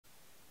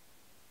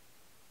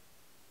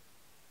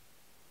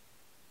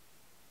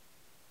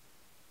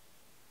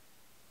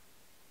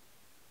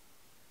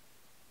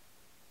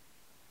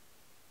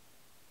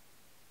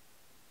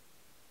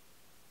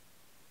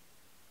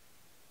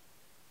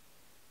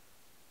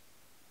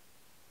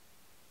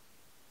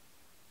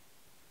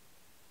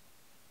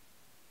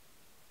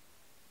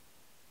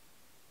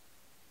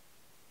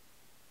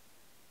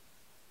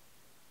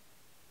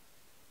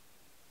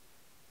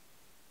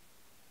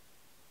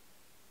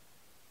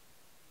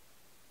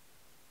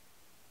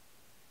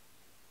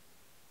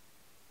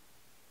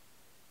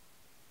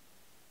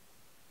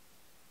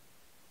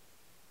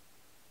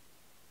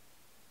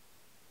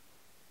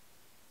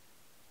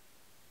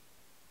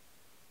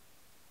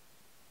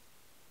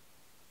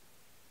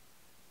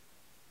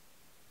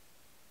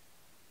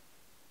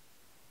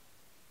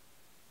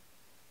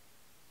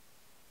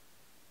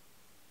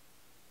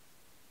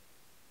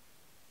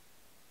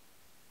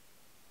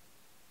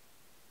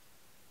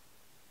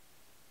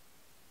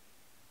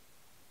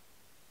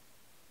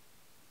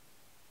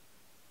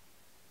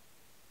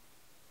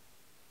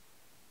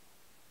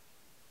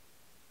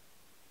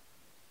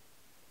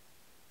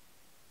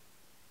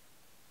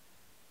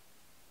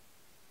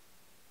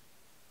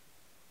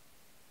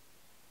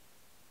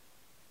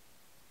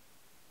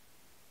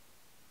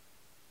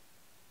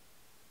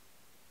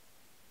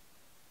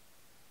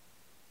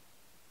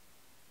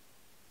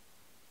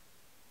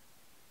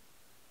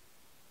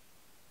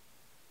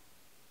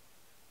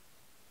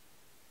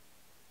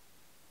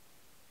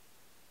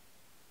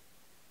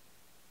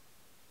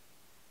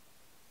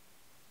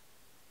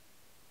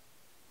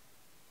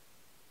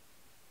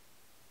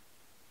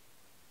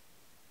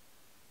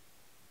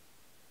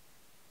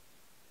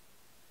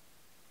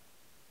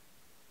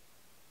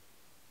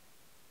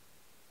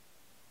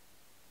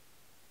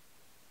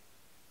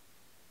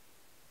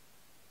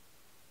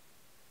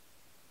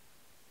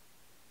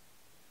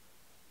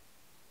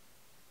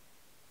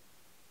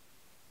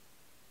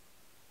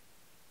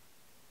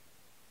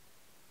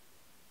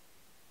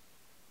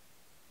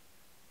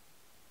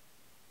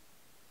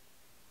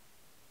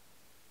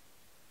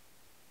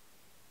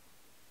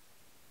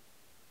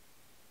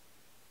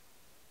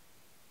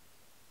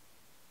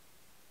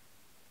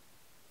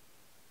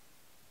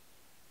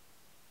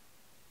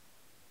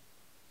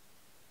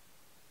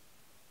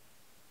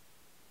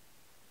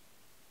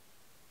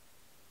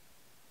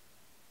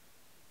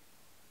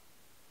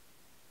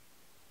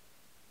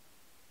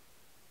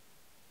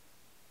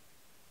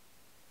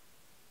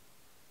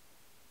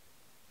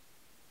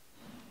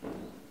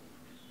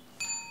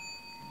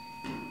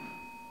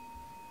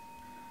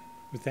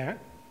With that,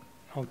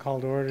 I'll call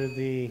to order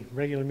the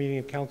regular meeting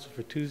of council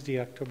for Tuesday,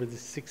 October the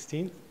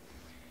 16th.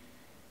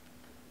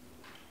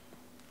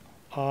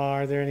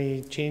 Are there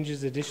any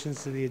changes,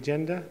 additions to the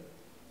agenda?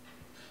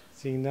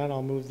 Seeing none,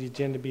 I'll move the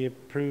agenda be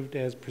approved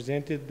as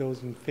presented.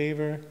 Those in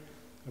favor,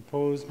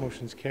 opposed,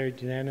 motion's carried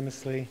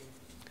unanimously.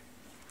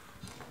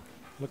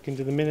 Look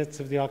into the minutes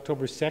of the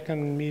October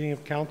 2nd meeting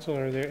of council.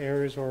 Are there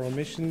errors or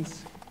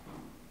omissions?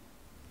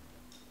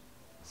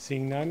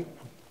 Seeing none,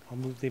 I'll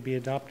move they be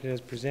adopted as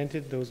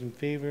presented. Those in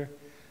favor,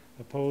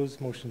 opposed,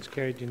 motion's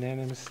carried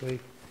unanimously.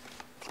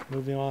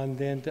 Moving on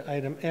then to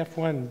item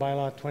F1,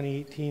 bylaw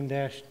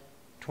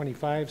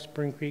 2018-25,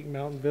 Spring Creek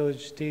Mountain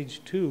Village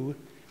Stage 2,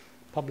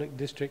 Public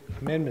District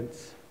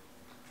Amendments.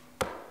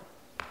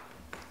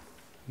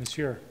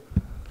 Monsieur.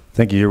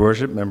 Thank you, Your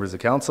Worship, members of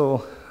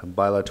council.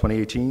 Bylaw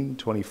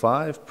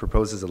 2018-25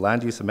 proposes a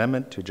land use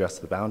amendment to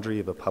adjust the boundary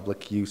of a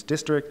public use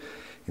district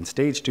in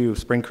Stage 2 of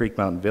Spring Creek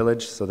Mountain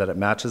Village so that it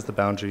matches the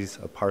boundaries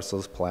of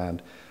parcels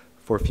planned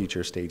for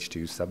future Stage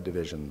 2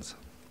 subdivisions.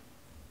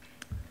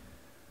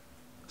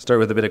 Start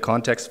with a bit of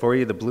context for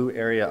you. The blue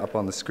area up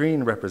on the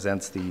screen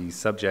represents the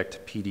subject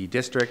PD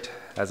district.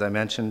 As I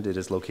mentioned, it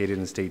is located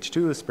in Stage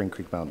 2 of Spring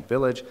Creek Mountain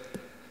Village.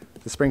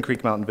 The Spring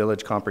Creek Mountain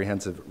Village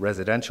Comprehensive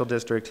Residential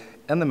District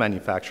and the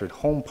Manufactured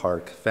Home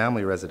Park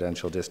Family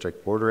Residential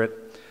District border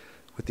it.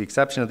 With the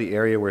exception of the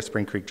area where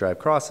Spring Creek Drive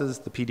crosses,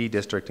 the PD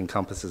district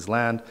encompasses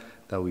land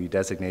that will be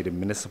designated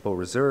municipal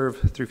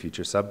reserve through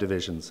future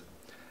subdivisions.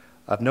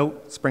 Of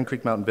note, Spring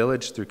Creek Mountain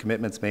Village, through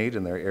commitments made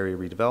in their area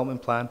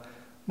redevelopment plan,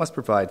 must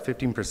provide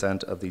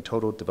 15% of the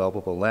total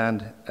developable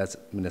land as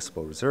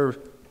municipal reserve,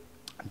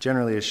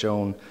 generally as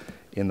shown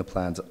in the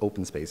plan's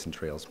open space and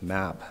trails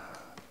map.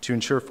 To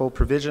ensure full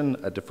provision,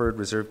 a deferred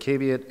reserve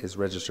caveat is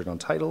registered on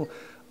title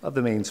of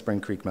the main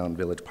Spring Creek Mountain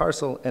Village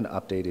parcel and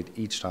updated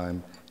each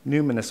time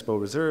new municipal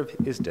reserve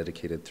is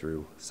dedicated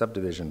through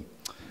subdivision.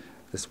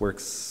 This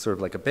works sort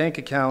of like a bank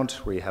account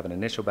where you have an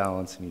initial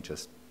balance and you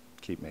just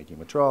keep making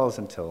withdrawals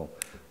until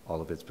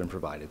all of it's been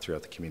provided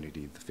throughout the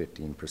community, the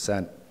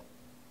 15%.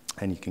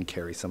 And you can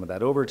carry some of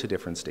that over to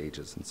different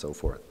stages and so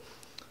forth.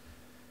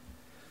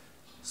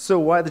 So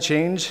why the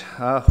change?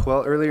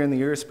 Well, earlier in the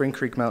year, Spring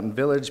Creek Mountain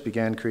Village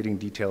began creating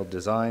detailed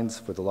designs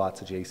for the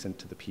lots adjacent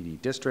to the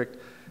PD district.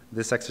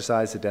 This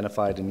exercise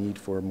identified a need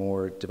for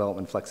more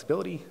development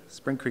flexibility.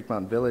 Spring Creek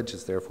Mountain Village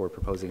is therefore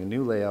proposing a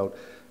new layout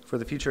for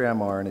the future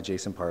MR and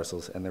adjacent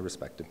parcels and their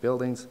respective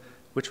buildings,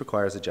 which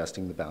requires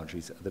adjusting the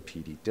boundaries of the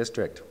PD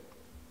district.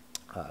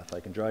 If I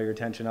can draw your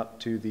attention up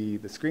to the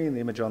screen, the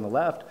image on the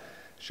left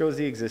shows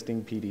the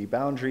existing PD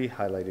boundary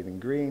highlighted in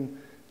green.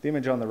 The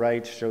image on the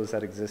right shows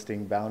that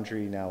existing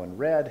boundary now in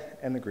red,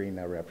 and the green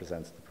now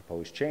represents the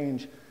proposed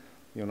change.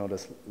 You'll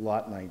notice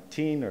lot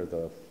 19, or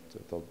the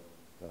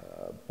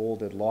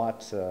bolded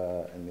lot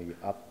in the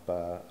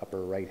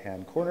upper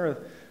right-hand corner.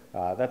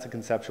 That's a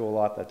conceptual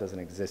lot that doesn't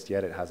exist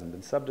yet. It hasn't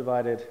been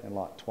subdivided, and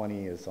lot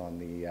 20 is on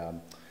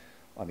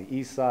the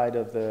east side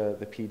of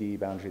the PD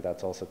boundary.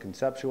 That's also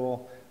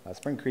conceptual.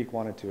 Spring Creek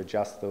wanted to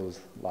adjust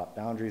those lot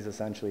boundaries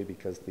essentially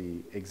because the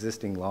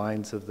existing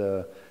lines of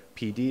the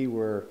PD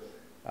were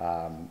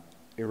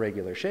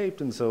irregular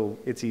shaped, and so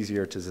it's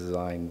easier to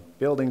design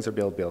buildings or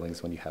build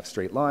buildings when you have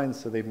straight lines.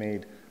 So they've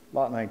made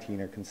lot 19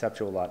 or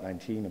conceptual lot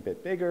 19 a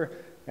bit bigger,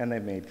 and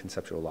they've made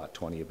conceptual lot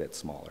 20 a bit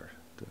smaller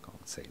to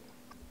compensate.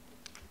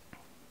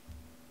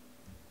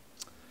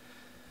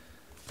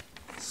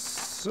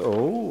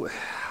 So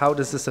how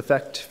does this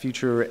affect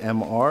future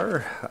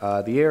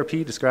MR? The ARP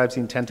describes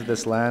the intent of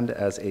this land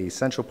as a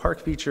central park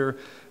feature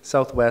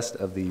southwest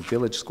of the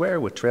village square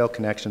with trail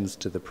connections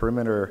to the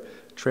perimeter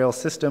trail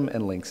system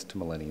and links to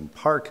Millennium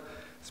Park.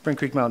 Spring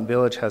Creek Mountain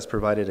Village has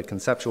provided a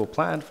conceptual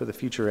plan for the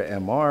future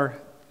MR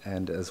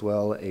and as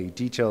well a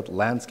detailed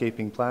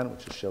landscaping plan,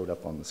 which is showed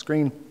up on the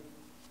screen,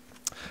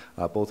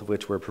 both of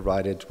which were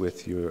provided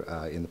with you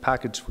in the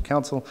package for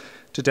council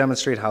to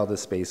demonstrate how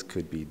this space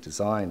could be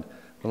designed.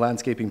 The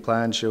landscaping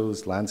plan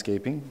shows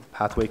landscaping,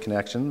 pathway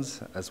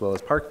connections, as well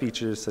as park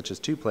features such as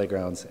 2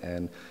 playgrounds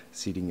and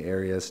seating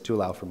areas to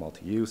allow for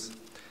multi-use.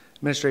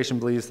 Administration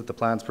believes that the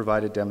plans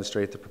provided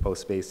demonstrate the proposed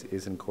space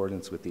is in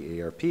accordance with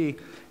the ARP.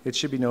 It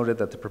should be noted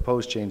that the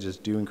proposed changes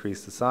do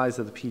increase the size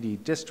of the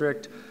PD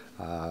district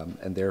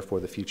and therefore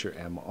the future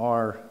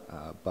MR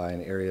by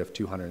an area of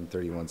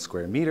 231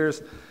 square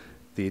meters.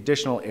 The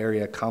additional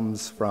area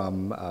comes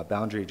from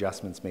boundary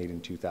adjustments made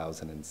in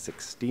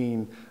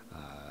 2016.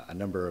 A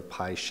number of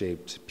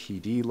pie-shaped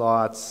PD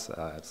lots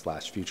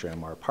 / future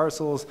MR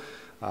parcels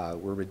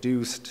were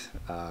reduced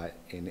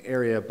in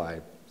area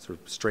by sort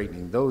of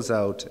straightening those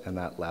out, and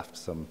that left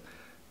some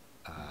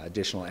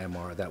additional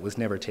MR that was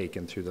never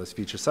taken through those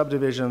future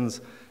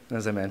subdivisions. And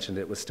as I mentioned,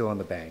 it was still on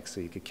the bank,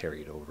 so you could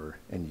carry it over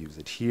and use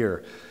it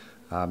here.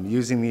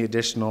 Using the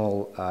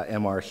additional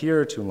MR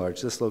here to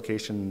enlarge this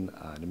location,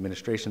 in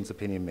administration's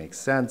opinion, makes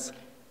sense,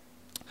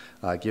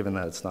 given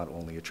that it's not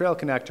only a trail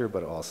connector,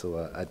 but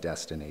also a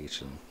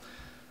destination.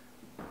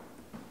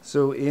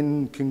 So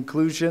in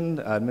conclusion,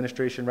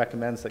 administration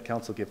recommends that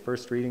council give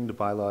first reading to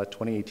bylaw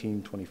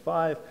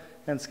 2018-25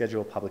 and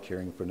schedule a public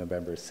hearing for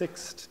November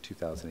 6th,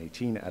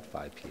 2018 at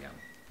 5 p.m.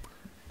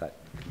 That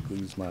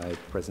concludes my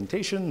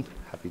presentation.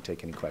 Happy to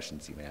take any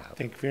questions you may have.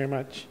 Thank you very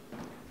much.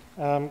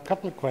 A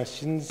couple of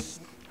questions.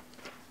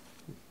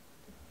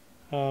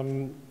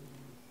 So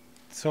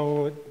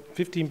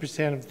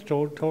 15% of the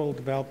total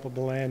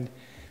developable land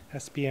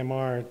has to be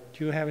MR.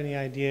 Do you have any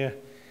idea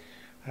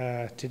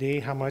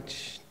today how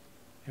much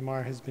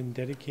MR has been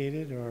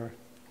dedicated, or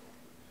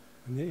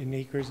in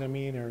acres, I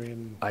mean, or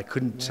in? I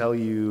couldn't tell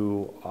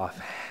you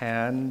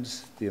offhand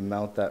the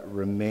amount that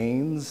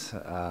remains.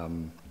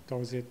 So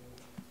is it?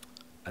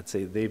 I'd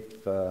say they've,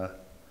 I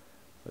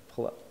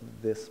pull up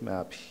this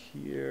map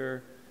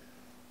here.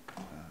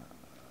 I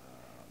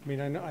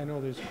mean, I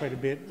know there's quite a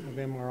bit of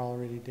MR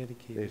already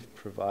dedicated. They've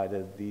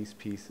provided these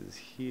pieces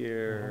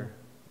here,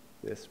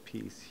 this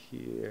piece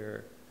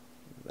here,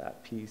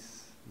 that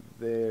piece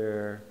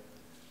there.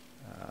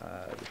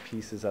 The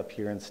pieces up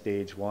here in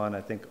stage 1, I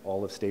think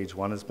all of stage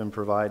 1 has been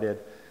provided.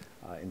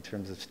 In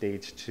terms of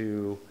stage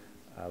 2,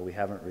 we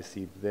haven't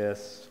received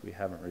this, we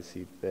haven't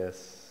received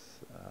this,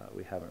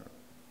 we haven't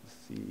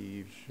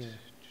received. Sure.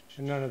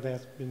 And none of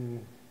that's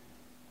been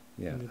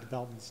in the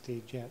development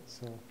stage yet,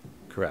 so.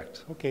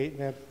 Correct. Okay,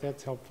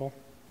 that's helpful.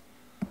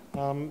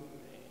 Now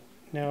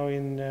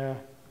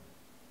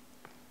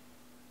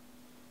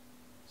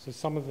so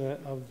some of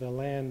the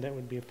land that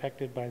would be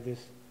affected by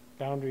this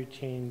boundary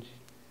change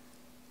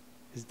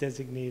is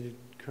designated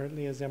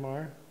currently as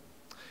MR?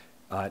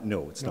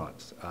 No, it's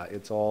not.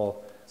 It's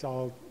all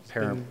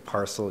parent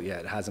parcel. Yeah,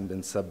 it hasn't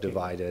been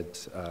subdivided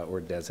or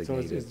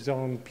designated. So it's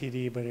zone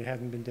PD, but it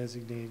hasn't been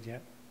designated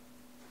yet?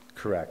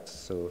 Correct.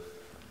 So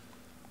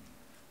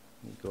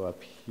you go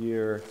up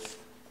here.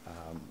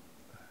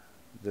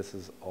 This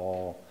is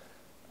all,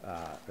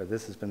 or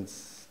this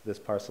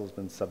parcel has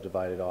been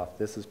subdivided off.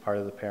 This is part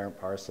of the parent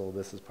parcel.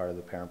 This is part of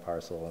the parent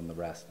parcel, and the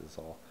rest is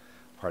all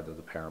part of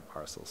the parent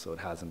parcel. So it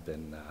hasn't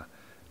been,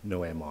 no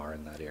MR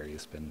in that area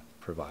has been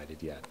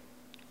provided yet.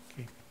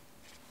 Okay.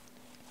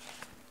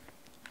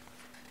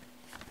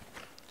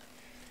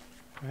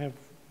 I have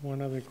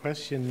one other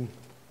question,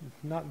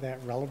 not that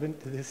relevant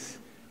to this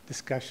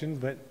discussion,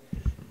 but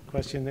a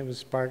question that was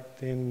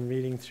sparked in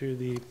reading through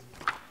the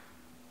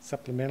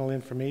supplemental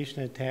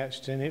information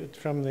attached, and it's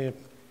from the,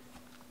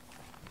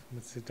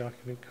 what's the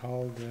document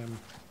called?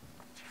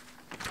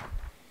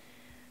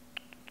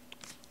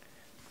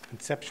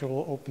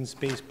 Conceptual Open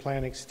Space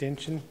Plan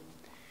Extension.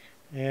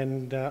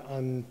 And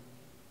on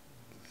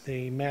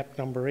the map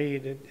number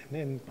 8, and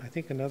then I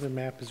think another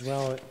map as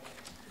well, it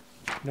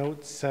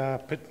notes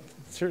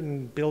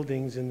certain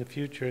buildings in the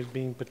future as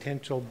being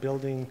potential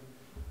building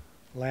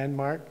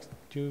landmarks.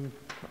 Do you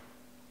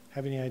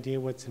have any idea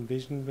what's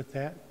envisioned with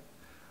that?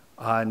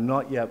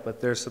 Not yet,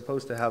 but they're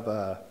supposed to have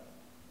a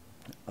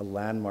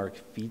landmark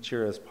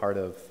feature as part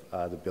of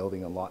the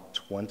building on lot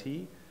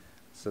 20,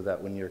 so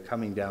that when you're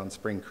coming down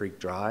Spring Creek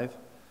Drive,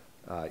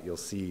 you'll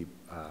see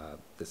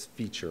this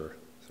feature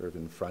sort of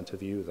in front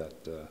of you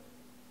that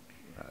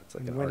it's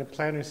like when a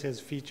planner says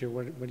feature,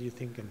 what are you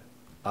thinking?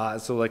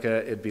 So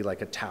it'd be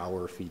like a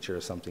tower feature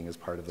or something as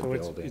part of the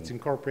building. So it's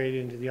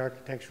incorporated into the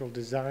architectural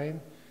design?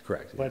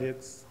 Correct. But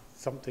it's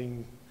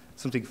something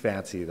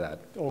fancy that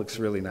looks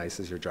really nice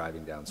as you're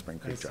driving down Spring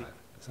Creek Drive.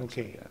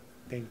 Okay,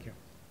 thank you.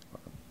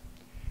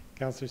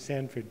 Councillor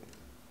Sanford.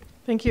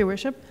 Thank you, Your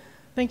Worship.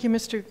 Thank you,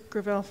 Mr.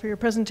 Gravel, for your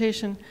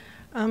presentation.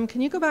 Can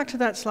you go back to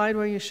that slide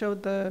where you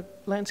showed the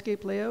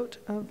landscape layout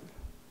of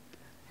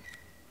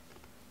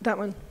that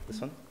one? This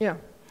one? Yeah.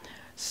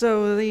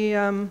 So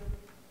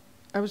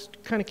I was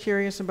kind of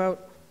curious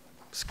about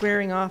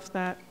squaring off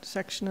that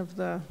section of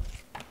that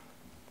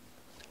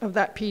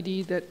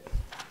PD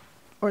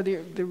or the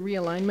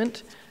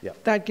realignment. Yeah.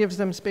 That gives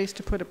them space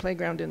to put a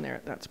playground in there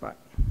at that spot.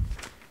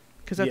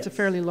 Because that's a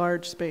fairly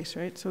large space,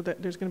 right? So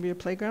that there's going to be a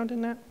playground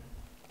in that?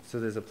 So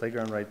there's a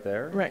playground right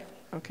there. Right,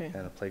 okay.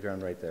 And a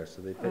playground right there.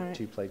 So they put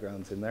 2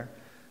 playgrounds in there.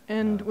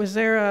 And was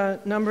there a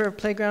number of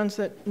playgrounds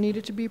that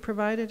needed to be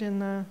provided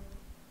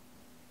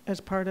as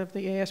part of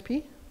the ASP?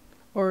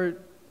 Or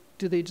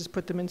do they just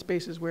put them in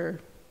spaces where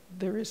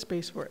there is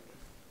space for it?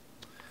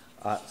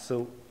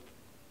 So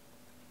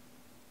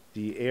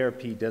the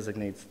ARP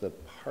designates the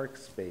park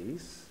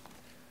space,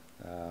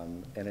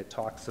 and it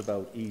talks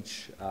about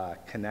each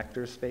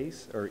connector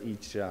space or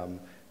each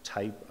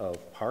type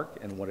of park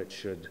and what it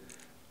should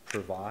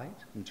provide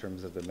in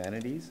terms of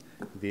amenities.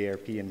 The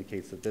ARP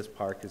indicates that this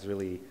park is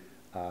really,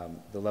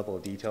 the level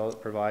of detail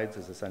it provides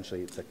is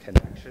essentially it's a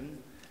connection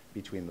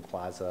between the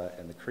plaza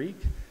and the creek,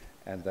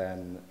 and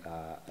then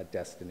a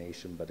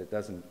destination, but it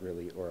doesn't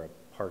really, or a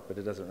park, but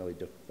it doesn't really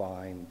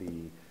define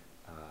the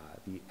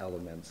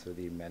elements or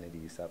the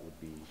amenities that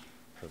would be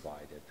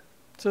provided.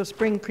 So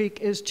Spring Creek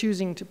is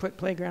choosing to put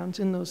playgrounds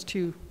in those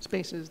 2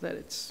 spaces that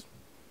it's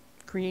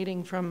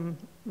creating from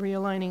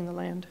realigning the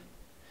land?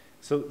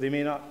 So they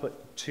may not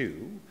put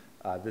 2.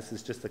 This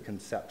is just a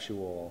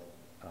conceptual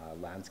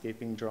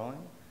landscaping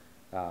drawing.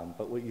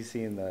 But what you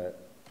see in the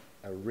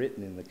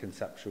written in the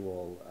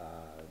conceptual,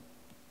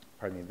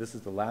 pardon me, this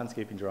is the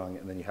landscaping drawing,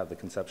 and then you have the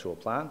conceptual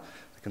plan.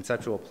 The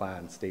conceptual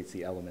plan states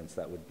the elements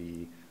that would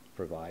be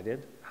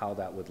provided, how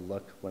that would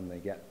look when they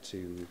get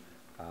to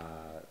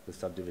the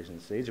subdivision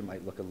stage. It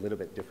might look a little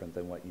bit different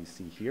than what you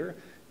see here.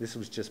 This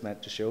was just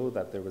meant to show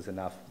that there was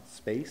enough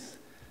space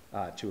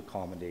to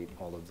accommodate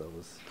all of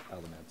those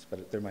elements,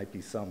 but there might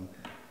be some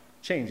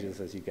changes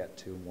as you get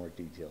to a more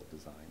detailed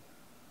design.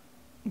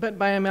 But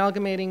by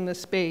amalgamating the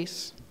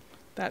space,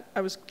 that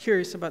I was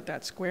curious about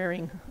that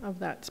squaring of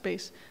that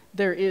space.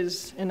 There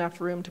is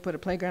enough room to put a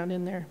playground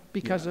in there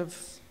because of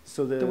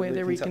so the way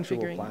they're conceptual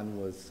reconfiguring.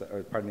 Plan was,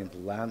 or pardon me, the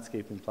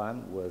landscaping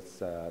plan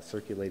was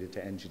circulated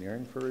to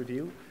engineering for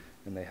review,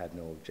 and they had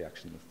no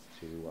objections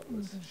to what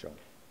was shown.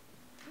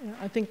 Yeah,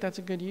 I think that's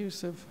a good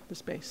use of the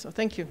space, so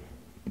thank you.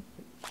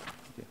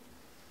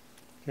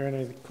 Are there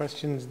any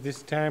questions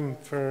this time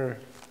for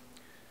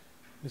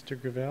Mr.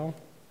 Gravel?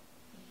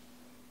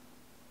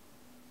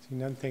 See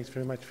none, thanks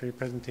very much for your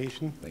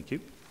presentation. Thank you.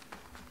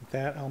 With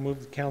that, I'll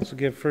move the council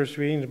give first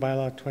reading to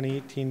bylaw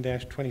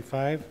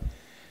 2018-25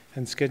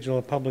 and schedule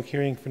a public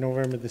hearing for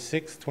November the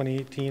 6th,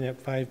 2018 at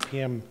 5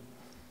 p.m.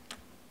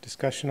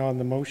 Discussion on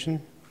the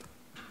motion.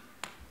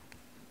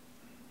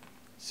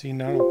 See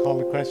none, I'll call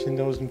the question.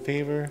 Those in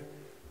favor?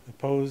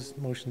 Opposed?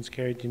 Motion's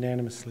carried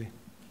unanimously.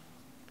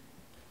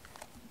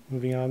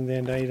 Moving on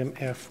then to item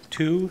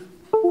F2,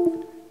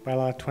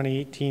 bylaw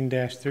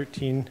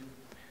 2018-13,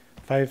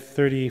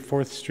 530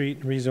 4th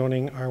Street,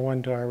 rezoning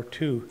R1 to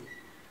R2.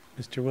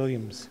 Mr.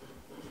 Williams.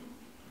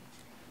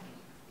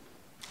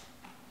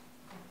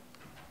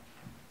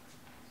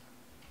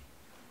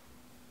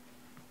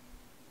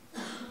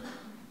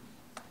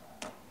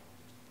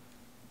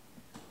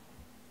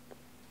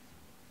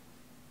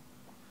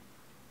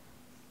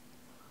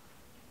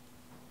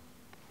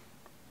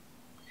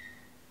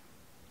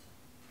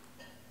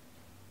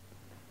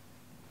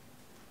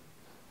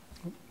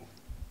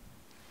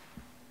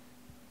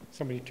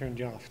 Somebody turned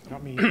you off,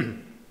 not me.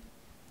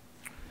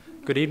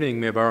 Good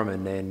evening, Mayor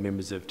Borroman and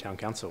members of Town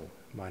Council.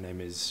 My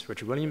name is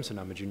Richard Williams and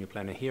I'm a junior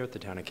planner here at the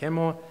town of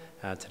Canmore.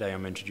 Today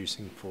I'm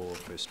introducing for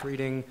first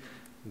reading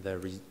the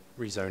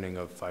rezoning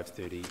of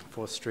 530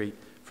 4th Street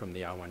from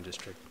the R1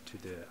 district to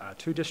the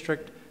R2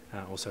 district,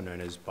 also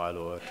known as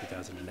bylaw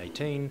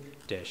 2018-13.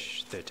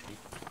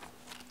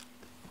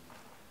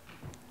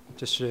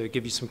 Just to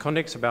give you some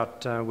context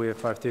about where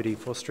 530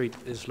 4th Street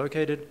is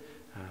located,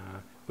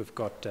 we've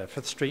got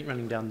 5th Street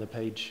running down the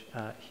page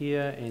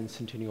here and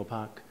Centennial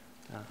Park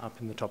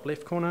up in the top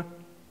left corner.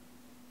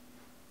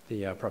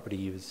 The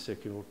property is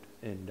circled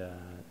in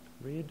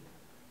red.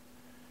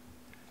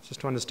 Just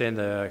to understand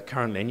the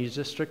current land use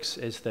districts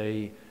as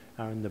they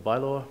are in the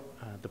bylaw,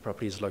 the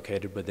property is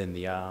located within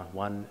the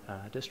R1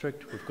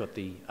 district. We've got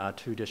the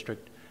R2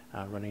 district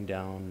running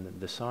down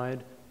the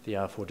side. The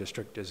R4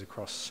 district is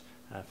across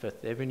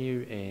 5th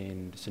Avenue,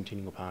 and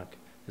Centennial Park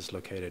is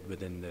located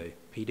within the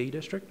PD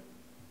district.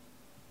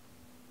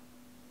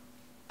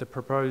 The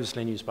proposed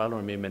land use bylaw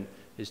amendment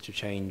is to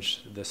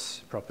change this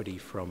property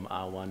from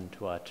R1 to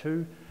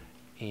R2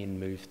 and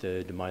move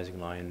the demising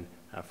line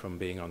from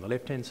being on the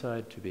left-hand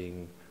side to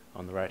being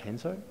on the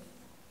right-hand side.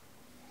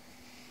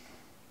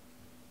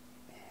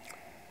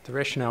 The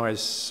rationale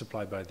as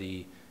supplied by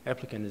the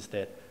applicant is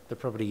that the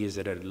property is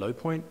at a low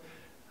point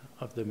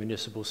of the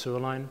municipal sewer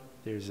line.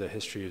 There's a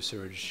history of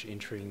sewage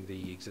entering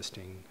the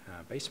existing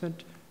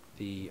basement.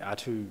 The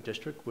R2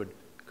 district would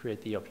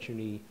create the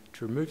opportunity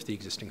to remove the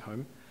existing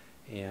home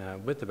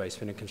with the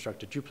basement and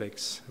construct a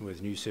duplex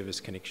with new service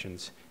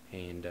connections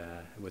and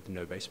with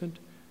no basement.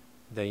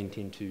 They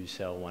intend to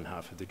sell one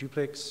half of the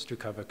duplex to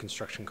cover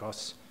construction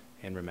costs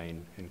and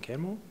remain in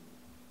Canmore.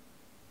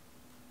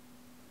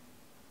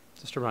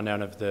 Just a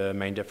rundown of the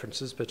main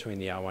differences between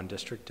the R1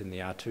 district and the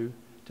R2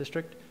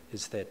 district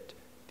is that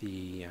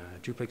the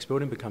duplex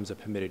building becomes a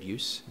permitted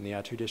use in the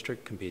R2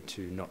 district compared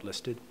to not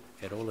listed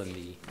at all in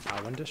the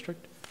R1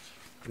 district.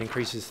 It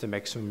increases the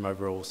maximum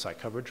overall site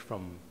coverage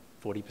from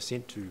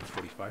 40% to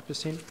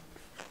 45%.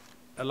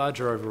 A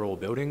larger overall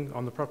building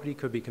on the property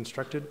could be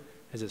constructed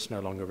as it's no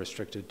longer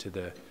restricted to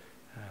the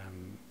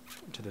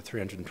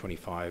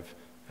 325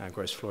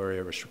 gross floor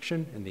area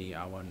restriction in the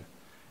R1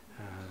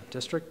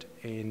 district.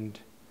 And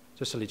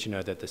just to let you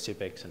know that the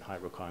setbacks and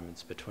height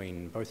requirements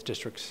between both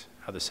districts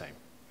are the same.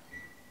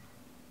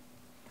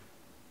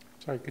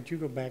 Sorry, could you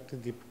go back to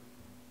the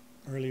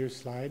earlier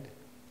slide?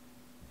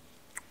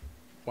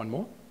 One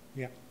more?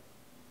 Yeah.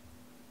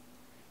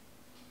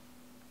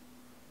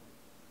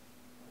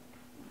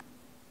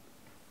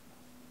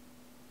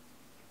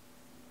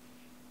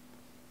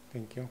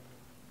 Thank you.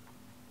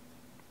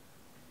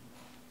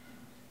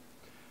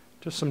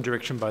 Just some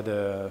direction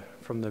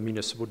from the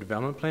municipal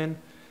development plan,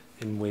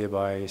 in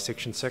whereby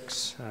section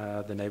 6,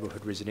 the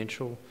neighbourhood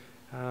residential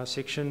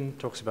section,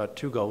 talks about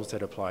two goals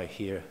that apply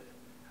here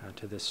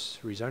to this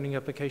rezoning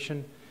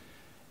application,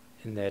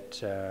 in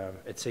that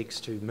it seeks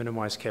to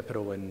minimise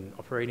capital and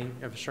operating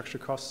infrastructure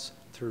costs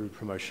through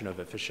promotion of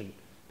efficient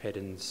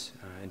patterns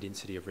and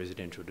density of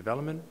residential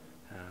development.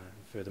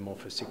 Furthermore,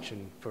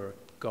 for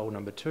goal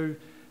number 2,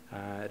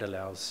 It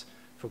allows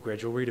for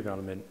gradual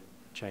redevelopment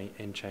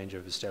and change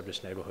of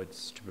established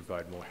neighbourhoods to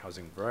provide more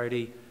housing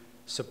variety,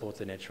 support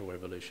the natural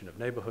evolution of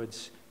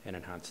neighbourhoods, and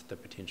enhance the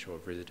potential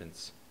of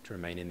residents to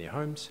remain in their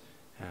homes.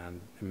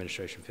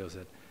 Administration feels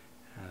that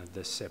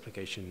this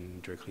application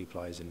directly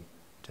applies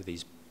to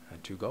these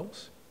two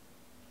goals.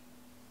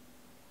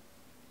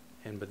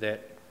 And with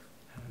that,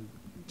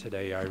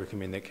 today I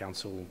recommend that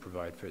Council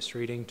provide first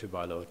reading to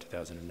Bylaw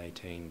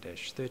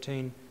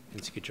 2018-13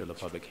 and schedule a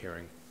public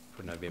hearing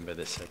for November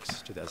the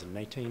 6th,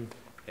 2018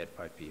 at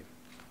 5 p.m.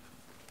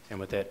 And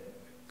with that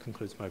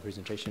concludes my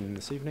presentation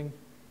this evening.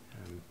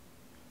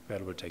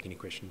 Available to take any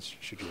questions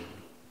should you have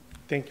any.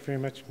 Thank you very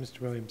much,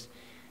 Mr. Williams.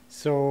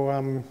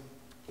 So,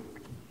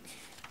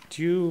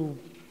 do you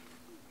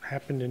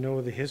happen to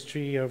know the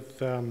history of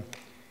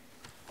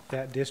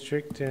that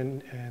district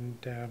and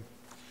at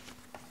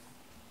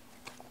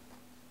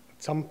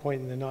some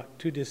point in the not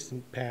too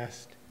distant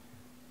past,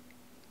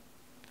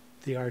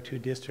 the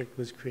R2 district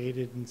was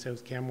created in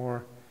South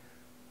Canmore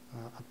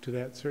up to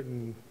that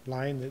certain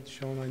line that's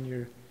shown on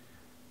your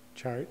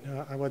chart.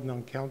 I wasn't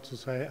on council,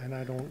 so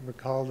I don't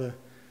recall the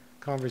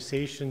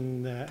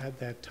conversation at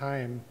that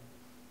time.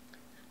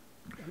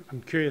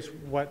 I'm curious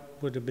what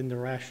would have been the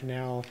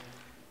rationale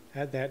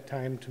at that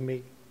time to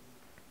make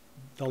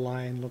the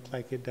line look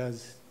like it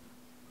does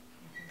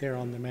there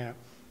on the map.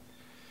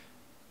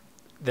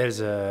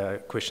 There's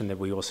a question that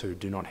we also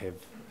do not have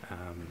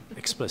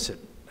explicit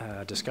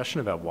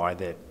discussion about why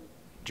that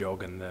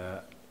jog in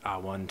the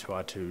R1 to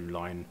R2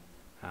 line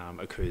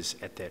occurs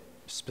at that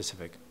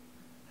specific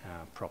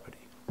property.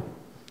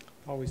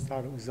 Always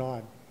thought it was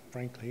odd,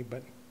 frankly,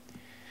 but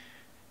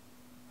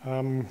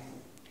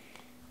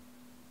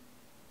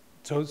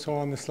so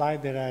on the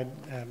slide that I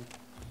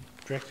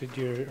directed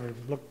you or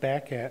looked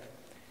back at,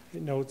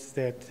 it notes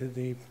that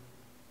the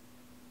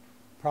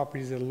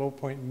property is at a low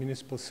point in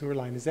municipal sewer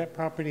line. Is that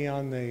property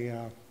on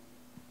the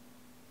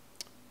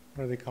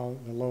what do they call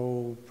it, the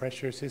low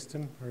pressure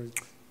system? Or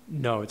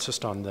no, it's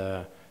just on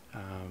the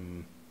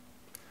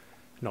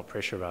not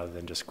pressure rather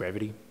than just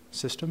gravity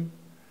system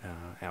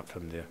out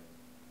from the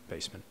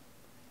basement.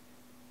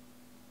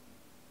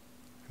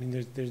 I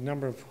mean, there's a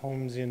number of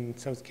homes in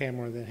South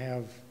Canmore that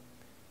have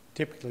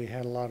typically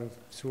had a lot of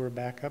sewer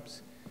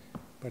backups,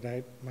 but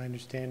my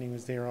understanding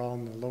was they were all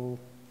in the low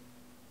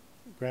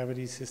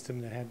gravity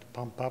system that had to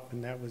pump up,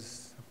 and that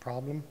was a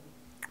problem.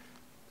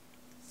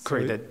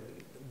 Correct. That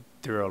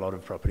there are a lot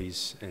of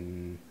properties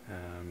in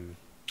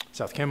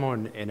South Canmore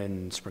and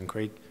in Spring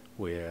Creek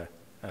where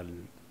a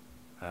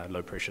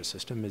low pressure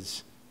system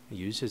is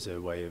used as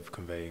a way of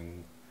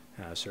conveying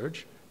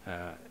surge.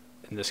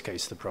 In this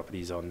case, the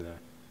property is on the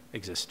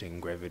existing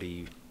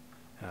gravity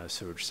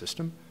sewage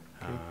system.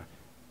 Okay.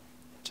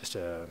 Just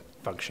a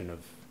function of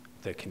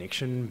the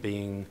connection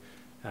being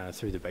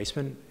through the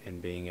basement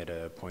and being at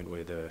a point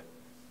where the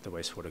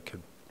wastewater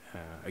could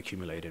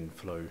accumulate and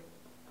flow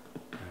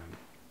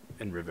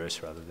in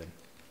reverse rather than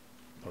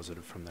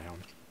positive from the helm.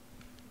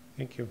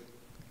 Thank you.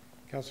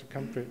 Councillor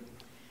Comfort.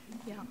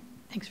 Yeah,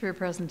 thanks for your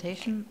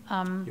presentation.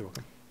 You're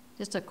welcome.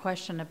 Just a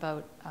question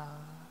about,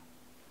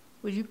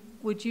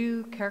 would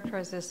you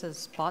characterize this as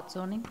spot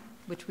zoning,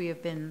 which we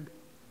have been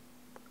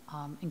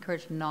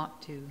encouraged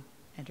not to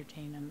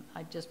entertain, and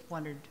I just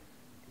wondered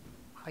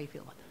how you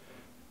feel about that.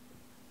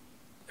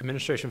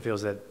 Administration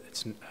feels that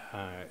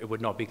it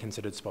would not be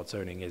considered spot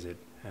zoning as it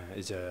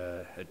is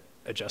a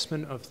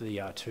adjustment of the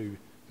R2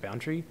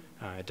 boundary.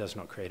 It does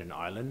not create an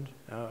island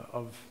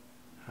of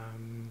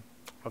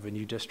a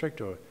new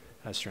district or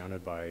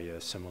surrounded by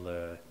a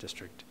similar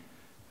district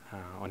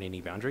on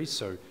any boundaries.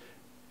 So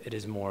it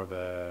is more of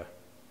a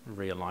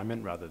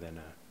realignment rather than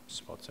a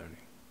spot zoning.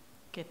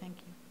 Okay, thank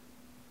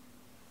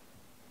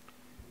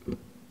you.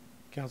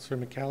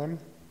 Councillor McCallum.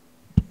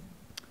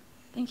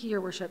 Thank you,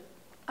 Your Worship.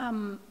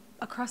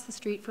 Across the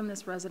street from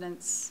this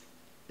residence,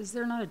 is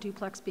there not a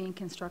duplex being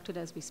constructed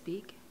as we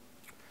speak?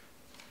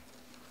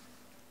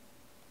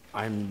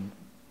 I'm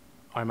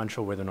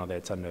unsure whether or not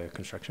that's under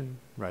construction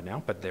right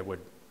now, but there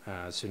would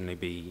certainly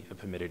be a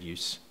permitted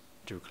use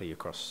directly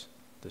across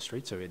the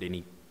street. So at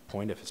any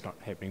point, if it's not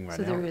happening right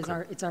now, so there is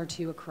it's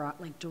R2 across,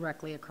 like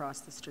directly across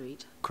the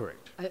street.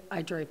 Correct.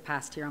 I drove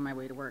past here on my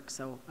way to work,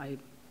 so I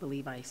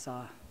believe I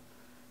saw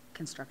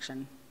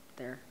construction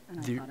there, and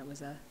I thought it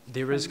was a.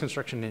 There is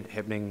construction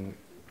happening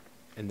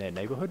in that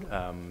neighbourhood.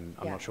 I'm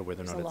not sure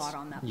whether or not it's a it's lot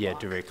on that block.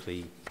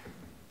 directly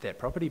that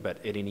property,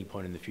 but at any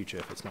point in the future,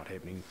 if it's not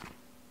happening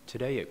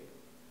today,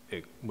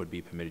 it would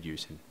be permitted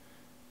use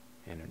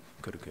and it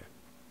could occur.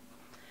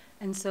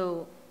 And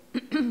so,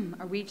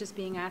 are we just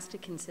being asked to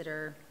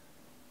consider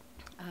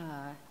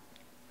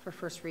for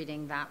first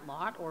reading that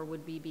lot, or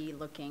would we be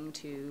looking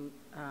to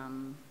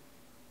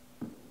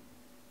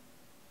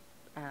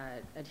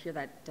adhere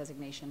that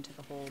designation to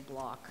the whole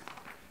block?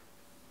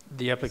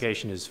 The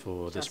application is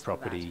for Just this for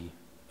property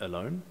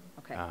alone.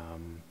 Okay.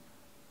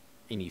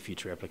 Any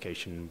future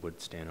application would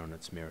stand on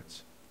its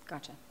merits.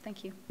 Gotcha.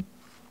 Thank you.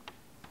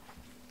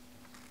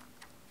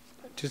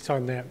 Just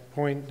on that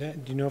point, do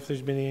you know if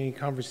there's been any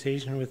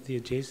conversation with the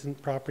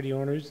adjacent property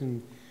owners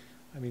and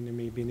I mean, there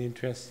may be an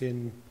interest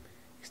in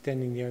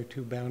extending the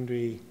R2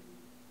 boundary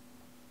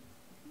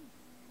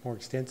more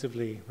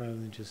extensively rather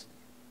than just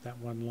that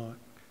one lot.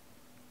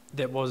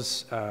 That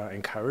was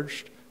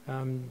encouraged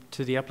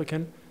to the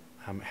applicant.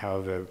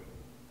 However,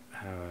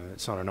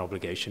 it's not an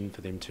obligation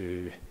for them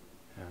to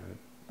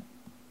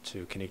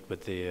connect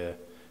with their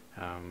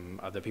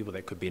other people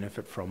that could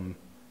benefit from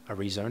a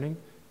rezoning,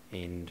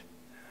 and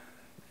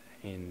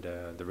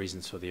the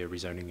reasons for their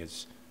rezoning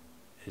is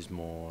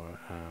more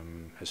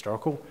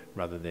historical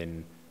rather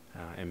than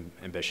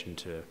ambition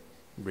to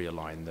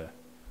realign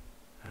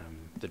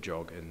the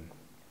jog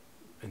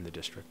in the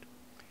district.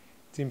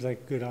 Seems like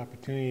a good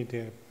opportunity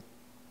to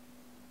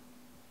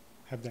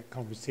have that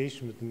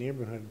conversation with the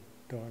neighborhood,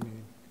 though. I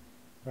mean,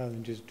 rather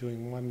than just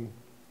doing one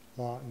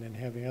lot and then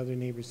having other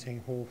neighbors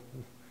saying, "Oh,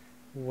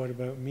 what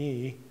about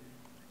me?"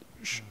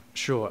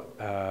 Sure.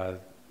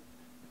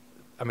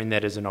 I mean,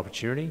 that is an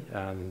opportunity.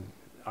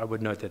 I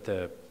would note that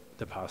the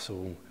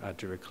parcel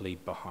directly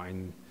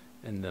behind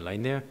in the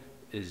lane there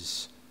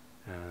is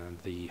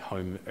the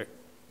home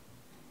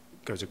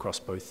goes across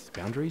both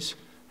boundaries.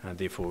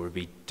 Therefore, it would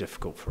be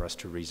difficult for us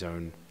to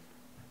rezone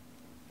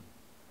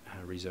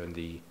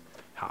the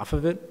half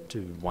of it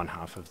to one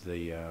half of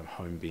the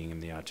home being in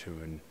the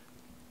R2 and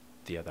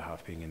the other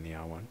half being in the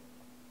R1.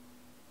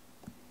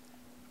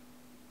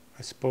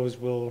 I suppose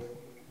we'll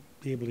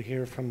be able to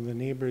hear from the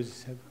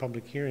neighbors at the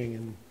public hearing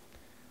and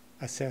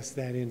assess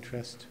that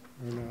interest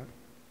or not.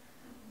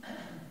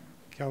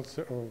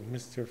 Councillor, or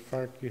Mr.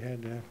 Fark, you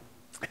had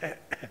a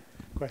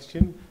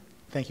question?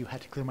 Thank you.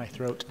 Had to clear my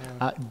throat.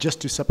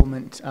 Just to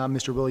supplement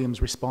Mr.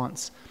 Williams'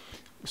 response.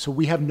 So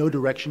we have no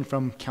direction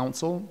from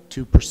council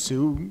to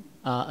pursue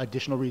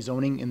additional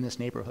rezoning in this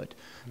neighborhood,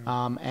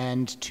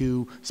 and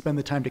to spend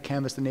the time to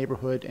canvass the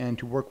neighborhood and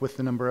to work with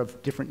the number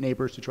of different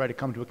neighbors to try to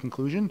come to a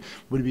conclusion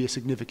would be a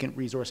significant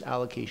resource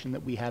allocation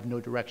that we have no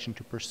direction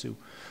to pursue.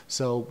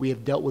 So we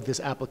have dealt with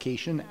this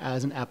application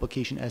as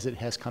it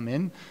has come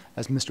in.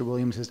 As Mr.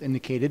 Williams has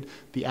indicated,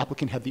 the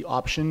applicant had the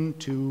option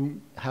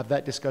to have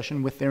that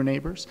discussion with their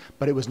neighbors,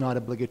 but it was not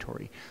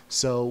obligatory.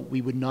 So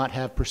we would not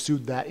have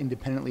pursued that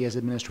independently as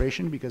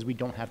administration because we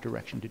don't have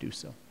direction to do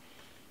so.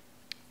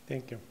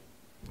 Thank you.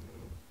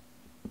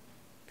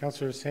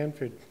 Councillor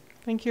Sanford.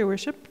 Thank you, Your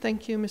Worship.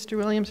 Thank you, Mr.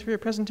 Williams, for your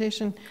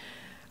presentation.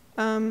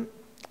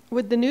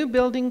 Would the new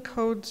building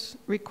codes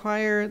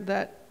require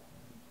that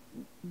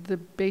the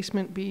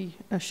basement be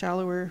a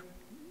shallower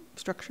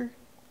structure?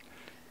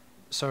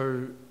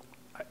 So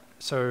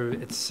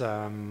it's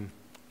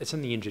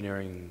in the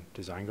engineering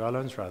design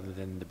guidelines rather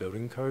than the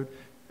building code,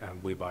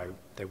 whereby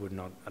they would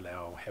not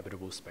allow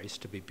habitable space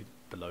to be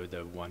below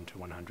the 1 to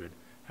 100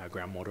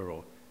 groundwater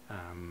or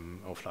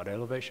flood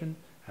elevation.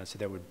 So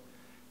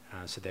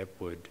that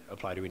would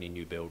apply to any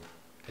new build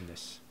in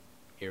this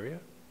area,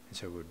 and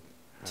so it would.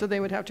 So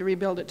they would have to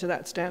rebuild it to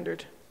that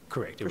standard.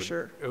 Correct. For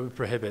sure. It would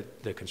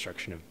prohibit the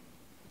construction of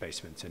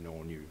basements in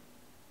all new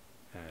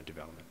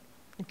development.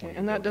 Okay,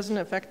 and that doesn't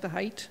affect the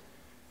height?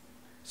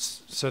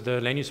 So the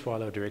land use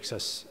bylaw directs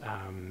us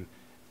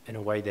in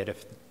a way that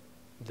if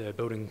the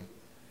building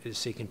is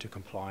seeking to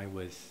comply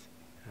with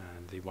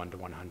the 1 to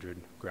 100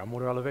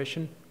 groundwater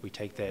elevation, we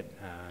take that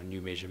new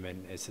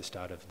measurement as the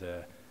start of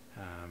the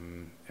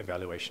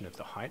evaluation of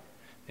the height,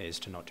 as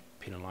to not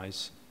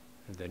penalize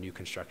the new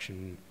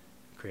construction,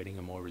 creating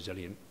a more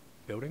resilient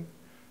building.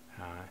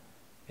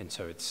 And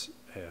so it's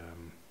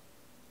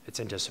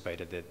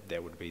anticipated that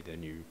that would be the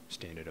new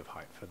standard of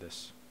height for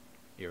this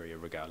area,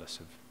 regardless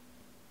of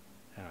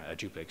a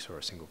duplex or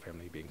a single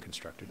family being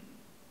constructed.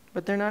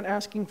 But they're not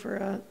asking for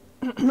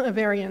a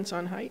variance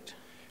on height,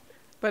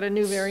 but a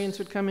new variance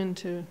would come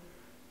into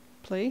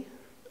play?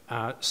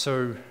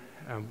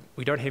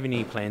 We don't have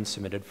any plans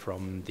submitted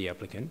from the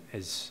applicant,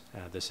 as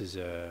this is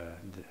the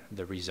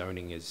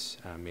rezoning is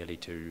merely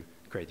to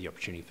create the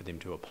opportunity for them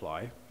to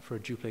apply for a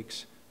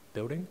duplex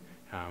building.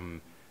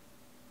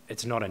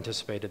 It's not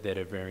anticipated that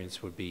a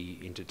variance would be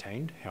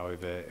entertained.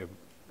 However,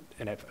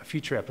 a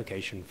future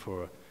application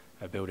for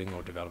a building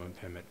or development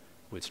permit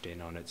would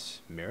stand on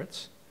its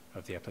merits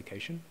of the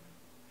application.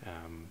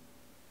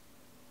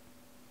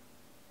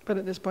 But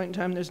at this point in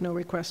time, there's no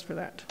request for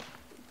that?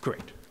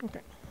 Correct.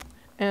 Okay.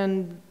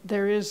 And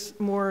there is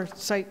more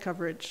site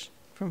coverage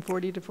from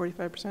 40 to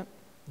 45%?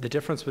 The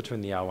difference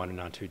between the R1 and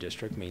R2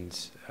 district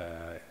means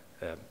a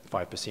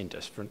 5%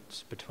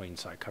 difference between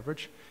site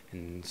coverage,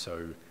 and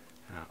so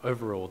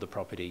overall the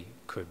property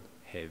could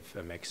have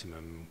a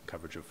maximum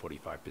coverage of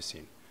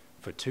 45%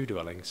 for 2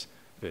 dwellings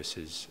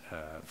versus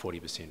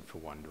 40% for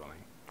 1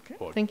 dwelling. Okay,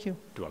 or thank you.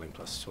 Dwelling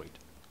plus suite.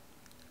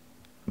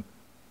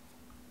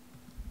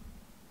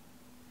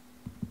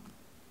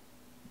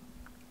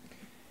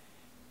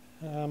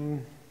 I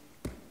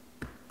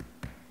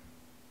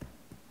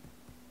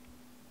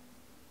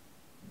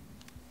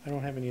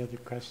don't have any other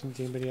questions.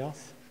 Anybody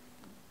else?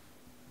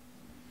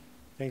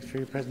 Thanks for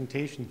your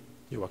presentation.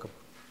 You're welcome.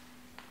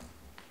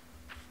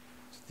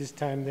 This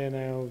time then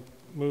I'll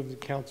move the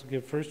council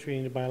give first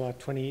reading to bylaw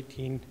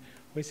 2018.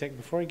 Wait a second,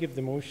 before I give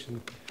the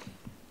motion,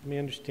 let me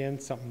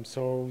understand something.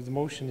 So the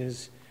motion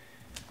is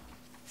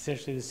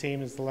essentially the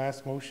same as the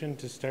last motion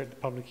to start the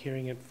public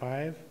hearing at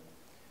 5.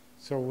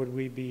 So would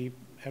we be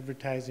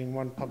advertising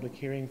one public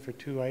hearing for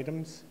 2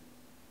 items?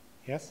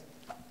 Yes?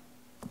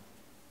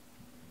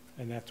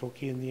 And that's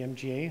okay in the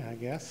MGA, I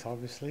guess,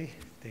 obviously.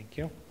 Thank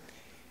you.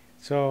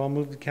 So I'll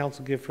move the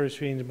council give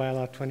first reading to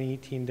bylaw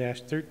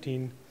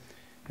 2018-13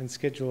 and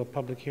schedule a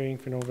public hearing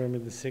for November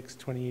the 6th,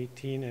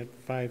 2018 at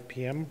 5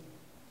 p.m.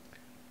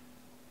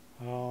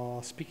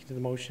 Speaking to the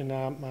motion,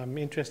 I'm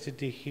interested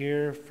to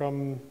hear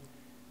from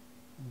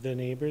the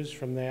neighbors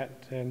from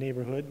that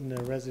neighborhood and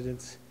the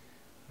residents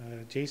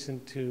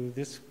adjacent to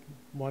this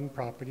one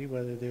property,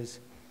 whether there's,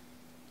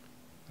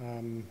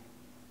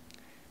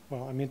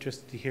 well, I'm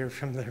interested to hear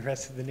from the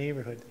rest of the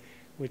neighborhood,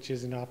 which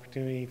is an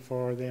opportunity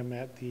for them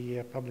at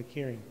the public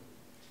hearing.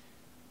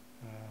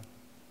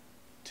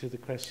 To the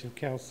question of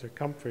Councillor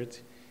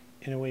Comfort,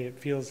 in a way it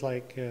feels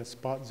like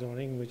spot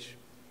zoning, which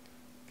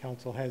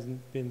Council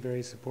hasn't been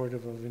very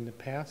supportive of in the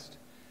past,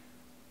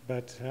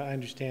 but I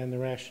understand the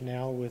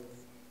rationale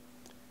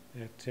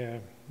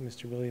that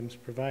Mr. Williams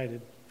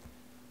provided.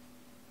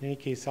 In any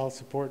case, I'll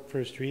support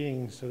first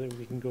reading so that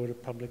we can go to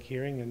public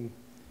hearing and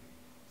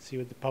see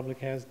what the public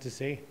has to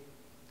say.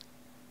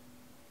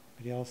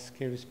 Anybody else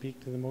care to speak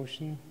to the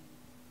motion?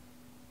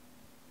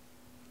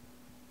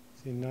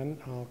 Seeing none,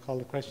 I'll call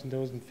the question.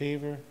 Those in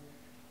favor?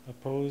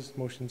 Opposed?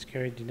 Motion's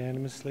carried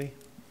unanimously.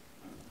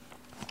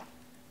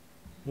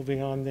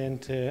 Moving on then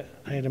to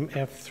item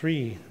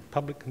F3,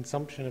 public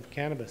consumption of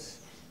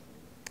cannabis.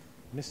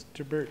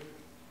 Mr. Burt.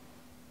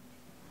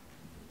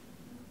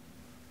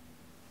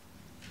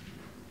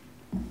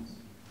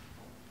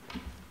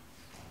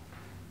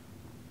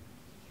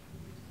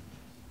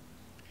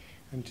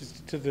 And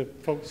just to the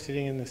folks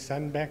sitting in the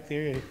sun back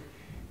there, if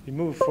you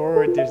move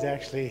forward, there's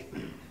actually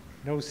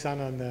no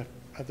sun on the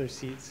other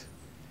seats.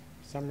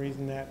 For some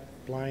reason that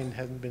blind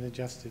hasn't been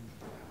adjusted.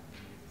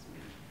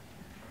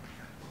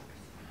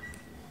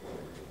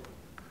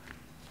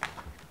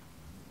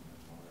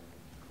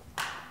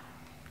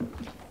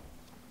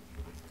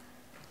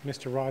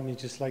 Mr. Rodney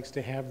just likes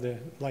to have the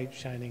light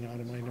shining on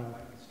him, I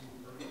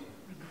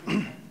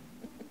know.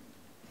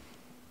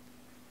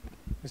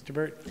 Mr.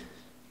 Burt.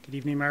 Good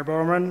evening, Mayor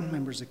Bowman,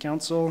 members of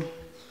council.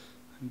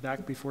 I'm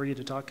back before you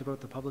to talk about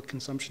the public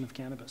consumption of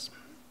cannabis.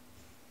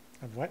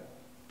 Of what?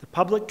 The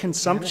public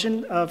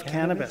consumption of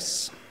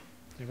cannabis.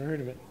 Never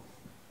heard of it.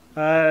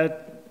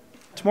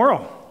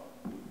 Tomorrow.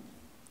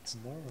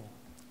 Tomorrow.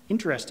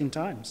 Interesting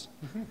times.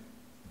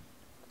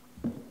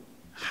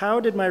 How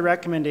did my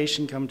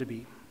recommendation come to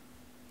be?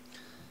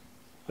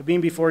 I've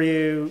been before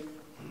you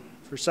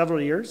for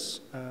several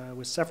years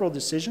with several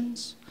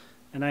decisions,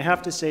 and I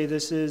have to say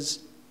this is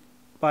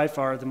by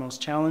far the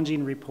most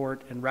challenging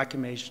report and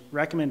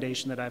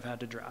recommendation that I've had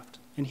to draft,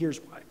 and here's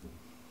why.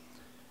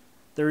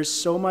 There is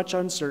so much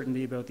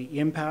uncertainty about the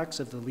impacts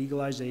of the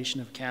legalization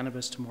of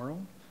cannabis tomorrow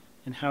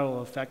and how it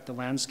will affect the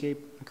landscape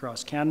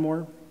across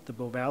Canmore, the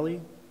Bow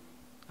Valley,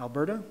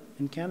 Alberta,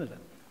 and Canada.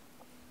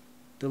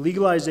 The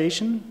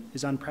legalization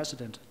is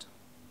unprecedented.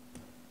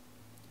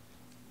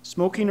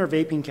 Smoking or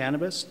vaping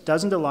cannabis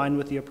doesn't align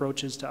with the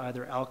approaches to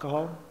either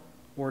alcohol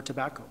or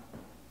tobacco.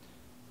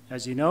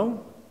 As you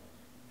know,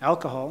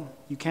 alcohol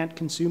you can't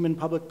consume in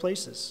public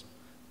places,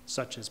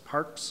 such as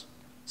parks,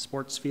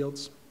 sports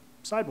fields,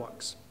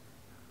 sidewalks.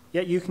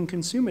 Yet you can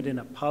consume it in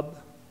a pub,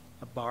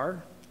 a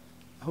bar,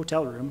 a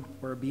hotel room,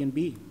 or a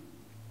B&B.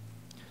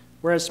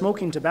 Whereas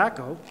smoking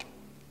tobacco,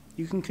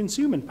 you can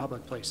consume in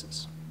public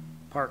places,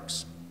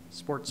 parks,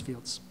 sports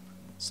fields,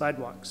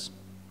 sidewalks.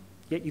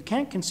 Yet you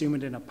can't consume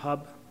it in a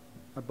pub,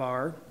 a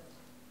bar,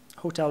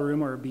 hotel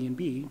room, or a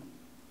B&B,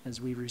 as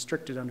we've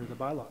restricted under the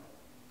bylaw.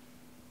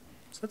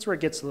 So that's where it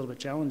gets a little bit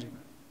challenging.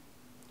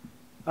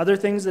 Other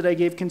things that I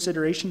gave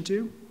consideration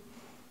to,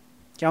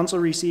 council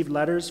received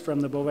letters from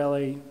the Bow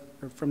Valley,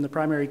 or from the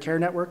primary care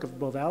network of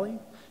Bow Valley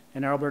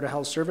and Alberta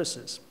Health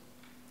Services,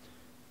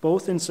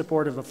 both in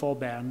support of a full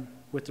ban,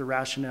 with the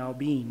rationale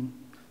being,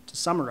 to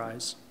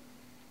summarize,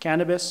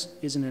 cannabis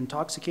is an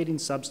intoxicating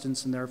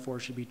substance and therefore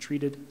should be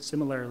treated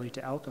similarly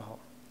to alcohol.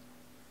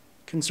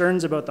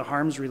 Concerns about the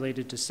harms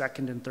related to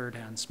second and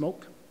third-hand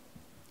smoke,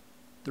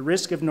 the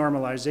risk of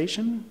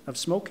normalization of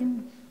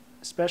smoking,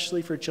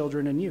 especially for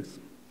children and youth,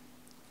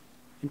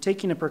 and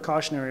taking a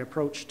precautionary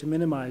approach to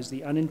minimize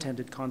the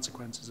unintended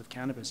consequences of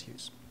cannabis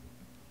use.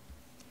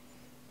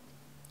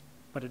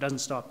 But it doesn't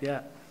stop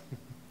yet.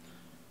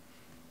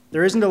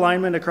 There isn't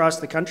alignment across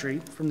the country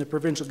from the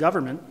provincial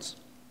governments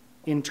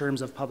in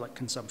terms of public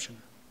consumption.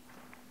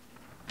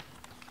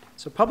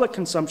 So public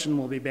consumption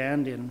will be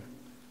banned in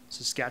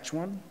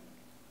Saskatchewan,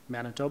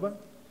 Manitoba,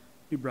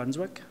 New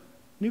Brunswick,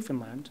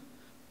 Newfoundland,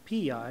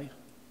 PEI,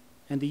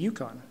 and the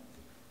Yukon,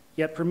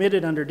 yet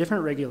permitted under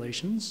different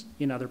regulations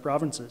in other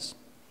provinces.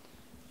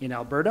 In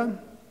Alberta,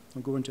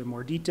 I'll go into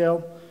more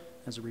detail.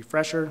 As a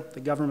refresher, the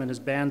government has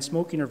banned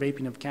smoking or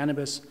vaping of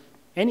cannabis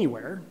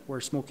anywhere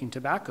where smoking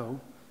tobacco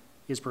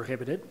is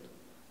prohibited,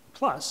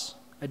 plus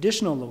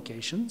additional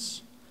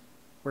locations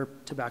where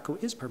tobacco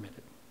is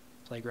permitted,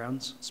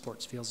 playgrounds,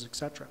 sports fields,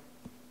 etc.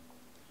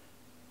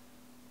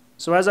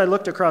 So as I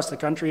looked across the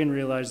country and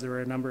realized there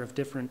were a number of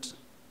different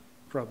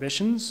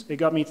prohibitions, it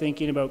got me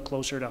thinking about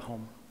closer to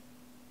home.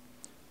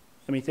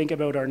 Let me think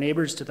about our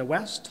neighbors to the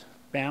west,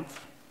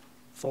 Banff,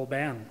 full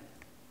ban.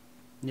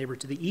 Neighbor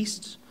to the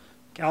east,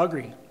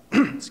 Calgary,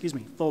 excuse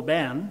me, full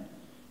ban,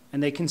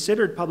 and they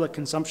considered public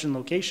consumption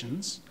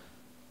locations,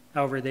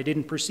 however, they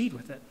didn't proceed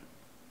with it.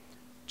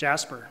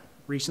 Jasper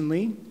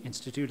recently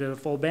instituted a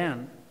full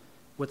ban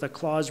with a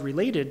clause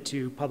related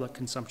to public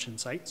consumption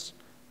sites,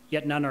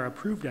 yet none are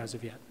approved as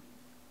of yet.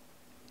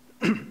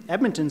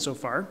 Edmonton so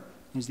far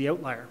is the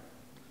outlier.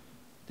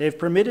 They have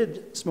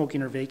permitted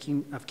smoking or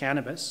vaping of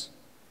cannabis.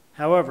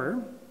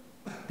 However,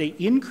 they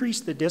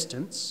increased the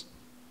distance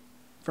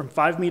from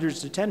 5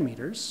 meters to 10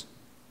 meters,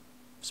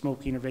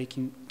 smoking or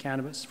vaping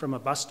cannabis from a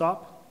bus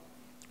stop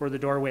or the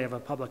doorway of a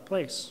public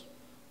place,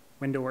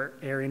 window or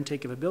air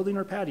intake of a building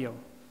or patio,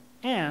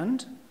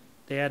 and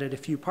they added a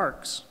few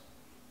parks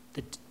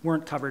that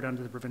weren't covered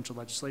under the provincial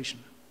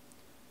legislation.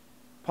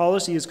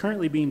 Policy is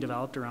currently being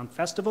developed around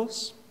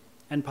festivals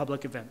and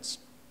public events.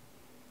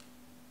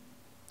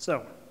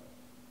 So,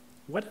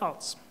 what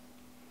else?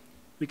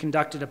 We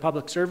conducted a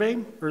public survey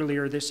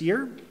earlier this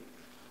year.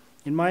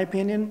 In my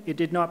opinion, it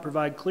did not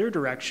provide clear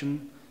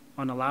direction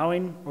on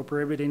allowing or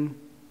prohibiting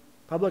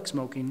public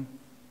smoking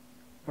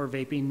or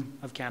vaping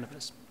of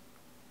cannabis.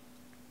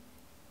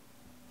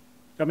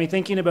 Got me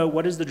thinking about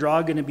what is the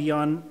draw going to be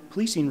on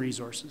policing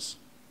resources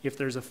if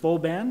there's a full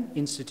ban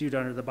instituted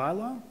under the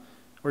bylaw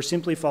or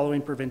simply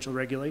following provincial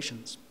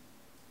regulations.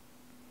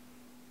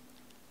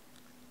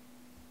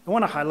 I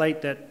want to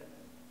highlight that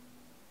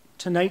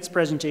tonight's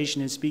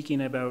presentation is speaking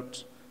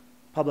about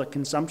public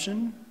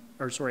consumption,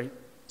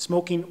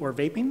 smoking or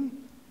vaping.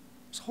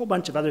 There's a whole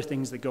bunch of other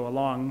things that go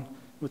along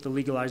with the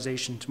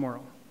legalization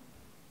tomorrow.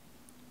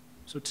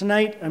 So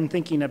tonight I'm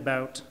thinking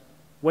about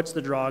what's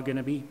the draw going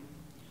to be.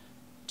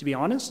 To be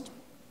honest,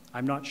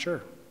 I'm not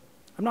sure.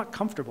 I'm not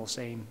comfortable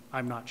saying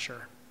I'm not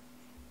sure.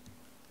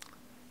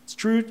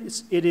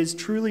 It is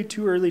truly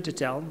too early to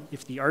tell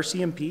if the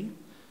RCMP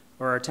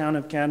or our Town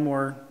of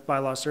Canmore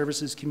Bylaw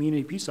Services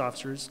community peace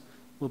officers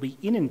will be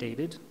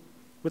inundated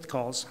with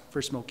calls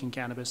for smoking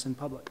cannabis in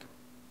public.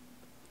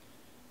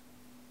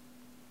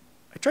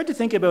 I tried to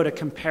think about a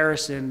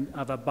comparison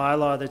of a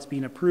bylaw that's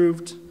been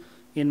approved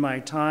in my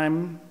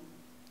time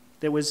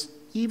that was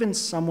even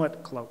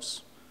somewhat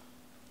close.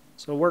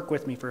 So work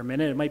with me for a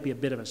minute, it might be a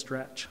bit of a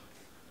stretch.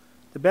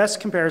 The best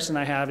comparison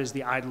I have is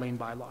the idling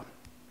bylaw.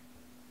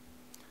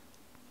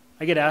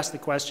 I get asked the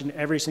question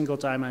every single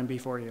time I'm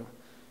before you.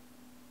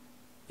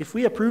 If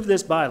we approve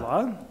this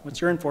bylaw, what's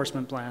your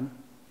enforcement plan?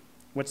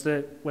 What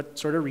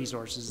sort of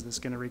resources is this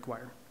going to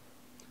require?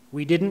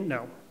 We didn't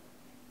know.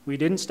 We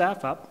didn't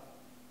staff up.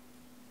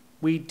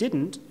 We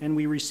didn't, and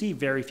we received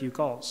very few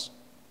calls.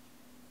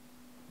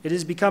 It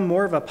has become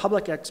more of a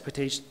public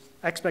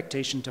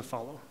expectation to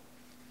follow.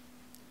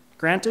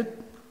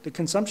 Granted, the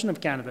consumption of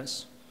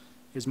cannabis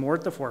is more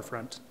at the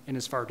forefront and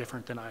is far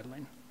different than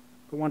idling,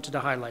 but wanted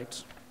to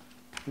highlight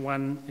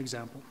one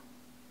example.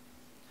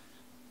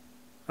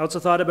 I also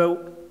thought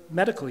about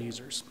medical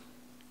users.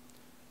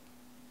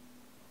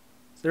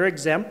 They're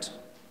exempt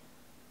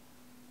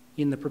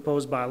in the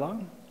proposed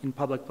bylaw in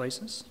public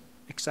places,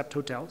 except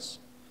hotels,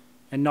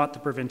 and not the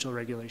provincial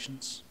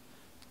regulations.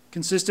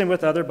 Consistent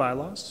with other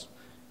bylaws,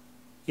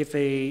 if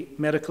a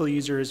medical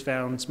user is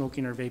found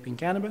smoking or vaping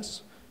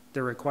cannabis,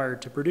 they're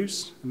required to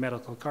produce a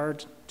medical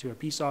card to a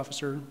peace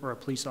officer or a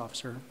police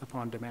officer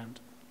upon demand.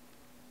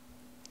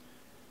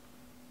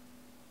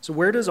 So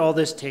where does all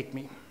this take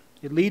me?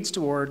 It leads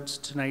towards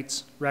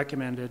tonight's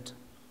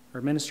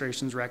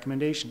administration's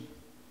recommendation.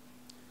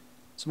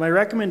 So my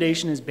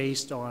recommendation is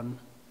based on,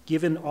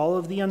 given all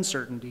of the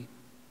uncertainty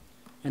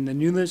and the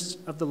newness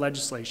of the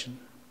legislation,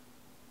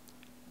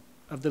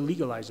 of the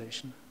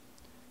legalization,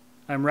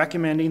 I'm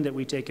recommending that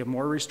we take a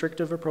more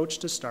restrictive approach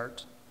to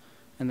start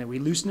and that we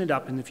loosen it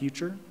up in the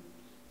future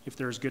if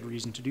there is good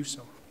reason to do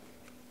so.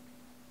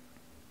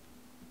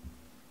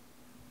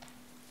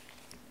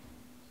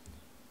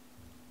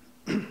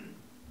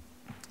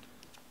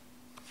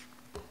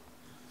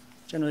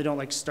 Generally don't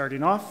like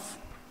starting off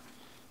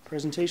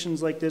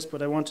presentations like this,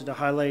 but I wanted to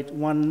highlight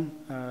one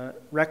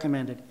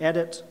recommended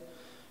edit,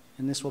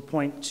 and this will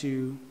point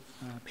to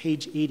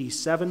page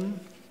 87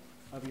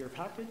 of your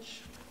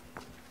package.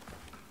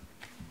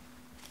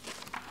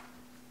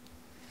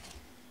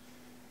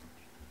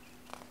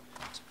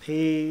 So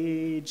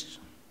page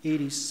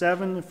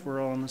 87, if we're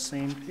all on the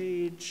same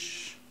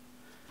page,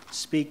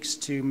 speaks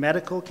to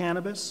medical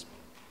cannabis.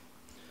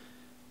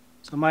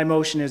 So my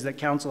motion is that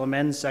council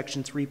amends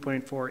section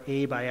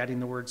 3.4A by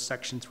adding the words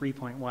section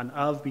 3.1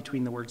 of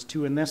between the words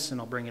to and this, and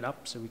I'll bring it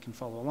up so we can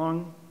follow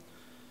along.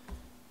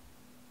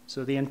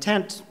 So the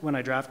intent when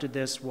I drafted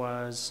this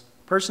was,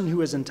 person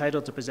who is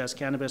entitled to possess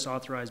cannabis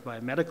authorized by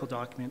a medical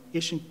document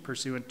issued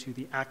pursuant to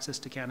the access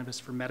to cannabis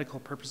for medical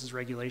purposes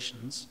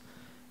regulations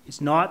is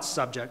not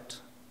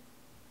subject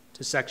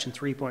to section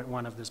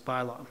 3.1 of this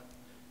bylaw.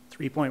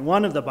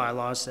 3.1 of the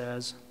bylaw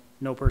says,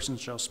 no person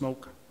shall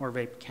smoke or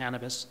vape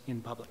cannabis in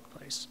public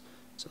place.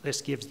 So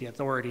this gives the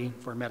authority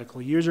for medical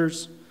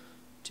users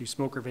to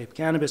smoke or vape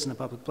cannabis in a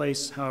public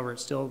place. However, it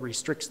still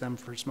restricts them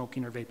for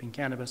smoking or vaping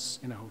cannabis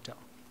in a hotel.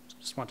 So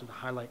just wanted to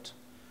highlight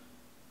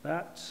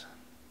that.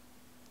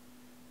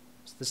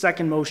 So the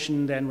second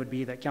motion then would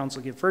be that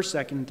council give first,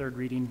 second, and third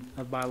reading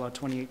of bylaw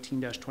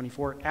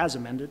 2018-24 as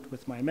amended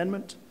with my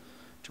amendment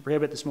to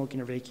prohibit the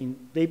smoking or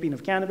vaping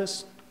of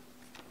cannabis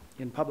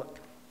in public.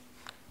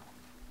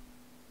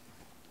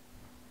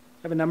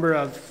 I have a number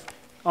of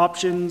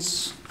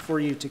options for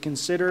you to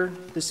consider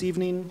this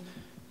evening.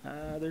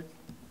 They're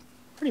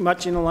pretty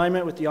much in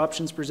alignment with the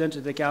options presented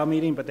at the CAL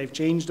meeting, but they've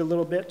changed a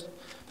little bit.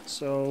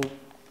 So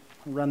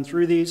I'll run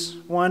through these.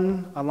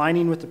 One,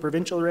 aligning with the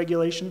provincial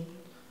regulation.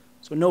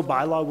 So no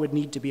bylaw would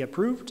need to be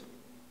approved.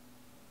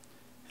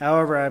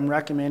 However, I'm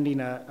recommending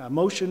a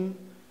motion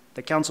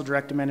that council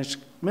direct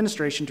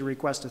administration to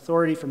request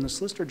authority from the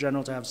Solicitor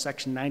General to have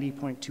section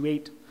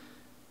 90.28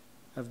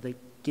 of the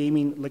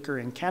Gaming, Liquor,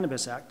 and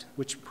Cannabis Act,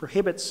 which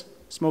prohibits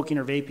smoking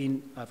or vaping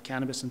of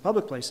cannabis in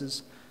public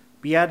places,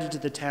 be added to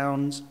the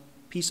town's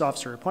peace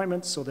officer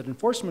appointments so that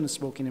enforcement of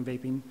smoking and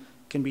vaping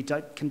can be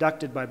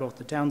conducted by both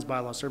the town's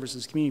bylaw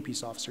services, community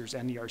peace officers,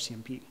 and the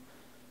RCMP.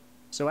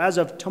 So as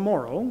of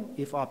tomorrow,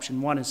 if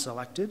option 1 is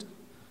selected,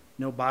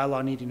 no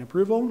bylaw needing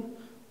approval,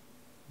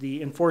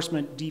 the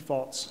enforcement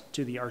defaults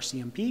to the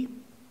RCMP,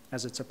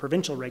 as it's a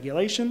provincial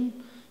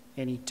regulation.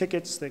 Any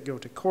tickets that go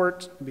to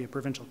court will be a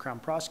provincial crown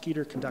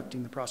prosecutor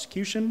conducting the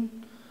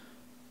prosecution.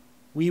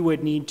 We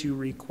would need to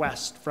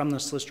request from the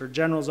Solicitor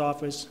General's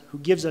office, who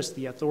gives us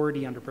the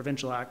authority under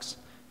provincial acts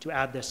to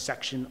add this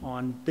section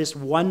on this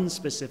one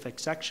specific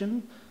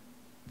section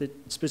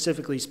that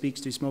specifically speaks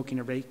to smoking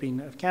or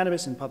vaping of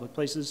cannabis in public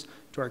places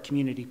to our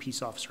community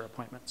peace officer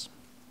appointments.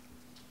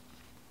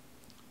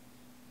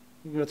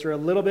 We'll go through a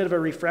little bit of a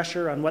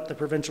refresher on what the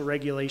provincial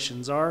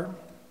regulations are.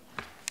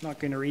 I'm not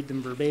going to read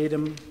them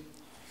verbatim.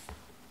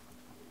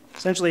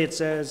 Essentially, it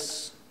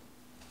says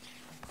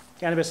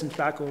cannabis and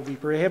tobacco will be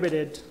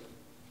prohibited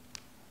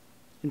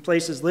in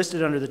places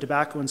listed under the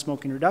Tobacco and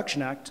Smoking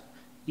Reduction Act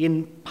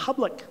in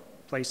public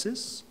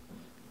places.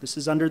 This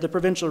is under the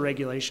provincial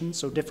regulation,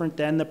 so different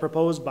than the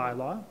proposed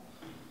bylaw.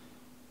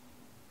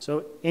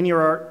 So any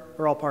or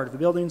all part of the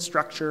building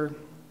structure.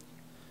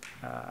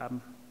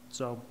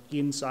 So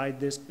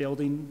inside this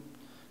building,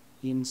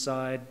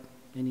 inside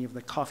any of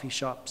the coffee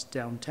shops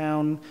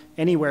downtown,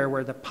 anywhere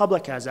where the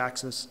public has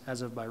access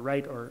as of by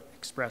right or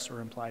express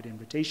or implied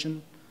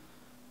invitation.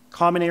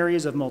 Common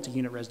areas of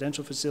multi-unit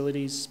residential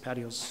facilities,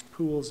 patios,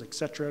 pools,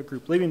 etc.,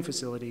 group living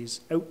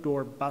facilities,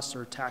 outdoor bus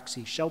or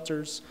taxi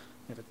shelters.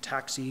 We have a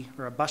taxi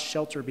or a bus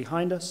shelter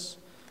behind us,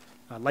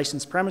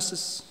 licensed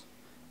premises,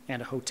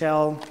 and a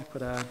hotel. I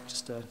put an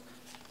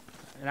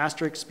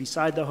asterisk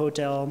beside the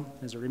hotel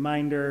as a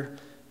reminder.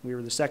 We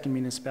were the second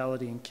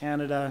municipality in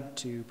Canada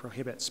to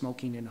prohibit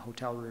smoking in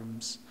hotel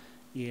rooms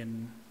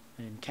in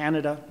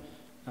Canada.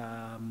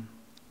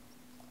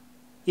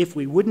 If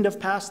we wouldn't have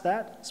passed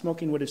that,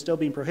 smoking would have still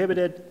been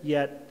prohibited,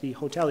 yet the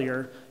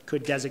hotelier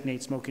could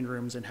designate smoking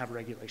rooms and have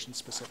regulations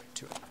specific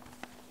to it.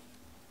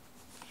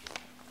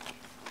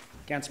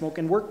 Can't smoke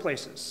in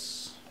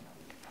workplaces,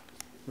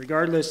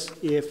 regardless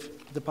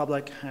if the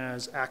public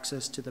has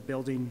access to the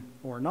building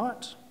or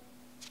not.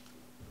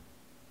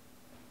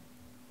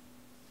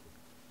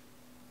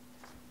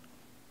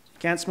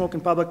 Can't smoke in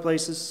public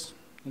places,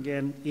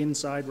 again,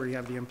 inside where you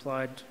have the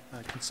implied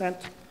consent.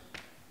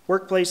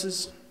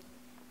 Workplaces,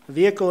 a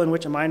vehicle in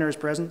which a minor is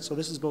present, so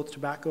this is both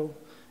tobacco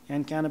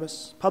and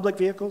cannabis. Public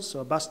vehicles,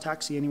 so a bus,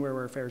 taxi, anywhere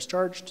where a fare is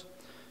charged.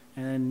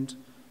 And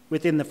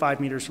within the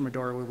 5 meters from a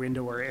door or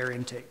window or air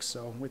intakes,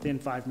 so within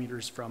 5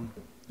 meters from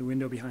the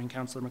window behind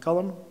Councillor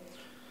McCullum.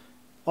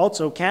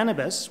 Also,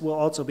 cannabis will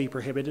also be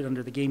prohibited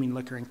under the Gaming,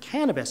 Liquor, and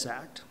Cannabis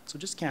Act, so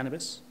just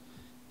cannabis.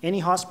 Any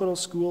hospital,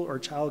 school, or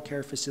child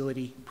care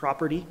facility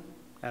property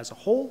as a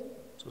whole,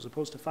 so as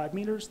opposed to 5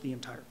 meters, the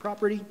entire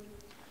property.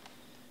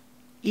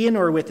 In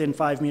or within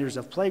 5 meters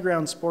of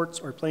playground, sports,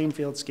 or playing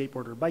field,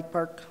 skateboard, or bike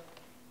park.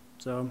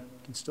 So you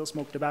can still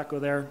smoke tobacco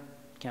there,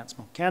 can't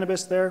smoke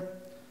cannabis there.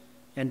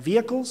 And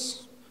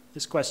vehicles,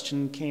 this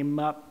question came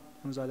up,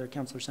 it was either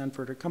Councillor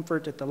Sanford or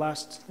Comfort at the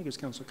last, I think it was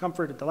Councillor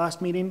Comfort at the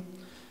last meeting.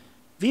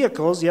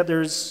 Vehicles, yet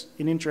there's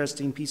an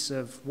interesting piece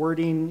of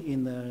wording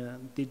in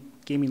the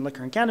Gaming,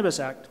 Liquor, and Cannabis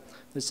Act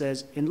that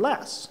says,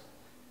 unless,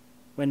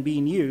 when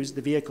being used,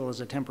 the vehicle is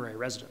a temporary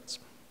residence.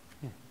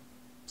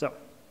 So,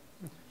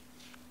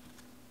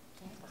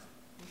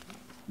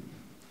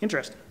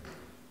 interesting.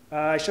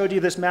 I showed you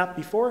this map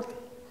before.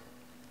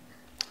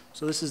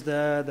 So this is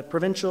the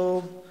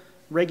provincial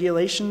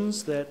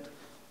regulations that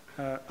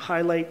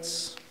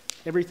highlights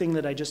everything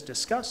that I just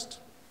discussed.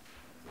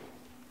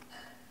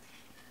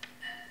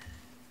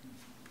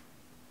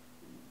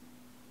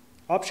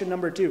 Option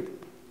number 2.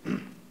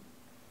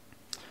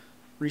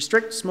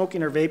 Restrict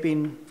smoking or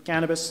vaping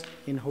cannabis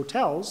in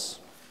hotels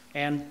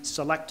and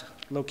select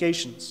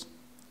locations.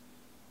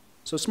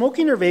 So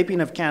smoking or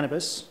vaping of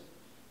cannabis,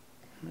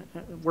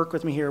 work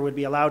with me here, would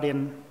be allowed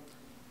in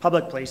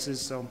public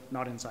places, so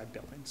not inside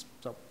buildings.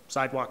 So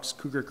sidewalks,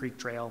 Cougar Creek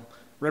Trail,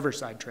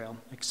 Riverside Trail,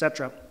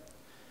 etc.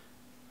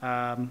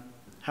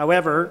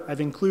 However,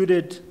 I've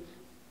included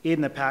in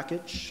the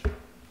package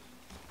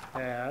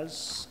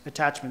as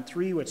attachment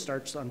 3, which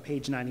starts on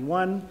page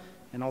 91,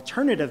 an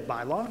alternative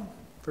bylaw.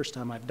 First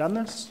time I've done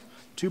this.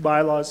 2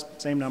 bylaws,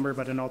 same number,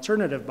 but an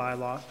alternative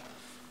bylaw.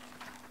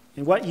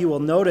 And what you will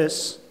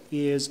notice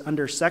is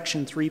under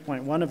section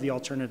 3.1 of the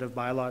alternative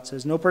bylaw, it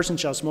says no person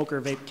shall smoke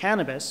or vape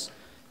cannabis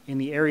in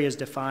the areas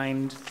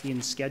defined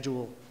in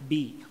Schedule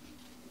B.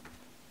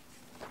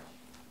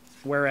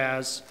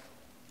 Whereas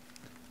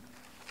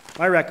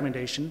my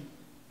recommendation,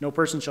 no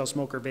person shall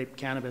smoke or vape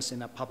cannabis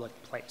in a public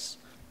place.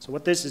 So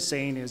what this is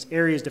saying is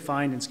areas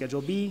defined in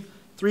Schedule B.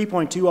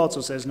 3.2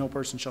 also says no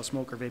person shall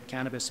smoke or vape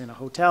cannabis in a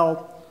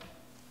hotel.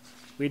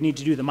 We'd need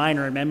to do the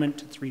minor amendment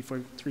to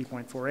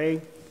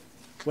 3.4a.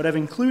 What I've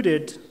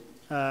included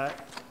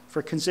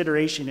for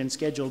consideration in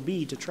Schedule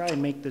B to try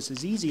and make this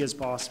as easy as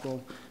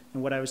possible,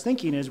 and what I was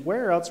thinking is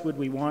where else would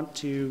we want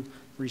to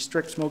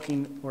restrict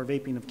smoking or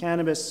vaping of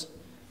cannabis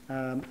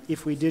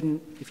if you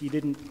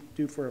didn't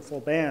do for a full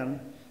ban?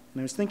 And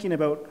I was thinking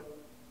about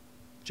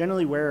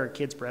generally where are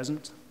kids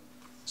present?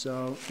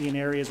 So in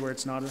areas where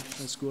it's not a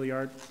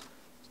schoolyard,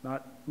 it's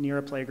not near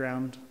a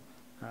playground,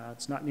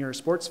 it's not near a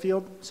sports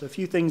field. So a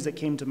few things that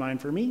came to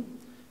mind for me: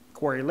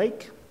 Quarry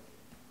Lake.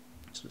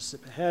 So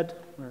skip ahead.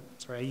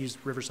 I used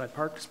Riverside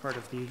Park as part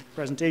of the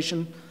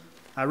presentation.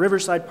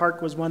 Riverside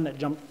Park was one that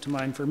jumped to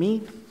mind for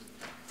me.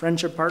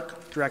 Friendship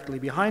Park directly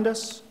behind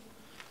us.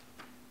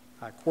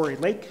 Quarry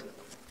Lake,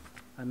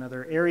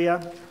 another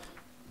area.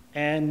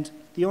 And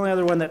the only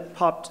other one that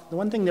the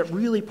one thing that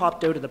really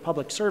popped out of the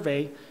public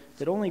survey,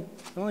 that the only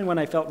one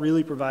I felt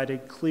really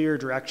provided clear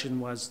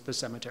direction was the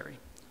cemetery.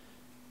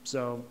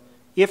 So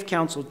if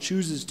council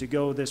chooses to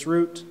go this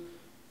route,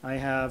 I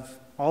have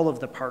all of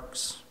the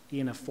parks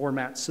in a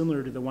format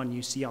similar to the one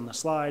you see on the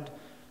slide,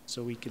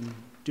 so we can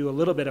do a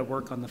little bit of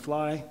work on the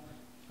fly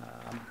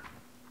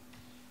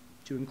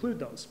to include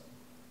those.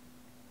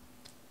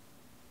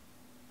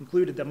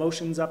 Included the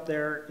motions up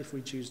there if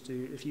you choose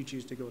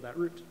to go that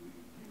route.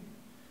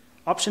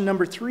 Option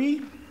number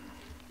 3,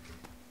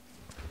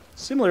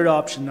 similar to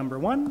option number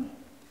 1,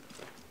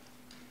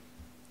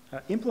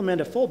 implement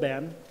a full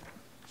ban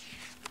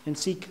and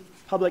seek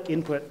public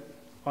input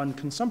on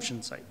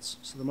consumption sites.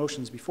 So the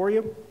motion's before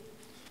you.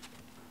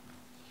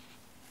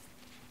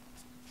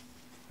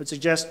 I would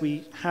suggest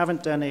we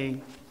haven't done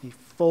a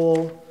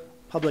full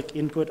public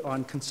input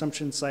on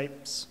consumption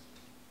sites.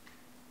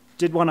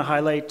 Did want to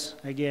highlight,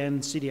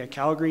 again, City of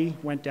Calgary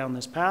went down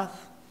this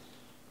path.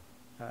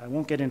 I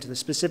won't get into the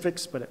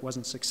specifics, but it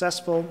wasn't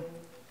successful.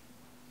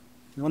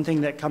 The one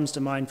thing that comes to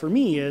mind for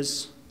me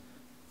is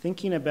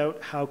thinking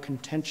about how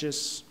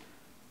contentious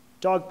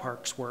dog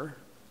parks were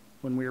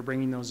when we were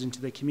bringing those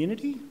into the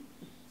community,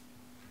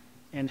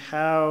 and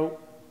how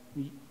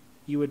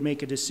you would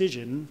make a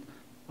decision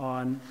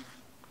on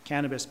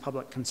cannabis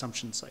public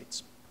consumption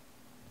sites.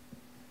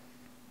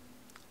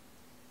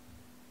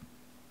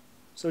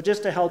 So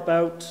just to help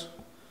out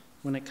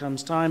when it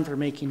comes time for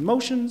making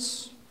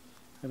motions,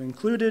 I've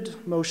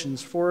included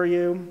motions for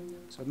you.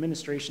 So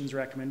administration's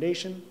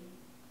recommendation.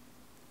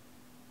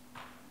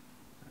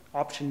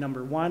 Option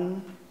number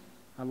 1,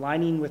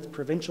 aligning with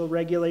provincial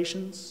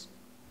regulations.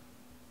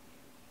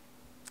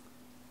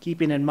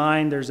 Keeping in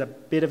mind, there's a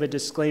bit of a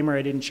disclaimer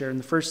I didn't share in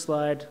the first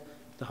slide.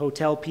 The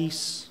hotel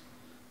piece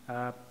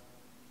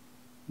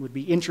would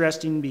be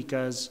interesting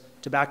because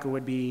tobacco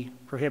would be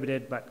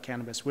prohibited, but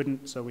cannabis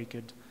wouldn't, so we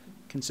could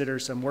consider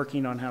some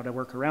working on how to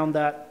work around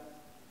that.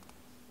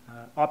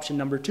 Option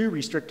number 2,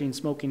 restricting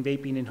smoking,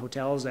 vaping in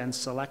hotels and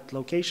select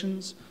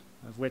locations,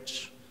 of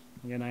which,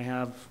 again, I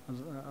have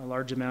a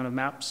large amount of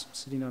maps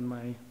sitting on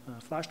my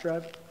flash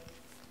drive.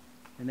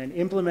 And then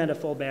implement a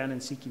full ban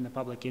and seeking the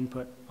public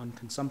input on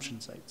consumption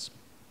sites.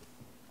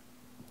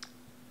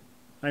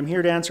 I'm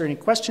here to answer any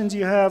questions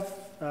you have.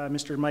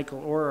 Mr. Michael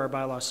Orr, our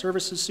bylaw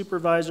services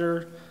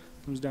supervisor,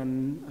 who's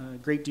done a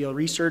great deal of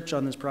research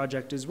on this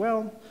project as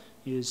well,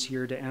 is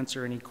here to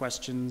answer any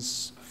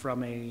questions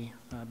from a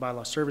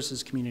bylaw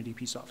services community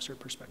peace officer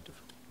perspective.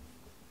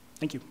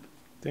 Thank you.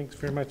 Thanks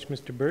very much,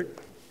 Mr. Burt.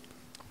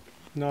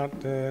 Not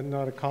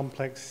a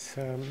complex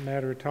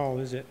matter at all,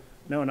 is it?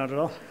 No, not at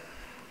all.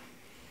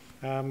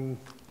 In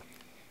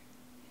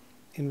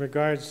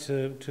regards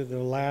to the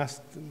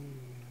last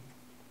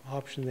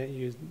option that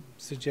you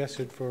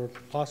suggested for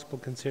possible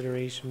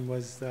consideration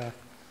was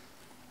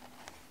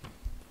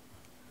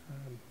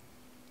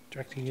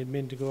directing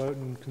admin to go out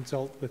and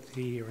consult with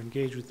or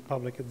engage with the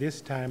public at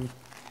this time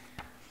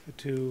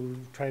to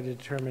try to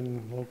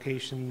determine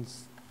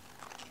locations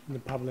in the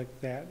public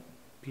that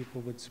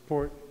people would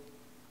support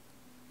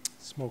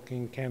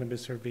smoking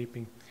cannabis or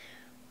vaping.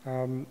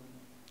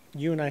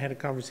 You and I had a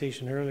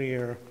conversation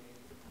earlier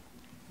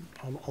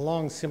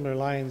along similar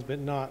lines, but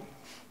not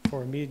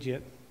for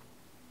immediate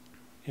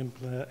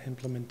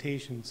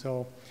implementation.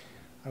 So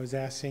I was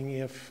asking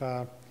if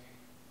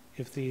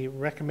the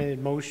recommended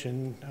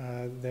motion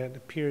that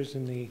appears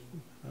in the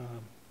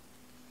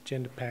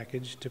agenda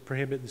package to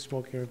prohibit the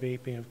smoking or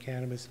vaping of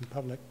cannabis in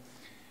public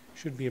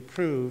should be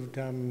approved,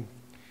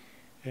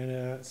 and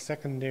a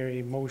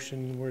secondary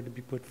motion were to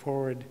be put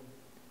forward,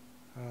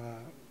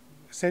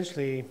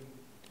 essentially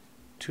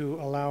to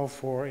allow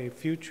for a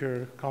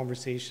future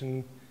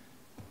conversation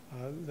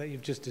that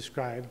you've just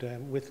described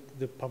with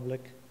the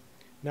public,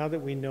 now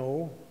that we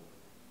know,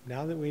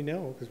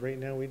 because right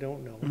now we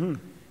don't know, Mm-hmm.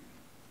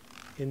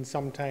 in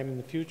some time in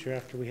the future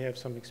after we have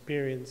some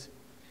experience,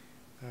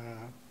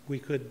 we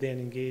could then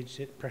engage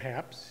it,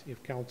 perhaps,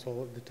 if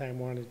council at the time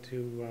wanted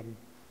to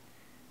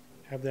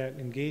have that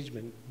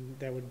engagement.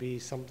 That would be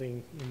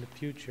something in the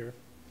future.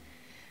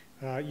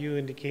 You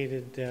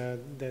indicated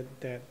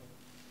that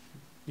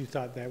you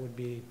thought that would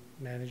be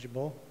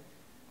manageable,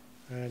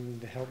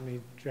 and help me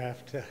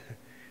draft a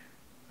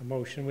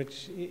motion,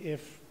 which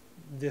if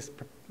this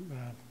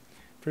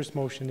first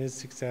motion is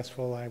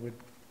successful, I would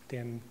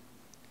then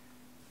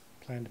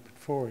plan to put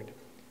forward.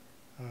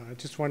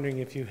 Just wondering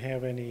if you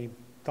have any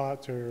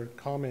thoughts or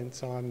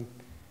comments on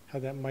how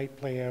that might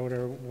play out,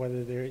 or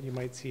whether you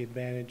might see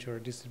advantage or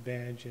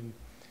disadvantage in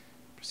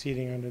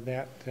proceeding under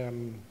that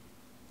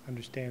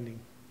understanding.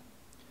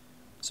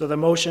 So the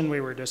motion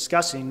we were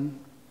discussing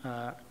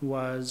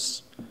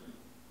was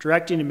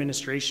directing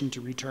administration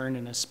to return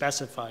in a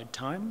specified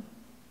time.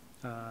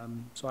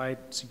 So I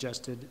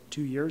suggested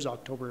 2 years,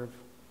 October of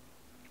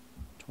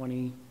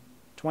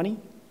 2020,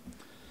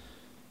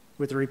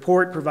 with a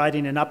report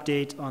providing an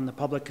update on the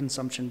public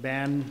consumption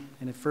ban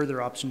and if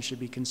further options should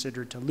be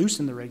considered to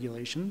loosen the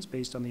regulations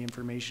based on the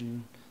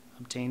information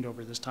obtained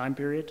over this time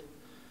period.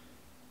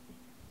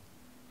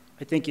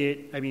 I think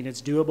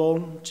it's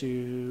doable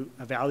to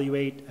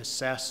evaluate,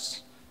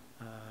 assess.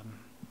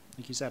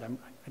 Like you said,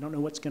 I don't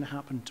know what's going to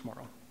happen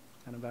tomorrow.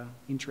 Kind of an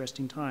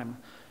interesting time.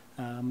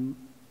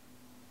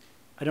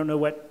 I don't know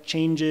what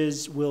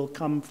changes will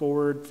come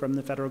forward from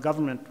the federal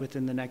government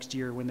within the next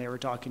year when they were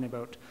talking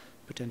about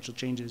potential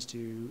changes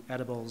to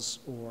edibles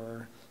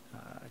or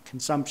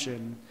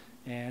consumption,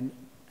 and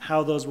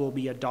how those will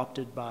be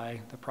adopted by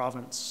the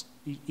province,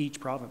 each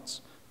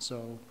province.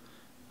 So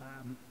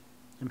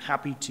I'm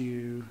happy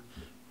to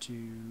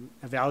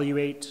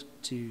evaluate,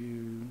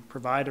 to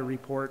provide a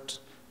report,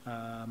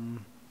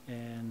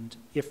 and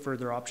if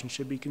further options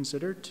should be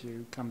considered,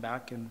 to come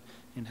back and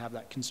have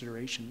that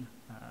consideration.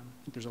 I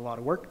think there's a lot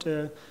of work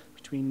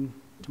between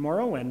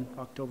tomorrow and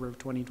October of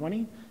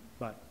 2020,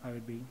 but I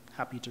would be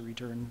happy to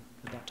return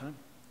at that time.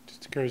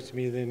 Just occurs to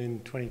me then in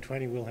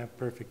 2020 we'll have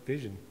perfect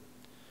vision.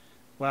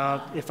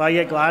 Well, if I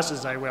get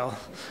glasses, I will.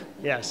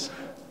 Yes.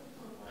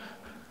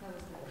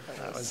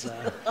 That was,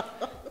 I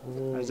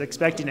was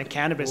expecting a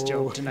cannabis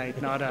joke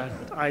tonight, not an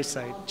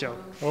eyesight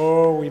joke.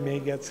 Oh, we may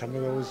get some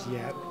of those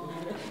yet.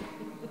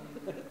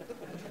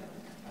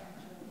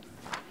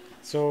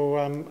 So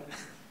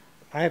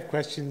I have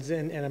questions,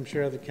 and I'm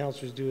sure other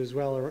councillors do as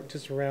well, or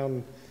just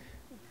around,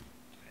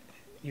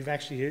 you've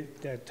actually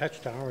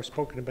touched on or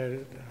spoken about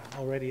it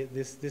already at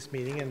this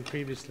meeting and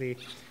previously,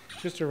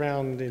 just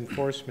around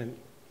enforcement.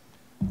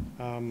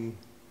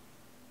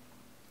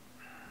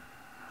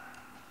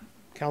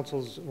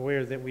 Council's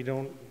aware that we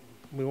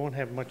won't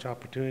have much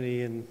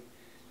opportunity in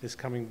this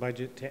coming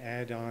budget to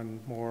add on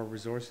more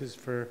resources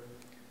for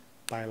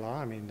bylaw.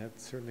 I mean,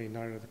 that's certainly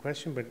not out of the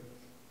question, but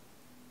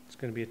it's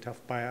going to be a tough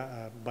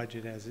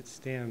budget as it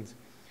stands.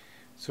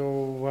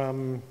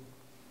 So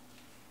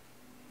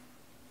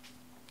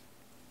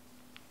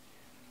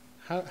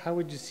how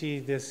would you see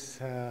this?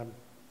 I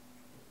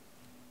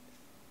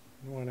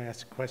don't want to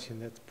ask a question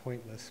that's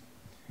pointless,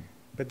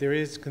 but there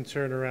is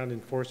concern around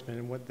enforcement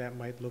and what that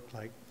might look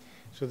like.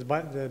 So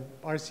the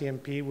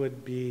RCMP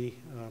would be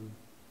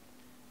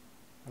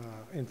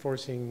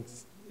enforcing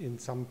in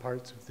some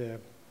parts of the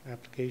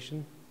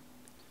application.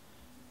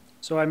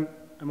 So I'm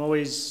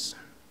always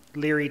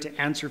leery to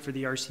answer for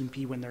the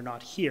RCMP when they're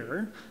not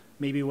here.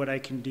 Maybe what I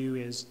can do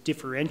is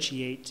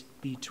differentiate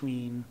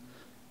between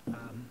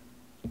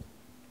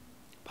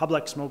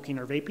public smoking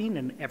or vaping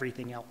and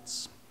everything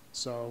else.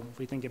 So if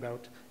we think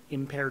about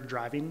impaired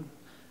driving,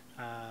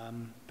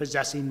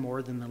 possessing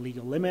more than the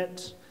legal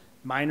limit,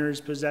 minors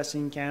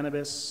possessing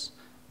cannabis,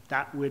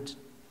 that would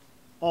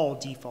all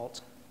default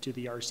to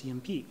the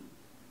RCMP.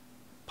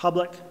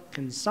 Public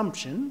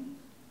consumption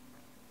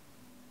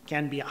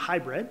can be a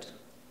hybrid,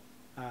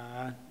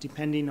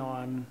 depending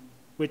on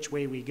which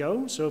way we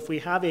go. So if we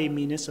have a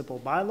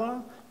municipal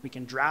bylaw, we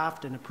can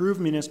draft and approve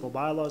municipal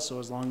bylaws, so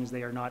as long as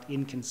they are not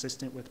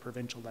inconsistent with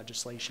provincial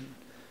legislation.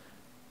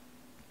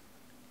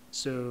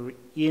 So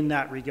in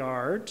that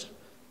regard,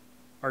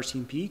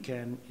 RCMP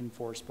can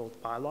enforce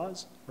both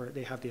bylaws, or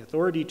they have the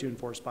authority to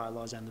enforce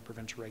bylaws and the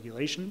provincial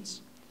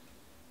regulations.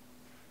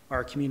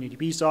 Our community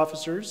peace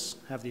officers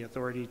have the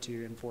authority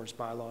to enforce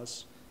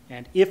bylaws,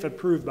 and if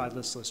approved by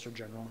the Solicitor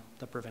General,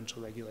 the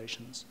provincial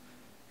regulations.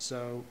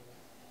 So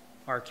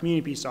our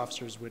community peace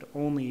officers would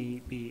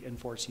only be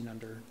enforcing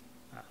under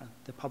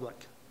the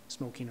public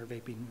smoking or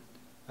vaping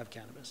of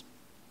cannabis.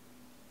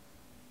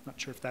 Not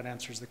sure if that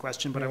answers the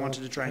question, but I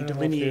wanted to try and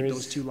delineate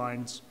those two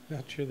lines.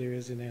 Not sure there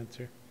is an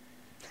answer.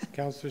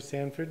 Councillor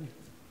Sanford.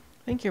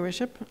 Thank you,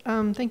 Worship.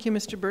 Thank you,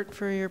 Mr. Burt,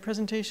 for your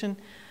presentation.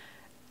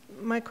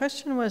 My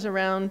question was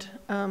around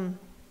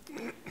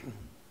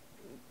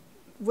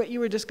what you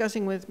were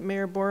discussing with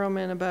Mayor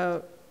Boroman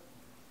about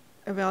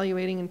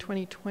evaluating in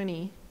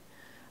 2020,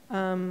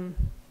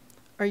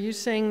 are you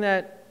saying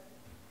that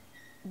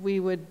we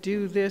would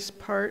do this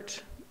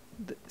part,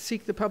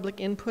 seek the public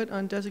input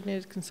on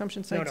designated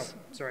consumption No, sites?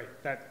 sorry,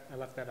 I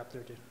left that up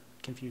there to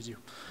confuse you.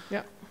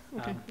 Yeah,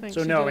 okay, thanks.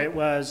 So You no, did it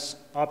was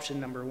option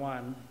number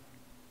one,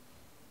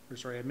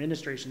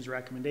 administration's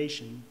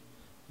recommendation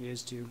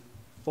is to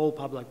full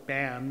public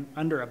ban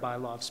under a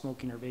bylaw of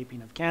smoking or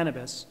vaping of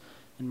cannabis.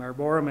 And Mayor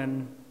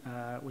Boroman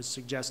was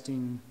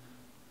suggesting,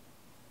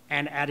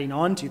 and adding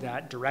on to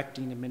that,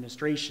 directing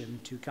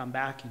administration to come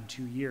back in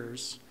 2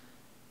 years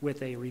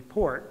with a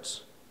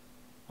report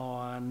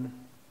on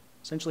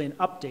essentially an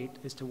update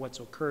as to what's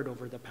occurred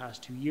over the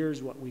past 2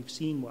 years, what we've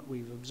seen, what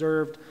we've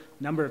observed,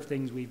 number of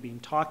things we've been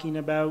talking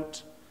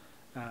about,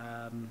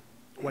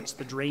 what's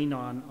the drain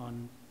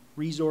on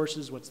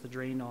resources, what's the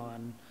drain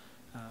on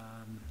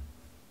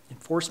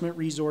enforcement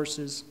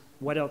resources,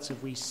 what else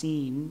have we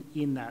seen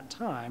in that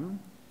time.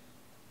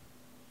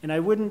 And I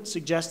wouldn't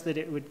suggest that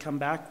it would come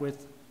back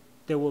with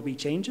there will be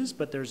changes,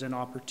 but there's an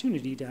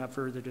opportunity to have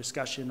further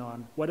discussion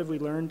on what have we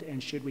learned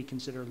and should we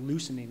consider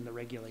loosening the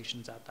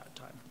regulations at that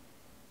time.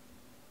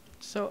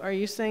 So are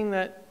you saying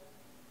that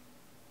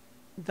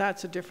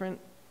that's a different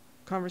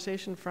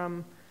conversation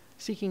from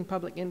seeking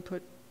public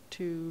input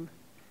to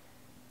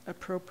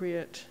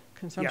appropriate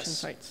consumption Yes.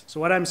 sites? So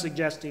what I'm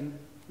suggesting,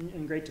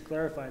 and great to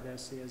clarify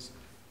this, is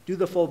do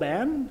the full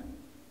ban,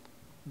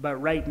 but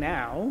right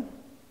now,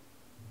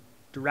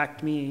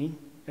 direct me,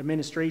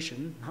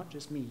 administration, not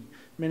just me,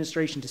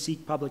 administration to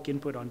seek public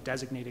input on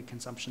designated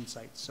consumption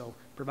sites. So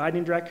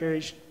providing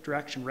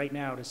direction right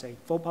now to say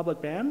full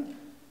public ban,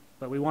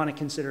 but we want to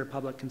consider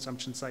public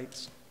consumption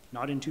sites,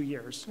 not in 2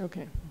 years,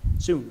 Okay,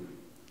 soon.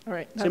 all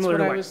right. That's Similar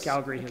to I what was-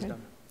 Calgary has okay.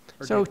 done.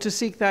 or So did. to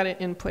seek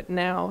that input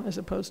now as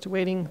opposed to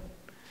waiting.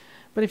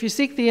 But if you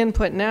seek the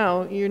input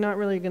now, you're not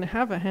really going to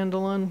have a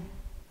handle on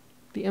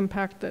the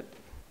impact that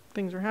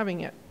things are having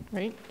yet,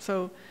 right?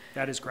 So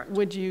That is correct.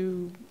 would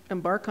you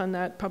embark on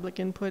that public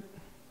input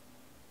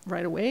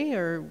right away,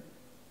 or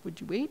would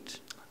you wait?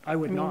 I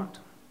would I mean- not.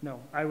 No,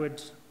 I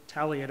would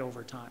tally it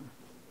over time.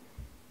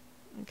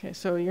 Okay,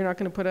 so you're not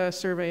going to put a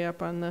survey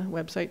up on the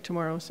website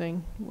tomorrow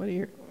saying, what are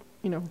your,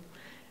 you know?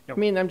 I Nope.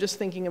 mean, I'm just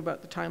thinking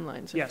about the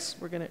timelines. If Yes.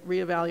 we're going to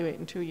reevaluate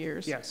in 2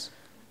 years. Yes,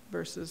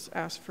 Versus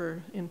ask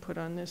for input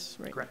on this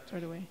right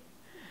away.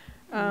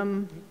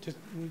 Just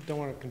don't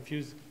want to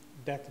confuse,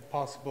 that's a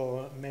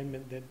possible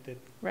amendment that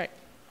Right.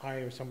 I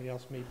or somebody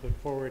else may put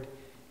forward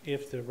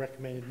if the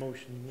recommended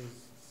motion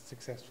is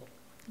successful.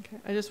 Okay,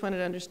 I just wanted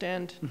to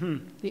understand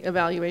Mhm. the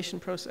evaluation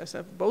process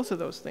of both of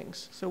those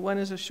things. So one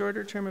is a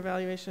shorter term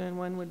evaluation and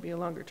one would be a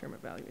longer term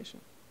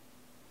evaluation.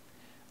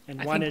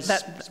 And I one think is,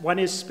 that- one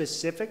is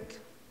specific,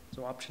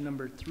 so option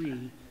number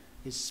 3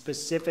 is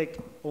specific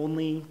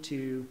only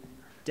to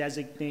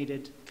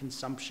designated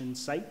consumption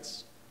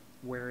sites,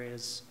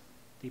 whereas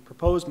the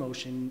proposed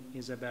motion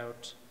is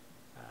about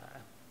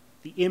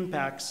the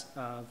impacts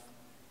of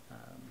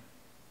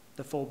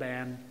the full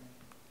ban,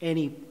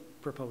 any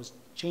proposed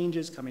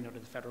changes coming out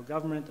of the federal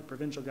government, the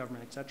provincial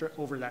government, et cetera,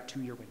 over that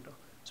 2-year window.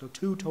 So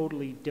 2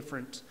 totally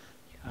different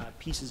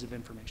pieces of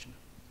information.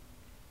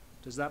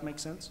 Does that make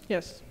sense?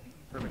 Yes.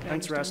 Perfect. I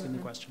Thanks for understand asking the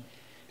that. question.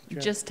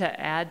 Just to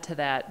add to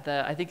that,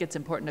 I think it's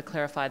important to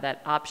clarify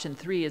that option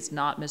 3 is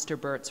not Mr.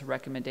 Burt's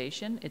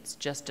recommendation. It's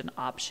just an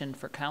option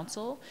for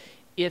council.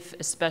 If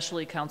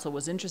especially council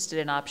was interested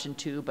in option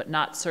 2, but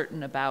not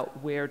certain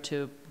about where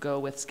to go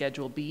with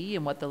Schedule B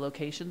and what the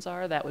locations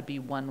are, that would be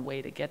one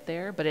way to get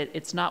there. But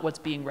it's not what's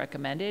being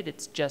recommended.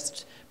 It's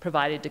just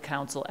provided to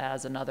council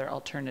as another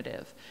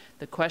alternative.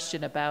 The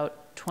question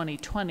about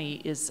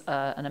 2020 is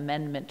an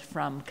amendment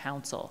from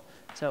council.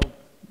 So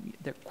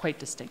they're quite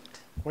distinct.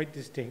 Quite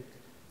distinct.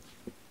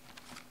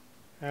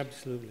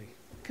 Absolutely.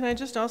 Can I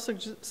just also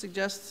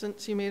suggest,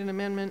 since you made an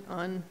amendment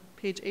on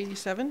page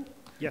 87,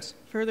 Yes.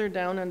 further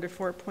down under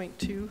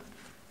 4.2,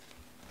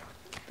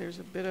 there's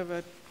a bit of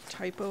a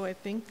typo, I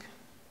think.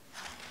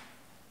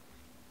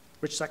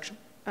 Which section?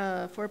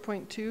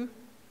 4.2,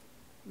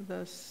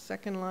 the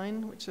second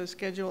line, which says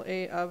Schedule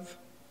A of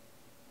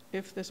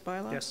if this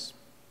bylaw. Yes.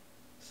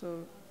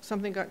 So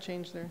something got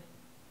changed there.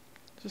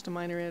 Just a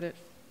minor edit.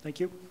 Thank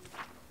you.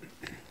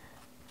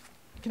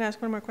 Can I ask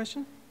one more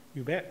question?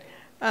 You bet.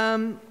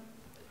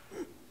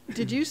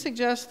 Did you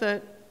suggest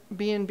that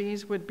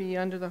B&Bs would be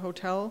under the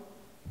hotel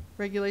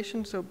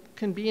regulation? So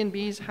can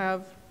B&Bs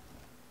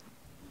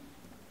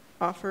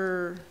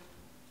offer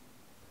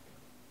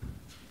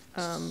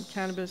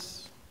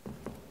cannabis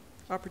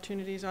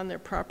opportunities on their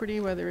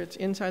property, whether it's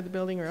inside the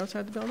building or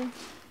outside the building?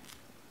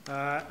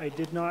 I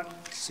did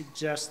not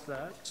suggest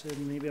that,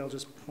 and maybe I'll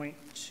just point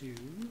to.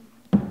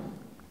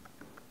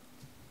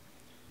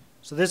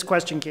 So this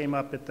question came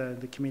up at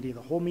the committee of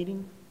the whole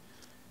meeting.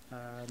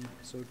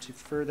 So to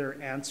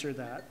further answer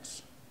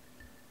that,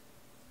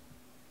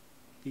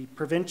 the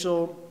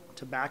Provincial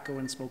Tobacco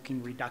and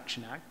Smoking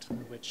Reduction Act,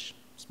 which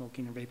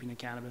smoking and vaping of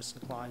cannabis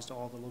applies to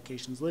all the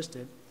locations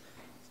listed,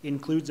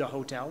 includes a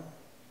hotel.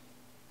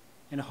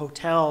 And a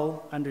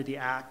hotel under the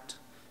Act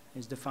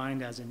is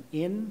defined as an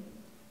inn,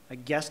 a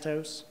guest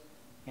house,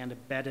 and a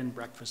bed and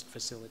breakfast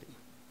facility.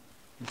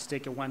 And to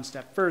take it one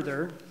step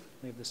further,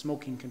 we have the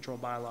smoking control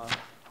bylaw,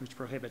 which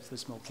prohibits the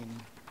smoking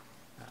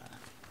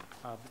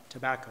of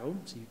tobacco.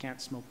 So you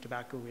can't smoke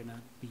tobacco in a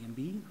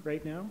B&B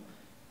right now.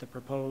 The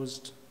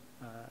proposed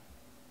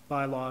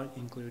bylaw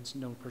includes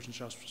no person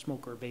shall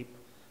smoke or vape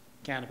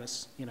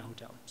cannabis in a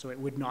hotel. So it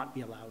would not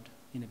be allowed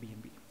in a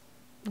B&B.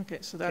 Okay,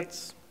 so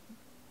that's,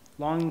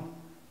 Long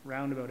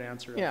roundabout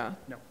answer. yeah.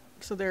 No.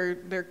 So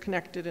they're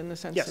connected in the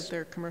sense Yes. that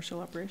they're commercial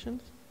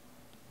operations?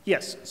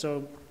 Yes,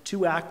 so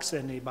 2 acts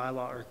and a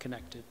bylaw are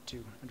connected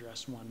to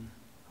address one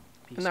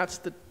piece. And that's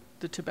the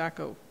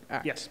Tobacco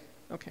Act? Yes,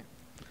 Okay.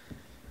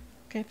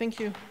 Okay, thank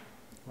you.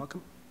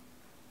 welcome.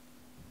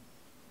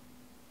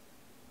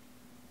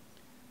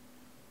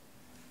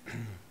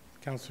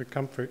 Councillor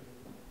Comfort.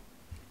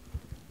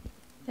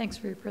 Thanks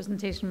for your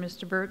presentation,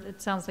 Mr. Burt. It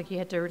sounds like you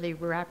had to really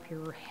wrap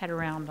your head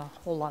around a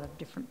whole lot of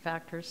different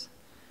factors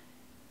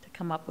to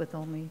come up with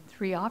only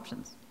 3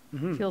 options.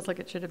 Mhm. Feels like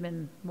it should have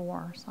been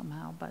more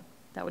somehow, but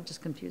that would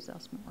just confuse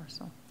us more,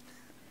 so.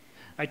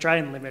 I try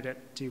and limit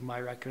it to my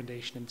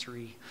recommendation in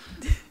 3,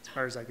 as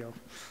far as I go.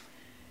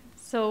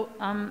 So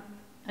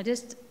I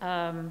just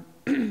have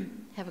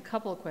a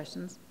couple of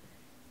questions.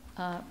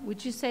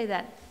 Would you say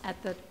that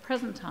at the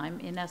present time,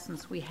 in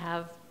essence, we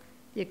have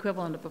the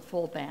equivalent of a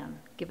full ban,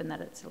 given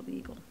that it's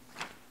illegal?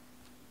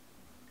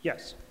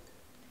 Yes.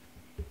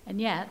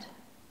 And yet,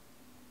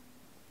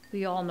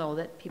 we all know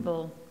that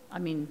people, I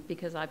mean,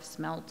 because I've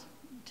smelt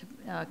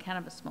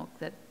cannabis smoke,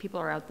 that people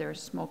are out there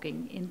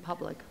smoking in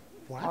public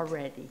What?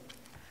 already.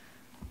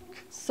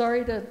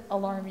 Sorry to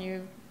alarm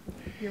you,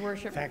 Your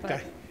Worship, In fact, but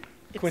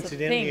it's a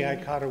coincidentally, I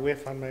thing. caught a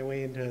whiff on my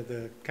way into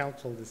the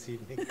council this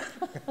evening.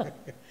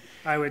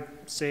 I would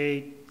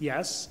say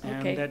yes,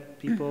 Okay. and that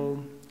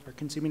people are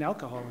consuming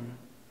alcohol in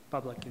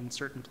public in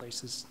certain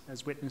places,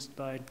 as witnessed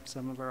by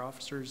some of our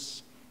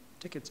officers'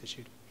 tickets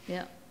issued.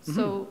 Yeah,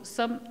 so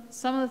some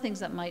of the things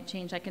that might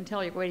change, I can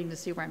tell you're waiting to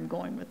see where I'm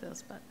going with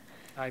this, but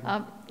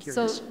I'm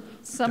so curious.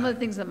 some of the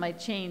things that might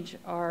change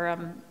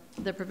are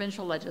the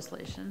provincial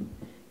legislation.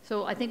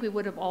 So I think we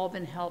would have all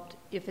been helped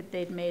if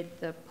they'd made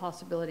the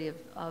possibility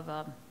of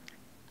a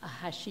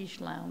hashish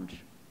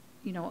lounge,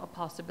 you know, a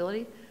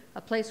possibility,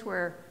 a place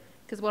where,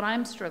 because what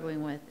I'm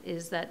struggling with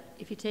is that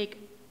if you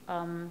take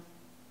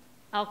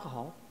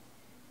alcohol,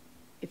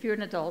 if you're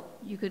an adult,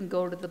 you can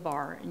go to the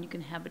bar and you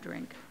can have a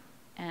drink,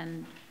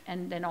 and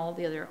then all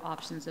the other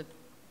options of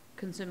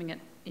consuming it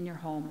in your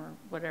home or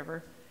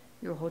whatever,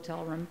 your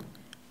hotel room,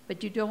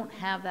 but you don't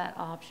have that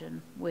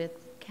option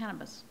with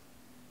cannabis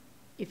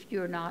if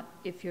you're not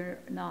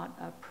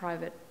a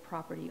private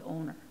property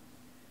owner.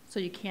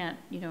 So you can't,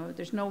 you know,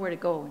 there's nowhere to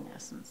go in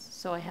essence.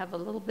 So I have a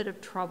little bit of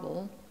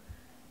trouble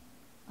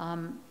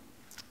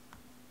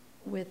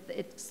with,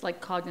 it's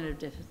like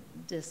cognitive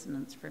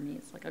dissonance for me.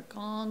 It's like a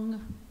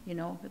gong, you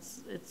know,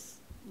 it's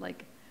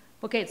like,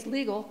 okay, it's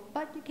legal,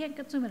 but you can't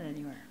consume it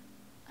anywhere.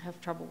 I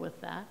have trouble with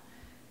that.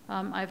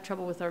 I have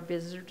trouble with our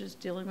visitors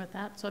dealing with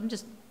that. So I'm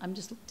just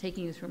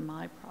taking you through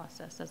my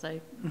process as I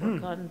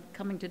work on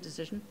coming to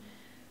decision.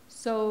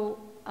 So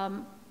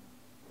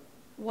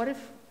what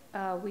if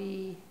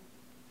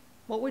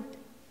what would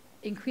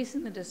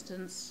increasing the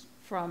distance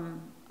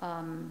from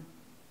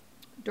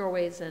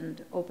doorways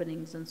and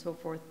openings and so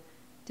forth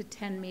to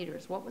 10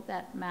 meters, what would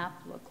that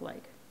map look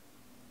like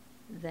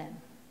then?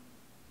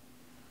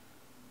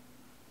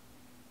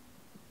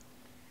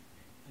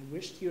 I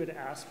wished you had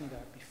asked me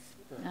that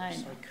before, I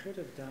so know. I could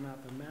have done up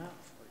a map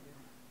for you.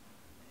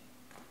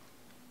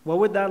 What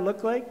would that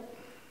look like?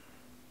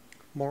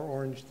 More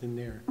orange than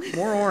there.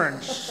 More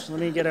orange. Let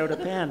me get out a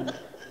pen.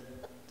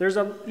 There's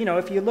a, you know,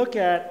 if you look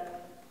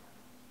at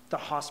the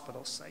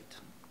hospital site,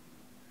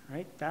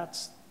 right,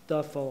 that's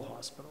the full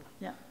hospital.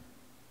 Yeah.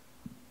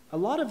 A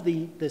lot of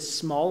the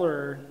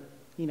smaller,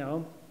 you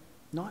know,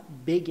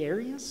 not big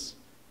areas,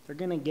 they're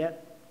going to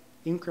get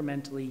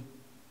incrementally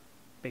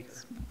bigger.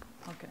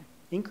 Okay.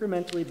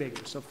 Incrementally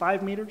bigger. So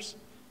 5 meters,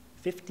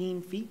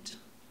 15 feet.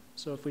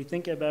 So if we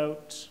think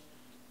about,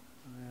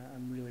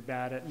 I'm really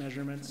bad at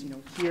measurements, you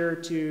know, here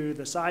to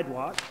the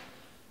sidewalk,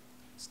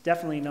 it's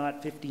definitely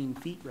not 15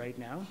 feet right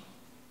now.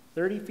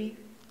 30 feet,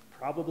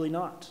 probably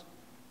not.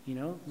 You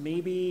know,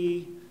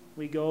 maybe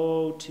we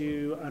go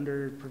to,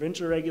 under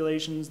provincial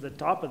regulations, the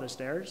top of the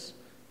stairs,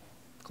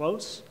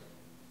 close,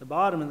 the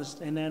bottom of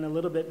the, and then a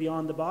little bit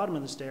beyond the bottom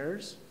of the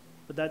stairs,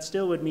 but that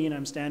still would mean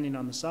I'm standing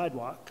on the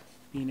sidewalk,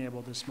 being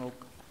able to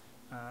smoke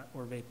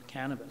or vape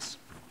cannabis.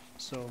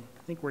 So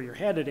I think where you're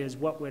headed is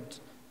what would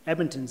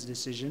Edmonton's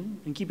decision,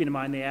 and keeping in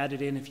mind they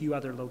added in a few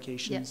other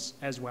locations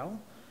as well,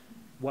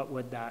 what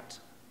would that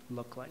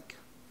look like?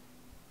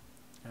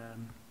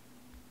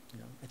 You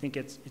know, I think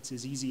it's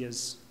as easy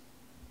as,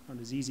 not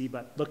as easy,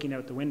 but looking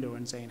out the window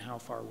and saying how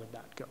far would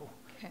that go?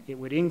 Okay. It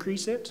would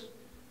increase it.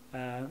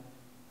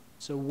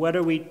 So what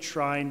are we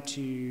trying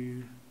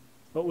to,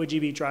 what would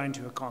you be trying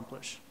to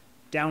accomplish?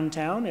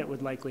 Downtown, it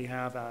would likely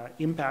have an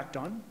impact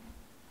on.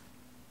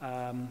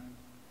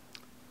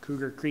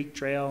 Cougar Creek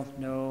Trail,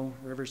 no.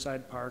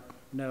 Riverside Park,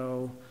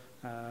 no.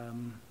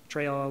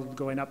 Trail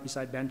going up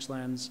beside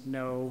benchlands,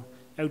 no.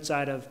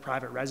 Outside of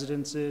private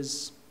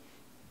residences,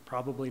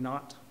 probably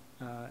not.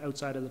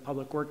 Outside of the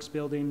Public Works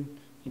building,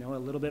 you know, a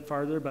little bit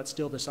farther, but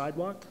still the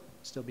sidewalk,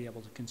 still be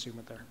able to consume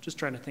it there. Just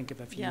trying to think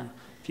of a few, Yeah.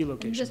 few I'm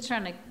locations. just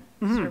trying to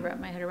sort of wrap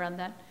my head around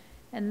that.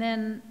 And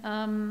then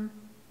I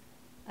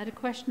had a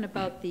question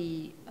about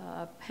the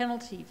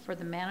penalty for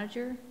the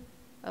manager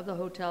of the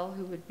hotel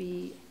who would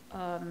be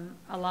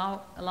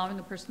allowing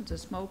a person to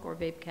smoke or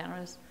vape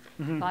cannabis,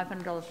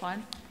 $500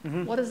 fine.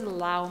 What does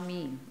allow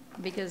mean?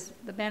 Because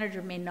the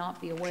manager may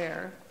not be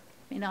aware,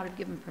 may not have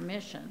given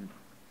permission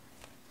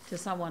to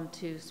someone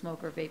to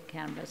smoke or vape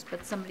cannabis,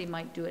 but somebody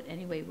might do it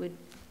anyway.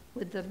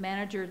 Would the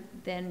manager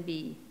then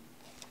be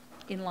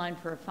in line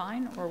for a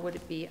fine, or would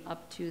it be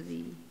up to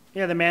the?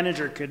 Yeah, the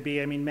manager could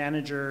be. I mean,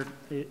 manager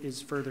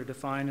is further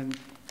defined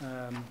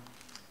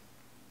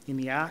in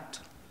the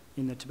Act,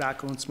 in the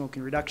Tobacco and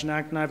Smoking Reduction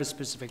Act, and I have a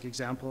specific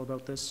example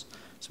about this.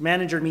 So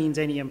manager means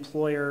any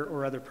employer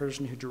or other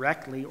person who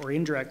directly or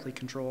indirectly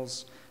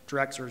controls,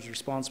 directs, or is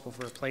responsible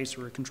for a place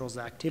or controls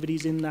the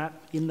activities in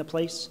the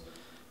place.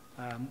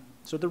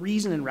 So the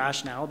reason and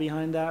rationale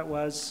behind that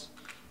was,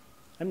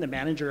 I'm the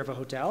manager of a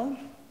hotel,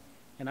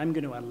 and I'm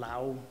going to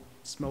allow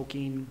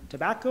smoking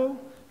tobacco,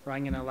 or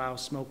I'm going to allow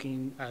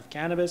smoking of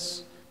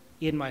cannabis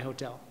in my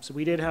hotel. So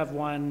we did have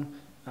one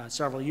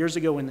several years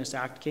ago when this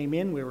act came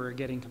in. We were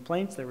getting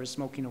complaints. There was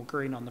smoking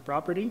occurring on the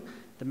property.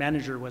 The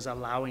manager was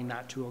allowing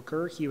that to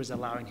occur. He was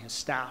allowing his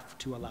staff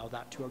to allow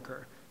that to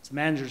occur. It's the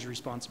manager's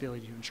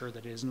responsibility to ensure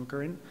that it isn't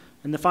occurring.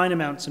 And the fine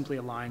amount simply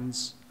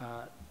aligns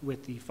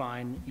with the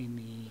fine in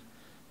the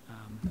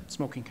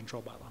smoking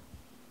control bylaw.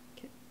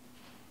 Okay.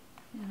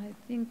 And I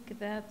think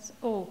that's,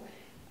 so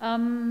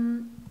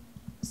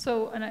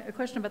and a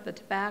question about the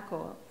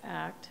Tobacco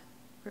Act,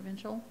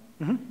 provincial.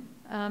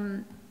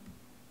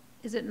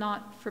 Is it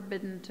not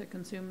forbidden to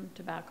consume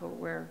tobacco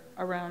where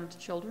around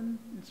children,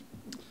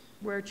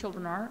 where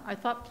children are? I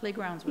thought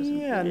playgrounds was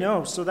included. Yeah,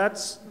 no. So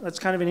that's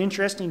kind of an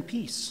interesting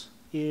piece.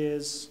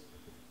 Is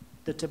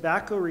the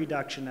Tobacco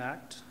Reduction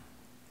Act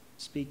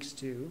speaks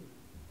to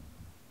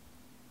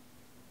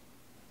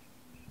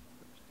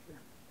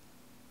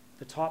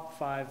the top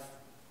 5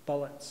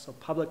 bullets. So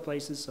public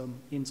places, so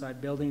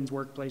inside buildings,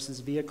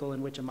 workplaces, vehicle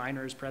in which a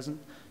minor is present.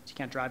 So you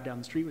can't drive down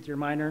the street with your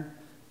minor.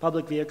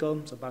 Public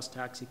vehicle, so bus,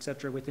 taxi,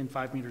 etc., within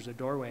 5 meters of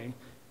doorway.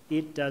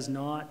 It does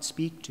not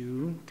speak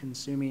to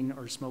consuming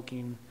or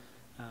smoking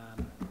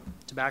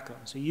tobacco.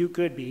 So you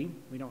could be,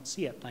 we don't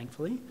see it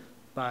thankfully,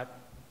 but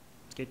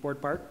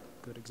skateboard park,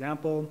 good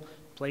example.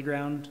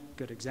 Playground,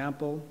 good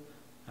example.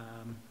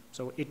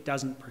 So it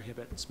doesn't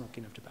prohibit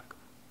smoking of tobacco.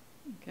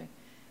 Okay.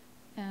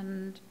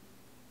 And,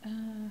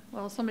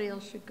 well, somebody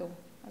else should go.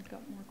 I've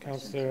got more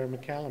questions. Councillor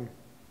McCallum,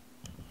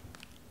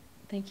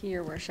 Thank you,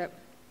 Your Worship.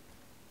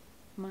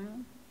 Am I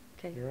on?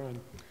 Okay. you're on.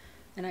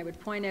 And I would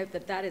point out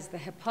that that is the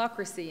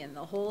hypocrisy in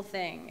the whole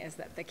thing, is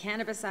that the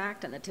Cannabis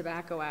Act and the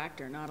Tobacco Act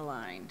are not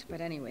aligned.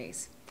 But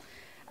anyways,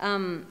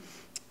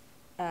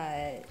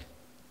 I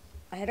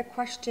had a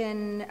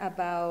question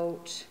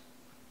about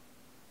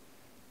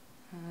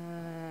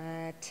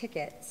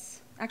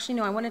tickets. Actually,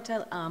 no, I wanted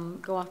to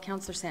go off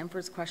Councillor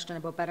Sanford's question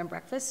about bed and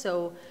breakfast.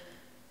 So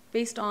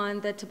based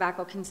on the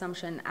Tobacco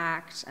Consumption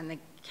Act and the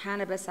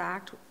Cannabis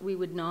Act, we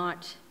would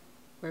not,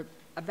 or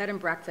a bed and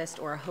breakfast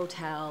or a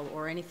hotel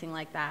or anything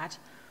like that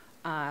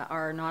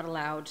are not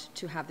allowed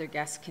to have their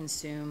guests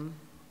consume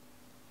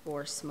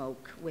or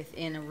smoke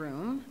within a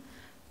room.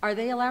 Are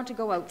they allowed to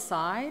go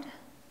outside?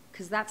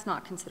 Because that's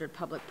not considered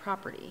public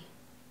property.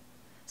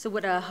 So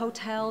would a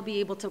hotel be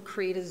able to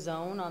create a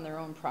zone on their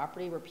own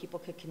property where people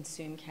could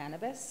consume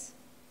cannabis?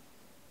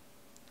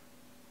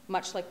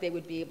 Much like they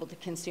would be able to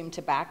consume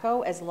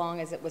tobacco as long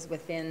as it was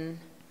within.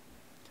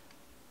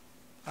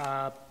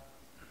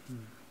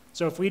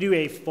 So if we do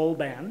a full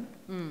ban,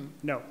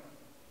 no.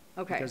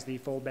 Okay. Because the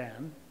full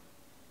ban,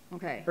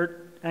 Okay.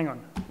 or hang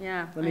on,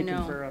 Yeah, let I me know.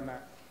 confer on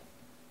that.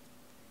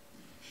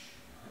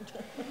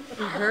 It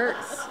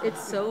hurts.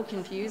 It's so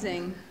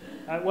confusing.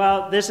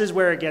 Well, this is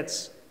where it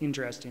gets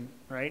interesting,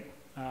 right?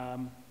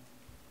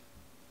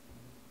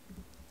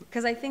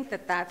 Because I think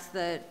that that's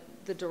the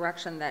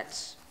direction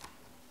that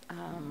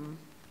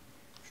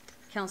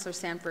Councillor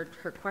Sanford,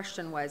 her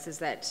question was, is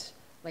that,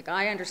 like,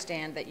 I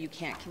understand that you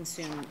can't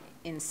consume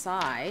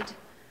inside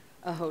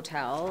a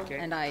hotel, Okay.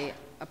 and I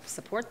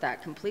support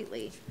that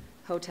completely.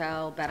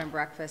 Hotel, bed and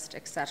breakfast,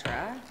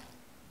 etc.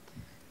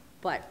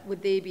 But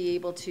would they be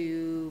able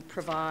to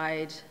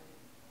provide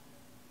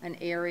an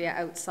area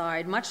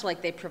outside, much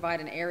like they provide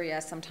an area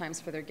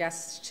sometimes for their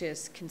guests to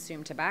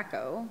consume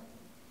tobacco?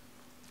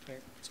 Okay,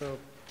 so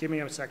give me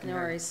a second No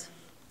here. worries.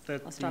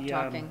 The, I'll stop the,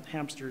 talking.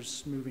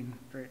 hamster's moving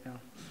right now.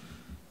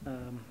 I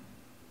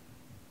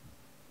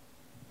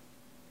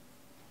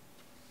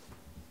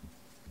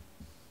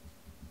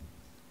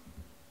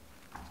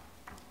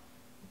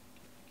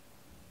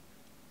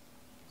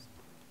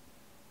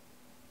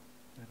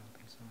don't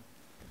think so.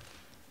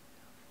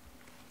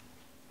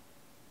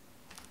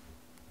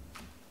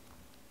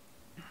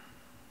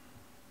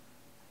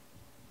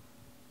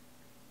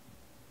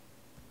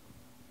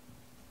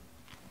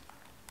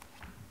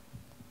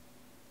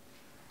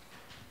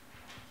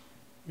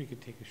 could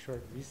take a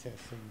short recess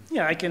and.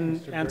 Yeah, I can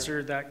Mr. Burt.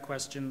 answer that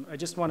question. I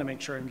just want to make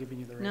sure I'm giving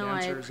you the right No, I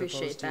answer as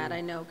appreciate opposed that, to I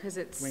know, because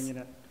it's, winging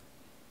it.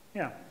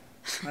 Yeah,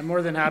 I'm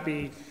more than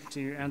happy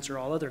to answer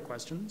all other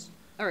questions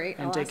all right,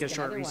 I'll and ask take a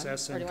short another one.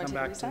 recess Or do and you want come to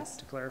take a back to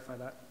recess? clarify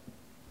that.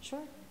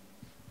 Sure.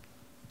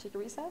 Take a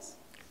recess?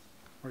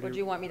 Or Or do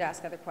you want me to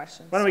ask other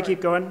questions? Why don't we Sorry.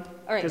 keep going? All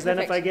right, Because then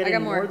if I perfect. get I got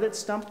any more. more that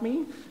stump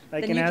me, I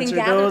Then can you answer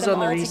can gather those them on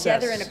the all recess.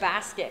 together in a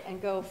basket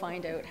and go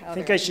find out how I they're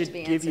think I to should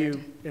be give you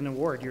answered. an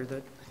award. You're the,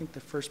 I think, the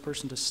first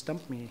person to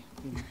stump me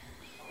in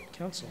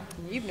council.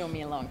 You've known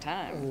me a long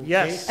time.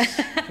 Yes,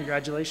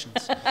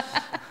 congratulations.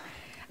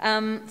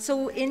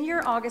 So in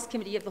your August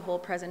Committee of the Whole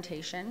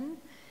presentation,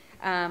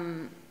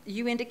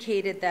 you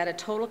indicated that a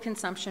total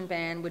consumption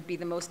ban would be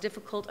the most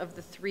difficult of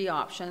the three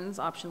options,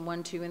 option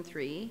 1, 2, and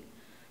 3,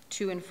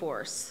 to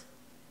enforce.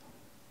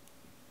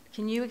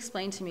 Can you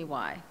explain to me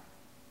why?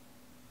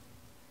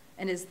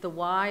 And is the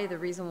why the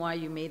reason why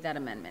you made that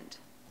amendment?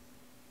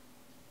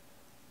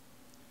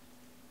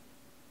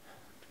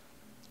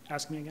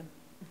 Ask me again.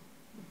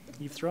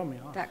 You've thrown me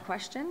off. That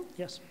question?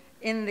 Yes.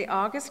 In the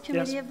August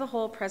Committee Yes. of the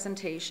Whole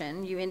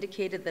presentation, you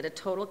indicated that a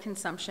total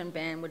consumption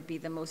ban would be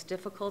the most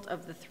difficult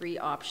of the three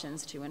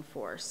options to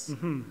enforce.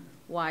 Mm-hmm.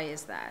 Why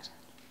is that?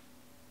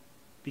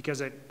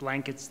 Because it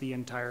blankets the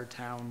entire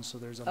town, so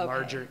there's a Okay.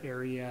 larger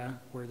area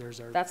where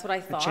there's a That's what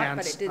I thought, but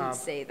chance it didn't of-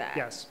 say that.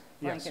 Yes,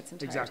 yes, Blankets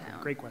entire exactly.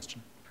 town. Great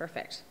question.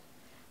 Perfect.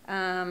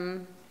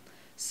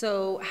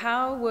 So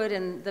how would,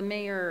 and the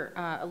mayor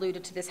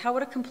alluded to this, how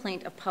would a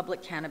complaint of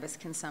public cannabis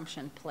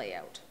consumption play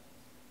out?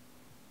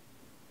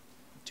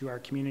 To our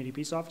community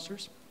peace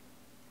officers?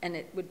 And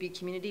it would be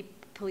community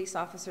police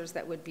officers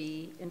that would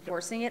be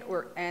enforcing it,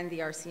 and the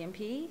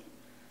RCMP?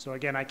 So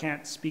again, I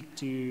can't speak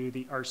to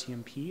the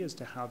RCMP as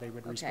to how they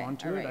would Okay, respond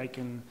to all it. right. I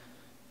can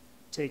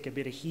take a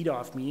bit of heat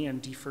off me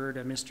and defer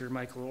to Mr.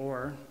 Michael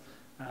Orr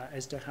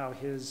as to how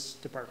his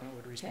department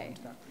would respond Okay.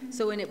 to that.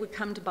 So when it would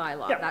come to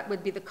bylaw, Yeah. that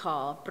would be the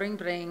call,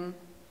 bring.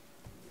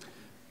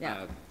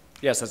 Yeah,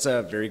 Yes, that's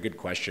a very good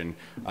question.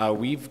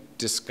 We've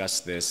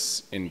discussed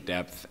this in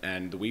depth,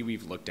 and the way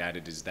we've looked at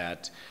it is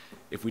that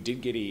if we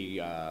did get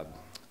a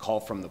call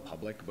from the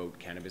public about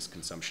cannabis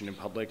consumption in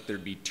public,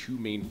 there'd be two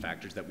main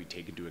factors that we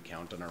take into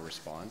account on our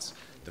response.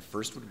 The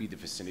first would be the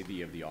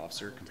vicinity of the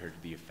officer compared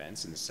to the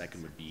offense, and the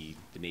second would be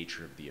the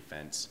nature of the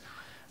offense.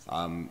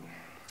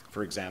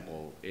 For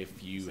example,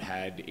 if you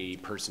had a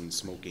person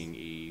smoking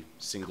a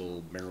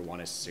single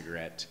marijuana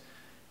cigarette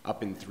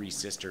up in Three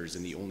Sisters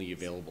and the only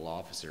available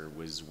officer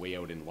was way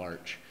out in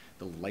Larch,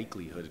 the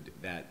likelihood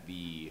that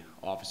the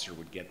officer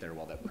would get there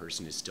while that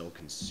person is still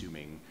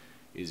consuming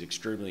is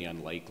extremely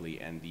unlikely,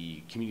 and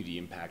the community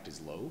impact is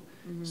low.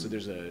 So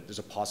there's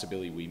a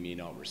possibility we may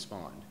not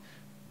respond.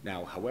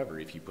 Now, however,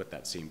 if you put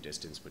that same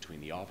distance between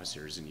the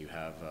officers and you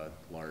have a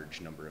large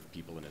number of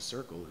people in a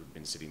circle who've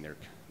been sitting there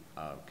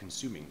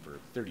consuming for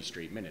 30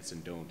 straight minutes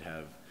and don't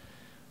have,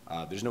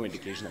 there's no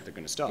indication that they're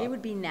going to stop. they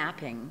would be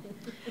napping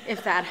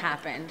if that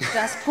happened,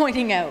 just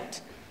pointing out.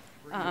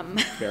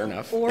 Fair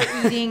enough. Or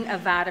eating a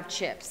vat of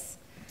chips.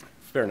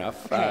 Fair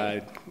enough.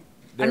 Okay.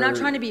 I'm not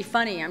trying to be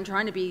funny, I'm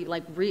trying to be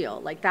like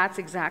real, like that's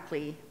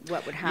exactly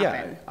what would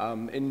happen. Yeah,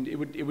 and it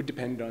would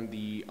depend on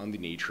the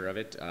nature of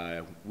it.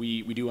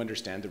 We do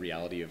understand the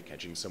reality of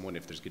catching someone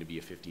if there's going to be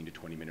a 15 to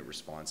 20 minute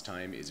response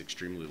time is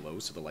extremely low,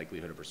 so the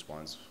likelihood of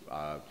response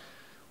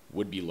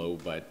would be low.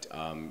 But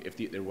if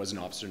there was an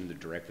officer in the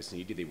direct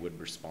vicinity, they would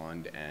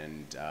respond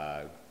and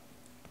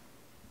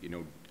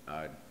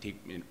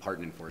take part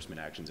in enforcement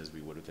actions as we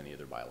would with any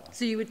other bylaw.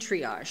 So you would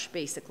triage,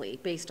 basically,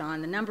 based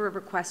on the number of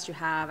requests you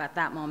have at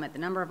that moment, the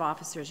number of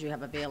officers you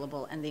have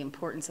available, and the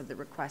importance of the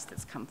request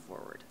that's come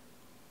forward.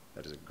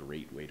 That is a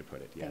great way to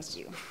put it, yes.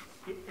 Thank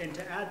you. And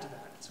to add to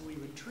that, so we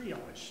would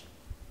triage,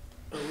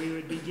 but we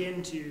would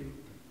begin to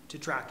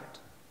track it.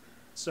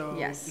 So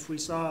Yes. if we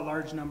saw a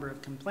large number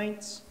of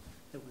complaints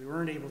that we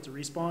weren't able to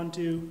respond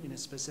to in a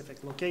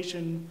specific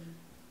location,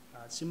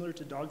 similar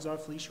to dogs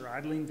off leash or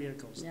idling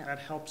vehicles, Yeah. that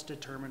helps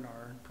determine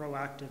our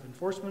proactive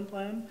enforcement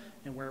plan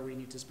and where we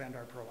need to spend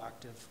our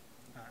proactive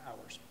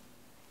hours.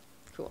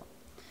 Cool.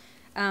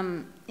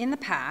 In the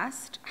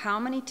past, how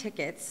many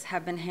tickets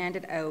have been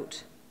handed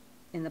out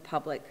in the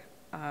public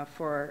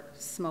for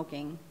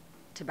smoking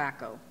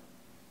tobacco?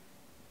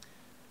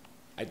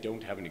 I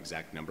don't have an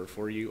exact number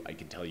for you. I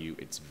can tell you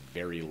it's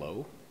very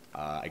low.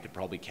 I could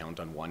probably count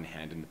on one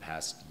hand in the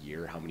past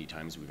year how many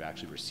times we've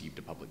actually received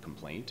a public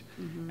complaint.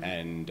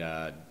 And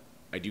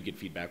I do get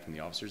feedback from the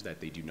officers that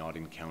they do not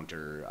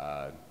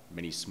encounter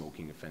many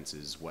smoking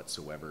offenses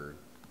whatsoever,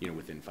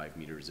 within 5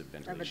 meters of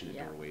ventilation and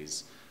yeah.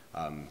 doorways.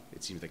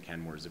 It seems that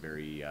Canmore is a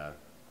very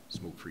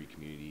smoke-free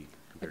community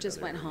I compared to just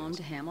other went home areas.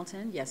 to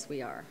Hamilton? Yes,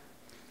 we are.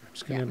 I'm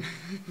just going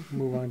to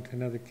move on to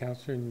another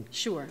counselor and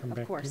Sure, come back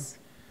to of course.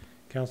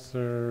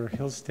 Counselor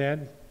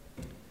Hillstead.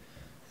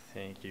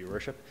 Thank you, Your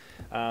Worship.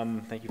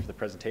 Thank you for the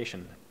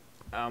presentation.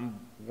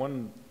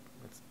 One,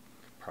 it's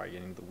probably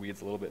getting into the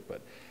weeds a little bit,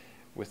 but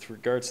with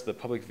regards to the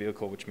public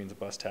vehicle, which means a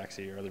bus,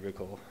 taxi, or other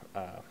vehicle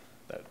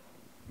that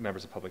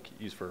members of the public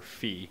use for a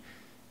fee,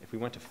 if we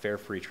went to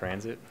fare-free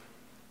transit,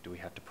 do we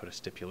have to put a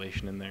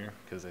stipulation in there?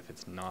 Because if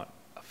it's not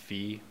a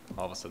fee,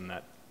 all of a sudden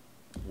that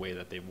way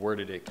that they've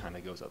worded it kind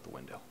of goes out the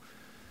window.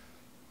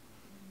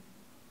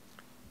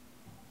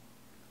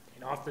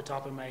 And off the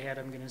top of my head,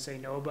 I'm going to say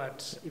no,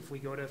 but if we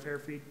go to fare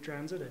free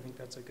transit, I think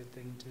that's a good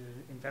thing to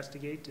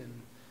investigate and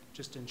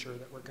just ensure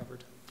that we're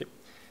covered. Yep.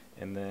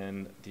 And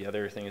then the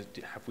other thing is,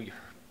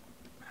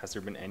 has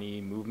there been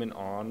any movement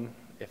on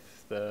if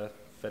the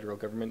federal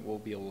government will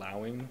be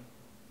allowing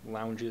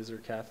lounges or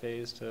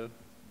cafes to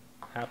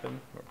happen?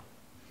 Or?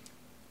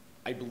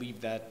 I believe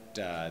that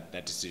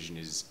that decision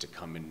is to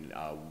come in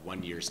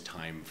 1 year's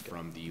time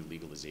from the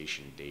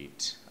legalization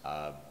date,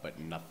 but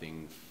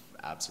nothing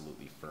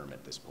absolutely firm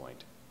at this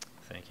point.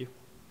 Thank you.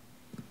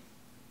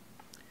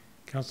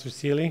 Councillor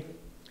Seeley.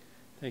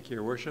 Thank you,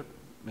 Your Worship.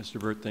 Mr.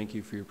 Burt, thank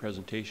you for your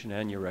presentation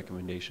and your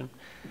recommendation.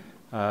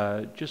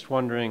 Just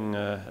wondering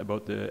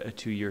about a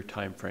 2-year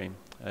time frame.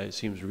 It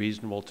seems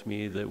reasonable to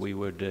me that we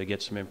would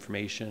get some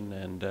information,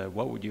 and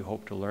what would you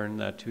hope to learn in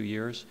that 2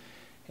 years?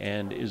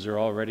 And is there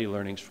already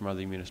learnings from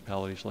other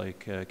municipalities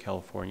like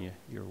California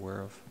you're aware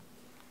of?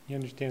 You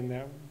understand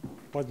that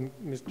wasn't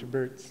Mr.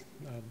 Burt's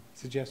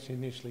suggestion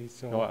initially,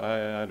 so. No,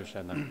 I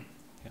understand that.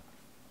 Yeah.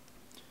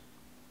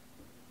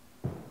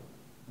 I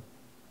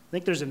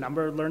think there's a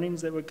number of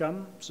learnings that would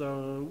come.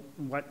 So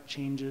what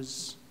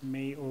changes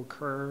may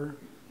occur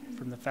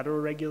from the federal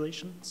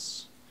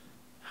regulations?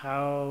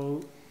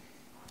 How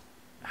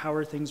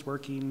are things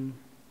working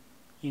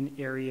in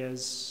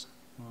areas,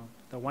 well,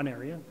 the one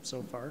area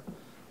so far,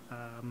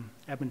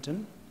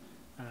 Edmonton,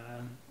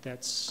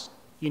 that's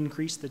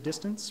increased the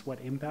distance? What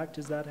impact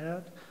has that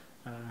had?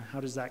 How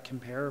does that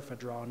compare if I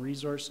draw on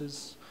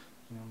resources?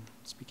 You know,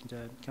 speaking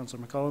to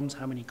Councillor McCollum's,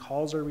 how many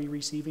calls are we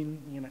receiving?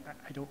 You know,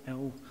 I don't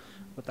know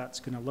what that's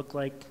going to look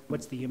like.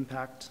 What's the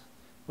impact?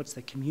 What's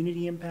the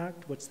community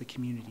impact? What's the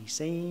community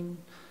saying?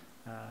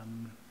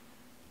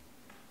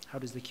 How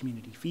does the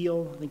community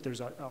feel? I think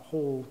there's a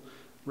whole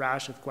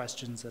rash of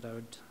questions that I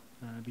would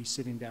be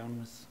sitting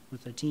down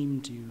with a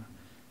team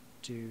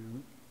to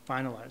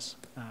finalize.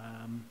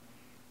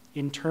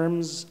 In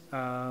terms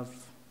of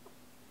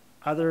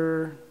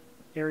other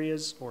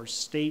areas or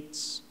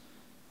states,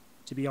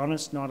 to be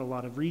honest, not a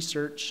lot of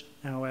research.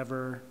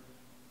 However,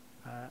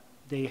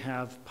 they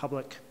have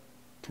public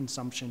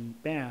consumption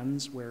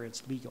bans where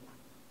it's legal.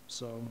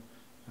 So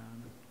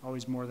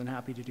always more than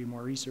happy to do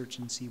more research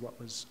and see what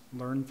was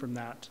learned from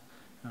that,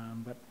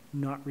 but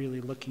not really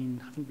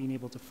haven't been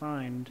able to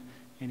find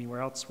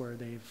anywhere else where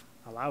they've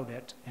allowed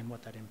it and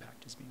what that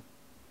impact has been.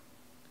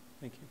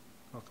 Thank you.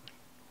 Welcome.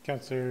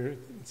 Councillor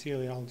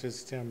Seeley, I'll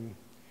just,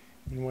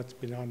 what's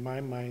been on my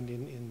mind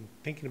in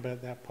thinking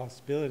about that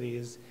possibility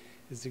is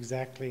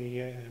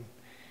exactly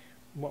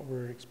what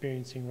we're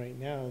experiencing right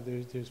now.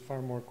 There's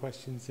far more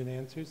questions than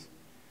answers.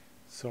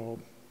 So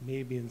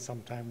maybe in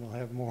some time we'll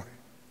have more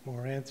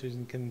answers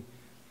and can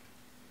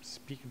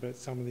speak about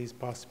some of these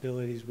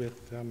possibilities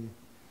with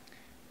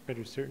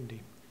better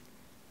certainty.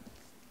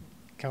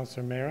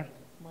 Councillor Mara?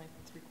 My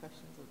 3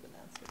 questions have been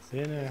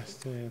answered. Been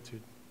asked and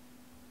answered.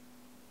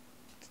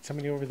 Did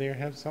somebody over there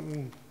have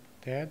something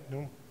to add?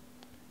 No?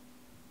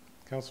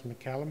 Councillor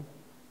McCallum?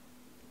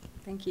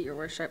 Thank you, Your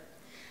Worship.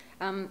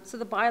 So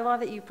the bylaw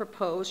that you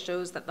propose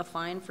shows that the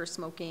fine for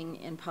smoking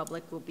in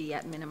public will be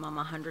at minimum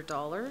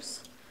 $100.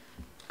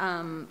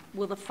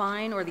 Will the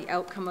fine or the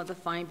outcome of the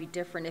fine be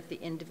different if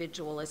the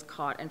individual is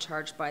caught and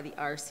charged by the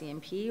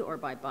RCMP or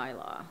by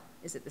bylaw?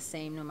 Is it the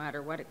same no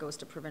matter what? It goes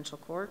to provincial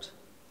court?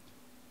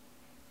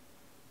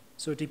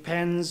 So it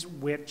depends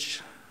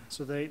which,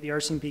 so the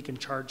RCMP can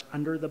charge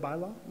under the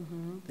bylaw.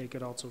 Mm-hmm. They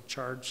could also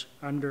charge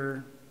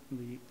under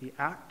the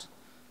act.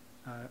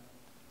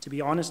 To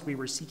be honest, we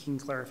were seeking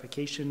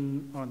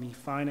clarification on the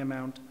fine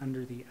amount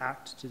under the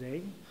act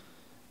today,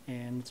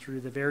 and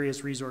through the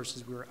various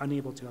resources we were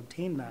unable to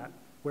obtain that.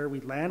 Where we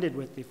landed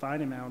with the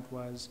fine amount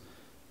was,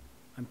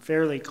 I'm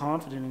fairly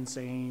confident in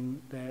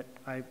saying that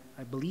I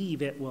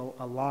believe it will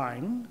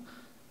align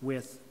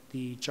with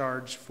the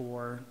charge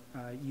for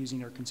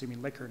using or consuming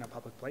liquor in a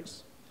public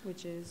place.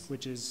 Which is?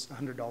 Which is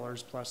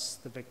 $100 plus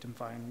the victim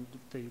fine,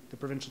 the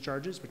provincial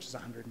charges, which is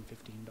 $115.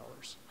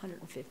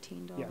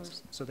 $115?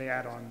 Yes, so they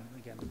add on,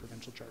 again, the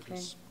provincial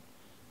charges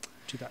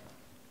to that.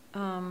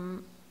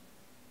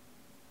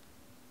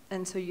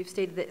 And so you've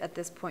stated that at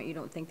this point you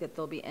don't think that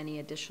there'll be any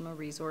additional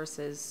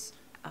resources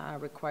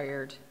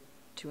required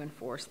to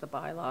enforce the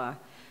bylaw.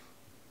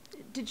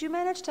 Did you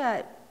manage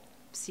to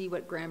see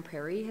what Grand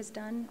Prairie has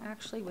done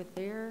actually with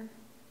their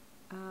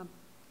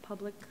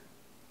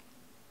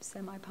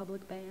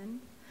semi-public ban?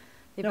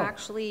 They've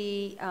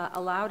actually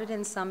allowed it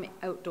in some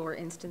outdoor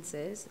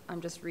instances.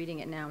 I'm just reading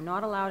it now.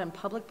 Not allowed in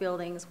public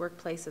buildings,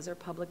 workplaces, or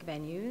public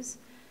venues.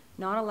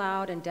 Not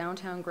allowed in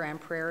downtown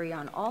Grand Prairie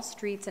on all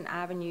streets and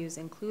avenues,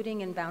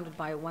 including and bounded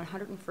by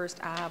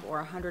 101st Ave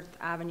or 100th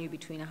Avenue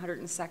between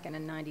 102nd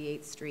and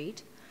 98th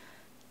Street.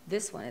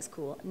 This one is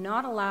cool.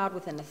 Not allowed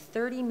within a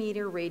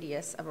 30-meter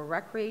radius of a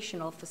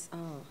recreational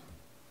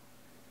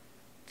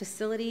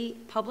facility,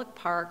 public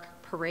park,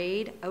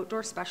 parade,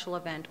 outdoor special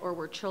event, or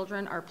where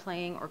children are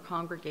playing or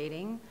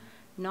congregating.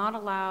 not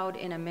allowed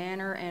in a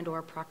manner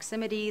and/or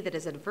proximity that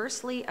is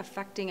adversely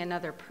affecting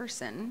another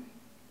person,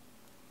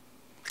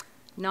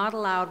 not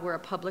allowed where a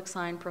public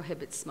sign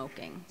prohibits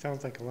smoking.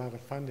 Sounds like a lot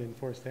of fun to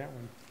enforce that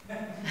one.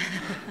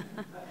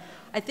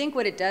 I think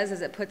what it does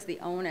is it puts the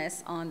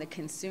onus on the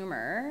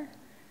consumer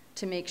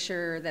to make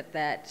sure that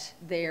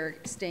they're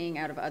staying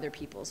out of other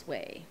people's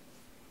way,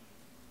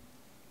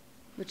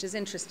 which is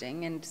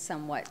interesting and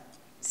somewhat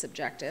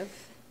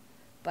subjective,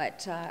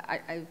 but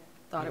I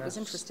thought it was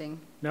interesting.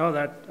 No,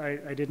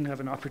 I didn't have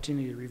an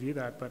opportunity to review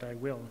that, but I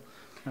will.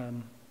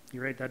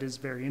 You're right, that is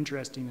very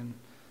interesting, and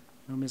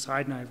Ms.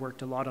 Hyde and I have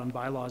worked a lot on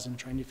bylaws and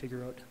trying to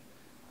figure out,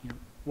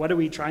 what are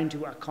we trying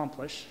to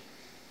accomplish?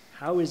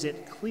 How is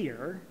it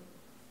clear?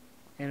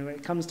 And when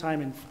it comes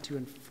time to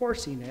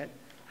enforcing it,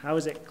 how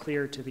is it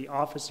clear to the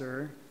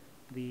officer,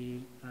 the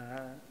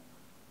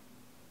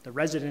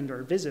resident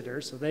or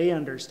visitor, so they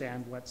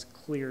understand what's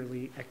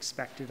clearly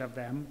expected of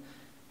them?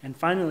 And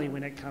finally,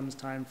 when it comes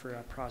time for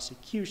a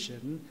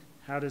prosecution,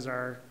 how does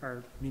our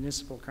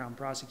municipal crown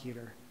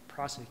prosecutor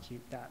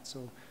prosecute that?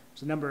 So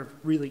there's a number of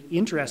really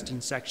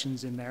interesting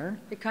sections in there.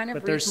 It kind of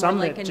but reads there's more some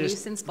like that a just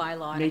nuisance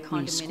bylaw in a make me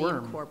condominium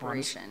squirm,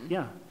 corporation. honestly.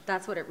 Yeah.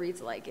 That's what it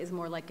reads like, is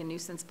more like a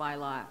nuisance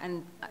bylaw.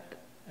 And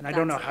I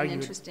don't know that's how an you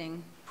would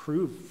interesting.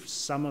 prove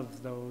some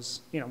of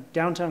those,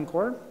 downtown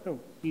core,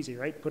 easy,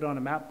 right? Put on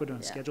a map, put on a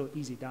Yeah. schedule,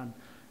 easy, done.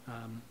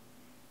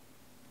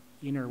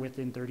 In or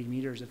within 30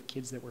 meters of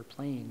kids that were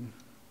playing,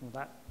 well,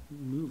 that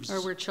moves.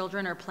 Or where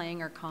children are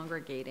playing or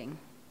congregating.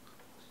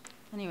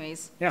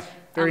 Anyways. Yeah,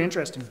 very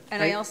interesting.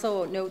 And I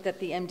also note that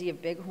the MD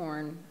of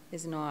Bighorn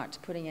is not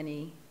putting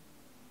any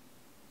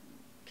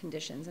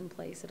conditions in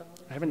place at all.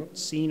 I haven't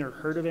seen or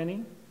heard of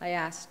any. I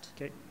asked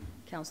Okay.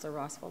 Councillor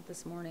Roswald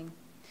this morning.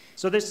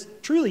 So this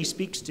truly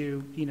speaks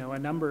to, a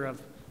number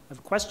of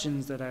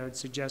questions that I would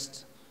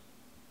suggest,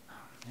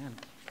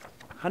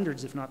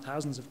 hundreds, if not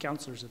thousands of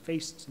councillors have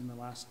faced in the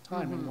last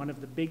time. And one of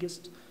the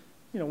biggest,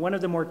 one of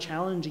the more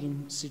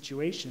challenging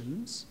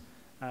situations,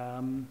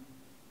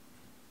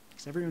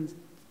 because everyone's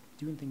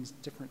doing things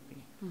differently.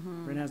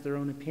 Everyone has their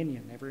own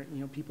opinion.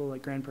 People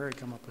like Grand Prairie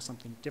come up with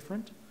something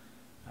different.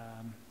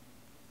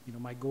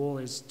 My goal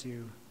is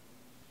to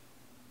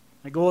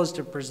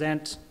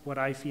present what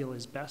I feel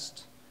is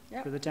best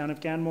for the town of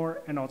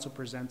Canmore, and also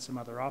present some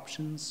other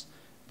options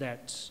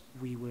that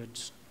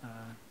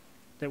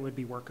would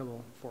be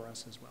workable for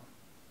us as well.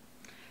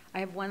 I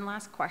have one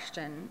last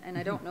question, and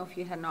I don't know if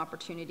you had an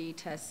opportunity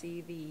to see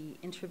the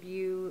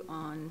interview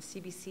on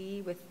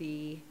CBC with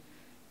the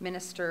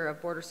Minister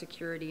of Border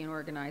Security and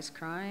Organized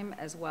Crime,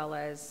 as well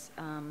as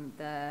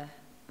the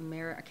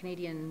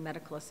Canadian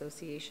Medical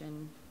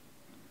Association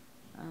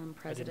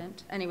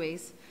president.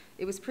 Anyways,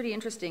 it was pretty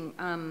interesting,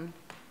 and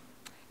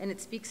it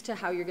speaks to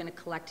how you're going to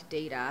collect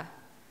data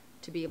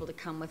to be able to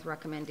come with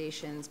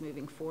recommendations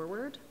moving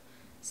forward.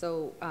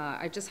 So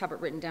I just have it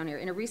written down here.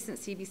 In a recent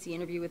CBC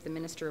interview with the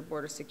Minister of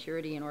Border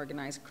Security and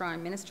Organized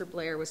Crime, Minister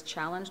Blair was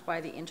challenged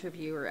by the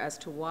interviewer as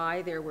to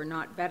why there were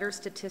not better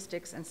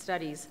statistics and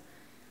studies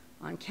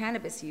on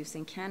cannabis use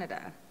in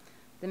Canada.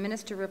 The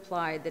minister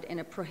replied that in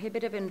a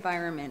prohibitive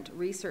environment,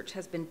 research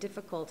has been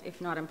difficult, if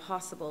not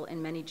impossible,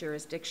 in many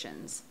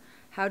jurisdictions.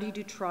 How do you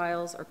do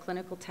trials or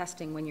clinical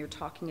testing when you're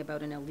talking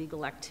about an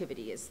illegal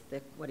activity, is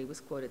what he was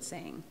quoted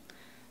saying.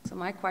 So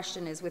my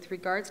question is, with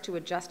regards to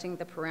adjusting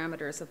the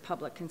parameters of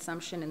public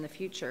consumption in the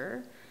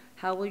future,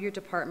 how will your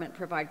department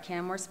provide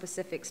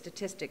Canmore-specific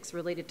statistics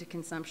related to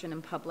consumption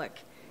in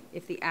public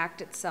if the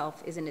act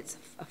itself is in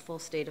a full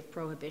state of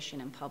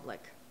prohibition in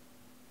public?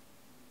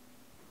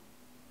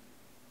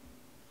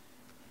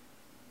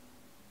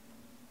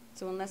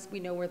 So unless we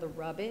know where the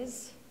rub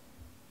is,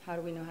 how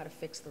do we know how to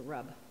fix the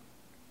rub?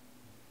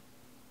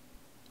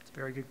 It's a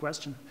very good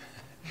question.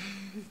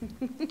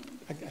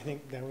 I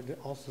think that would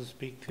also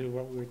speak to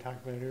what we were talking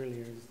about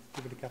earlier, is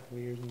give it a couple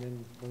of years and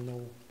then we'll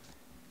know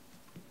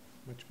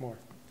much more.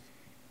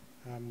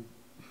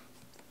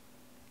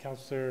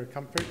 Councillor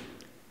Comfort?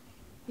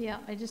 Yeah,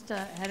 I just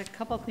had a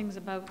couple things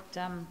about,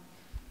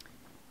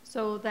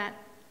 so that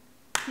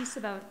piece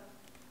about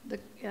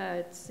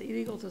it's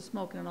illegal to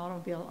smoke in an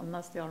automobile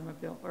unless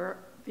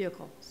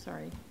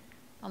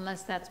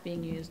unless that's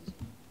being used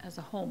as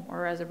a home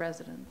or as a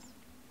residence.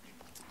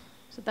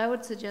 So that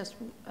would suggest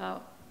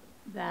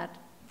that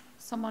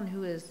someone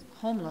who is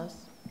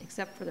homeless,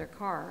 except for their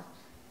car,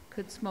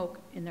 could smoke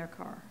in their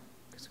car,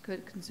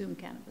 could consume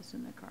cannabis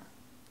in their car.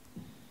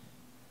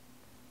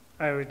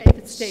 If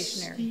it's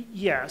stationary.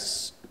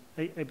 Yes,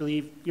 I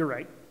believe you're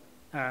right.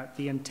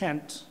 The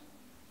intent,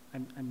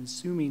 I'm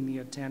assuming the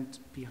intent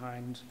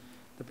behind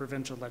the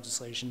provincial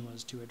legislation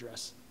was to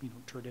address,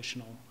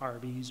 traditional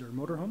RVs or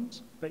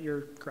motorhomes, but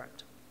you're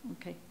correct.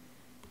 Okay.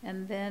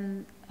 And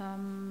then,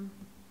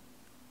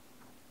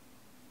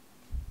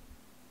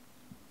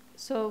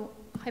 so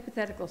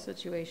hypothetical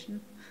situation,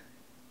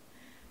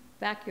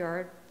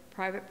 backyard,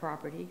 private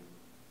property,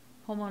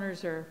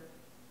 homeowners are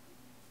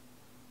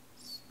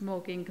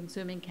smoking,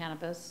 consuming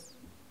cannabis,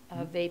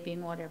 vaping,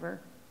 whatever,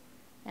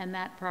 and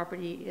that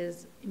property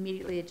is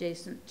immediately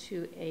adjacent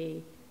to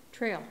a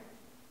trail.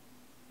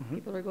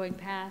 People are going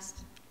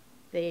past,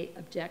 they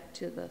object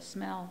to the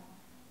smell.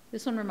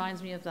 This one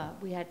reminds me of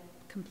we had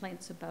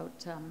complaints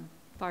about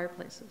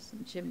fireplaces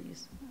and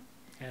chimneys.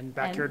 And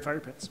backyard fire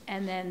pits.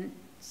 And then,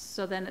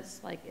 so then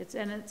it's like, it's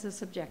a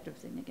subjective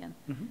thing again.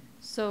 Mhm.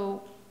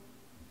 So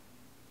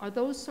are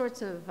those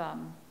sorts of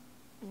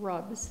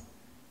rubs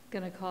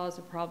going to cause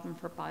a problem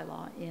for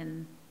bylaw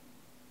in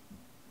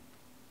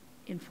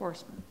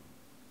enforcement?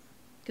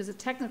 Because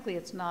technically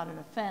it's not an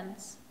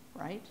offense,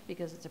 right?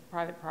 Because it's a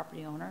private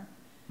property owner,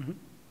 Mhm.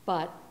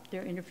 but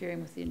they're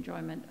interfering with the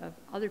enjoyment of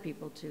other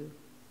people too.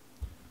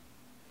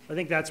 I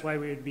think that's why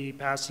we would be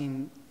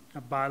passing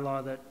a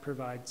bylaw that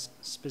provides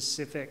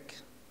specific,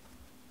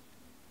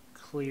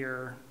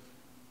 clear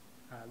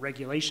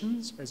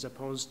regulations as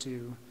opposed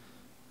to,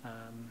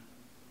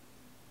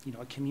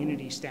 a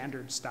community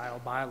standard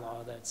style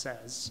bylaw that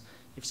says,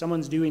 if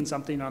someone's doing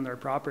something on their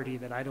property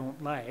that I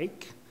don't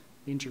like,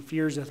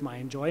 interferes with my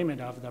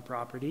enjoyment of the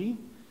property,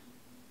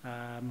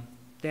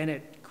 then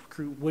it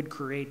would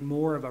create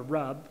more of a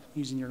rub,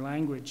 using your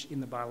language, in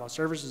the bylaw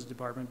services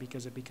department,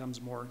 because it becomes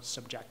more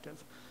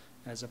subjective,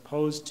 as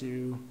opposed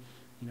to,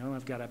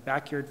 I've got a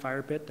backyard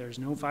fire pit, there's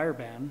no fire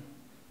ban,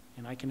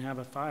 and I can have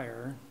a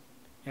fire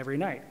every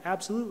night.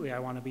 Absolutely, I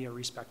want to be a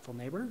respectful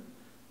neighbor,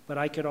 but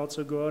I could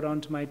also go out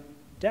onto my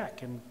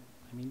deck and,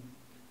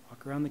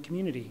 walk around the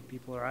community.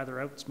 People are either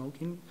out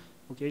smoking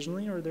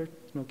occasionally or they're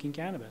smoking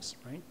cannabis,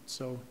 right?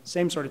 So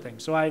same sort of thing.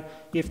 So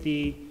if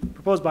the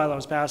proposed bylaw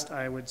was passed,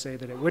 I would say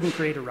that it wouldn't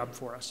create a rub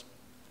for us.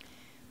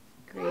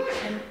 Great.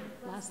 And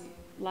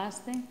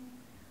last thing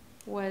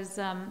was,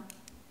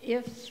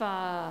 if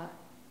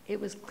it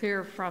was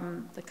clear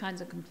from the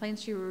kinds of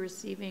complaints you were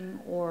receiving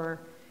or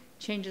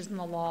changes in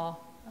the law,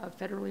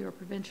 federally or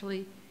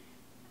provincially,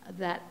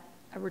 that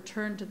a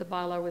return to the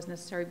bylaw was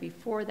necessary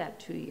before that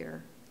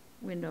 2-year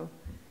window,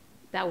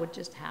 that would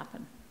just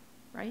happen,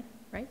 right?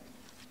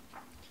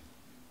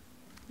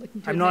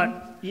 Looking to I'm amend?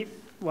 not,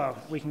 well,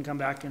 we can come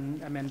back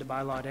and amend the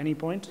bylaw at any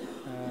point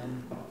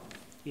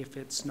if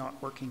it's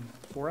not working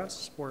for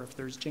us or if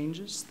there's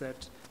changes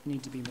that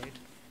need to be made.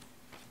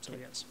 So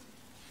yes.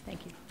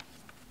 Thank you.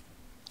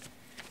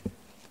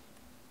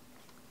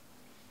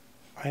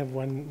 I have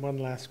one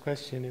last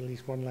question, at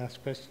least one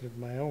last question of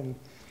my own.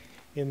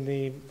 In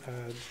the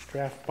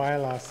draft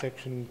bylaw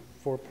section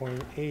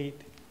 4.8,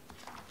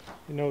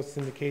 it notes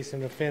in the case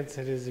of an offense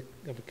that is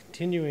of a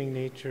continuing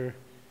nature,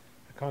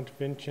 a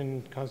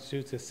contravention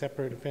constitutes a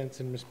separate offense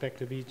in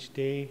respect of each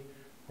day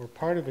or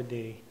part of a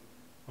day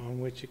on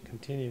which it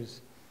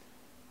continues.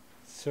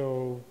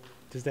 So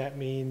does that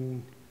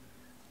mean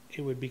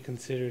it would be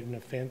considered an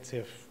offense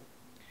if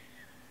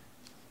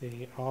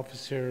the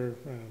officer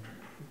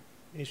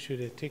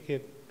issued a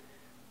ticket,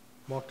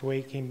 walked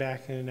away, came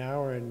back in an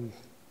hour, and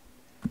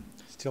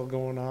still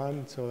going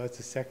on? So that's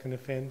a second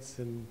offense.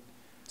 And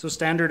so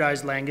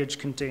standardized language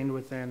contained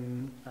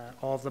within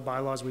all of the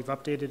bylaws we've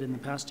updated in the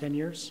past 10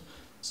 years.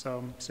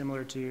 So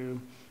similar to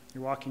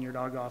you're walking your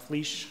dog off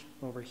leash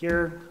over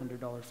here,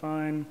 $100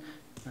 fine.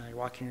 You're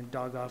walking your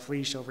dog off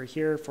leash over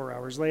here, 4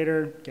 hours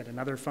later, get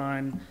another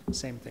fine.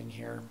 Same thing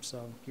here.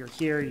 So you're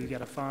here, you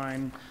get a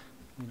fine.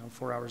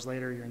 4 hours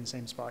later, you're in the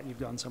same spot. You've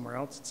gone somewhere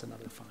else, it's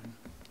another fine.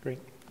 great,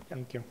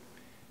 thank you.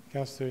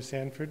 Councillor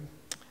Sanford?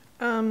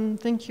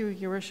 Thank you,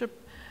 Your Worship.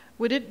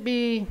 Would it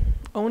be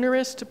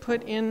onerous to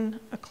put in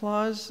a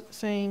clause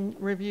saying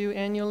review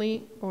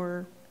annually,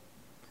 or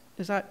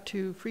is that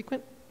too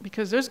frequent?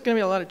 Because there's going to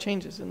be a lot of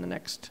changes in the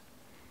next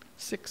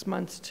 6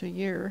 months to a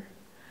year.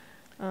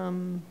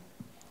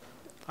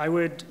 I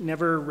would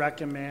never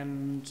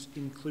recommend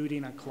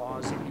including a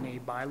clause in a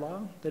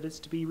bylaw that is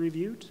to be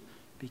reviewed,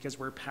 because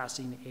we're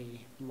passing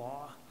a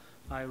law.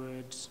 I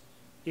would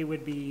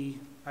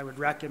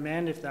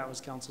recommend, if that was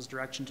council's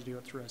direction, to do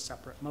it through a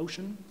separate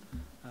motion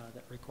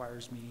that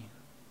requires me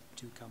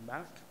to come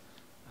back.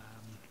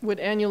 Would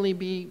annually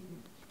be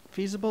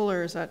feasible,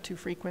 or is that too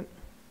frequent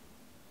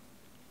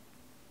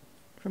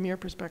from your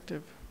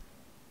perspective?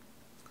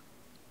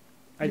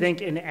 I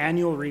think an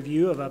annual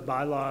review of a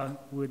bylaw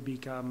would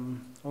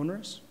become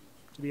onerous,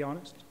 to be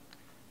honest.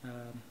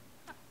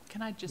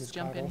 Can I just Ms.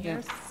 jump in Cottle?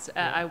 here?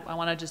 I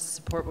want to just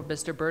support what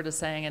Mr. Burt is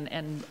saying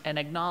and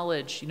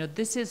acknowledge,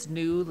 this is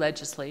new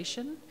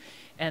legislation.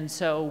 And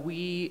so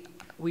we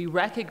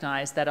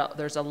recognize that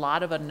there's a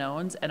lot of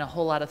unknowns and a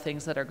whole lot of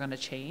things that are going to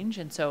change.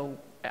 And so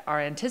are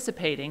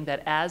anticipating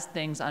that as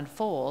things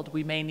unfold,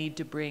 we may need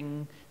to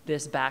bring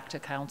this back to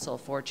council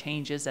for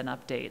changes and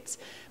updates.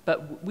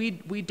 But we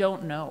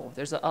don't know.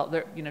 There's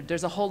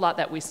a whole lot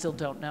that we still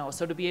don't know.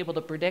 So to be able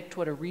to predict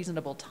what a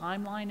reasonable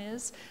timeline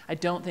is, I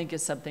don't think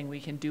is something we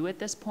can do at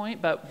this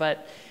point.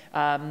 But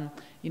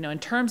in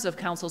terms of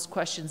council's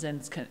questions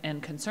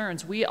and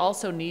concerns, we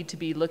also need to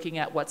be looking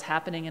at what's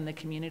happening in the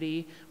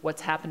community,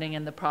 what's happening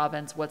in the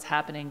province, what's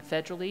happening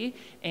federally,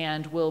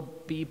 and we'll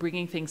be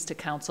bringing things to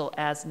council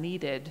as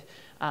needed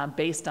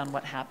based on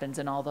what happens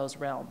in all those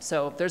realms.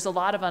 So there's a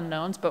lot of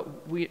unknowns,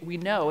 but we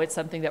know it's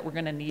something that we're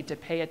going to need to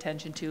pay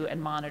attention to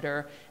and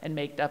monitor and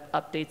make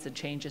updates and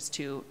changes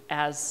to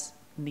as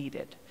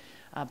needed.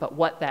 But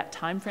what that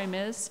time frame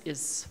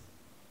is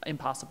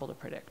impossible to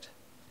predict.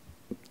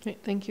 Okay,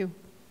 thank you.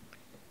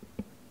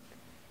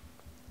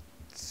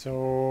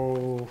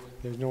 So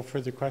there's no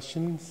further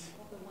questions?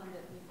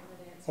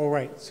 Oh,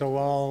 right,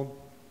 so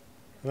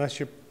unless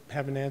you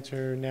have an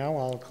answer now,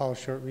 I'll call a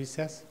short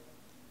recess.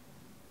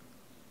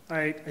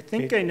 I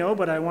think I know,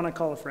 but I want to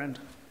call a friend.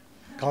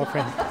 Call a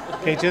friend.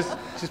 Okay, just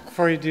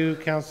before you do,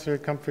 Councillor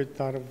Comfort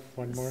thought of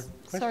one more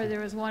question. Sorry,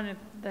 there was one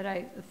that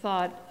I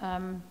thought,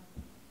 and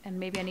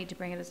maybe I need to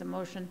bring it as a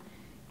motion,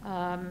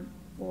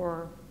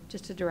 or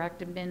just to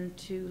direct admin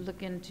to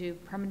look into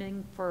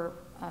permitting for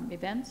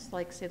events,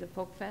 like say the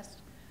Folk Fest,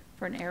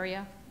 for an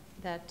area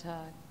that,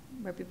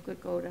 where people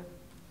could go to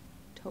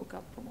toke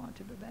up, for want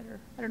of a better,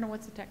 I don't know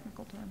what's the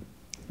technical term.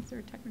 Is there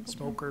a technical term?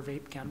 Smoke or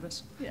vape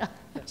cannabis? Yeah.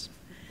 Yes.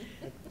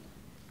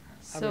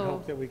 I would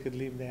hope that we could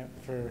leave that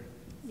for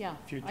Yeah,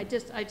 future. I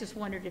just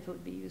wondered if it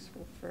would be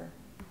useful for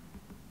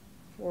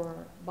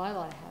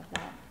bylaw to have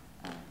that.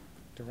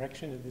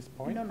 Direction at this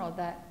point? No,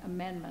 that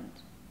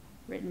amendment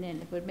written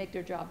in, it would make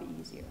their job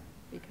easier,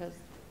 because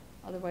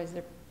otherwise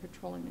they're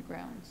patrolling the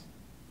grounds.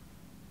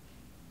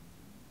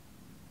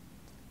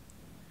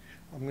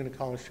 I'm going to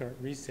call a short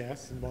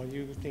recess, and while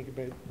you think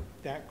about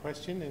that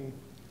question, and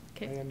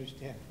Okay. I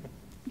understand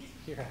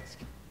you're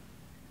asking.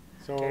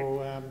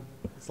 So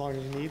as long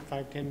as you need,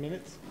 5-10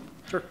 minutes?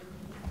 Sure.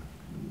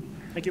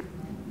 Thank you.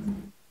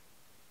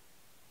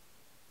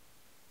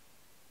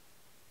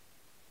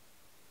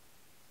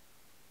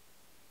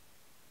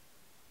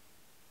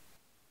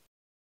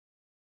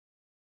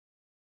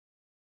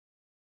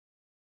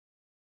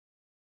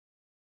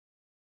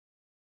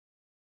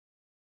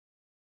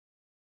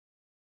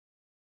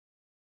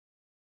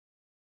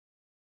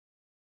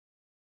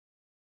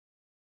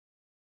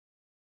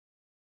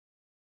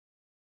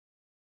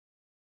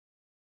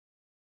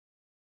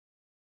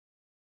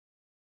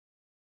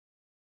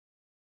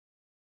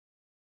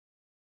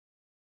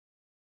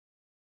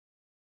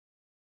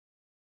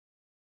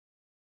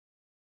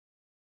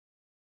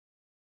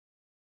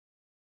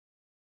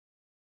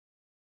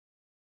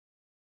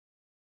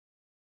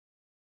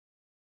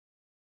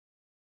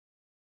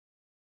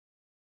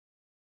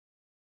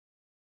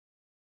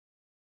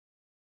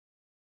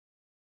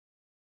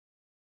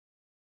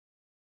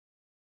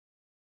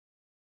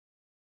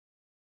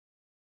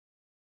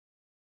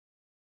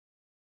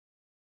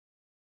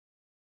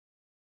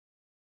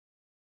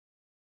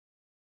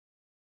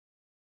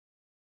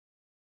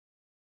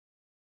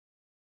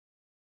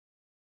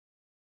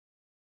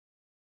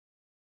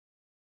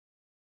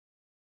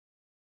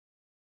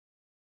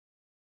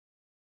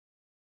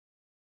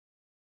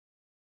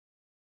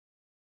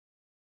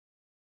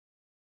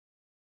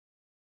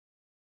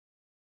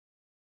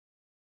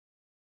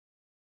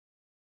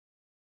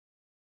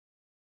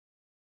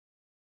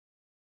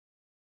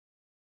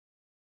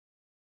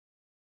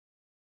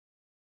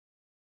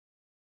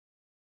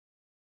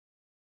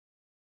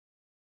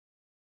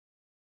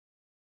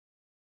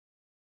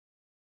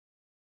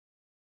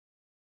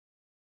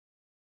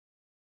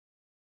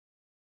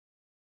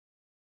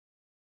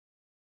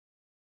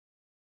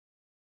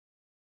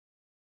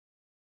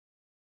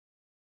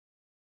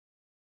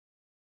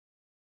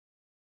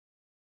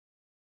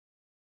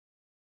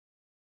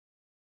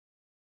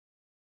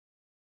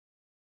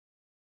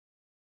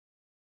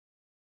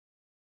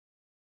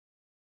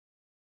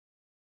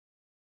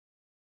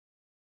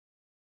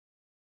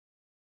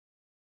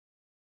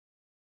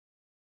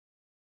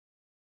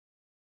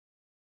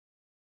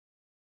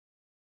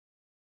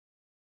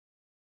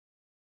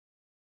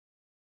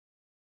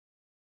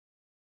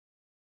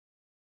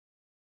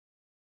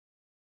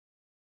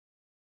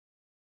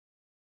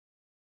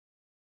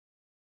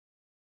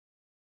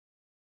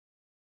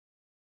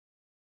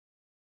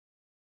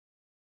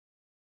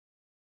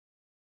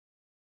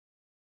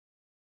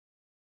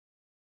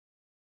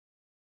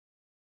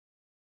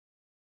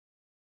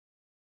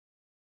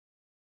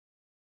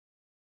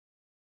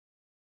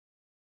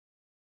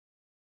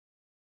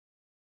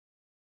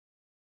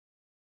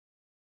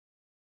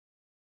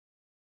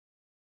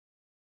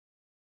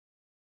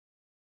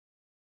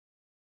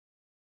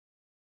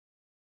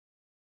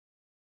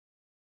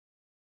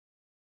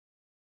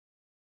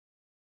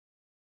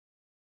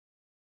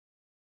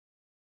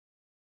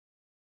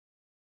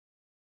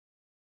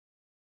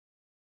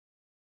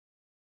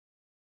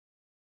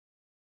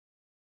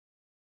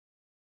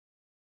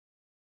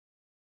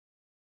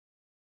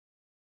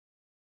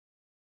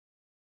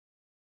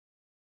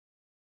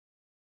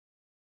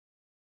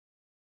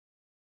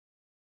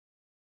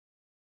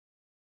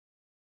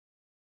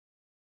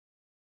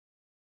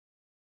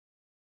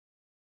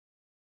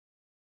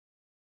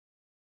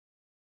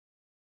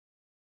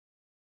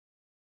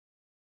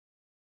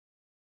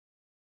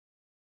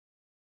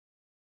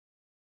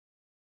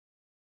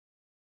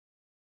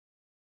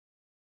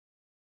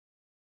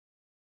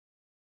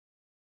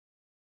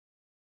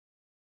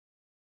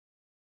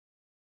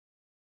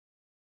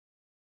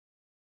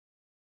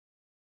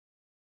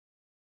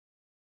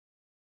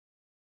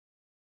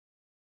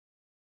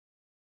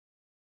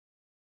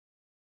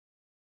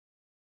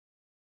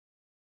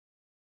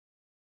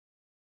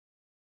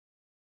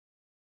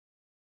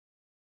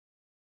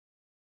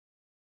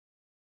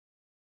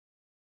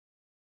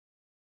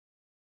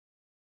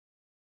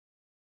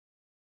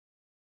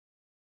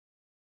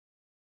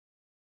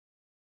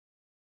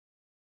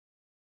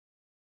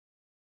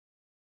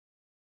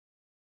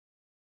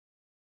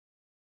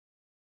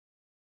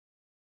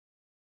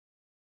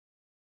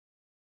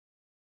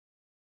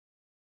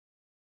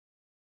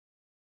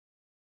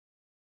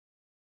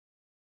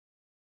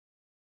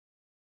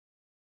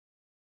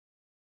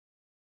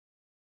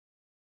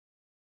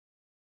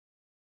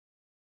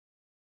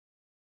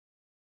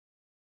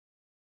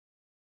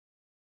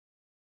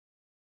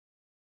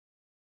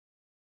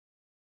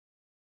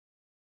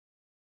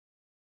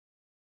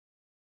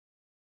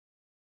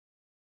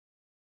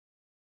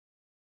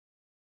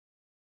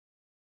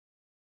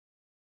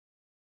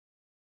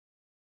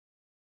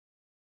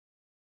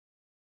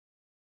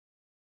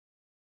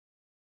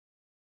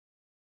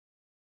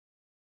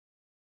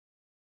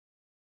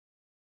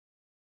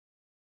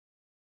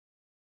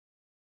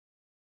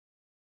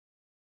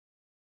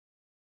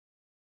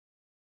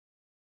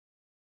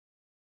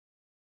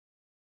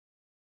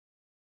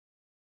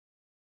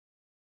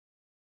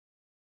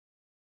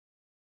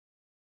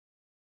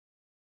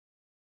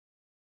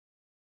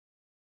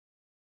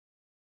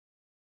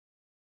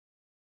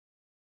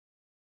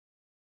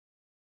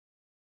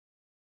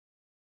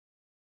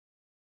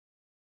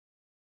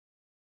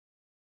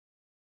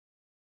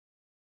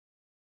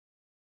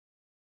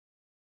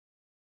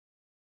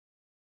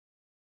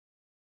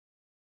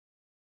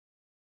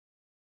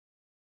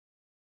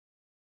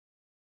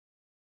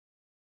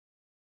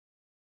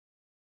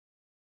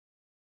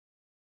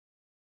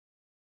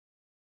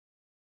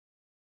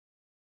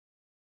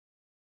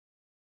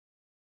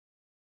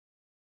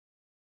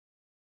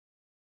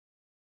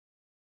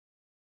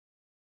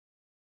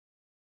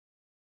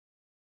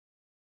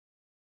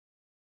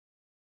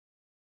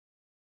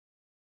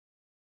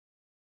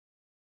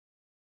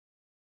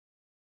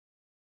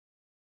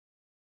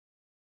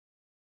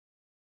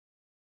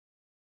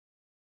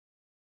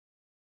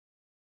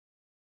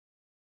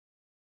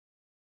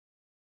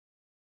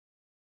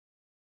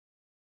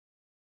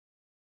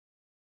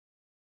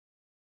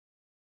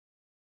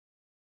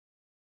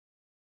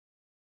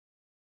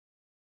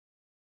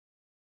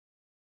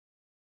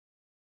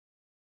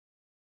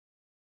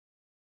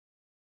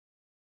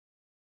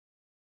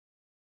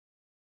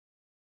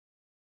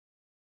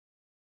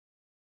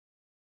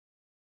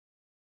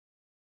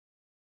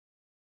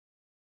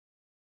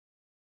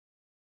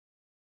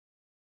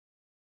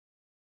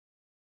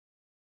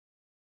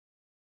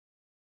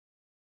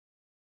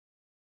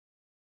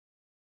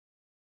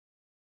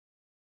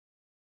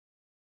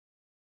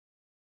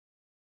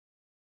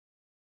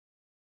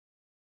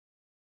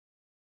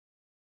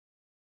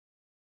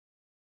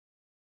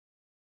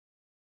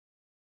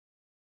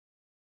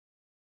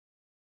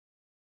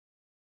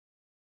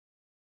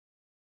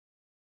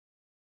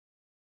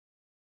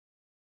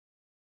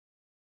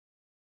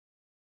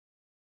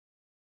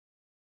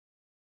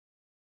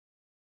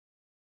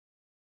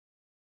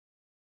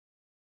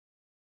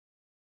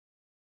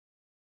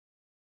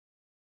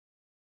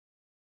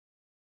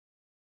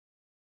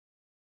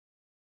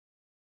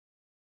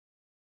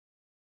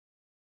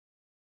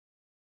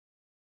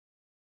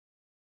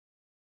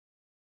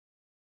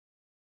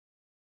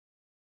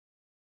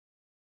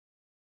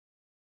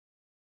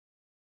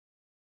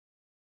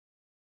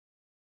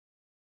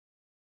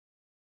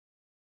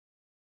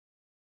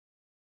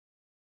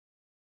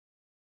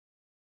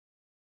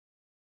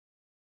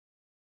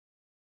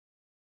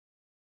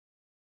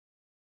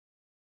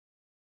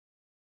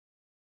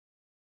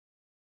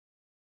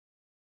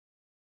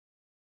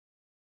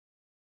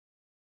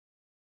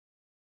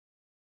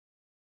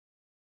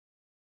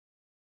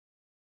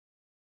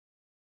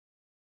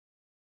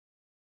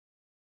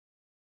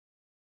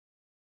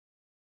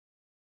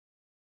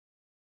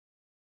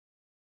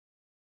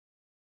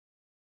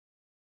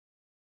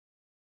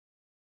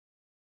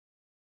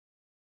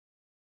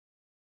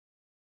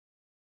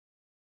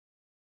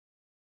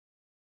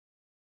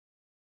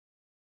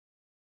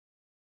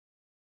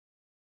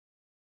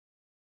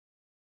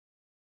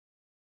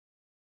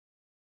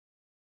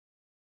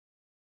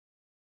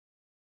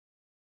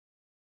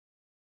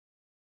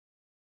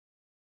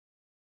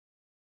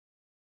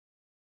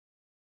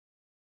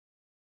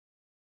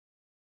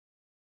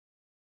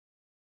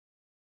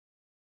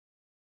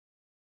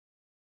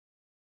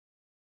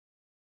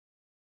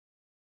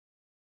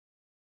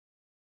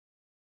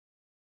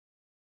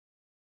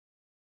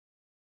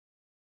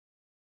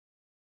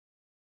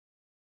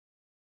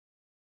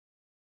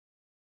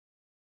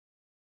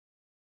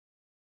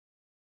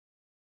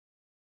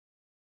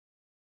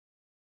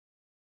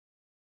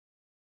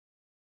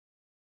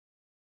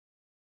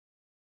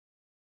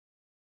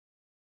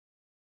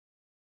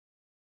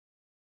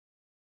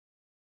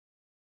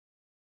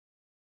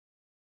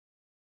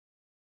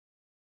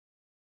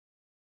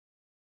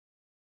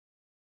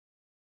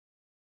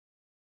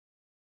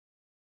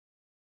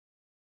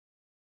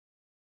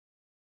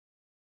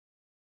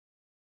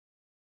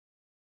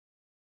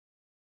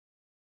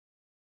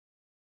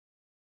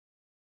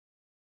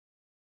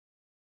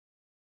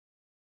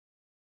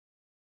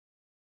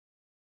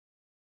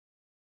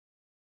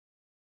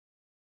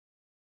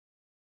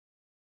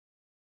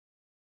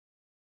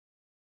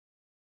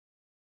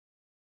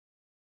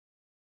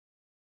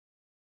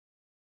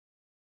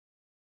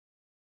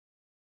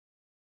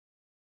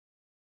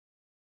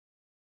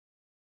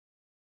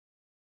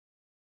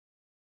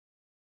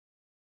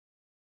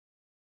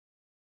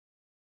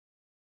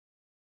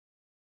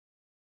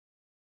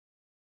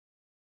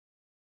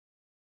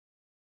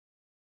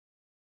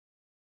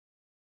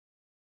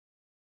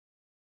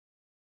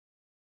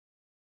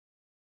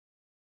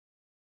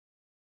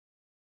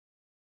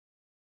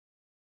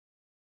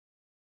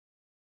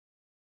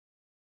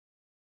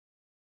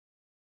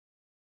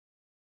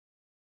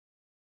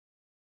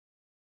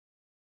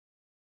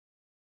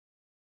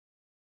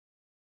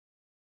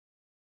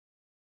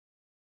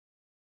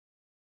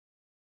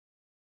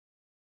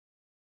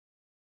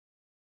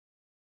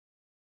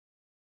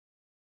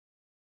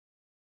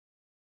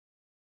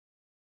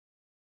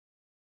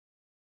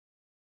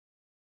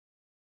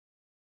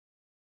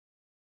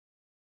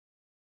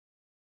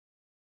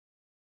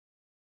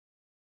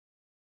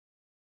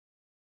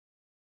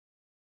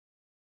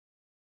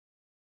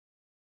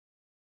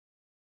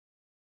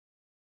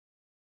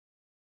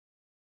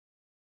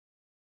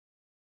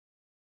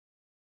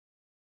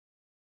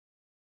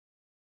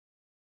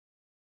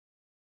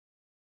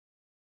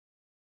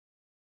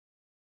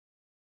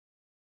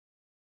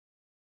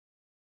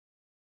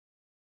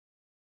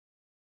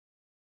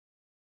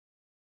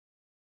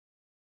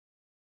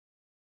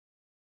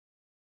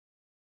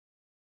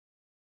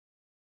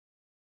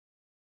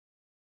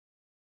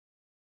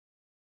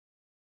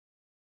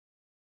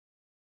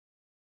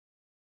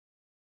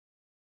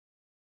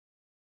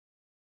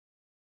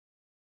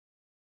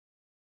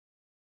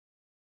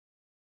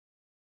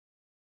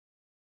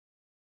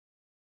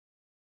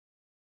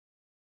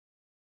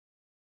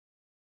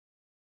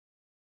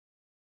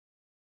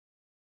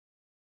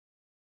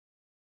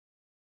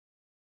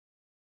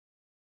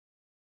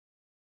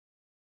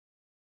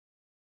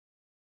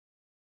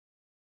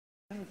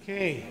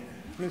 Okay,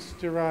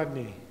 Mr.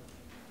 Rodney.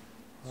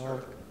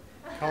 I'll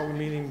call the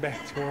meeting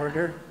back to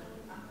order.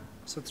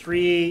 So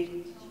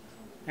 3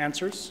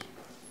 answers.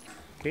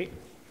 Okay,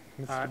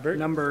 Mr. Burt.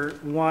 Number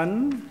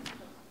 1,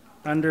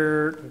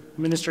 under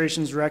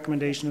administration's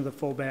recommendation of the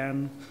full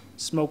ban,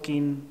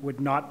 smoking would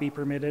not be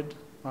permitted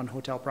on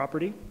hotel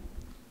property.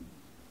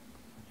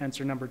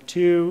 Answer number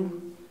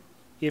 2,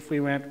 if we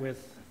went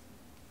with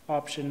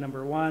option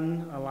number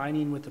 1,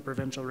 aligning with the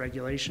provincial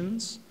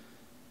regulations,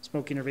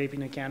 smoking or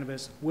vaping of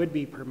cannabis would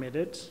be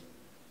permitted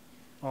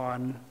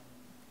on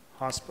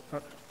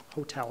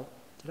hotel.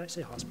 Did I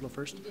say hospital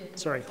first?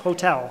 Sorry,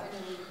 hotel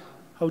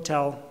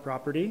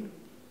property.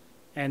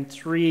 And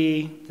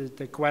 3,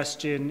 the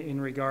question in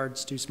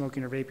regards to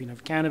smoking or vaping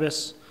of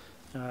cannabis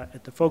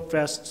at the Folk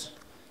Fest,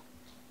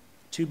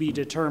 to be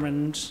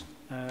determined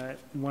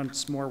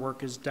once more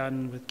work is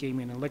done with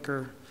gaming and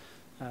liquor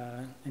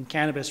and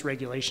cannabis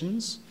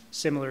regulations,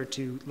 similar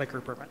to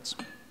liquor permits.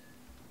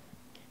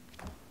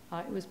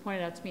 It was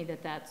pointed out to me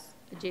that that's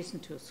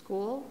adjacent to a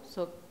school,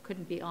 so it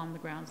couldn't be on the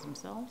grounds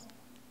themselves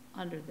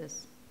under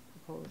this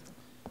proposal.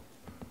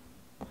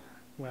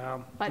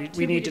 Well, But we to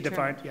be need to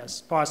define, determined. yes,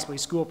 possibly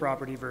school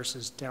property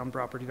versus town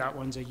property. That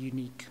one's a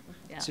unique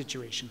Yeah.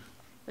 situation.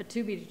 But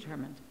to be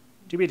determined,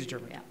 To be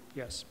determined, yeah.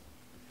 yes.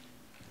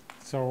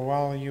 So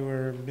while you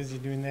were busy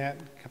doing that,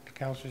 a couple of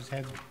councillors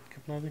had a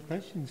couple other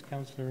questions.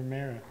 Councillor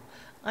O'Meara.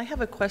 I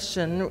have a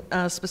question,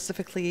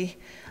 specifically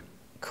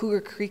Cougar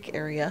Creek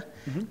area,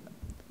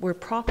 where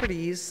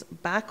properties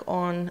back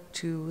on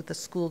to the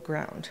school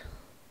ground.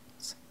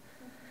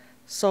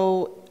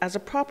 So as a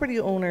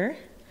property owner,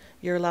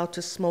 you're allowed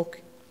to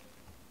smoke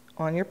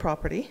on your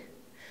property,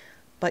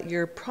 but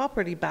your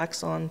property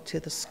backs on to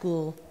the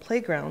school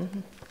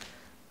playground.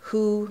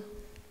 Who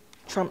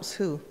trumps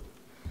who?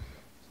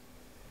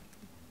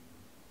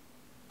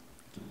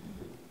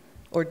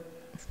 Or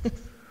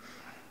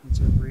It's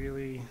a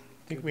really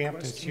I think we have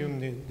to assume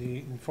that the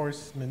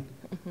enforcement,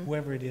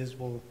 whoever it is,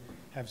 will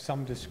have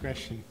some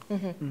discretion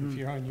if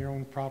you're on your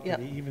own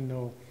property, even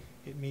though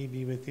it may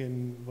be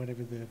within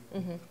whatever the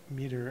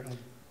meter of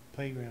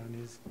playground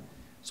is.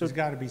 So there's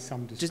got to be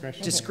some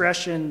discretion.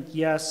 discretion,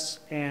 yes,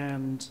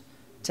 and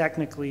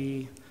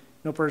technically,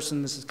 no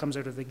person, comes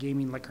out of the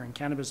Gaming, Liquor, and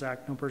Cannabis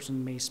Act, no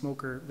person may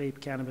smoke or vape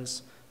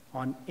cannabis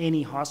on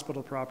any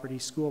hospital property,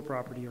 school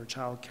property, or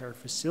child care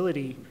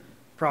facility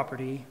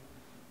property.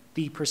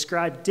 The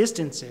prescribed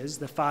distances,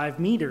 the 5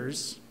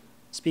 meters,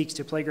 speaks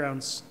to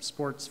playgrounds,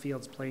 sports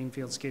fields, playing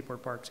fields,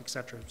 skateboard parks,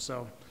 etc.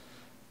 So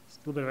it's a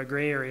little bit of a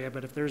gray area,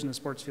 but if there isn't a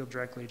sports field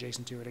directly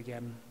adjacent to it,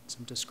 again,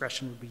 some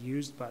discretion would be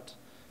used, but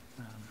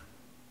I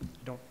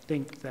don't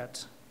think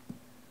that,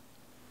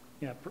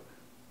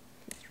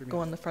 go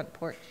on the front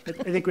porch. I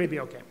think we'd be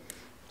okay.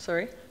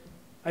 Sorry?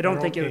 I don't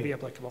We're think it would okay. be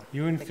applicable.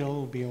 You and Phil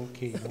will be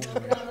okay. Don't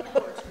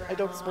worry. I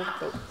don't smoke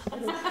though.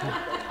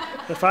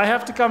 If I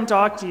have to come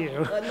talk to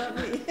you, Not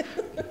me.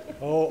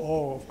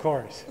 Oh, of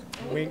course.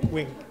 Wink,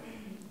 wink.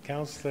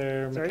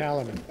 Councillor Sorry?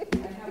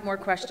 McCallum. More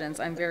questions,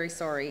 I'm very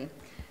sorry.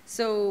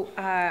 So,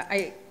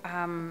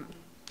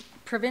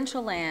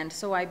 provincial land,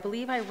 so I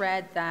believe I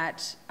read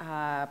that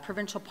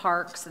provincial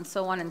parks and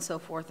so on and so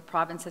forth, the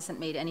province hasn't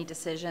made any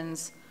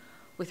decisions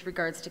with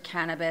regards to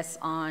cannabis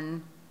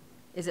on,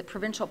 is it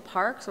provincial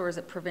parks or is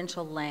it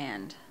provincial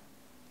land?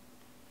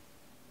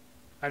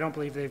 I don't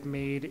believe they've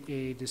made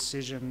a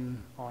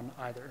decision on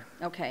either.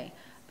 Okay,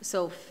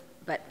 so,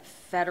 but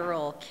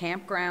federal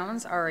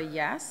campgrounds are a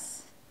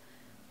yes?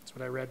 That's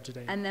what I read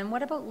today. And then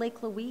what about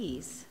Lake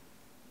Louise?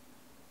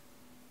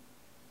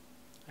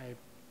 I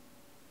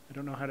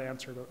don't know how to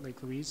answer about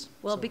Lake Louise.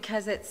 Well, so-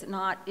 because it's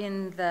not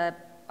in the,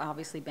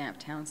 obviously Banff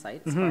town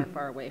site, it's far,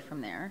 far away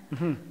from there.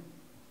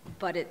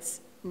 But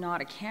it's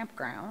not a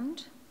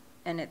campground,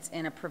 and it's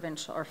in a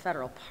provincial or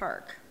federal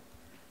park.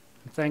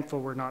 I'm thankful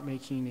we're not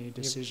making a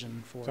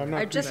decision for. So I'm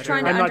not I'm just sure.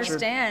 trying to I'm not sure.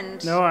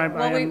 understand. No, I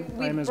Well,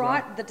 we am as well.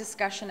 brought the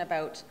discussion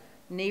about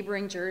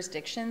neighboring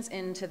jurisdictions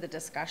into the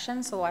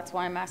discussion, so that's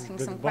why I'm asking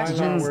The some bylaw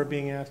questions. we're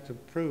being asked to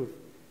approve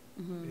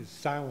is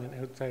silent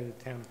outside of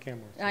the town of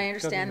Canmore. So I it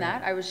understand doesn't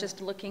that. matter. I was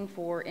just looking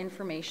for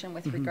information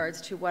with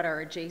regards to what our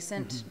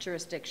adjacent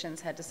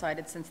jurisdictions had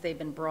decided since they've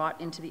been brought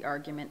into the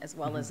argument as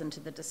well as into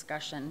the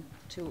discussion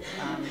to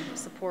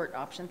support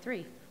option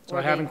 3. So Or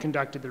I they- haven't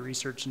conducted the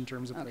research in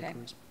terms of Lake Okay.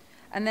 Louise.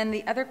 And then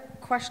the other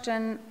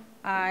question,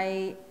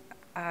 I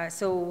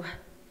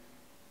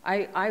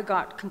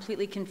got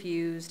completely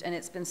confused, and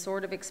it's been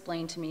sort of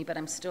explained to me, but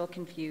I'm still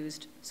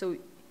confused. So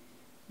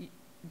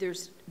there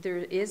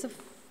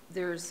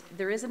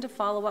isn't a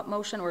follow-up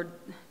motion, or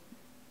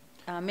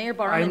Mayor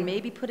Barman I'm- may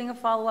be putting a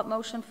follow-up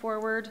motion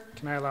forward?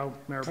 Can I allow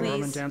Mayor Please.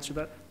 Borman to answer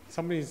that?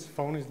 Somebody's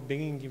phone is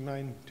binging. Do you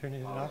mind turning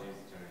it off?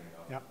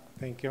 Yeah,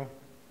 thank you.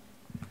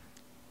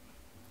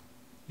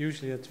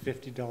 Usually it's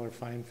 $50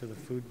 fine for the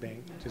food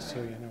bank, just so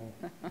you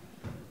know.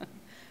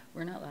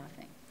 We're not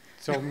laughing.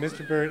 So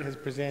Mr. Burt has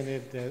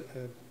presented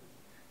a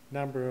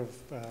number of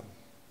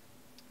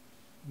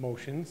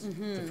motions,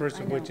 the first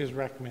I of which know. is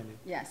recommended.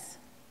 Yes.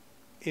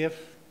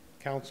 If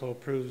council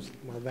approves,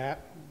 well,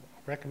 that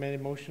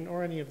recommended motion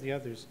or any of the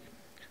others,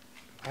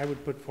 I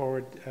would put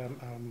forward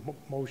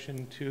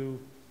motion to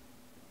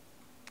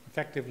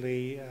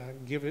effectively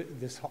give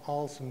this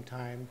all some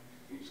time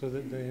so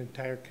that the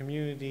entire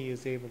community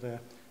is able to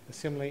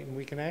assimilate and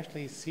we can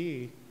actually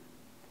see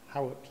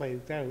how it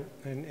plays out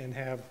and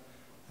have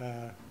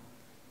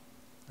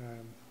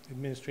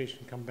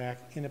administration come back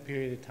in a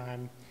period of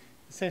time,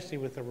 essentially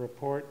with a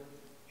report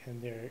and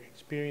their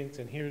experience,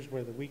 and here's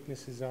where the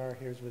weaknesses are,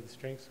 here's where the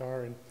strengths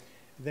are, and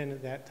then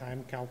at that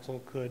time,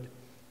 council could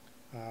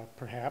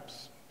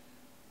perhaps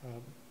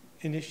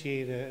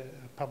initiate a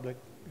public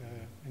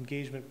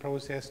engagement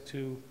process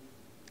to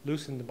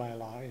loosen the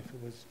bylaw if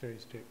it was very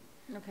strict.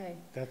 Okay.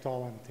 That's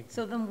all I'm thinking.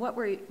 So then what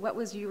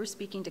was you were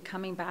speaking to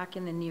coming back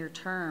in the near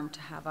term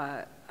to have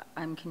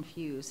I'm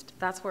confused.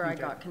 That's where I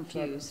got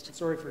confused.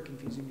 Sorry for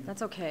confusing you.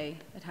 That's okay.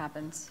 It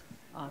happens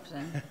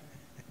often.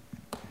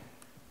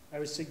 I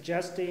was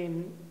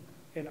suggesting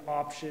an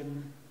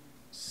option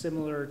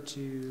similar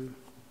to,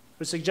 I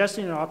was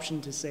suggesting an option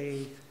to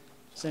say,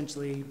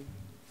 essentially,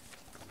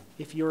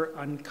 if you're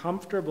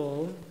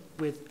uncomfortable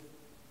with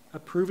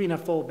approving a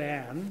full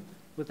ban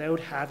without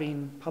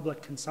having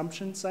public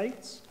consumption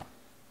sites,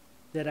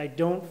 that I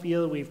don't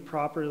feel we've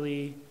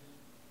properly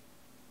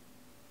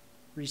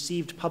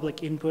received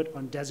public input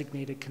on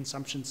designated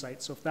consumption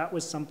sites. So if that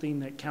was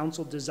something that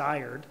council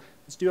desired,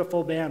 let's do a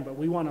full ban, but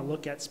we want to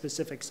look at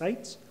specific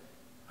sites.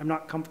 I'm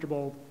not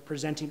comfortable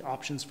presenting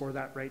options for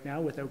that right now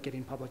without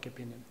getting public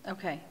opinion.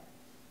 Okay.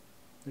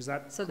 Is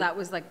that? So that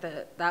was like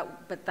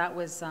but that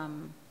was,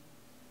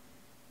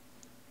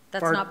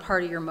 that's not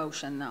part of your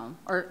motion though,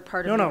 or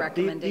part of your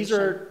recommendation? These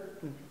are,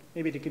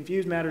 maybe to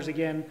confuse matters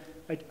again,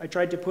 I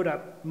tried to put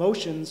up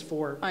motions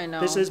for, I know.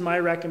 This is my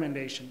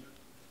recommendation.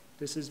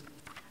 This is,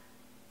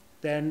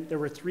 then there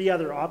were 3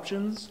 other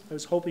options. I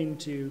was hoping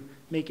to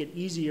make it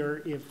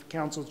easier if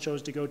council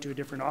chose to go to a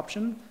different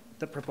option,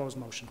 the proposed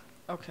motion.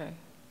 Okay.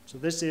 So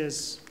this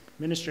is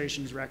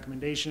administration's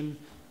recommendation,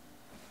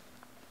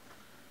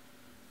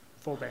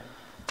 full ban.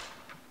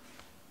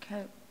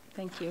 Okay,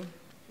 thank you.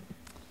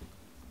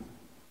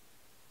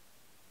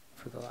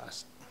 For the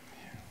last,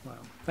 wow,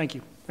 thank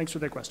you. Thanks for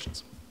the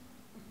questions.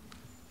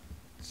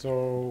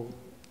 So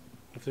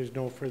if there's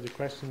no further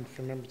questions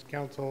from members of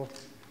council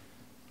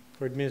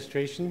for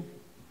administration,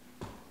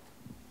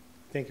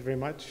 thank you very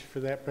much for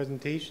that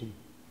presentation.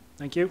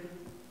 Thank you.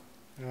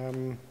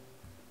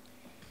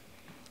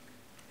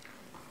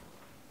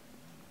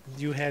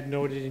 You had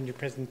noted in your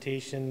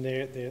presentation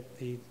there that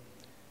the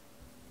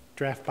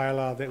draft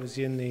bylaw that was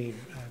in the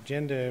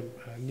agenda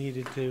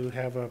needed to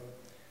have an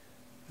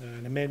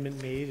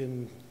amendment made,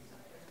 and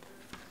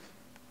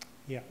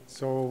yeah,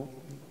 so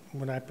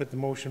when I put the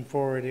motion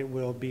forward, it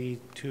will be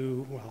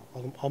to,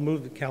 well, I'll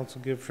move the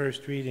council give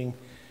first reading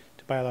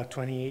to bylaw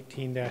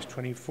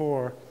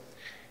 2018-24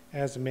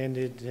 as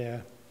amended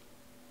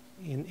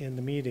in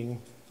the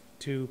meeting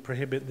to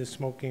prohibit the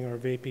smoking or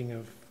vaping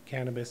of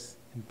cannabis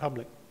in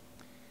public.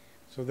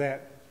 So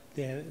that,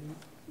 then,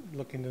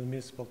 looking to the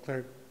municipal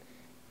clerk,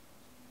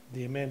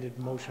 the amended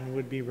motion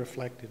would be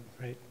reflected,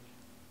 right?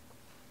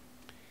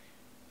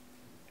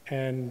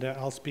 And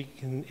I'll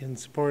speak in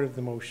support of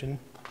the motion.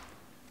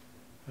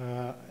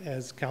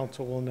 As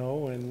council will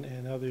know,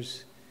 and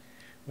others,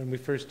 when we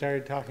first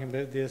started talking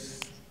about this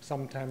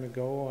some time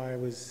ago, I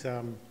was,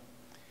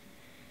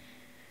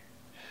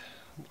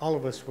 all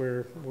of us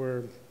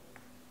were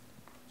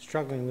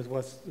struggling with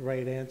what's the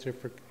right answer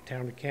for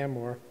town of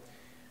Canmore.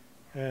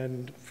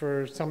 And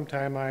for some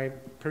time, I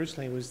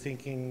personally was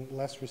thinking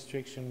less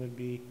restriction would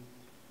be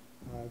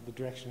the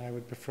direction I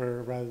would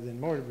prefer rather than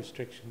more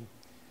restriction.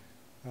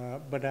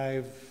 But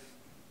and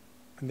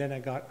then I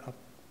got up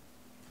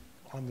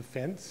on the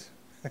fence,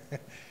 and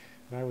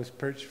I was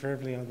perched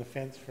firmly on the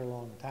fence for a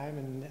long time,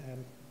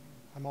 and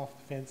I'm off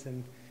the fence.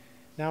 And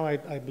now I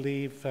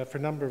believe, for a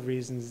number of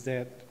reasons,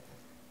 that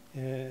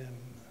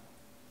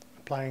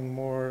applying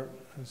more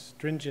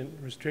stringent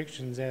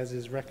restrictions, as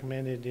is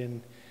recommended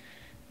in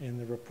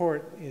the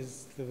report,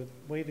 is the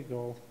way to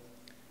go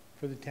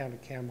for the town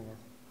of Canmore.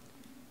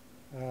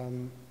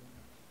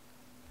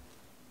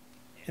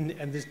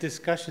 And this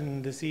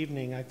discussion this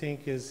evening, I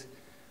think, is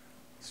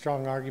a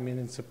strong argument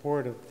in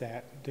support of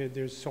that.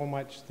 There's so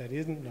much that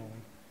isn't known.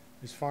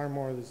 There's far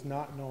more that's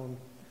not known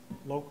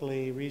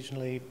locally,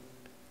 regionally,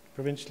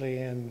 provincially,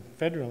 and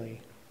federally.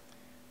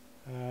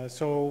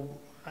 So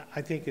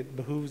I think it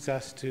behooves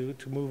us to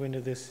move into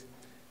this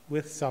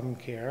with some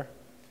care.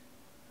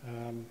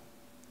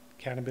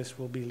 Cannabis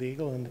will be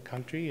legal in the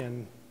country,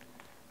 and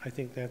I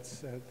think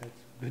that's a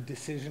good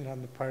decision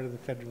on the part of the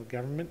federal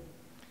government.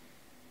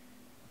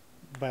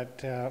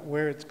 But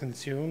where it's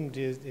consumed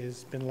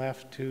is been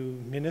left to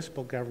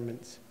municipal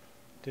governments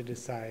to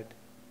decide.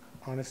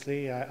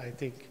 Honestly, I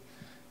think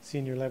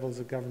senior levels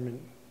of government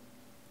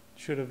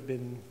should have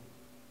been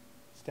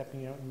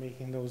stepping out and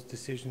making those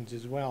decisions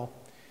as well.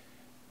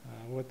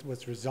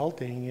 What's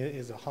resulting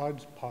is a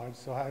hodgepodge,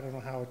 so I don't know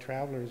how a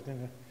traveler is going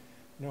to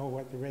know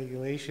what the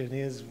regulation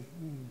is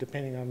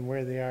depending on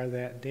where they are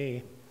that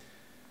day.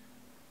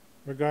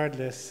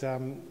 Regardless,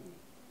 in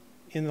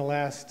the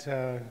last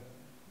 2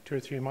 or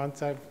 3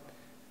 months, I've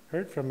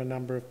heard from a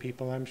number of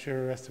people, I'm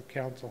sure the rest of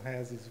council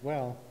has as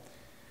well,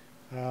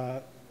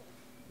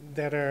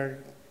 that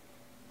are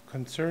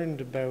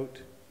concerned about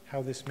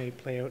how this may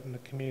play out in the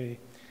community.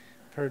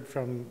 I've heard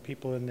from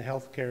people in the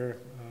healthcare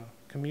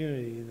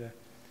community, the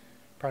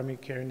primary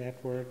care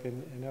network,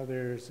 and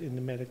others in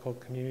the medical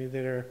community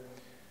that are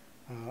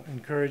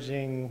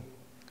encouraging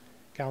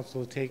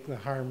council to take the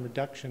harm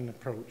reduction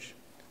approach,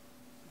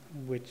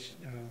 which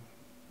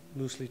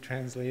loosely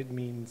translated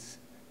means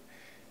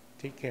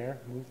take care,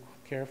 move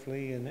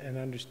carefully, and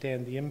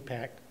understand the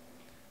impact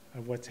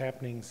of what's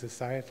happening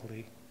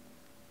societally.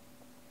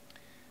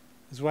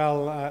 As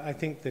well, I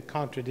think the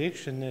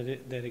contradiction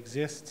that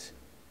exists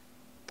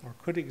or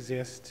could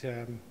exist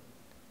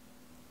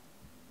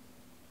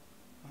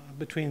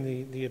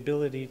between the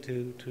ability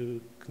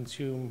to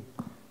consume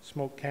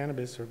smoked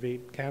cannabis or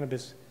vape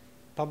cannabis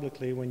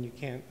publicly when you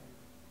can't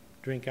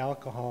drink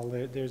alcohol,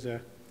 there's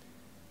a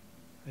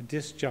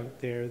disjunct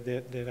there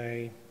that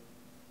I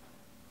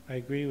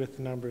agree with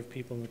a number of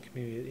people in the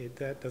community.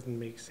 That doesn't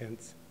make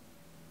sense.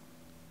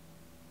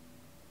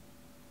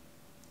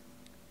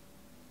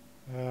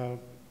 I've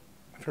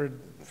heard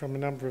from a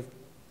number of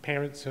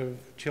parents of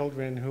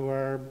children who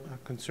are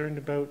concerned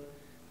about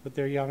what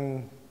their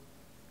young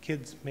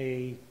kids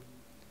may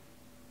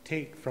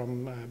take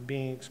from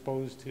being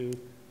exposed to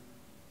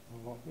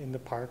in the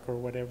park or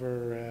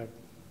whatever,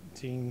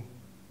 seeing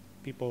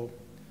people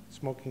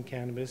smoking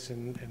cannabis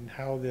and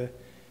how the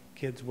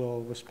kids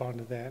will respond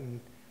to that.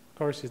 And of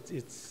course,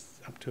 it's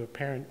up to a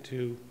parent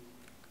to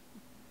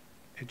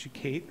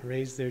educate,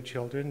 raise their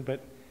children,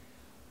 but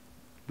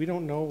we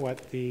don't know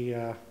what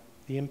the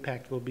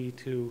impact will be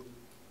to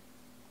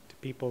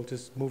people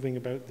just moving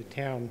about the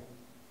town.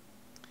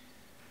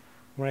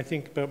 When I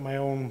think about my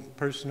own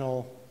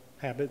personal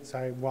habits,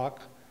 I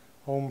walk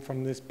home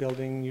from this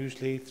building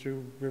usually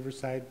through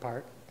Riverside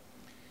Park,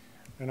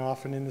 and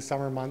often in the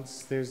summer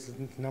months there's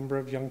a number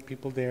of young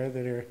people there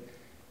that are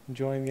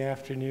enjoying the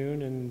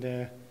afternoon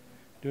and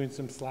doing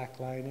some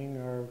slacklining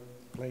or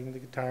playing the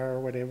guitar or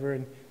whatever,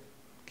 and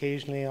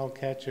occasionally I'll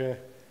catch a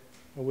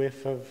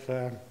whiff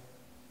of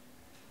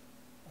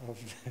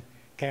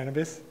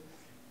cannabis,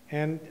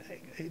 and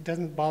it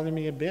doesn't bother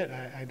me a bit.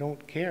 I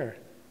don't care,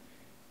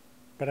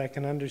 but I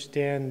can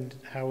understand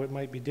how it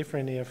might be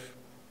different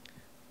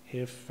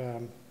if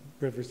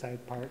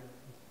Riverside Park,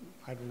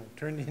 I don't know,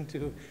 turned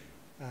into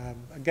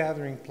a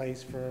gathering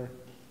place for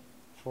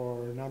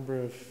a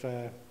number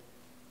of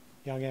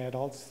young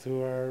adults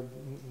who are,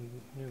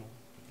 you know,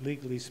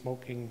 legally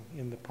smoking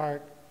in the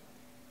park.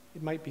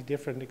 It might be a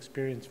different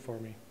experience for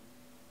me.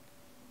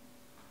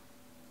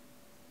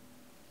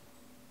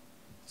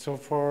 So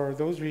for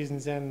those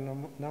reasons and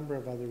a number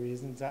of other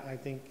reasons, I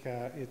think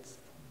it's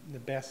the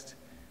best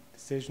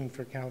decision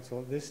for council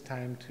at this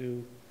time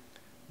to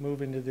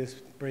move into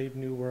this brave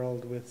new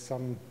world with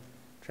some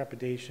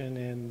trepidation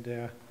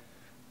and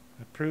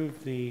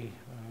approve the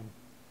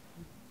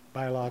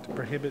bylaw to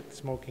prohibit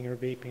smoking or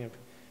vaping of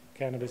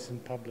cannabis in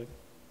public.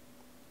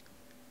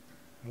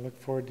 I look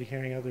forward to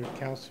hearing other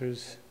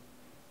councillors'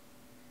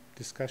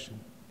 discussion.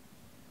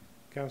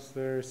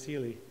 Councillor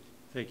Seeley.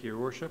 Thank you, Your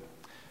Worship.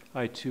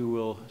 I too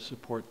will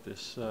support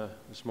this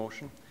this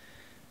motion.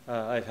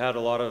 I've had a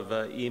lot of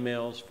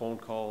emails, phone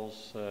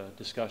calls,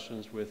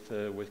 discussions with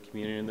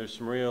community, and there's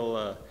some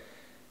real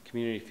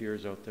community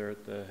fears out there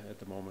at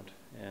the moment,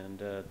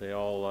 and they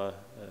all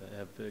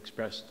have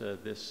expressed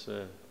this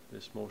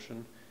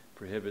motion,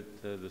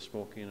 prohibit the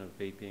smoking of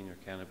vaping or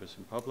cannabis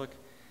in public,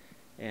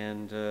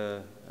 and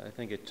I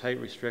think a tight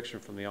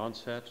restriction from the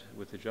onset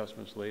with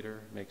adjustments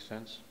later makes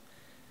sense.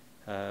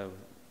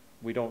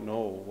 We don't know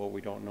what we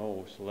don't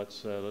know, so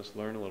let's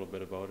learn a little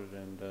bit about it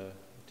and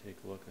take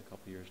a look a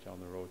couple years down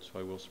the road. So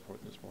I will support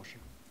this motion.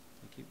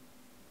 Thank you.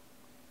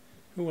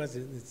 Who was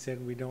it that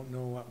said we don't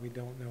know what we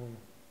don't know?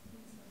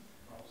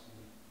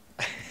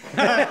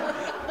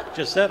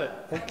 Just said it.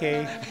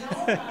 Okay.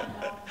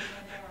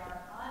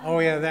 Oh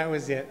yeah, that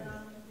was it.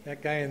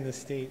 That guy in the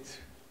States.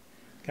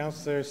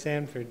 Councillor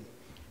Sanford.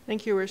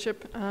 Thank you,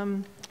 Worship.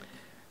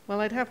 Well,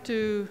 I'd have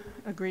to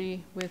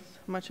agree with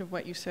much of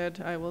what you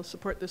said. I will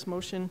support this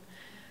motion.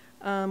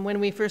 When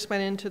we first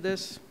went into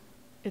this,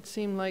 it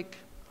seemed like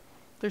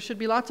there should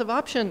be lots of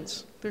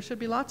options. There should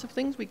be lots of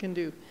things we can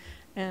do.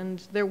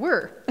 And there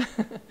were.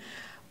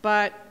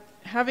 But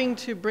having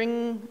to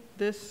bring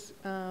this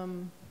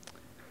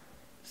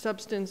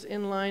substance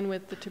in line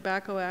with the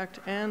Tobacco Act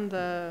and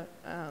the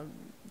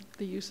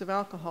use of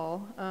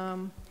alcohol,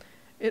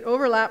 it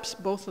overlaps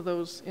both of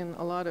those in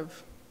a lot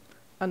of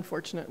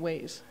unfortunate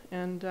ways.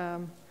 And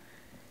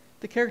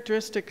the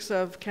characteristics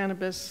of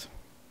cannabis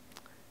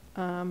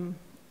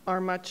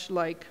are much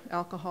like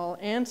alcohol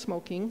and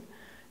smoking,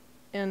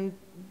 and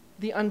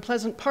the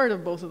unpleasant part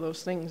of both of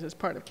those things is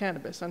part of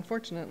cannabis,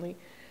 unfortunately.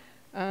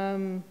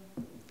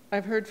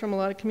 I've heard from a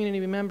lot of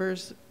community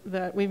members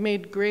that we've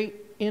made great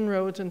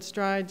inroads and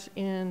strides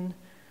in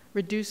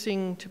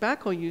reducing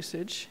tobacco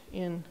usage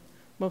in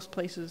most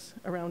places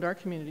around our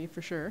community,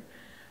 for sure.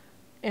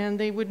 And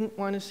they wouldn't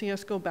want to see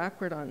us go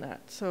backward on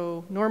that.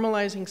 So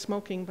normalizing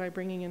smoking by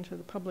bringing into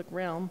the public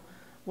realm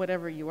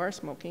whatever you are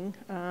smoking,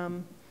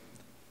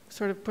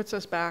 sort of puts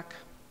us back,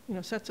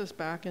 sets us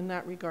back in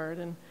that regard.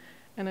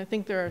 And I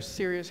think there are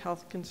serious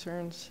health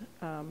concerns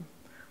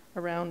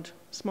around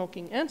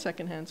smoking and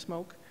secondhand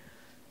smoke.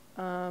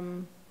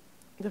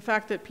 The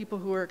fact that people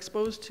who are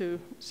exposed to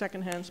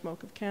secondhand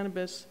smoke of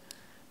cannabis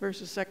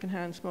versus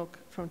secondhand smoke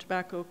from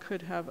tobacco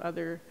could have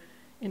other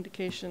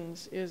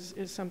indications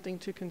is something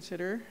to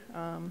consider.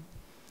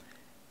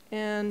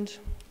 And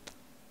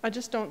I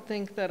just don't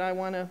think that I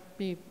want to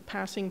be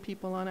passing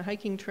people on a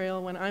hiking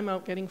trail when I'm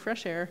out getting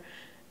fresh air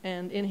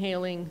and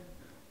inhaling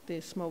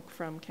the smoke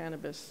from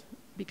cannabis,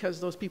 because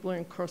those people are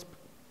in close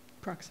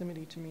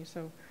proximity to me.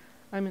 So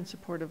I'm in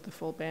support of the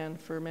full ban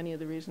for many of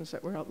the reasons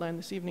that were outlined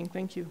this evening.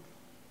 Thank you.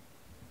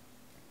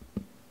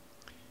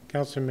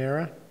 Councillor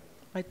Mera?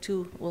 I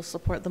too will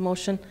support the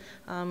motion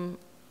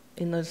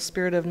in the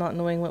spirit of not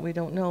knowing what we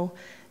don't know.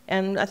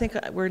 And I think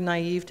we're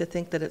naive to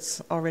think that it's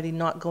already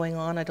not going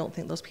on. I don't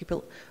think those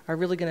people are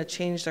really going to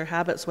change their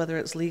habits, whether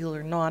it's legal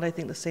or not. I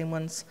think the same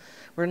ones,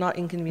 we're not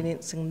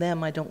inconveniencing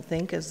them, I don't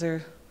think, as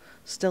they're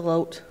still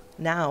out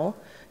now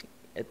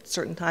at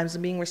certain times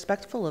and being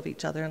respectful of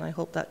each other, and I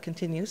hope that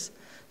continues.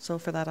 So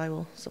for that, I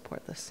will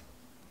support this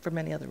for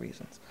many other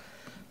reasons.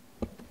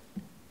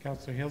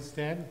 Councillor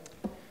Hillstead?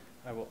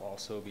 I will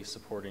also be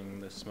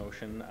supporting this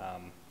motion.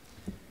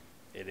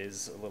 It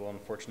is a little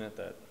unfortunate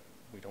that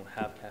we don't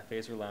have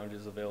cafes or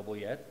lounges available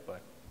yet,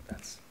 but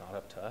that's not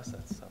up to us.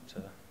 That's up to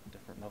a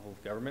different level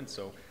of government.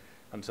 So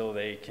until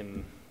they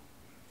can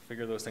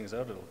figure those things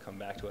out, it'll come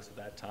back to us at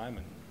that time,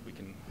 and we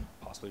can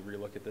possibly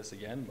relook at this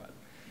again. But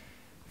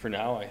for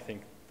now, I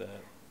think that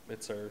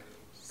it's our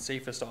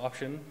safest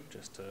option,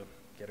 just to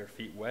get our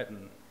feet wet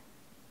and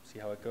see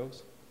how it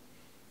goes.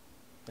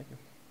 Thank you.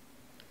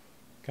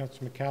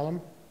 Councillor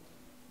McCallum?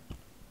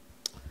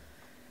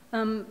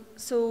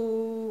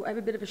 So I have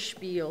a bit of a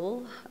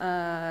spiel.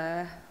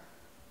 As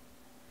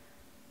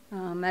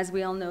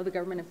we all know, the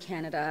Government of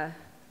Canada,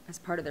 as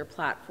part of their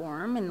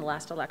platform in the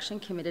last election,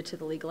 committed to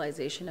the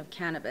legalization of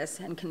cannabis,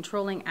 and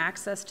controlling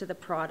access to the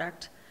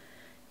product,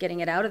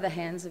 getting it out of the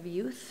hands of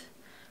youth,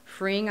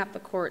 freeing up the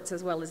courts,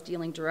 as well as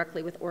dealing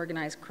directly with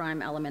organized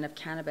crime element of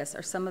cannabis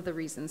are some of the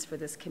reasons for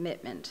this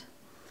commitment.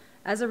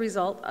 As a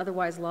result,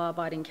 otherwise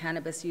law-abiding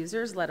cannabis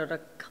users let out a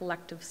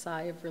collective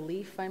sigh of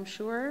relief, I'm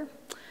sure,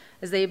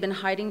 as they have been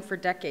hiding for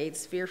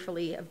decades,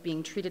 fearfully of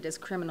being treated as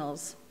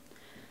criminals.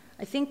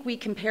 I think we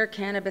compare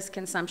cannabis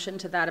consumption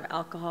to that of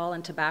alcohol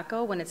and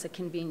tobacco when it's a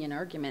convenient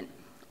argument.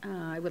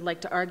 I would like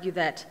to argue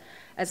that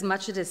as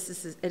much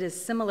as it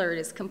is similar, it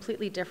is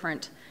completely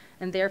different,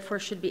 and therefore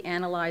should be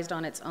analyzed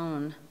on its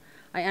own.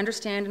 I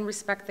understand and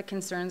respect the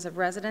concerns of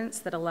residents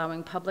that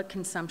allowing public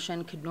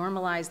consumption could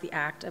normalize the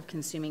act of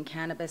consuming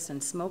cannabis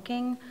and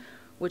smoking,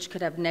 which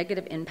could have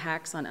negative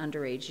impacts on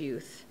underage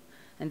youth.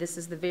 And this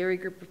is the very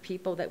group of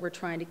people that we're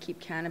trying to keep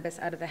cannabis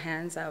out of the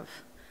hands of.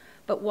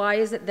 But why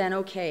is it then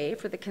okay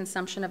for the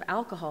consumption of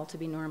alcohol to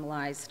be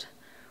normalized?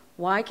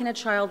 Why can a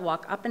child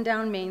walk up and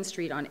down Main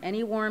Street on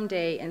any warm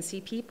day and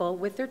see people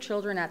with their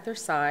children at their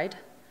side,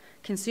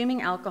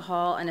 consuming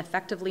alcohol and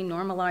effectively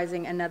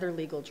normalizing another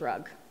legal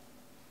drug?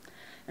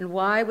 And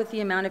why, with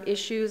the amount of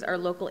issues our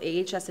local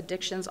AHS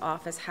Addictions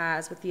Office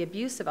has with the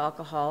abuse of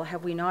alcohol,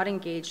 have we not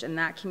engaged in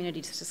that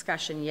community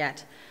discussion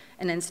yet,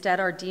 and instead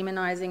are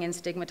demonizing and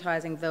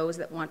stigmatizing those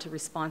that want to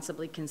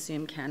responsibly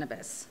consume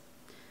cannabis?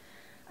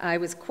 I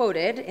was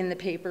quoted in the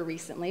paper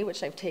recently,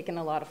 which I've taken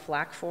a lot of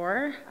flack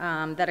for,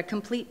 that a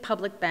complete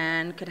public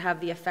ban could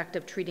have the effect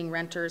of treating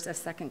renters as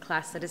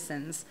second-class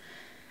citizens.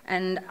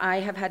 And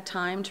I have had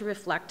time to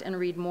reflect and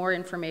read more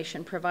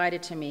information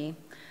provided to me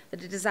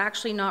that it is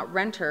actually not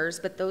renters,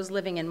 but those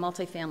living in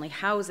multifamily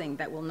housing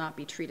that will not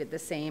be treated the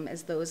same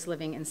as those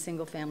living in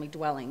single-family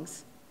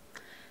dwellings.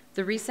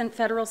 The recent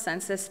federal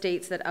census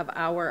states that of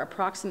our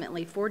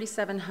approximately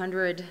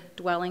 4,700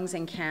 dwellings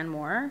in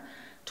Canmore,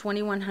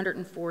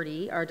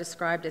 2,140 are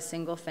described as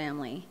single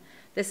family.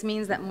 This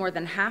means that more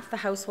than half the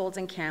households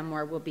in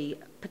Canmore will be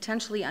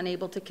potentially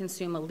unable to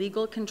consume a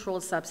legal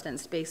controlled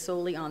substance based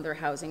solely on their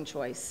housing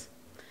choice.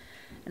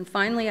 And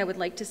finally, I would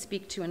like to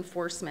speak to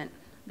enforcement.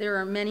 There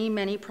are many,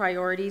 many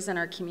priorities in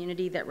our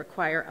community that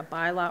require a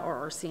bylaw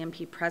or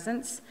CMP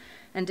presence,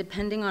 and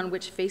depending on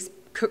which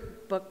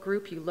Facebook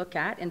group you look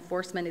at,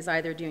 enforcement is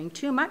either doing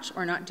too much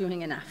or not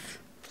doing enough.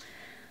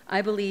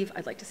 I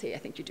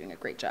think you're doing a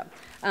great job.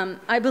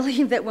 I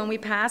believe that when we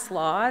pass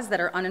laws that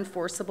are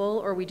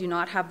unenforceable or we do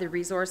not have the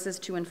resources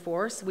to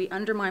enforce, we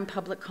undermine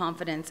public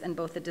confidence in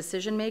both the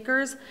decision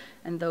makers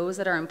and those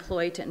that are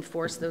employed to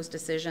enforce those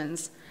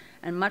decisions.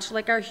 And much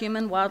like our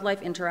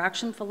human-wildlife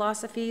interaction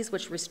philosophies,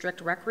 which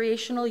restrict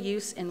recreational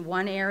use in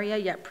one area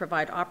yet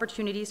provide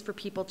opportunities for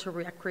people to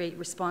recreate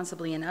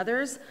responsibly in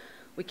others,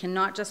 we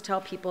cannot just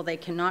tell people they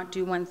cannot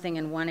do one thing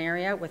in one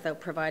area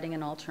without providing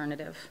an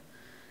alternative.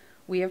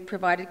 We have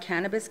provided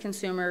cannabis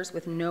consumers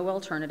with no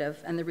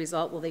alternative, and the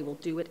result, well, they will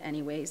do it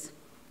anyways.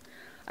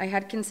 I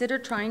had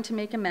considered trying to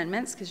make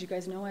amendments, because you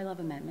guys know I love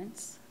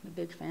amendments. I'm a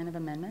big fan of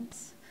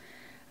amendments.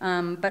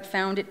 but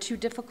found it too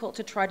difficult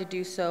to try to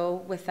do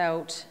so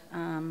without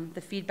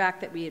the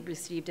feedback that we had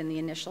received in the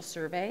initial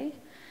survey.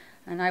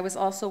 And I was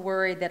also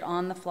worried that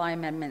on-the-fly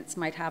amendments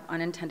might have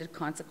unintended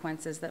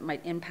consequences that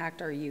might impact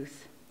our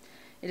youth.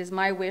 It is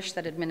my wish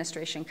that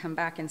administration come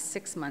back in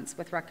 6 months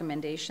with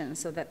recommendations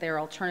so that there are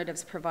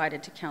alternatives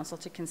provided to council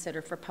to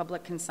consider for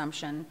public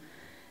consumption.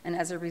 And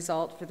as a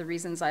result, for the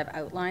reasons I've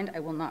outlined, I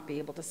will not be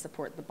able to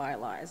support the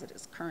bylaw as it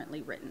is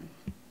currently written.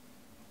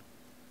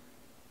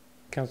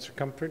 Councillor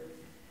Comfort?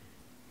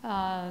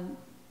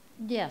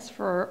 Yes,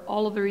 for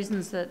all of the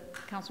reasons that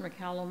Councillor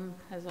McCallum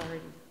has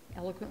already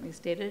eloquently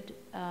stated,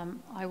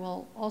 I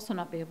will also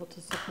not be able to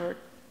support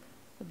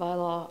the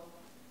bylaw.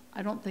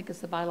 I don't think it's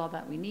the bylaw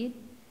that we need.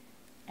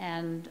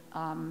 And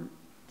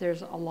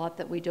there's a lot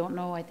that we don't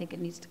know. I think it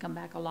needs to come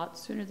back a lot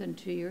sooner than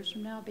 2 years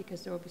from now,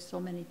 because there will be so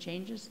many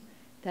changes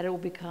that it will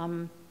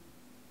become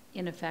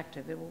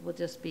ineffective. It will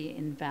just be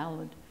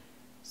invalid.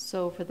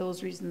 So for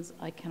those reasons,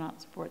 I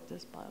cannot support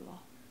this bylaw.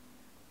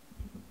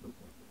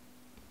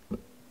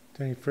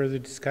 Any further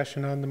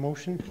discussion on the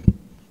motion?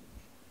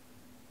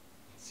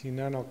 See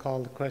none, I'll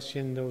call the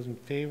question. Those in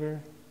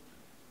favor?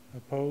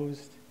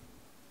 Opposed?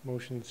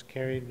 Motion is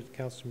carried with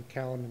Councillor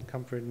McCallum and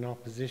Comfort in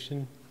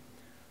opposition.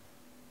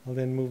 I'll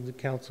then move the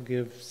council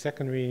give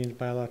second reading of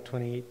bylaw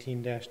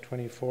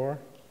 2018-24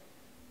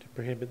 to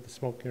prohibit the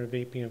smoking or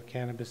vaping of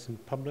cannabis in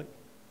public.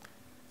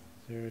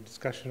 Is there a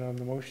discussion on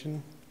the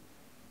motion?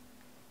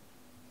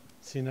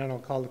 See none, I'll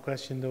call the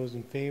question. Those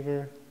in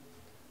favor?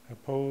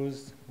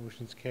 Opposed?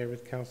 Motion's carried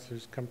with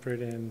Councillors Comfort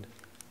and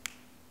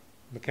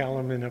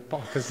McCallum in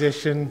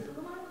opposition.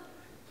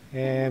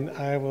 And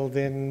I will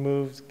then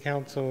move the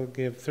council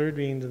give third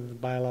reading to the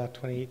bylaw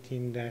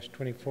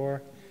 2018-24.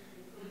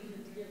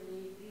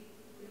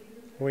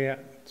 Oh yeah,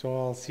 so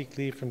I'll seek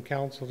leave from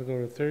council to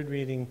go to third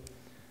reading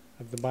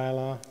of the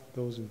bylaw.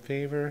 Those in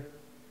favor?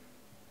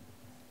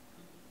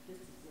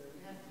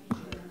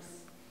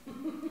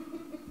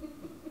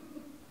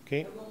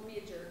 Okay. I won't be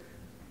a jerk.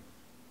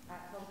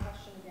 At the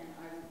question again,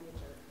 I won't be a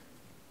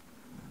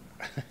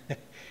jerk.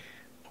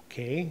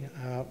 Okay,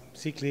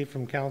 seek leave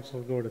from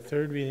council to go to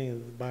third reading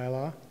of the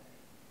bylaw.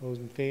 Those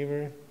in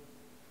favor?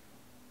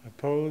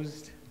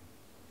 Opposed?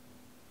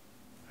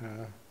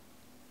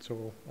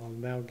 So I'll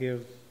now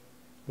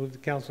move the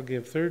council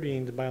give third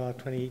reading to bylaw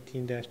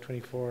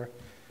 2018-24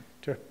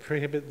 to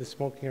prohibit the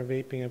smoking or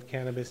vaping of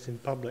cannabis in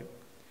public.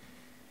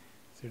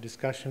 Is there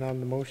discussion on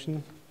the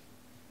motion?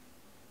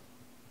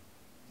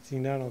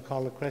 Seeing none, I'll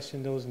call the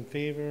question. Those in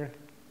favor?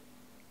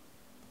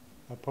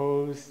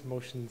 Opposed?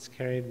 Motion is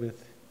carried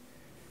with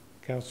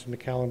Councillor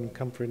McCallum and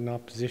Comfort in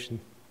opposition.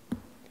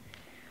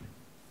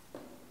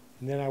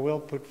 And then I will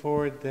put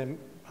forward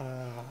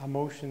a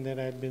motion that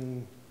I've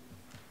been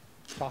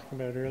talking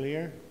about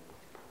earlier,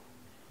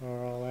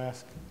 or I'll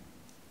ask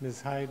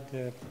Ms. Hyde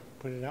to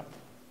put it up.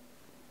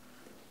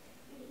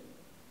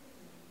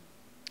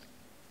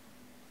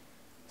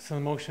 So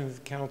the motion is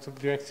the council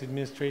directs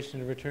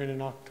administration to return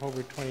in October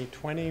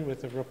 2020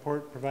 with a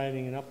report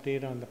providing an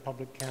update on the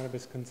public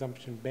cannabis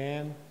consumption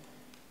ban,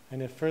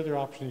 and if further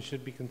options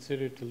should be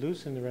considered to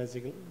loosen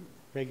the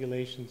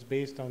regulations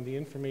based on the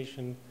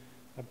information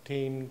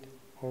obtained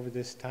over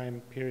this time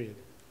period.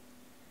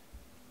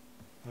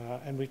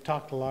 And we've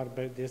talked a lot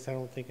about this. I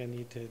don't think I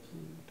need to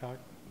talk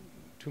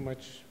too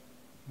much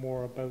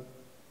more about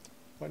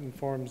what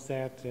informs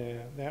that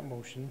that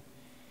motion.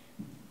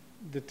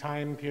 The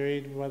time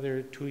period,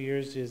 whether 2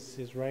 years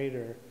is right,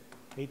 or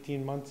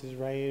 18 months is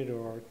right,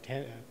 or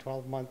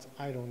 12 months,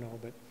 I don't know.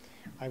 But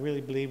I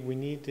really believe we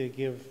need to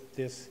give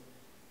this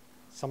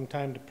some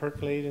time to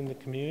percolate in the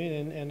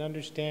community and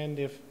understand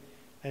if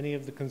any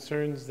of the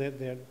concerns that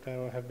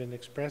have been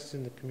expressed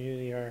in the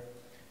community are,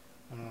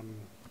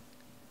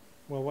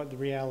 well, what the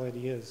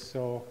reality is.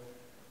 So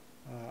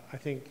I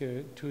think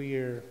a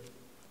 2-year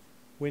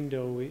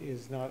window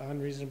is not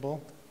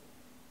unreasonable.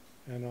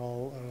 And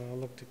I'll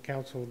look to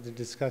council to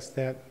discuss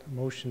that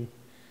motion.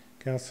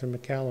 Councillor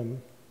McCallum,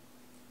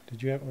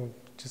 did you have,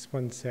 just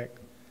one sec.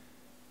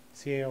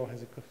 CAO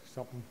has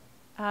something.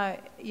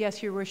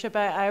 Yes, Your Worship.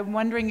 I'm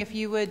wondering if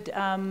you would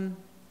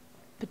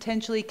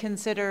potentially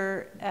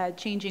consider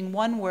changing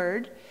one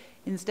word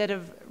instead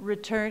of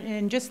return,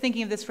 and just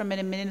thinking of this from an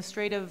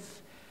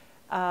administrative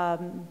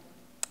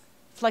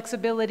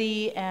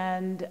flexibility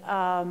and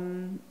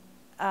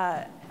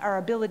our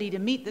ability to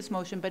meet this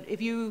motion, but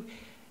if you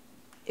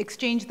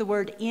exchange the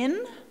word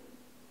in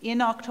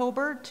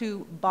October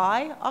to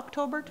by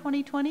October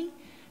 2020,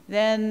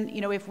 then,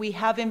 you know, if we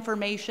have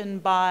information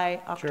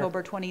by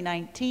October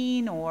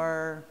 2019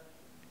 or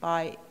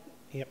by,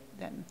 yep,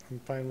 then. I'm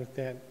fine with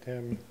that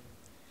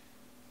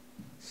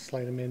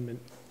slight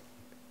amendment.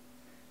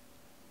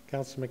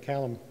 Councillor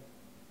McCallum.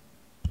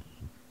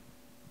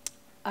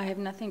 I have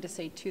nothing to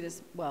say to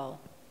this. Well,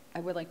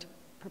 I would like to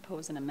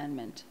propose an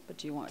amendment, but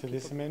do you want to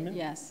this amendment?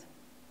 Yes.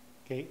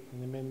 Okay,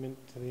 an amendment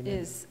to the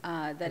amendment. Is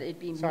that it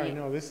be Sorry, made.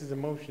 no, this is a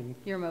motion.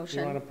 Your motion.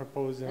 You want to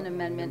propose an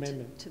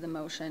amendment to the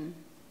motion.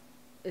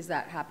 Is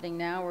that happening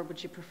now, or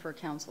would you prefer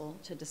council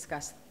to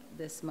discuss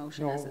this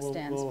motion as it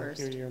stands first?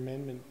 We'll hear your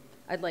amendment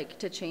I'd like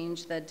to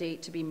change the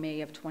date to be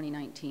May of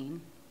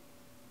 2019.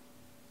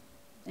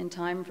 In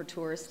time for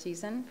tourist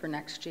season for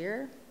next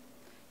year.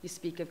 You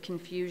speak of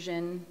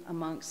confusion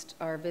amongst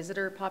our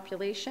visitor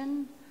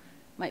population.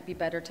 Might be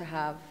better to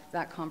have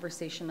that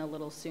conversation a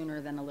little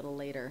sooner than a little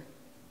later.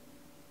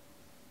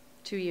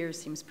 2 years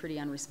seems pretty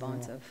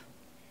unresponsive.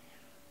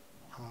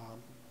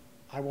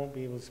 I won't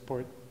be able to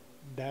support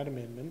that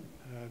amendment.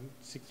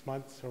 6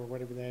 months or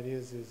whatever that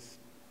is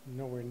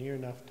nowhere near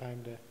enough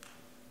time to,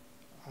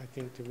 I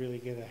think, to really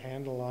get a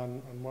handle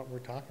on what we're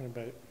talking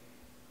about.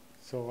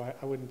 So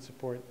I wouldn't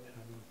support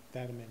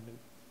that amendment.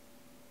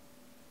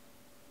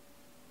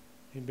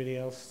 Anybody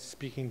else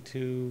speaking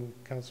to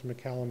Councillor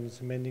McCallum's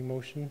amending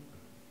motion?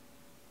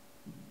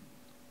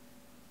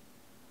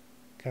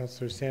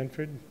 Councillor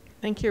Sanford?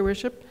 Thank you, Your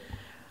Worship.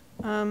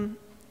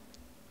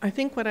 I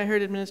think what I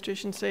heard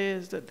administration say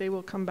is that they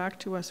will come back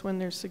to us when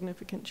there's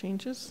significant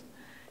changes.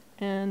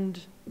 And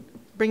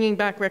bringing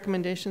back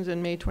recommendations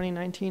in May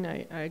 2019,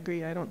 I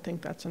agree. I don't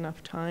think that's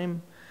enough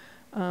time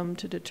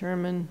to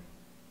determine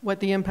what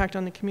the impact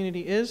on the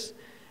community is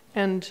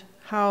and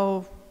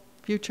how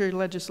future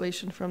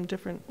legislation from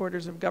different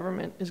orders of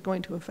government is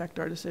going to affect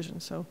our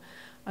decisions. So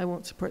I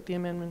won't support the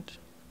amendment.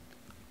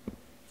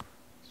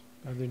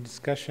 Other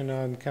discussion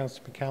on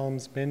Councillor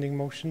McCallum's amending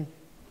motion?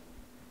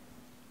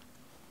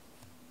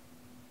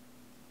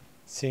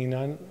 Seeing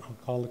none, I'll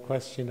call the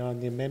question on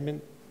the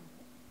amendment.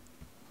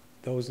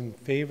 Those in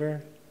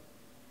favor?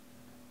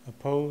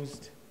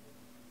 Opposed?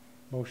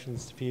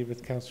 Motion's defeated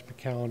with Councillor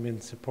McCallum in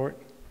support.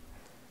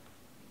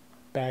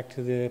 Back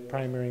to the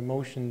primary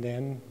motion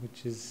then,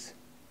 which is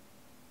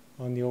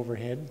on the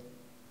overhead.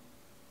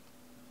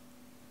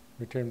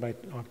 Returned by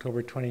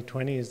October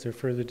 2020. Is there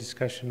further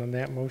discussion on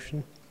that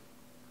motion?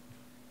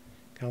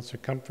 Councillor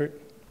Comfort?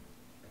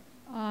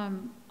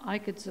 I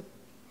could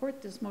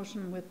support this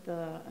motion with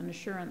an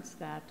assurance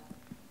that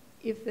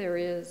if there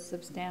is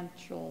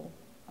substantial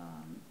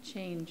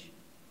change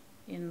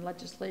in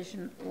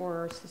legislation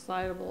or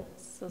societal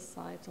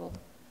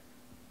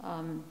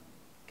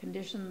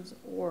conditions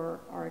or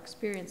our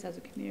experience as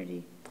a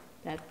community,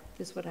 that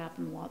this would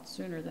happen a lot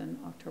sooner than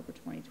October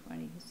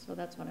 2020. So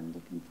that's what I'm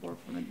looking for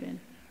from admin.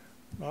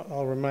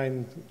 I'll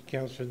remind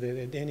Councillor that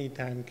at any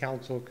time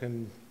Council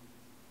can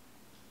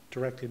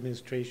direct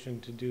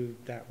administration to do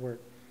that work.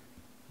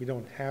 We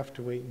don't have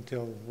to wait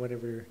until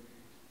whatever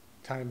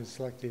time is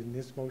selected in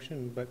this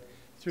motion, but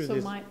through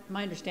this. So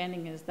my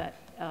understanding is that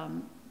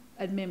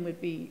admin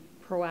would be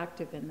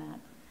proactive in that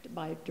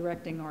by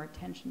directing our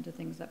attention to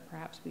things that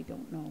perhaps we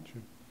don't know.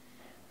 True.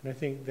 And I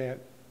think that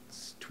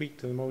tweak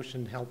to the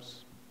motion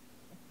helps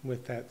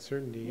with that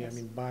certainty. Yes. I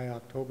mean, by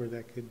October,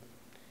 that could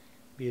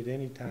be at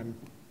any time.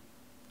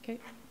 Okay,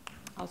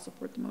 I'll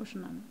support the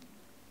motion on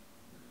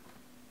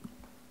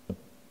it.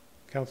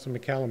 Councillor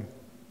McCallum.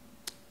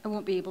 I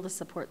won't be able to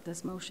support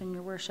this motion,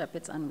 Your Worship.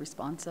 It's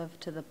unresponsive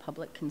to the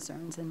public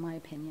concerns, in my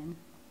opinion.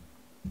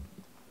 Is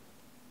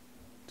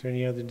there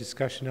any other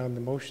discussion on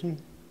the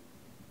motion?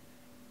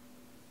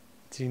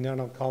 Seeing none,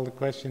 I'll call the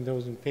question.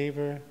 Those in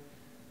favor?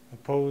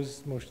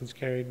 Opposed? Motion's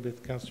carried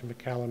with Councillor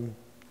McCallum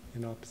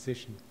in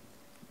opposition.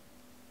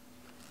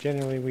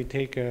 Generally, we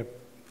take a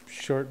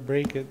short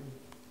break at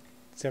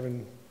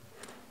 7.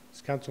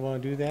 Does Council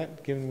want to do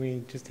that, given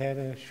we just had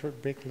a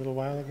short break a little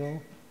while ago?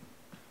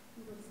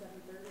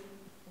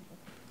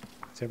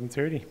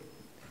 7:30.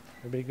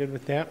 Everybody good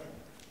with that?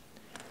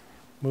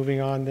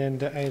 Moving on then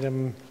to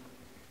item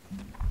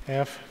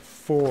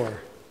F4,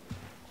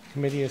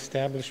 Committee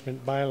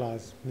Establishment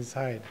Bylaws. Ms.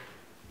 Hyde.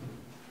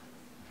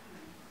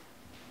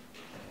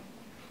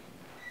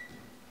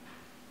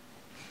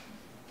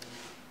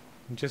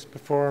 And just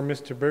before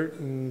Mr. Burt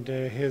and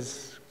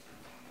his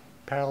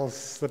pals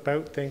slip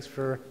out, thanks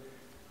for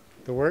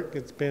the work.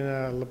 It's been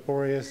a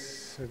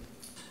laborious,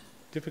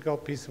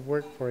 difficult piece of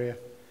work for you.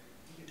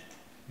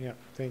 Yeah,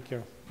 thank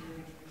you.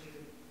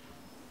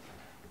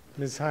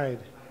 Ms. Hyde.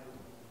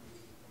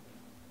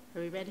 Are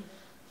we ready?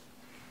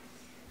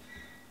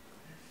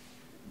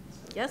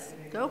 Yes,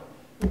 go.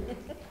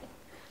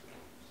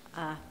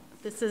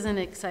 This isn't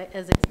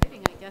as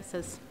exciting, I guess,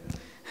 as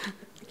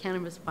the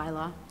cannabis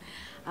bylaw.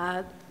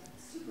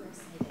 Super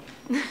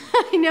exciting.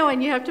 I know,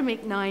 and you have to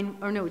make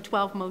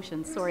 12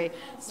 motions.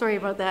 Sorry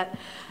about that.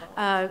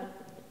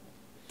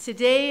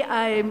 Today,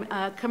 I'm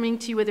coming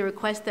to you with a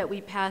request that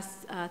we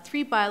pass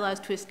 3 bylaws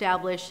to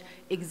establish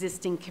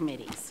existing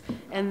committees.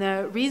 And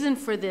the reason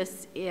for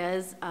this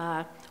is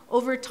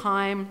over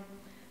time,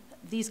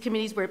 these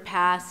committees were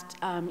passed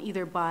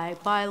either by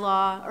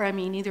bylaw, or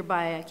either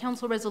by a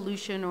council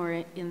resolution,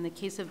 or in the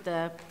case of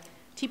the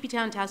TP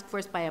Town Task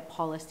Force, by a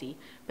policy.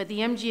 But the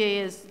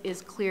MGA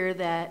is clear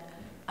that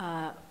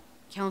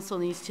council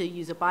needs to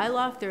use a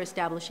bylaw if they're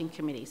establishing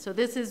committees. So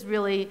this is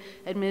really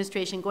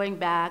administration going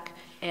back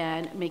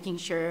and making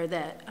sure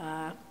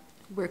that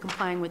we're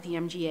complying with the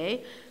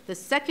MGA. The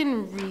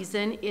second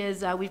reason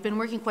is we've been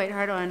working quite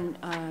hard on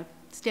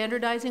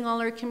standardizing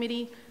all our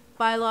committee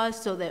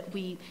bylaws so that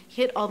we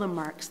hit all the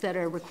marks that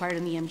are required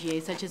in the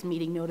MGA, such as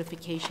meeting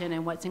notification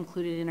and what's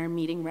included in our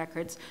meeting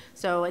records.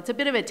 So it's a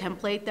bit of a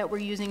template that we're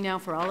using now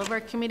for all of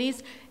our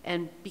committees,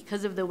 and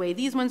because of the way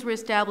these ones were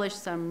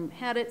established, some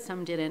had it,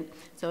 some didn't.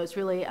 So it's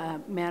really a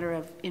matter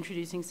of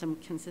introducing some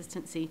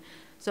consistency.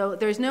 So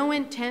there's no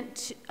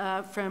intent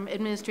from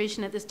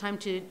administration at this time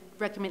to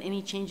recommend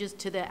any changes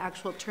to the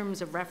actual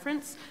terms of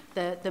reference,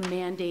 the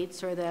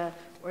mandates or the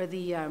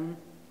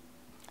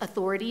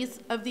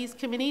authorities of these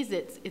committees.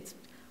 It's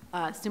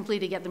simply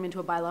to get them into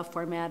a bylaw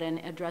format and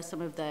address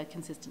some of the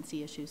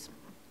consistency issues.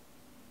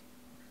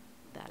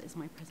 That is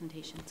my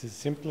presentation. It's as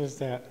simple as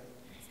that.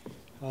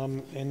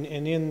 And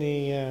in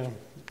the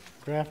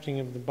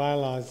drafting of the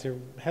bylaws, there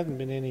hasn't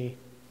been any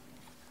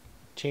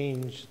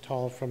change at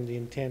all from the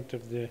intent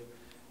of the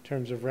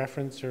terms of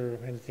reference or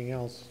anything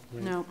else,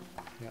 right? No.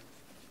 Yeah.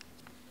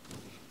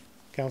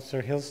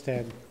 Councillor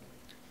Hillstead.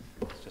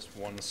 It's just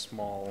one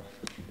small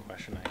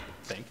question, I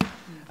think.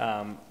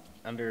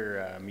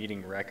 Under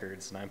meeting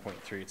records,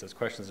 9.3, it says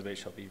questions debate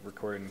shall be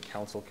recorded in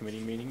council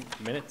committee meeting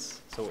minutes.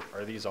 So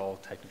are these all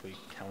technically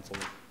council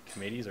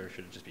committees, or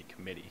should it just be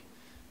committee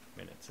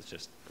minutes? It's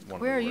just one.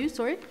 Where are you,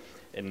 sorry?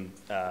 In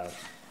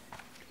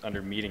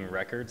under meeting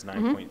records,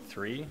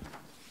 9.3.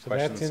 So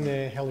that's in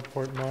the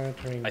heliport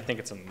monitoring. I think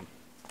it's in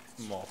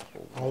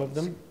multiple. All of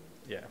them?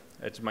 Yeah,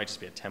 it might just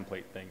be a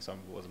template thing, so I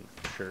wasn't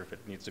sure if it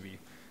needs to be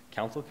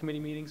council committee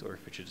meetings or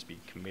if it should just be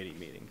committee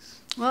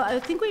meetings. Well, I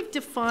think we've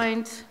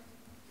defined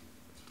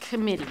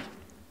committee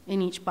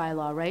in each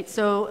bylaw, right?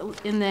 So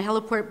in the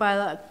heliport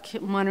bylaw,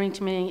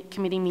 monitoring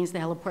committee means the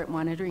heliport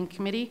monitoring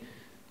committee.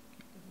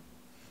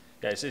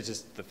 Yeah, it's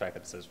just the fact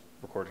that it says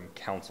recording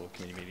council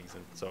committee meetings,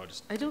 and so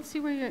I don't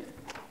see where you're.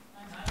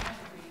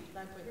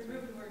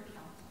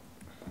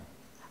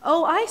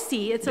 Oh, I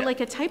see. It's like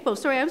a typo.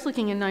 Sorry, I was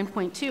looking in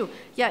 9.2.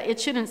 Yeah, it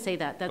shouldn't say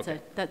that. That's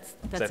okay. that's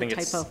a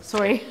typo.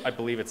 Sorry. I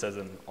believe it says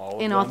in all of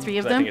them. In all three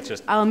of them? I think it's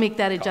just I'll make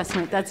that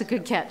adjustment. That's a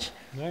good catch.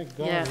 My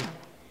God. Yeah.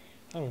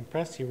 I'm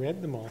impressed you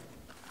read them all.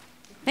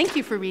 Thank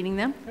you for reading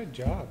them. Good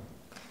job.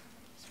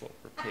 That's what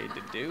we're paid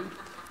to do.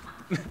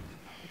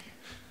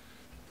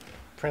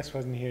 Press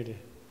wasn't here to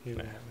hear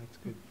that. That's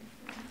good.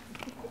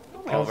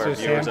 All of our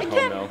viewers at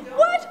home know.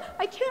 What?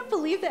 I can't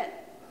believe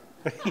that.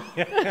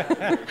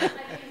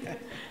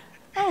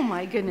 Oh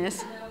my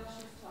goodness.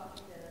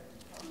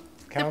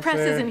 The press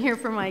isn't here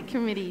for my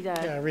committee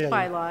really.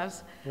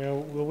 bylaws. Well,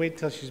 we'll wait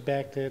till she's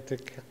back to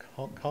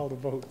call the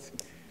votes.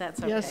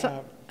 That's okay. Yes,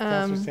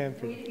 Councillor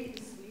Sanford.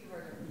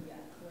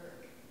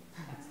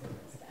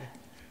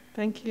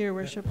 Thank you, Your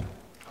Worship.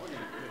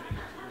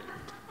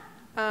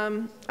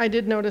 I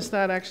did notice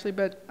that actually,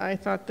 but I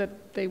thought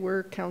that they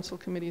were council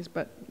committees,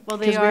 but. Well,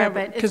 they are,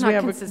 but it's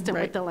not consistent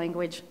with the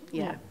language.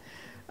 Yeah.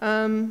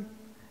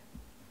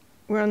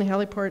 We're on the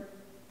heliport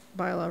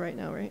bylaw right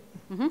now, right?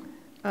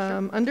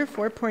 Mm-hmm. Under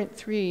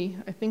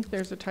 4.3, I think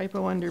there's a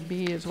typo under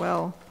B as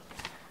well.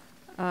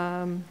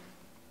 And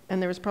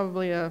there was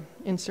probably a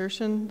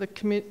insertion. The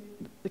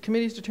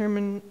committee's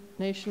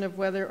determination of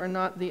whether or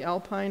not the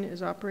Alpine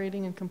is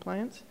operating in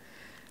compliance.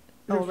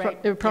 Oh, right.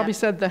 It probably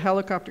said the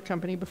helicopter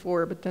company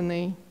before, but then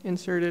they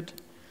inserted,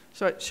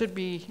 so it should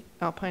be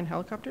Alpine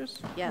Helicopters?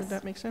 Yes. Does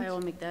that make sense? I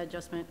will make that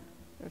adjustment.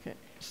 Okay,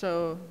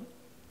 so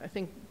I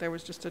think there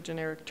was just a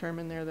generic term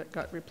in there that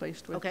got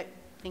replaced with Okay,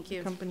 thank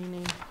you. company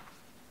name.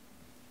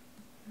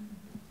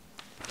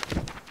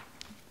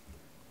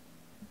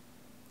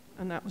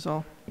 And that was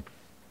all.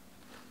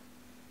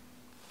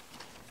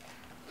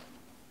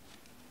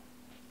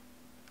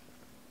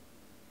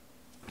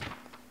 I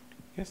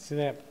guess to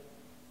that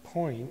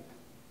point,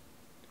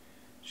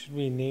 should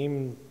we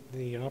name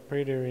the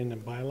operator in the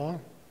bylaw?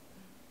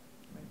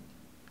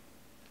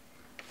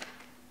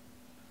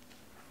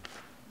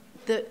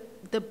 The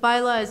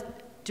bylaw is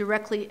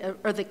directly,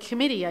 or the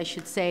committee, I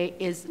should say,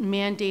 is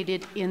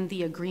mandated in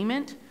the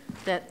agreement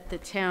that the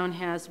town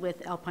has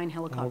with Alpine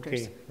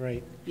Helicopters. Okay,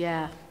 right.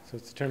 Yeah. So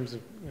it's terms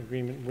of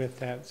agreement with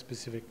that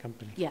specific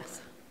company.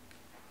 Yes.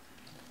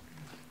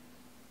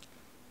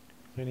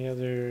 Any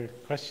other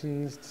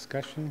questions,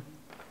 discussion?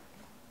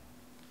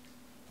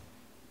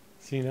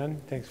 See none,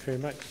 thanks very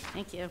much.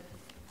 Thank you.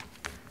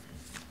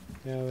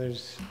 Now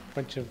there's a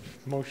bunch of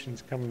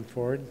motions coming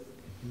forward.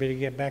 You better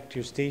get back to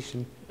your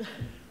station.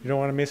 You don't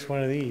want to miss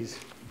one of these.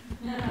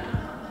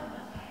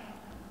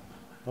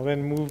 I'll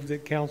then move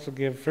that council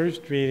give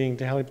first reading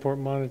to Heliport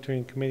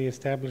Monitoring Committee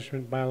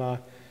Establishment Bylaw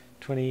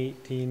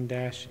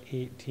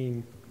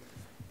 2018-18.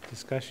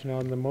 Discussion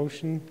on the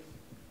motion.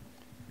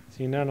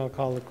 Seeing none, I'll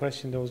call the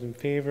question. Those in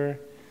favor?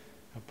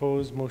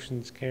 Opposed?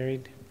 Motion's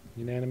carried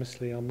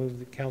unanimously. I'll move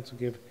that council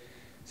give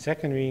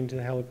second reading to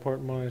the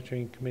Heliport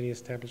Monitoring Committee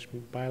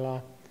Establishment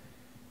Bylaw.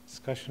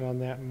 Discussion on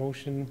that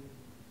motion.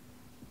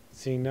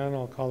 Seeing none,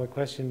 I'll call the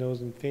question.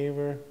 Those in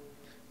favor?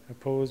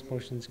 Opposed?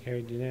 Motion's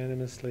carried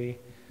unanimously.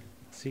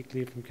 Seek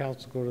leave from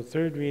council go to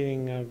third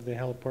reading of the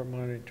Heliport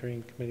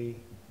Monitoring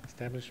Committee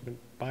Establishment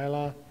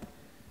Bylaw.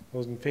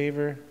 Those in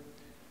favor?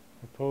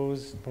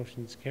 Opposed?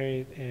 Motion's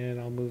carried.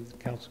 And I'll move the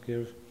council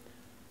give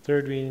third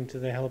third reading to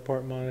the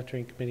Heliport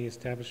Monitoring Committee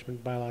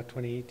Establishment Bylaw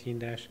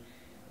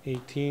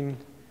 2018-18.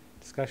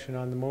 Discussion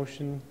on the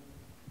motion.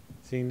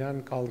 Seeing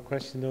none, call the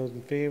question. Those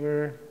in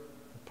favor?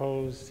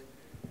 Opposed?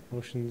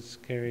 Motion's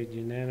carried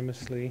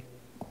unanimously.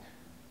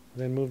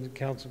 Then move that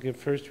council give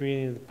first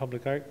reading of the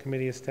Public Art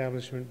Committee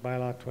Establishment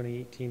Bylaw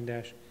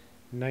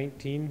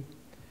 2018-19.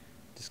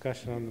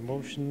 Discussion on the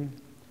motion.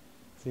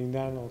 Seeing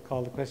none, I'll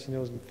call the question.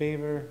 Those in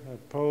favor?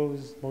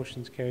 Opposed?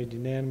 Motion's carried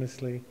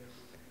unanimously.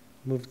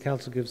 Move the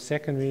council give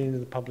second reading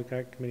of the Public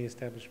Art Committee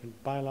Establishment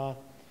Bylaw.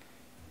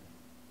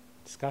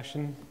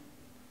 Discussion.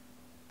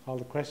 Call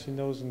the question.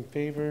 Those in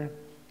favor?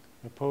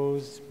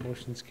 Opposed?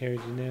 Motion's carried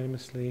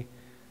unanimously.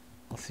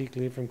 I'll seek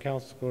leave from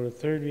council to go to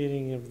third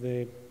reading of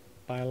the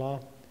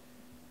bylaw.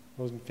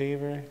 Those in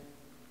favor?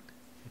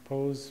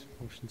 Opposed?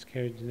 Motion's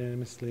carried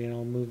unanimously. And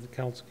I'll move the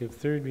council give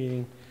third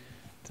reading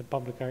to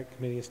Public Art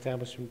Committee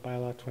Establishment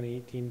Bylaw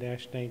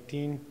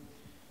 2018-19.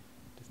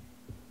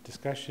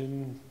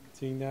 Discussion.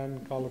 Seeing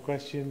none, call the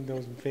question.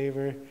 Those in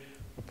favor?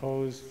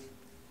 Opposed?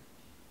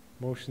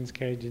 Motion's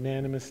carried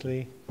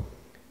unanimously.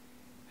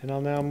 And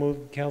I'll now move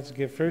the council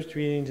give first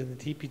reading to the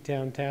TP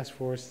Town Task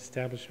Force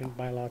Establishment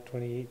Bylaw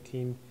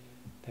 2018-20.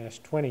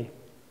 So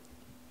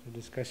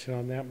discussion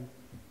on that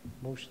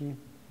motion.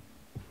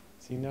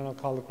 Seeing none, I'll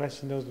call the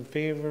question. Those in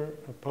favor?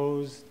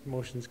 Opposed?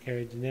 Motion's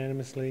carried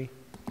unanimously.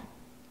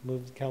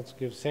 Move the council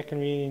give second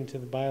reading to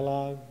the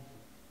bylaw.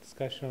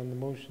 Discussion on the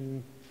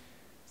motion.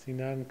 Seeing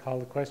none, call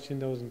the question.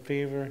 Those in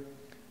favor?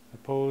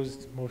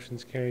 Opposed?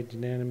 Motion's carried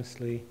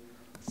unanimously.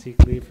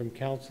 Seek leave from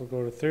council.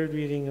 Go to third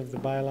reading of the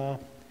bylaw.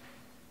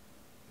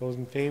 Those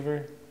in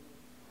favor?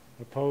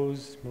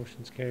 Opposed?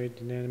 Motion's carried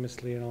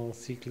unanimously. And I'll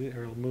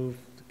move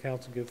the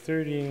council give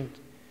third reading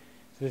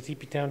to the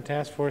TP Town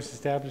Task Force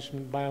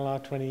Establishment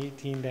Bylaw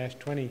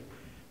 2018-20.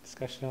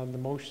 Discussion on the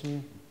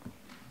motion.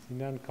 Seeing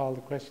none, call the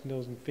question.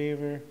 Those in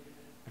favor?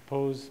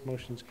 Opposed?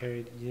 Motion's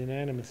carried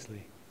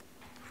unanimously.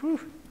 Whew.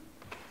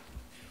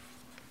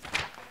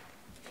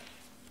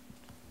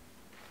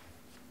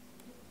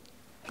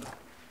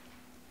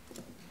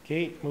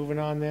 Okay, moving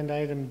on then to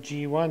item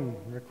G1,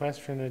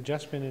 request for an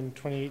adjustment in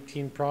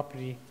 2018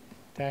 property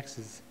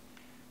taxes.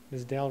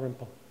 Ms.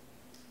 Dalrymple.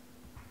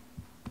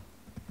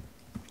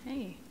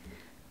 Hey,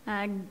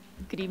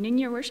 good evening,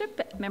 Your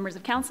Worship, members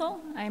of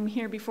council. I'm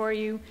here before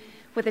you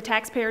with the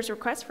taxpayers'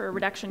 request for a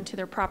reduction to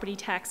their property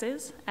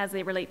taxes as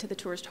they relate to the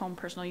tourist home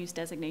personal use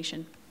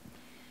designation.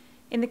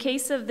 In the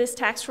case of this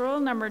tax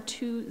roll number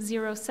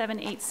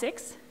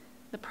 20786,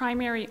 the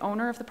primary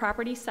owner of the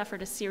property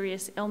suffered a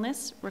serious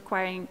illness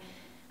requiring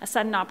a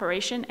sudden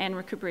operation and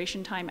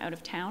recuperation time out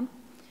of town.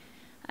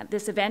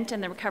 This event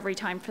and the recovery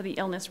time for the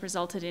illness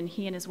resulted in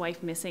he and his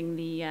wife missing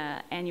the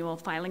annual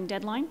filing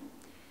deadline.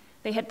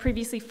 They had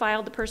previously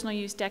filed the personal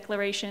use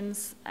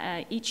declarations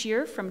each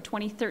year from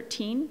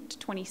 2013 to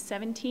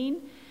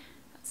 2017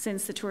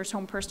 since the tourist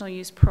home personal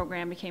use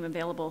program became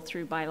available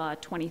through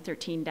bylaw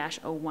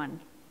 2013-01.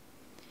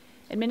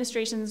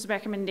 Administration's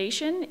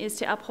recommendation is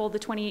to uphold the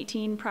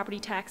 2018 property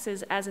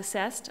taxes as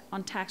assessed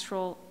on tax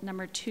roll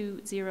number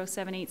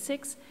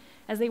 20786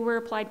 as they were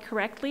applied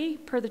correctly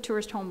per the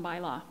tourist home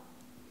bylaw.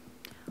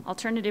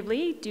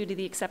 Alternatively, due to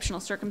the exceptional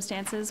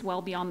circumstances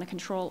well beyond the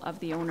control of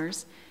the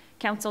owners,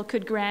 council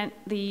could grant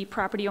the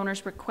property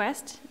owner's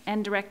request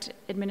and direct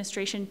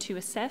administration to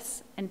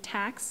assess and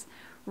tax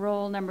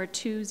roll number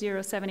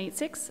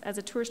 20786 as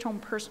a tourist home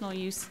personal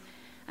use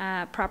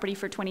property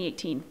for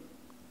 2018.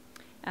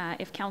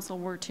 If council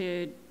were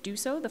to do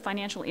so, the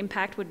financial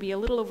impact would be a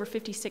little over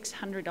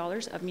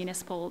 $5,600 of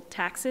municipal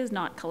taxes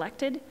not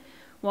collected,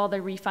 while the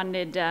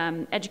refunded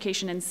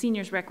education and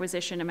seniors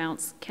requisition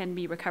amounts can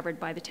be recovered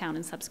by the town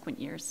in subsequent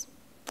years.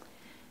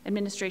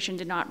 Administration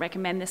did not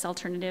recommend this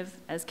alternative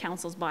as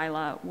council's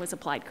bylaw was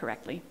applied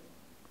correctly.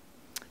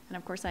 And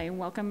of course, I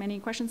welcome any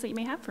questions that you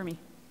may have for me.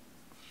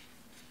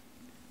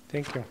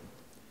 Thank you.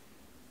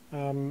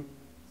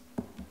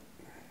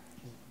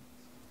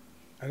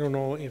 I don't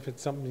know if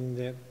it's something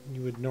that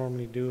you would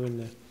normally do in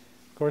the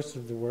course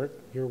of the work,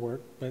 your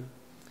work, but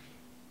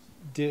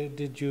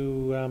did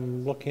you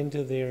look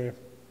into their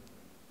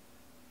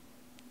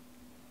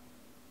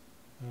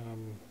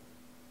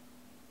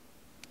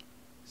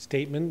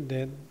statement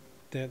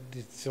that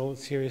the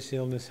serious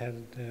illness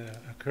had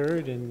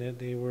occurred and that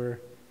they were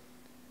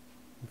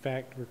in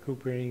fact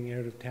recuperating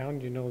out of town?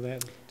 Do you know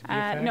that to be a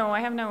fact? No, I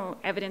have no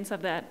evidence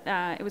of that.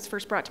 It was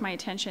first brought to my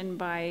attention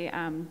by,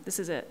 this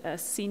is a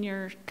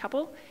senior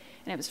couple,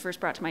 and it was first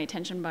brought to my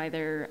attention by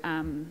their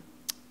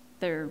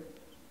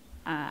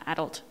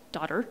adult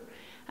daughter,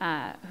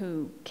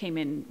 who came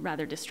in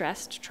rather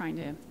distressed, trying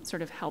to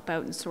sort of help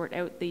out and sort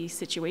out the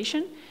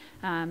situation.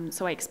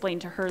 So I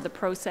explained to her the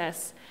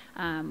process,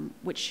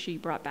 which she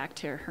brought back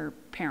to her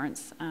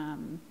parents,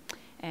 and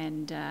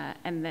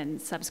then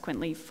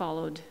subsequently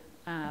followed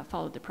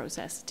the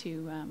process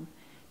to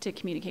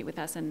communicate with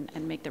us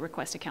and make the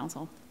request to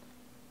council.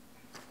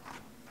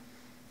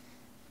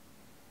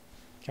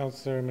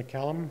 Councillor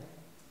McCallum.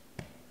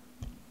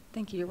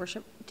 Thank you, Your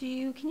Worship.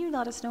 Can you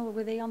let us know,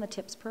 were they on the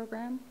TIPS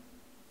program?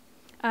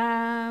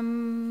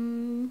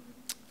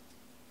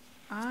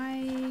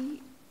 I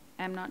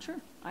am not sure.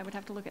 I would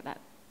have to look at that.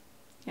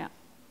 Yeah.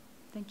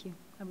 Thank you.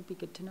 That would be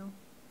good to know.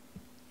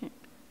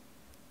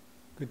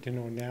 Good to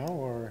know now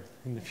or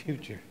in the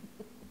future?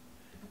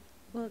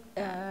 Well,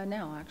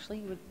 now, actually,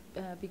 it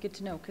would be good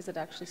to know because it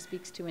actually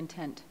speaks to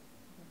intent.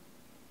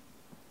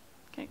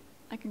 Okay,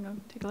 I can go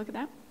take a look at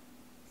that.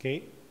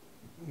 Okay,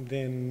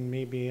 then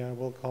maybe I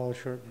will call a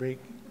short break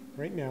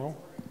right now.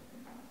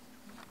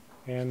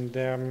 And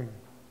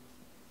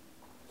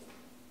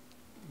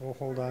we'll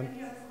hold on.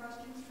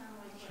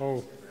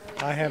 Oh,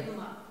 I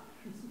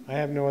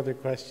have no other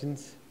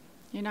questions.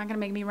 You're not going to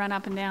make me run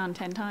up and down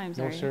 10 times,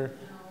 No, are you? sir.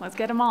 Let's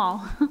get them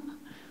all.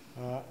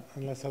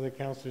 Unless other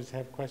councillors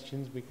have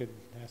questions, we could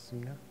ask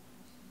them now.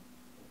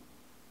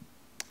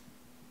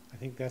 I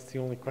think that's the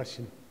only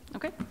question.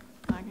 Okay,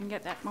 I can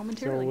get that So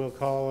momentarily. we'll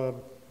call a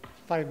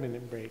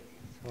 5-minute break,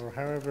 or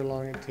however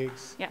long it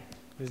takes. Yeah,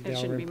 Ms. it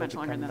shouldn't be Dalrymple much to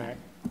longer come than that.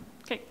 back.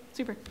 Okay,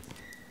 super.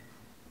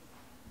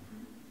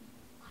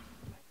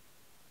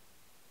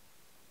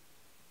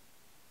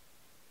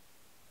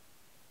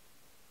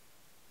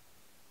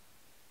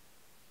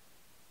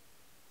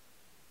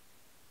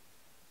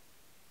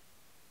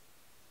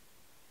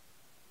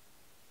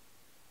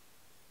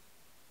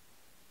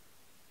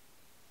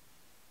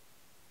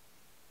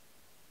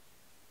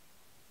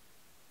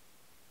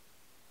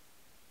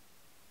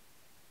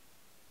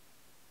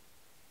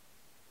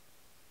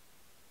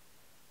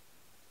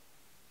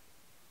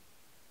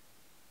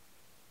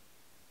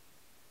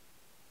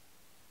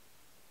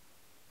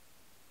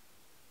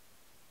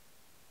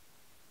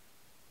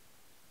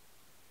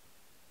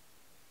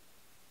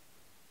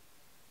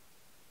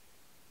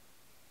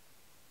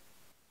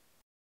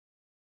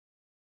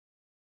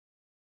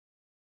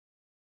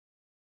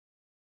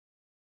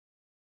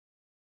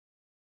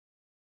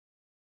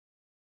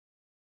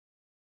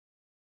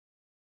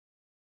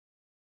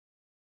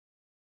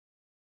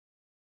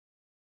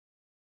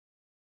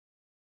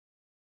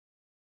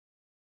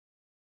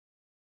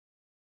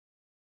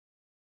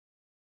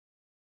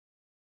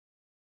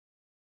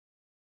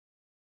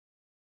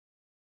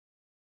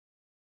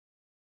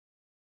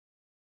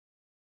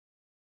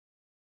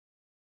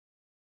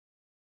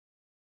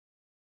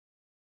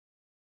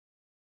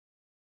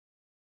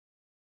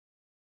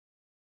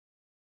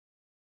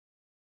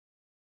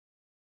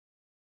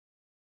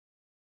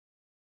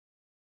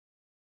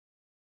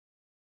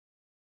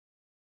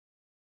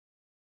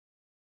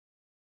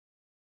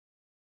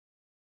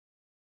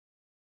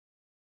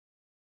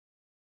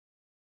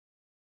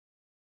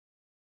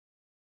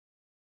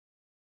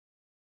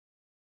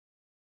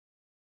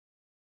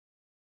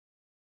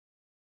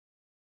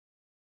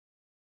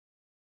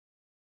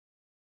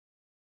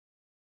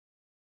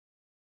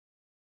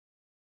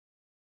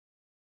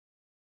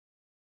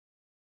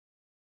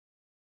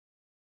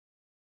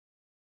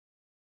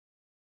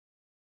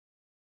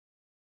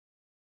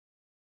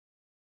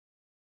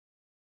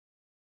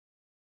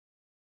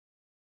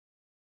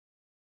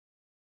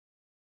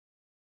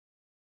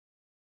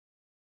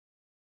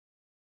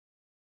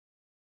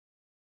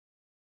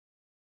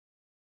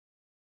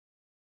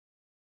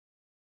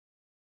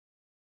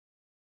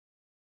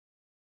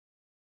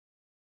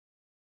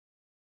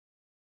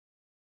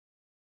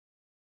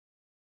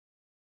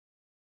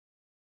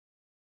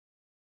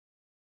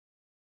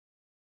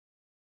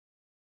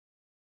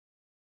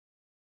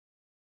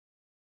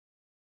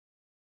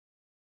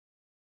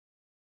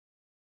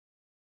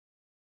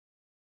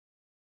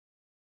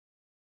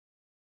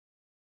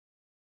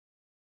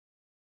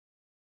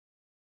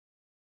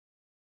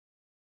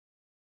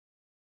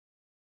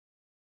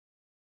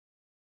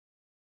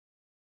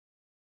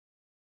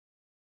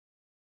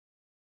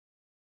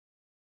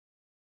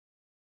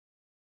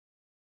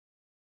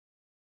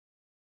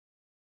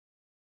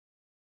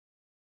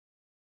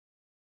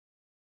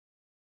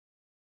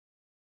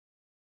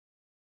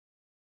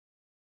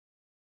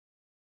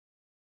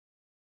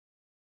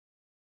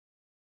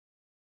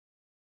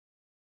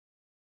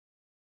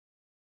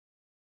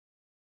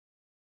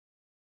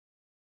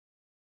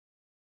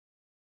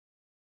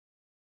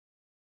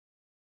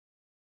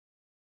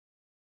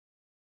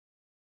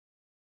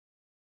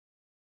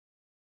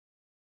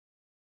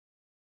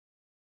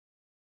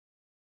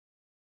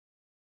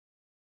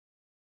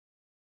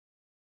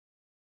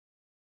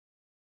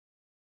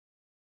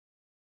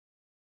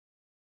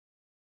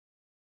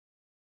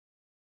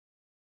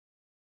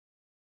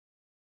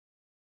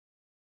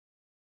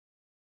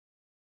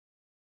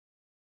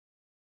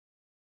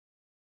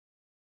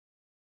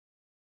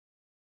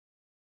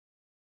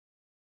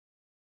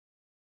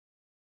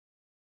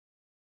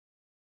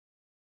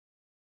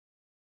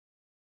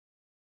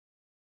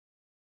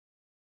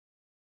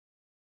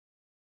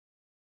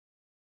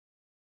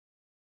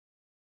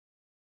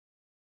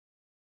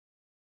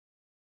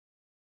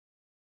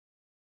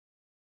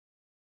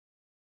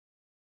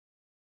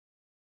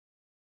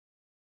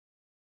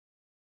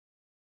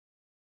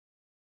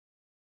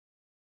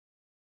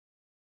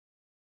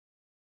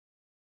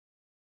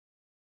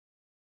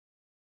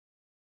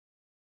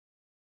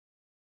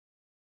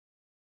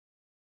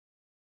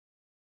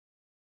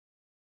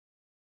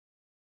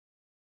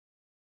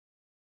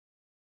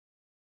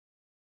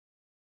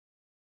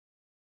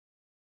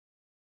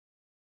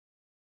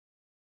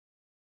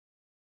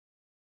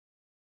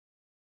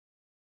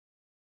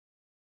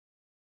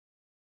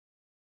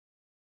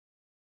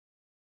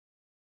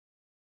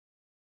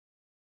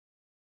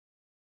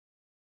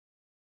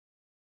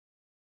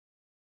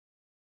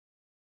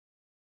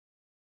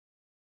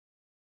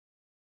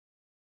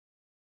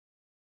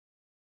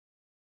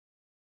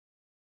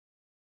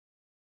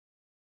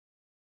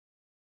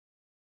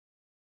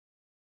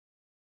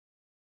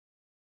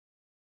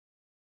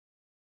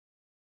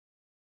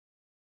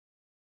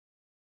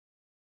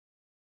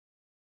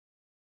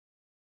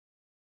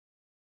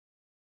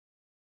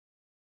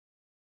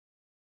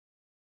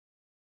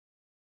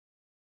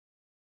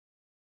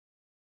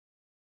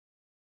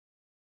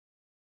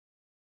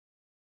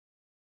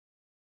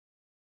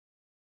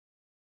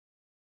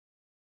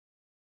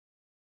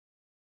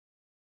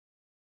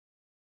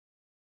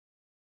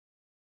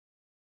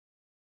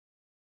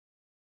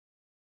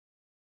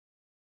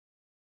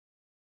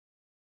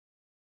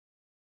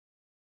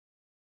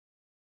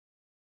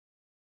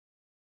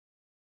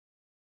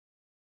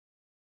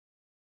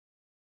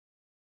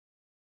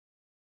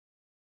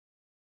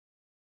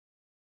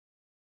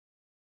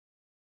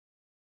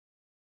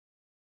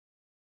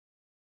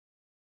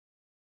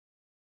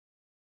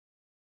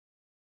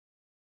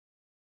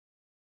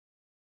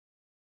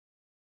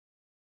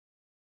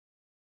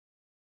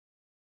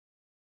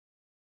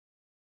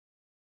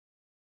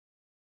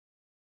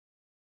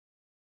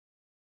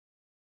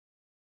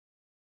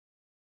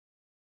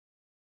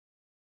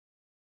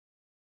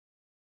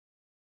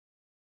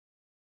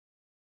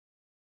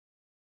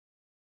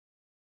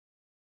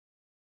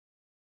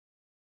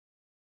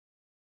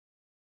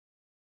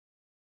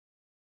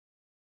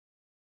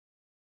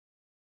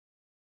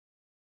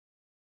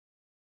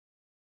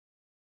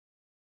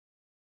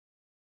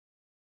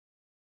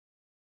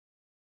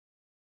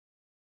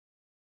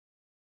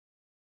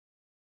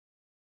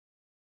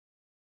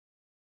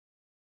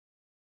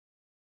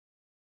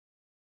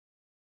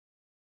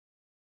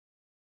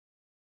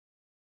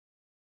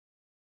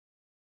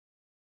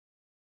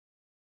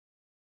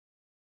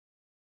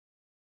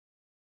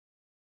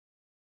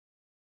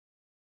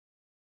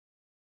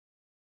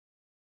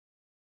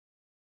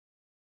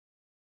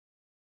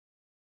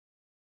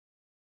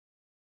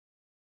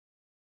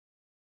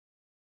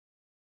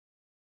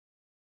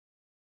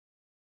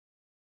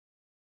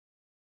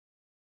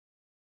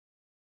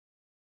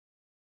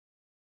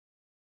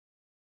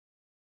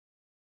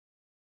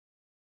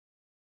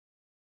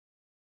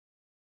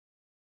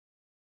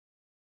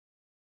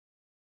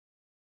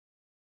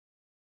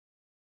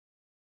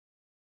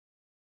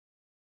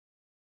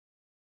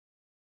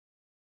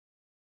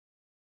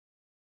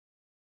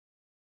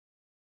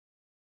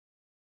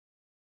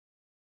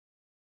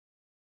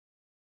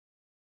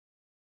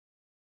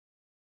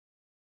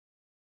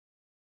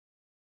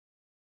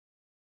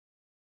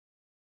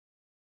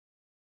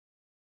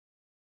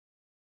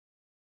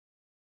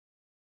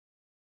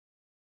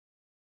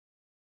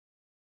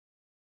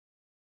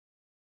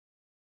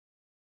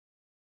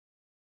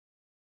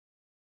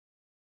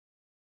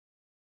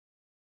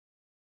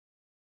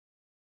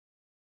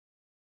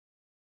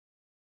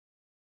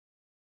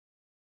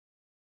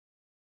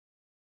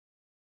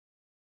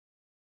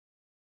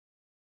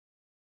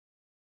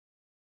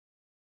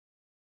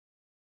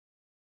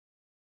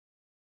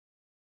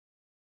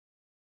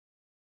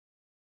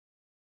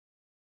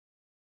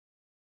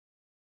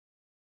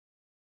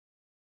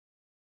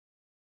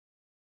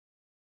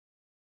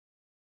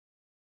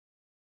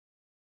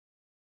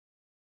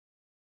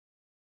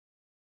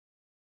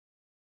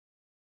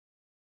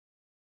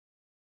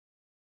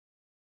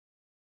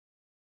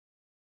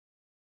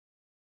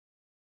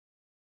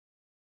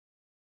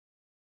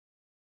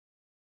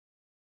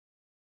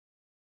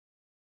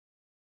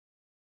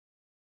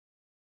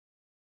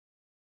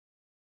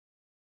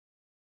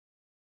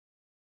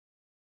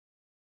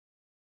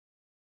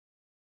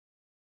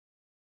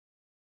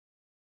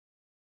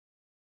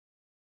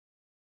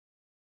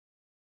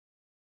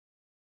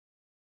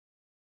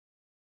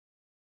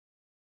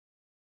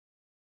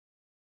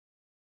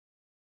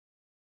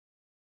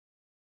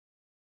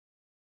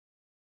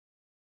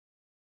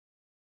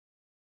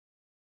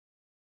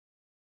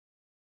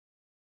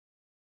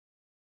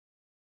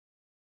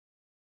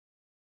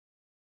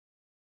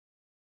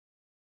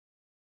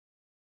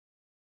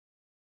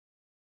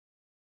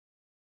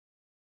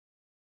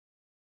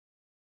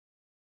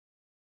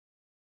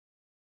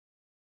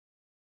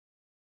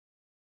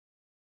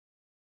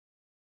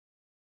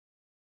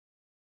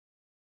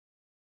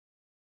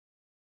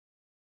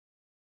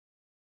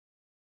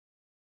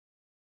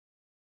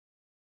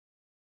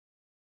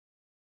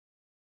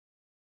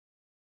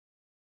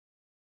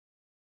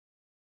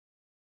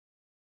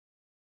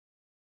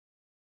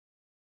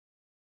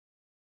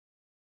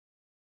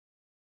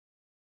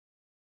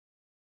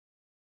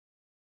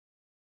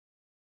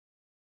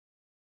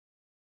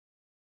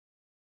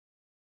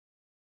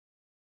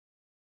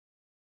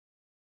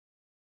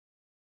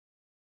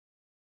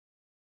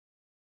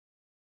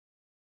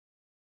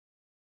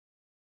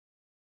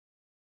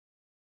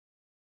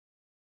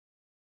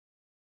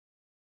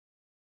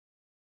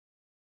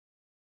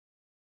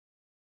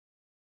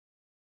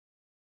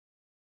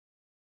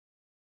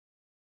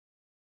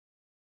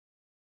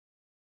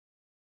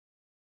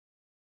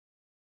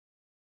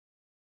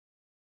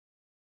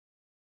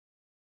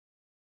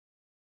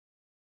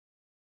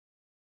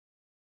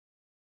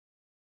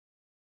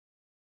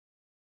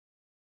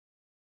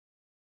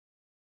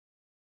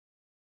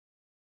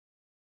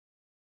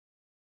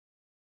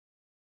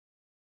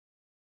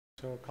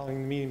 So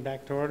calling the meeting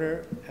back to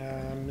order,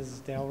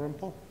 Mrs.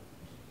 Dalrymple.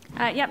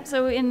 Yep,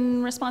 so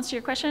in response to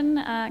your question,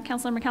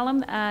 Councillor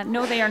McCallum,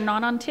 no, they are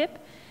not on tip.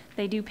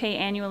 They do pay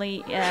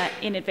annually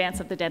in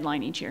advance of the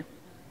deadline each year.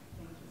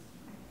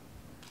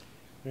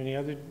 Any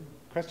other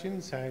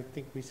questions? I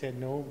think we said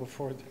no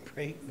before the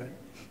break, but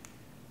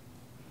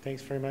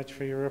thanks very much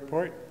for your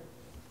report.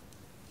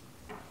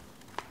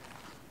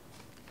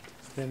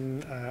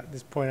 Then at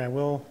this point I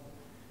will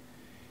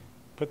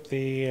put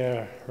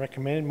the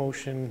recommended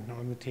motion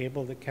on the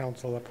table that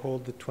Council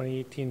uphold the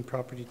 2018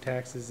 property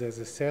taxes as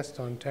assessed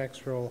on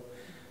tax roll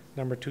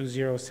number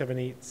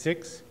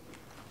 20786.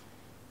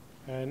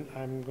 And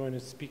I'm going to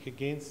speak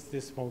against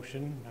this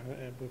motion,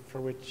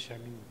 for which, I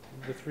mean,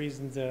 with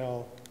reasons that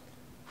I'll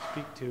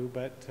speak to,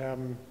 but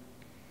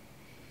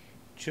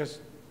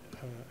just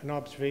an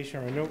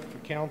observation or a note for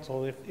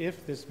Council,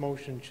 if this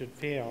motion should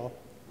fail,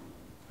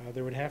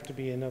 there would have to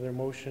be another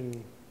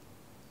motion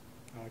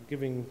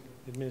giving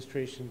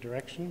administration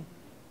direction,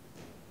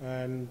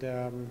 and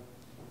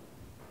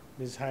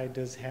Ms. Hyde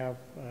does have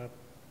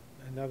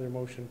another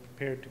motion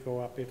prepared to go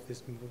up if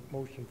this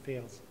motion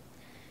fails.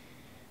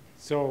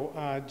 So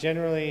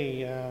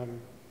generally, I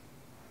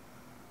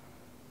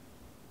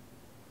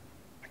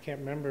can't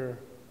remember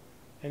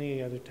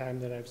any other time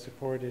that I've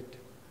supported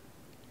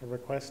a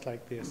request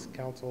like this.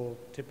 Council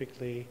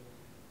typically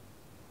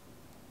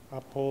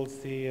upholds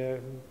the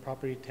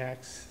property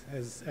tax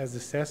as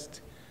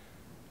assessed,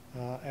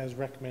 as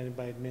recommended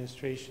by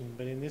administration.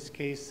 But in this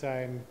case,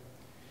 I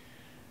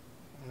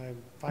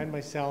find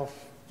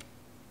myself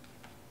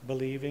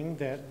believing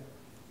that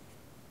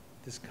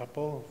this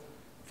couple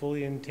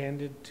fully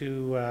intended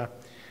to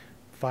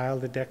file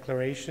the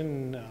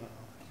declaration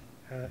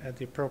at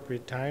the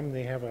appropriate time.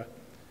 They have a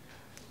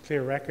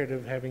clear record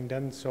of having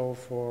done so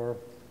for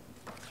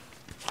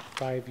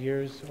 5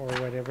 years or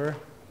whatever.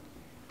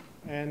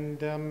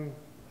 And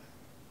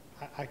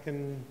I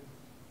can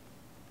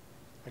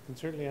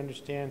certainly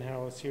understand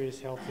how a serious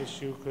health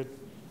issue could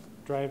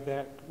drive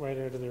that right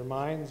out of their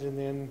minds, and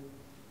then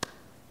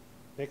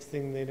next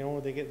thing they know,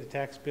 they get the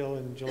tax bill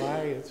in July.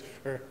 It's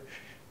for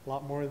a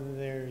lot more than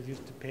they're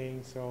used to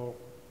paying, so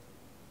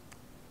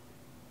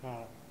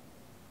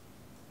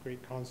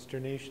great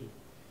consternation.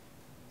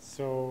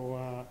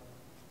 So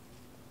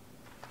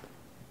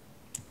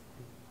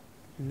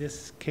in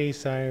this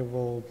case, I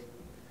will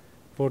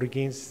vote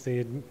against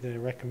the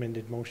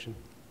recommended motion.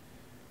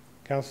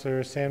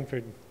 Councillor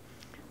Sanford.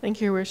 Thank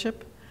you, Your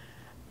Worship.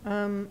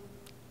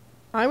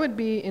 I would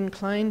be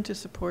inclined to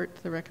support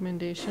the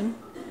recommendation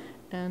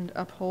and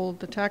uphold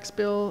the tax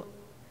bill,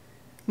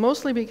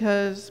 mostly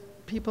because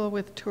people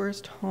with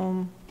tourist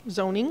home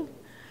zoning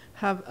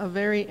have a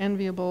very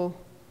enviable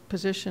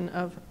position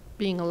of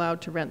being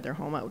allowed to rent their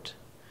home out.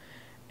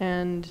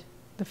 And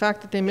the fact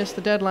that they missed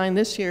the deadline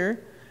this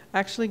year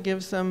actually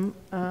gives them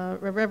a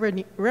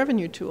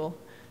revenue tool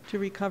to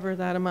recover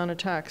that amount of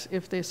tax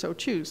if they so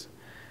choose.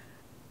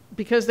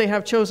 Because they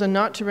have chosen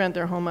not to rent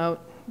their home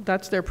out,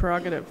 that's their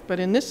prerogative. But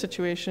in this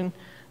situation,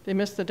 they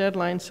missed the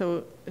deadline,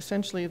 so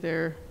essentially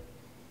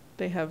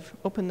they have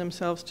opened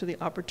themselves to the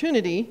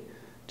opportunity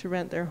to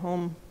rent their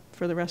home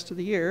for the rest of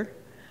the year.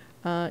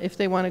 If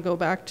they want to go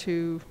back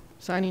to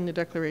signing the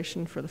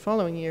declaration for the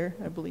following year,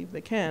 I believe they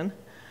can.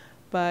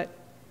 But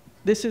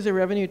this is a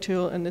revenue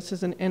tool, and this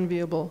is an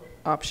enviable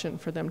option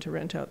for them to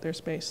rent out their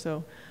space.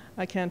 So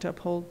I can't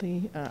uphold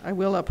I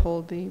will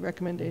uphold the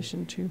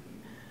recommendation to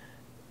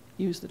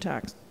use the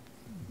tax.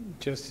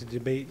 Just to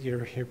debate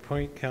your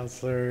point,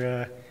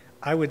 Councillor,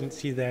 I wouldn't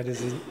see that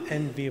as an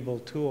enviable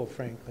tool,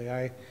 frankly.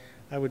 I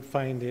would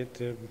find it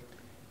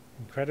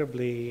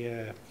incredibly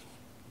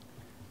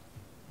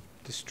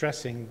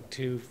distressing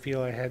to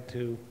feel I had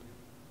to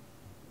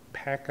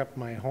pack up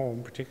my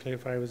home, particularly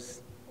if I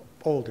was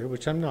older,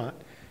 which I'm not,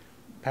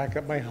 pack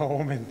up my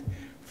home and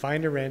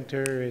find a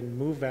renter and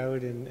move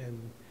out, and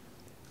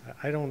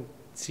I don't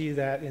see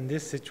that in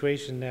this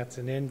situation. That's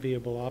an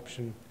enviable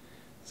option.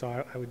 So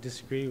I would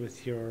disagree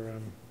with your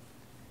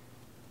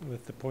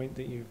with the point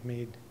that you've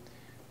made.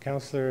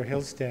 Councillor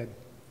Hillstead.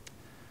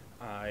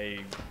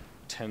 I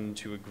tend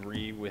to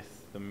agree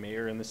with the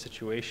mayor in this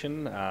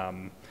situation.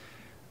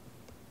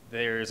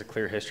 There is a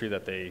clear history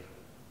that they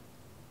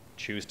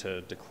choose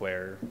to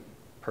declare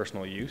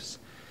personal use,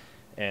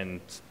 and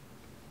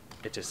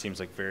it just seems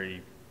like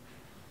very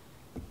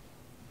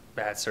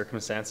bad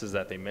circumstances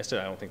that they missed it.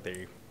 I don't think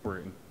they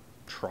were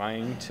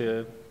trying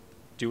to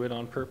do it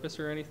on purpose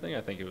or anything.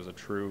 I think it was a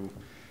true,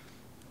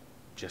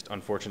 just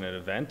unfortunate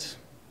event,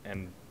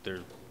 and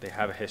they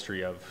have a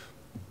history of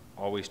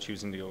always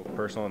choosing to go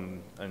personal,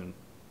 and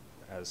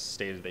as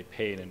stated, they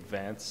pay in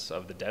advance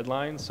of the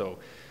deadline, so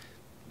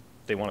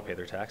they want to pay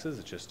their taxes.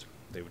 It's just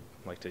they would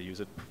like to use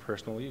it for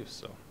personal use,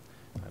 so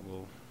I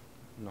will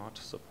not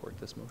support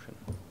this motion.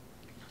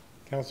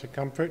 Councillor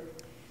Comfort.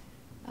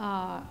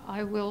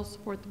 I will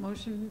support the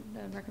motion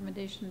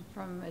recommendation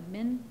from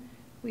admin.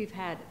 We've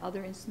had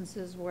other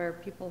instances where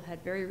people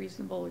had very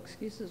reasonable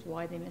excuses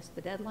why they missed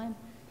the deadline.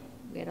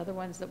 We had other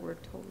ones that were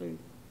totally,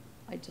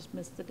 I just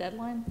missed the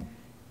deadline.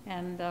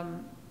 And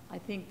I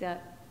think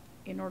that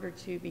in order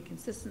to be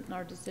consistent in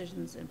our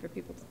decisions and for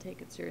people to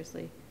take it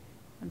seriously,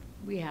 and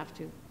we have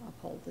to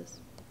uphold this.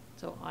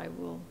 So I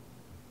will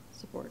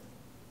support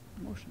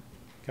the motion.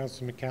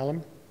 Councillor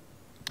McCallum?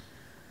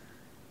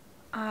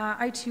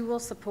 I too will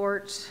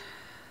support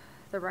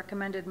the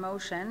recommended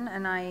motion,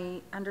 and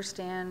I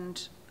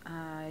understand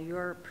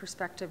your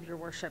perspective, Your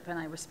Worship, and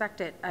I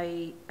respect it.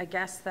 I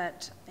guess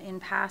that in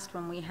past,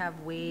 when we have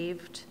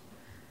waived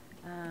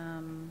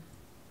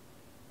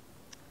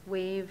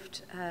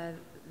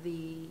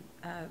the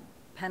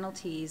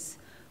penalties,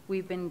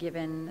 we've been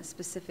given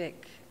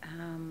specific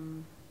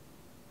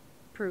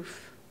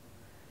proof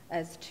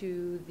as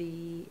to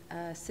the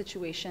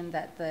situation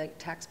that the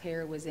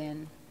taxpayer was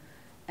in.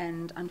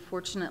 And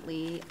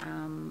unfortunately,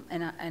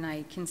 and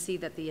I can see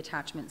that the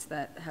attachments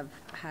that have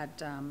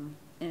had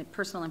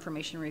personal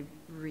information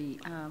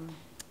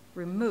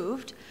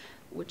removed,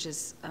 which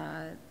is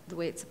the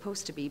way it's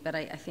supposed to be, but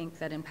I think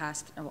that in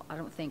past, well,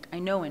 I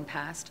know in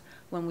past,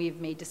 when we've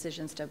made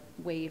decisions to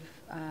waive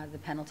the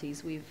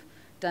penalties, we've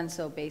done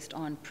so based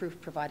on proof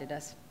provided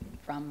us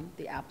from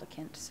the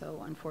applicant.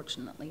 So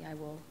unfortunately,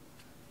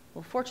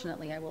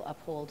 fortunately, I will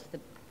uphold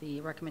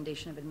the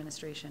recommendation of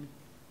administration.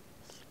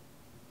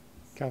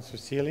 Councillor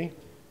Seeley?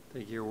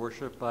 Thank you, Your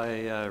Worship.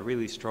 I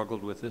really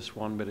struggled with this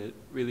one, but it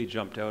really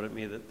jumped out at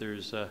me that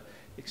there's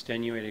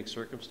extenuating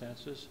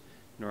circumstances.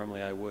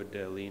 Normally, I would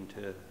lean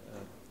to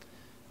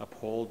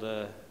uphold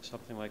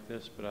something like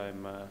this, but I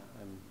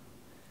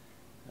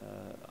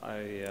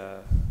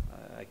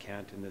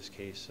can't in this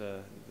case.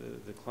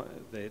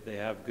 They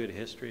have good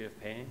history of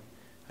paying.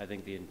 I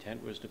think the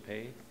intent was to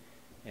pay.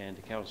 And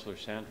to Councillor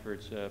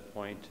Sanford's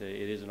point,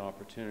 it is an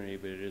opportunity,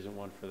 but it isn't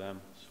one for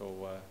them.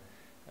 So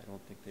I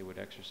don't think they would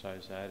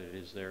exercise that. It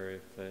is there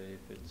if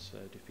it's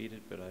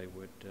defeated, but I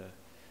would,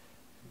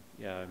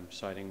 yeah, I'm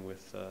siding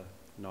with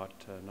not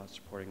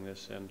supporting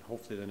this, and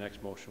hopefully the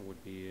next motion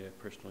would be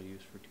personal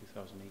use for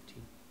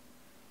 2018.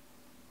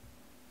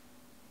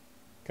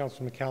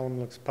 Councillor McCallum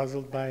looks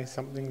puzzled by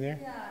something there.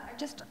 Yeah, I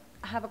just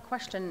have a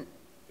question.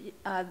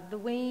 The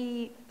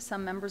way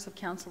some members of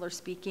council are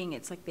speaking,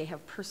 it's like they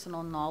have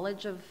personal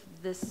knowledge of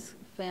this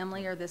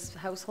family or this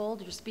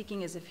household. You're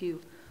speaking as if you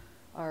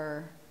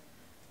are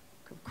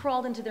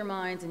crawled into their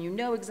minds and you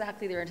know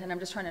exactly their intent. I'm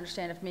just trying to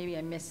understand if maybe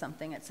I missed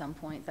something at some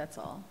point, that's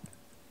all.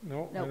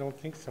 No, I don't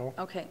think so.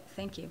 Okay,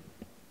 thank you.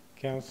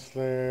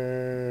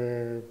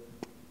 Councillor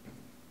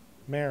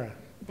Mara.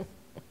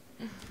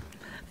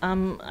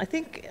 I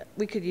think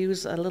we could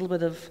use a little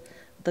bit of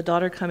the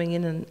daughter coming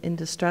in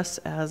distress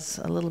as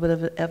a little bit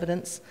of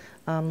evidence,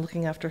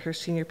 looking after her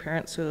senior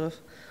parents who have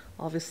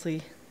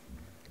obviously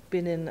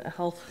been in a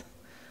health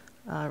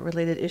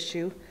related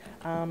issue.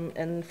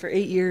 And for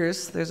 8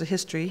 years, there's a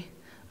history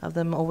of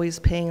them always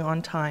paying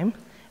on time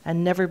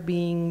and never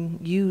being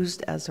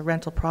used as a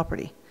rental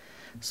property.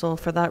 So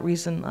for that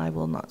reason, I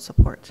will not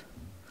support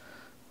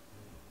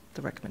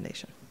the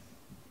recommendation.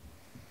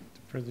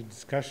 Further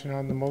discussion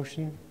on the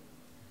motion?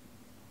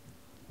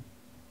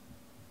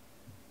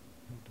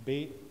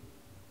 Debate?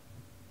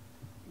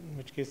 In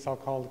which case I'll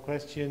call the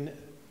question.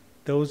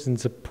 Those in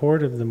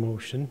support of the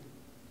motion?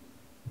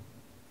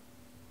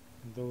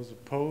 And those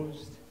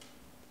opposed?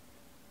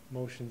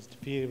 Motion's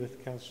defeated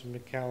with Councillor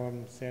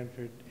McCallum,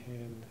 Sanford,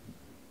 and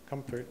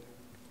Comfort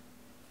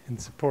in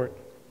support.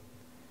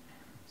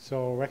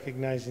 So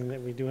recognizing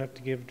that we do have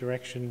to give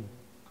direction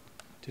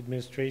to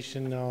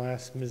administration, I'll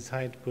ask Ms.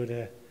 Hyde to put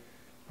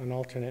an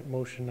alternate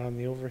motion on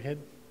the overhead.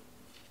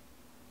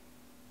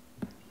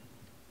 Did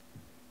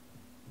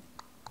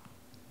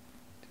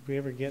we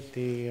ever get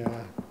the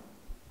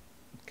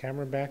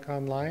camera back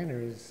online,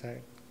 or is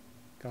that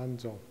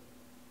gonzo?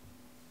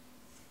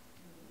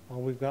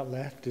 All we've got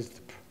left is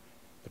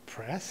the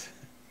press.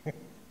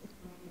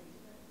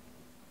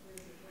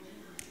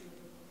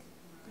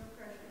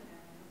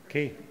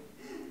 Okay.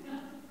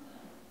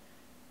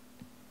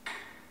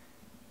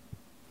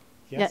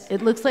 Yes. Yeah,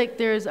 it looks like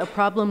there's a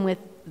problem with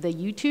the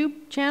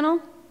YouTube channel,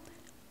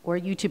 or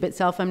YouTube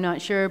itself, I'm not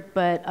sure,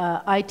 but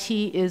IT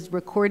is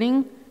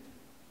recording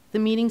the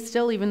meeting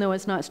still, even though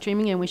it's not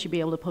streaming, and we should be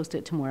able to post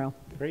it tomorrow.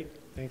 Great,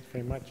 thanks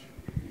very much.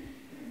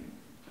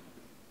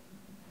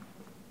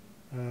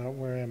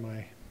 Where am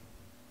I?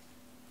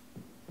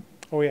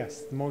 Oh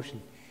yes, the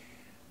motion.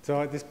 So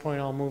at this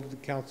point, I'll move the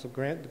council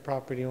grant the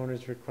property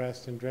owner's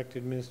request and direct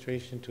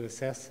administration to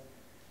assess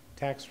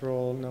tax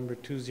roll number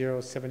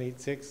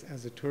 20786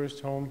 as a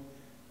tourist home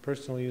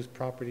personal use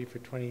property for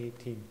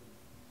 2018.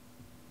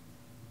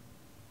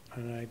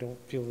 And I don't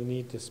feel the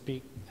need to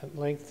speak at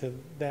length to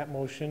that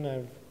motion.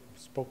 I've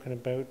spoken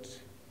about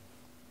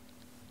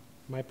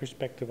my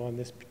perspective on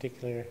this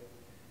particular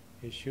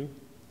issue.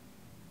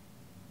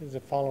 As a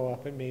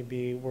follow-up, it may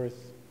be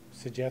worth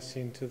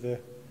suggesting to the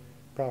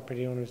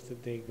property owners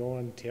that they go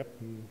on tip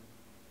and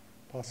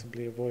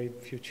possibly avoid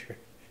future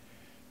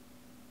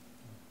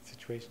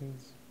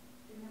situations.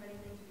 Didn't have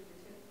anything to do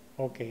with tip.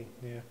 Okay,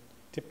 yeah.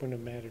 Tip wouldn't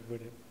have mattered,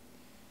 would it?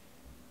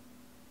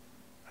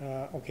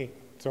 Okay,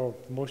 so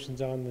the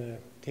motion's on the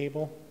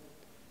table.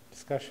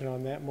 Discussion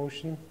on that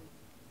motion.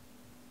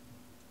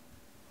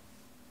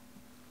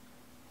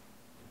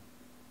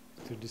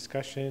 there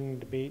discussion,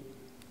 debate?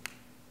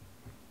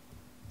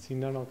 Seeing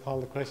none, I'll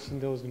call the question.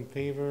 Those in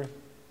favor?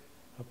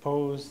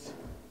 Opposed?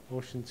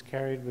 Motion's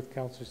carried with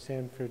Councillor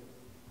Sanford,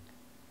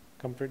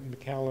 Comfort, and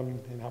McCallum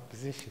in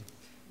opposition.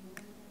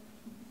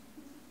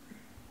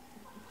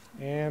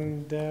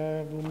 And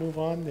we'll move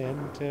on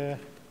then to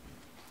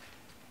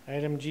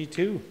item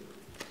G2.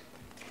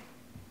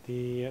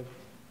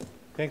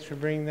 Thanks for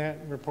bringing that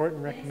report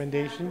and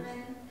recommendation.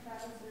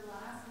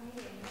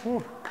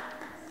 Oh,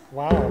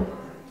 wow.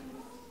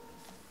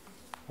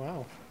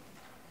 Wow.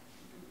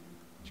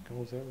 Which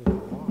goes out with the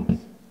loss.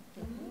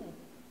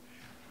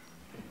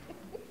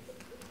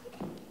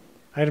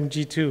 Item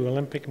G2,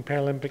 Olympic and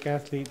Paralympic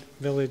Athlete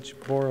Village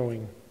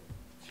borrowing.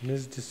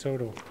 Ms.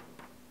 DeSoto.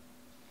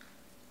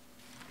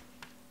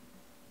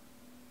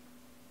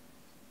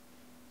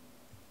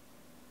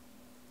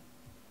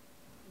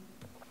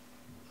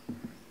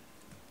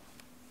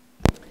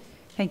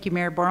 Thank you,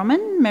 Mayor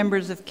Borman,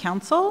 members of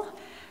council.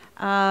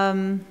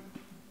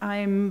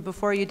 I'm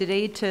before you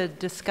today to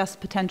discuss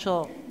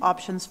potential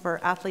options for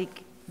Athlete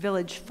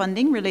Village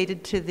funding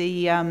related to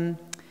the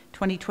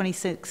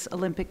 2026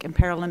 Olympic and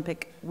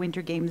Paralympic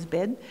Winter Games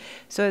bid.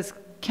 So as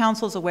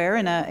council's aware,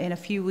 in a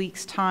few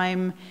weeks'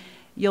 time,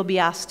 you'll be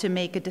asked to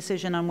make a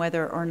decision on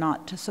whether or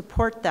not to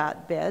support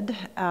that bid.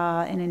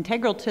 And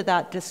integral to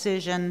that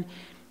decision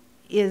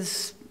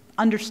is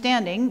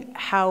understanding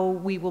how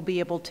we will be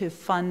able to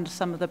fund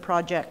some of the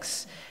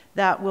projects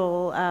that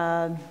will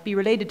be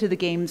related to the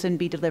Games and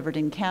be delivered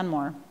in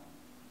Canmore.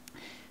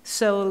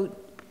 So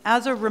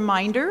as a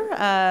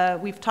reminder,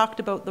 we've talked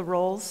about the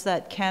roles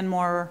that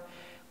Canmore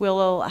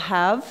will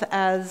have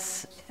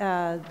as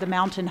the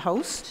mountain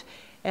host,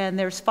 and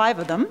there's 5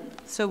 of them.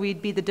 So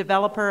we'd be the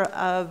developer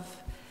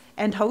of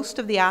and host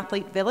of the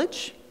Athlete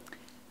Village,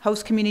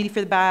 host community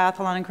for the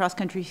biathlon and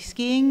cross-country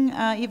skiing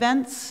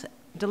events,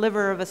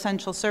 deliverer of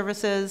essential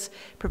services,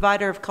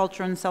 provider of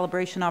culture and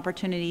celebration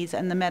opportunities,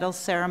 and the medal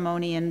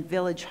ceremony and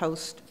village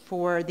host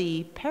for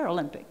the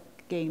Paralympic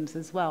Games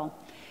as well.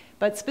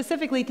 But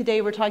specifically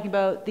today, we're talking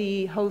about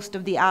the host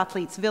of the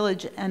Athletes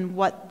Village and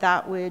what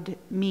that would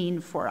mean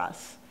for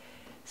us.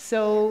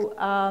 So,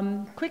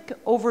 quick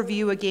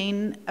overview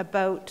again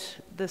about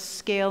the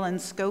scale and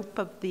scope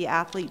of the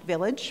Athlete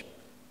Village.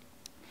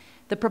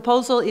 The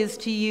proposal is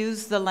to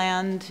use the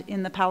land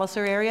in the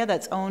Palliser area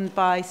that's owned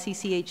by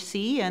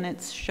CCHC, and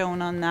it's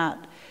shown on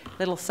that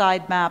little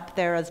side map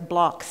there as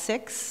Block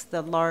 6,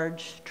 the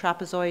large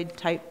trapezoid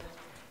type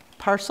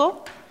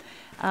parcel.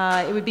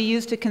 It would be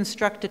used to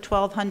construct a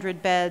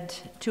 1,200-bed,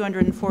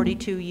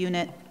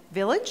 242-unit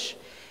village.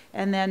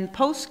 And then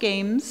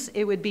post-Games,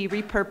 it would be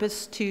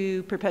repurposed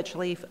to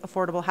perpetually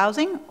affordable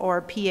housing,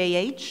 or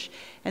PAH,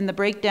 and the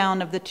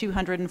breakdown of the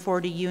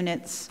 240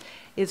 units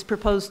is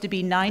proposed to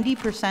be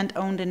 90%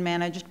 owned and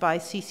managed by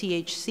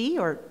CCHC,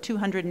 or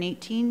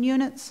 218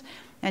 units,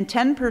 and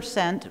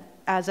 10%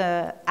 as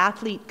a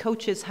athlete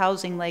coaches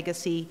housing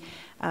legacy,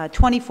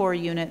 24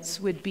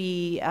 units would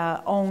be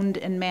owned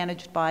and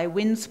managed by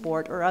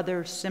WinSport or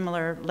other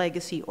similar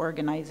legacy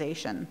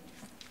organization.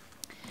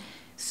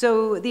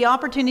 So the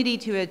opportunity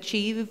to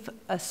achieve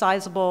a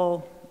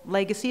sizable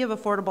legacy of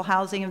affordable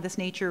housing of this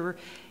nature,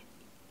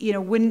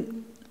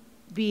 wouldn't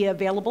be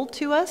available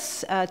to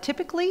us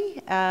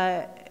typically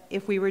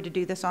if we were to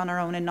do this on our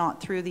own and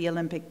not through the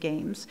Olympic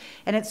Games.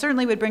 And it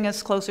certainly would bring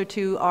us closer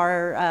to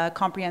our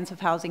Comprehensive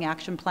Housing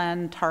Action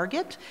Plan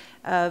target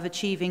of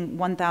achieving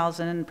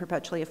 1,000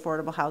 perpetually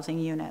affordable housing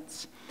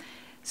units.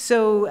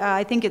 So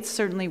I think it's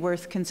certainly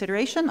worth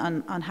consideration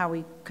on how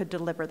we could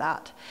deliver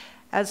that.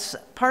 As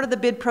part of the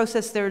bid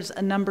process, there's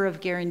a number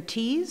of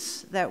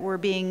guarantees that we're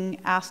being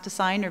asked to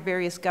sign, or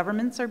various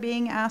governments are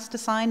being asked to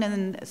sign,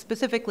 and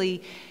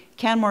specifically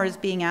Canmore is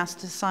being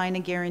asked to sign a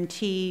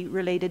guarantee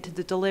related to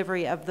the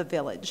delivery of the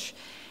village.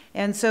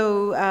 And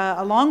so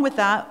along with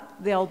that,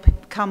 there'll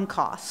come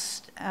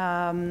costs.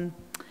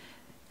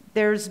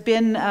 There's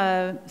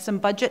been some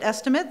budget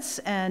estimates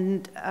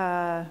and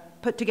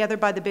put together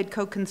by the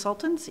BidCo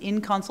consultants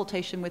in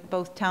consultation with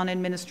both town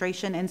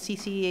administration and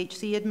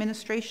CCHC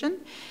administration.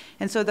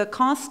 And so the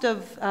cost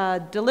of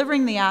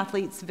delivering the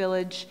Athletes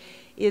Village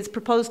is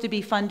proposed to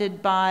be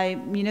funded by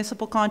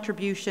municipal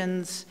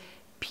contributions,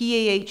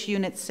 PAH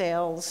unit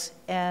sales,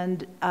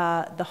 and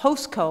the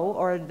HostCo,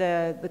 or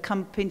the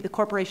company, the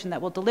corporation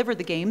that will deliver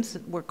the games,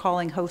 we're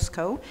calling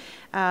HostCo,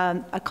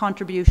 a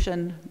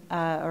contribution,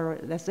 or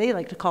as they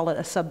like to call it,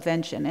 a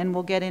subvention. And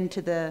we'll get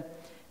into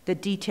the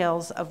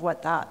details of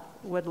what that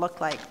would look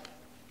like.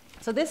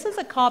 So this is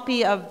a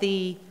copy of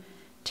the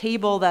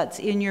table that's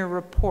in your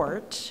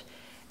report,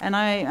 and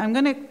I'm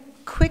going to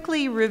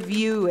quickly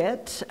review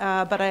it,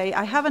 but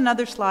I have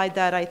another slide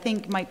that I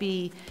think might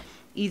be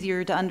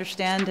easier to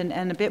understand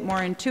and a bit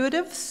more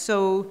intuitive.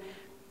 So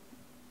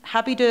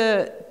happy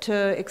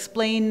to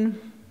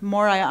explain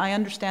more. I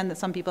understand that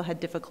some people had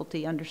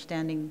difficulty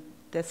understanding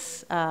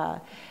this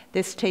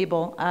this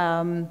table.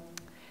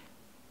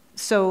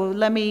 So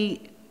let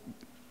me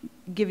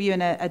give you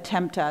an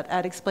attempt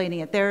at explaining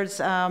it. There's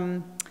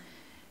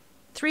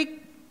 3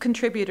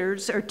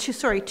 contributors, or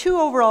two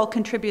overall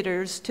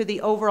contributors to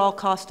the overall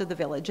cost of the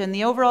village. And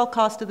the overall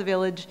cost of the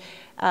village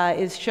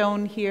is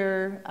shown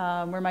here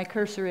where my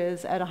cursor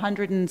is at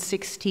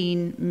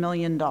 $116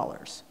 million.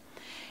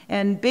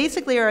 And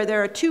basically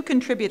there are two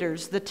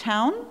contributors, the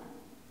town,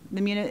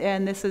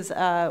 and this is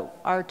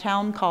our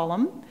town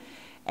column,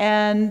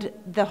 and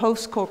the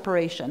host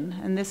corporation,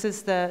 and this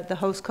is the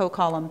host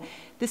co-column.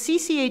 The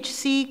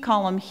CCHC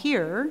column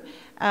here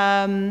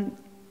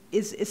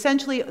is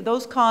essentially,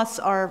 those costs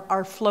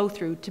are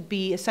flow-through to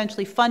be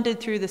essentially funded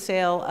through the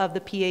sale of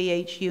the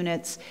PAH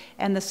units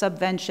and the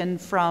subvention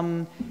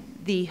from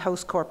the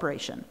host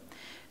corporation.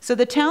 So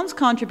the town's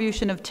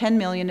contribution of $10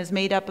 million is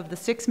made up of the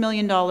 $6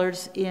 million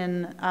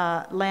in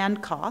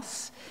land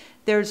costs.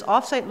 There's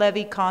offsite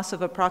levy costs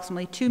of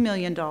approximately $2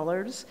 million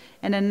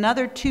and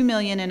another $2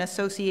 million in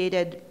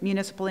associated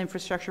municipal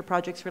infrastructure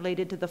projects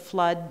related to the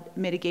flood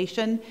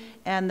mitigation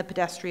and the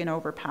pedestrian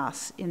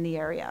overpass in the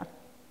area.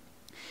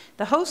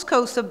 The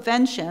HostCo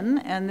subvention,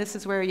 and this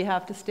is where you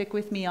have to stick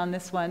with me on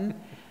this one,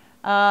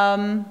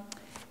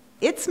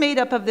 it's made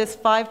up of this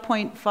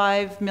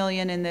 $5.5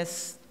 million in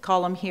this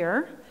column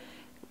here,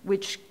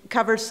 which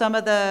covers some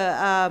of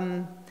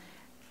the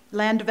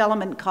land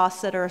development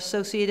costs that are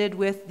associated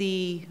with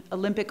the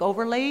Olympic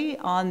overlay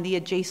on the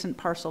adjacent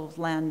parcel of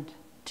land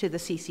to the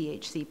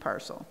CCHC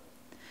parcel.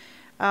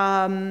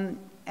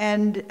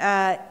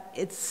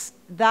 It's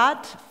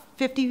that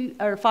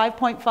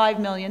 5.5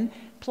 million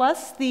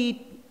plus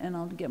the, and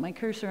I'll get my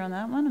cursor on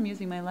that one, I'm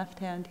using my left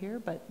hand here,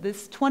 but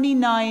this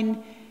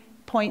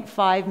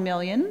 29.5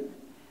 million,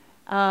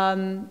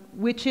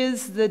 which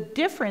is the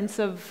difference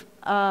of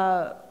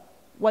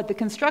what the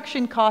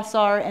construction costs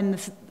are and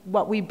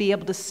what we'd be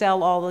able to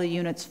sell all the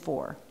units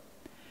for.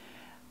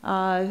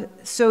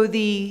 So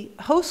the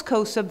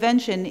HostCo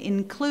subvention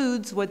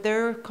includes what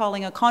they're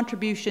calling a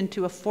contribution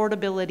to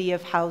affordability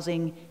of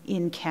housing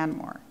in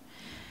Canmore.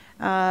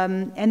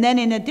 And then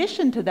in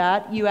addition to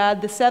that, you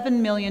add the $7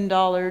 million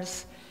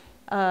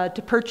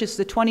to purchase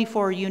the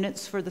 24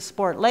 units for the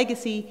Sport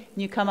Legacy,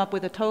 and you come up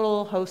with a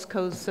total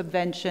HostCo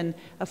subvention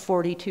of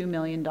 $42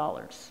 million.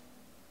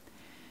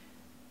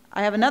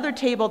 I have another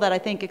table that I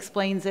think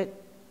explains it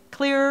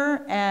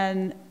clearer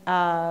and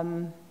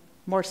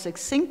more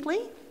succinctly.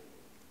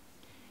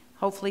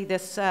 Hopefully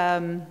this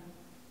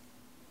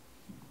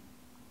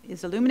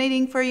is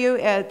illuminating for you.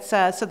 It's,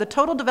 so the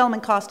total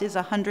development cost is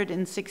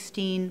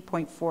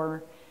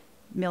 $116.4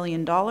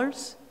 million.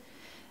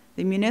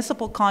 The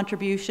municipal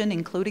contribution,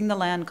 including the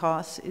land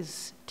costs,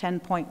 is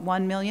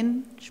 $10.1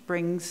 million, which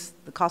brings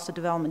the cost of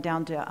development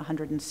down to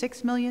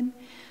 $106 million.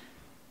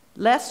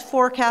 Less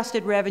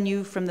forecasted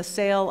revenue from the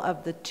sale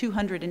of the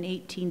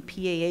 218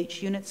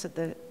 PAH units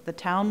that the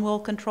town will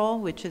control,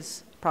 which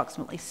is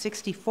approximately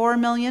 $64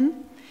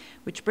 million,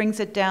 which brings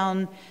it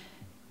down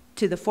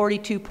to the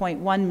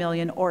 $42.1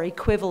 million, or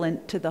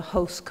equivalent to the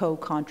HostCo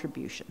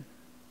contribution.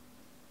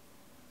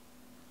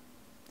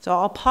 So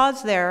I'll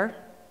pause there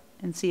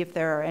and see if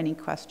there are any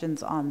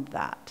questions on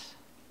that.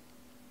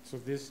 So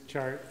this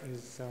chart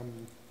is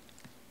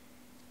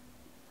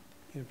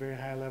in a very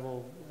high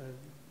level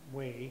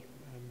way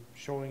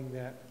showing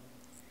that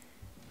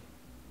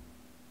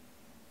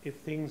if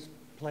things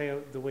play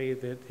out the way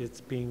that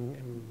it's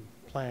being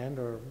planned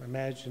or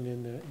imagined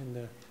in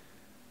the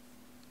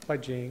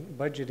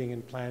budgeting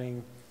and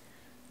planning,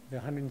 the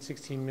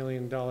 $116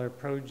 million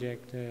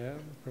project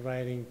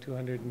providing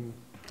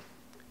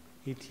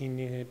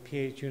 218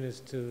 PH units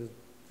to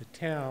the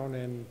town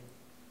and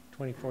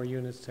 24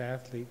 units to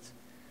athletes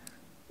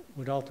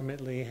would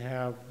ultimately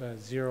have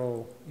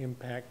zero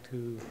impact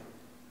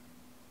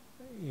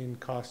in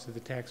cost to the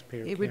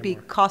taxpayer. It would be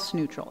cost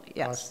neutral,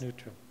 yes. Cost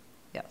neutral.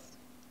 Yes.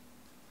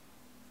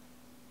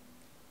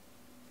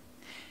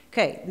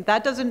 Okay,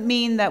 that doesn't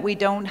mean that we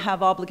don't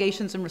have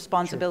obligations and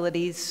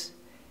responsibilities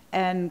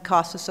and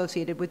costs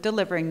associated with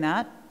delivering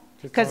that,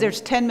 because there's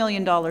 $10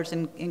 million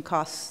in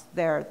costs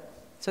there.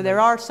 So there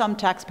are some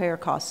taxpayer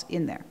costs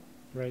in there.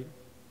 Right.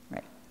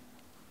 Right.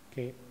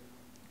 Okay.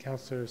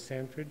 Councillor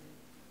Sanford?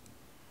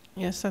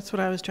 Yes, that's what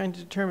I was trying to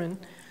determine.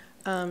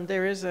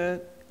 There is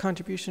a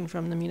contribution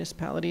from the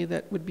municipality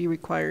that would be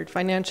required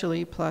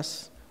financially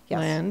plus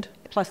land.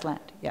 Plus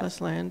land, yes. Plus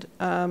land.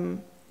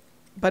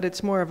 But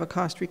it's more of a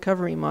cost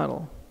recovery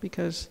model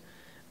because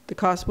the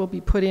cost will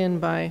be put in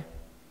by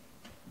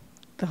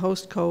the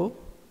HostCo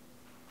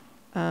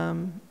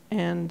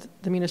and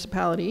the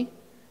municipality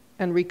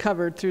and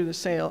recovered through the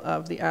sale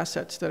of the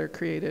assets that are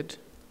created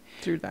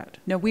through that.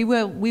 No, we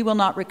will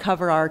not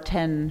recover our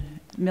 $10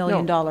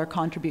 million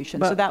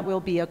contribution. So that will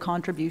be a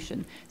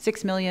contribution.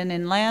 $6 million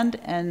in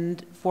land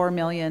and $4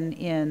 million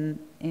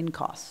in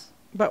costs.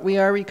 But we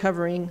are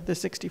recovering the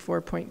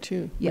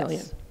 $64.2 million.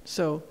 Yes.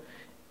 So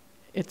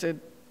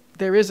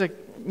there is a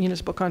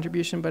municipal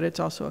contribution, but it's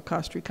also a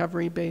cost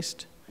recovery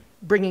based,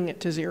 bringing it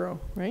to zero,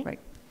 right? Right.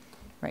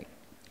 Right.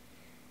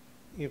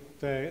 If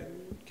the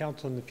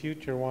council in the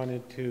future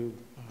wanted to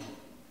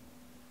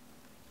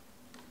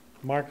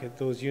market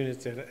those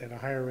units at a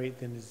higher rate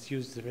than is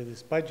used for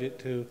this budget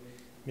to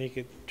make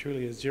it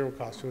truly a zero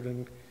cost,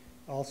 would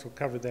also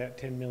cover that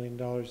 $10 million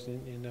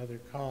in other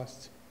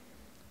costs.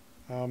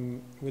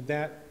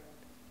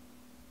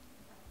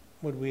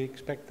 Would we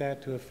expect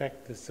that to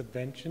affect the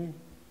subvention?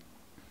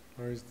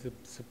 Or is the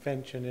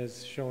subvention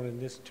as shown in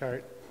this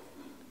chart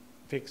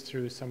fixed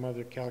through some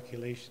other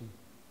calculation?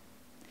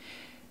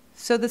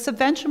 So the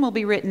subvention will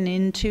be written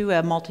into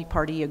a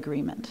multi-party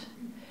agreement.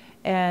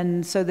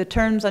 And so the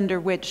terms under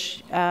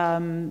which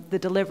the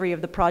delivery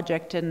of the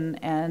project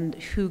and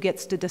who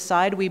gets to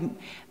decide,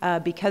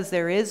 because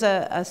there is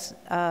a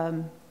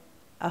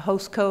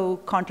host co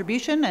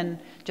contribution, and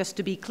just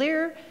to be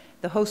clear,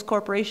 the host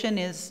corporation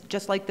is,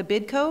 just like the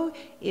bidco,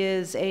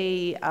 is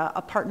a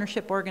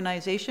partnership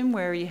organization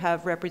where you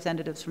have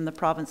representatives from the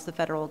province, the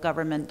federal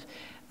government,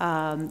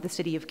 the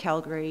city of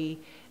Calgary,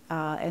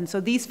 and so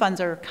these funds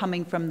are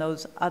coming from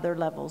those other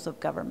levels of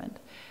government.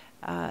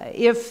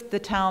 If the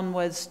town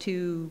was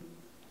to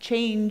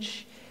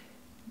change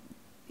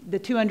the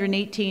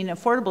 218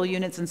 affordable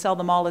units and sell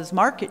them all as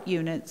market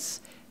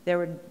units,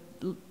 there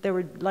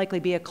would likely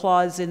be a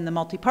clause in the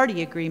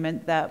multi-party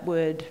agreement that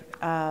would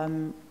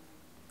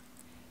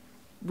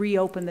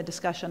reopen the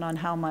discussion on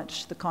how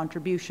much the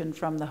contribution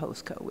from the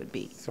host co would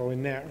be. So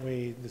in that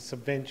way, the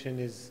subvention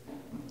is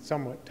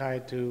somewhat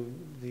tied to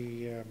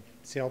the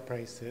sale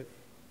price that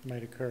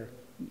might occur.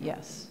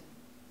 Yes.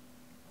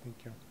 Thank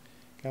you.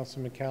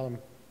 Councillor McCallum.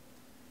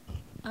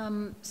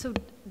 So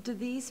do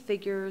these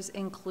figures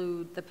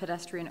include the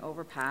pedestrian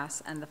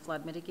overpass and the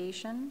flood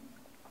mitigation?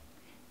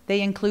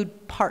 They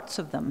include parts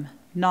of them,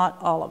 not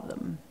all of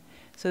them.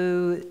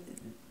 So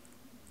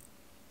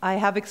I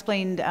have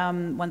explained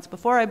once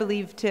before, I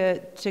believe,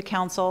 to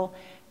council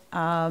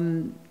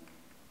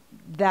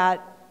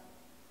that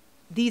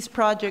these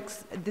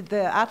projects,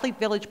 the Athlete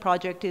Village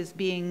project is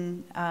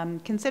being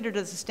considered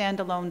as a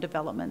standalone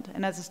development.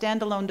 And as a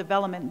standalone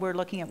development, we're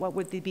looking at what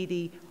would be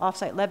the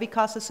offsite levy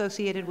costs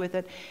associated with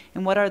it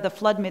and what are the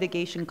flood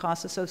mitigation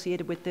costs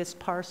associated with this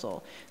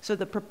parcel. So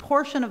the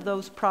proportion of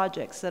those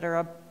projects that are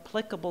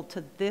applicable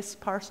to this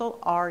parcel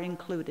are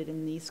included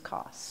in these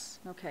costs.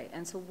 Okay,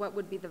 and so what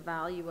would be the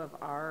value of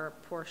our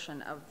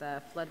portion of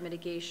the flood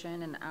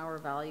mitigation and our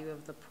value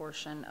of the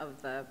portion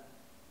of the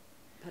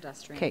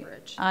pedestrian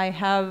bridge? I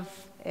have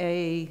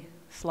a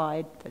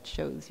slide that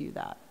shows you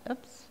that.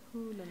 Oops.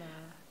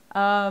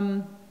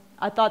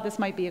 I thought this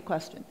might be a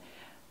question.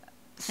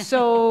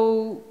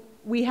 So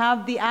we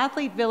have the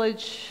Athlete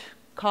Village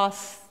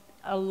costs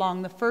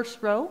along the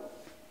first row.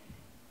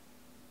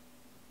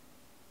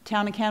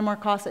 Town of Canmore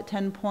costs at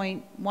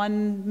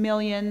 10.1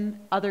 million,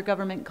 other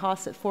government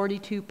costs at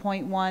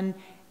 42.1,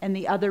 and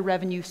the other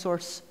revenue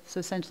source, so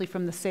essentially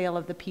from the sale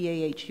of the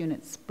PAH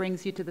units,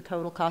 brings you to the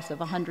total cost of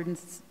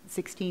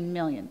 116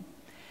 million.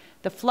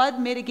 The flood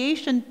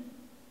mitigation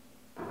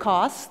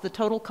costs, the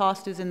total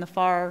cost is in the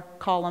far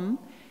column,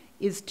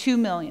 is 2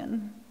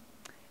 million.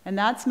 And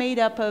that's made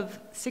up of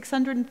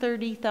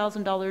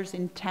 $630,000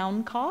 in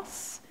town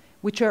costs,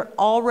 which are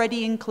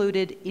already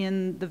included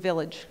in the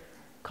village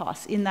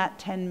costs, in that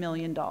 $10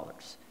 million.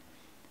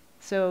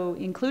 So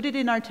included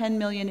in our 10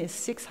 million is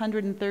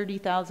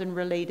 630,000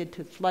 related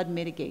to flood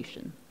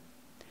mitigation.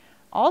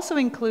 Also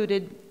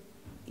included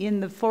in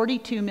the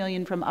 42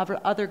 million from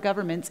other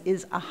governments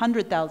is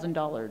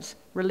 $100,000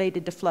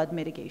 related to flood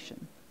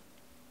mitigation.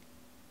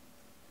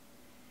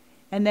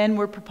 And then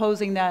we're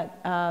proposing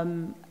that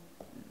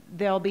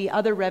there'll be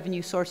other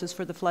revenue sources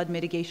for the flood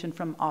mitigation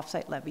from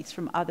offsite levies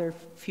from other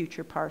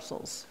future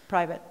parcels,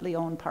 privately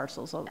owned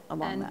parcels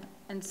along that.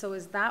 And so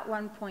is that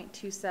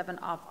 1.27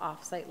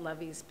 offsite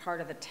levies part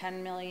of the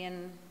 10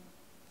 million?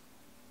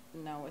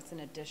 No, it's in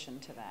addition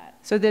to that.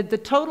 So the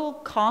total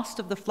cost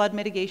of the flood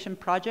mitigation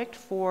project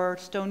for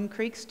Stone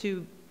Creeks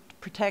to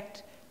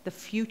protect the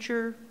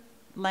future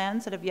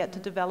lands that have yet to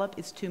develop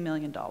is $2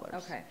 million.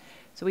 Okay.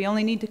 So we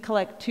only need to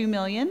collect $2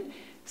 million.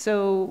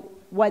 So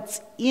what's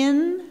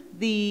in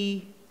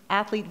the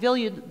Athlete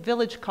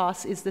Village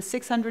costs is the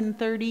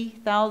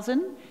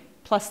 630,000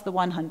 plus the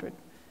 100.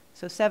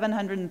 So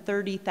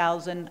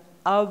 730,000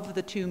 of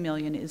the 2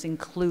 million is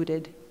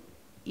included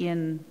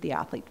in the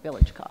Athlete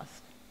Village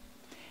cost.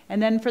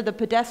 And then for the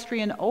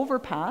pedestrian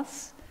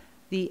overpass,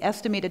 the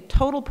estimated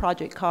total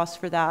project cost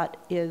for that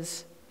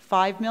is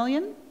 5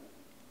 million.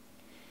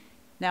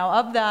 Now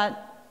of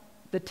that,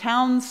 the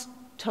town's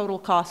total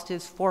cost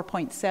is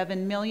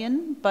 4.7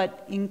 million,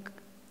 but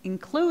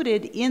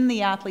included in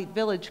the Athlete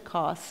Village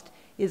cost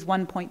is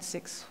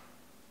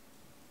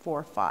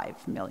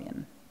 1.645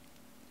 million.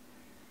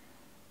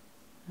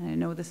 I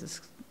know this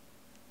is...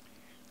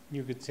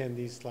 You could send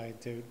these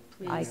slides out.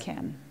 Please. I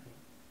can.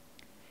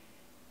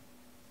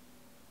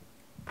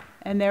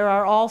 And there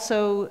are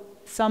also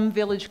some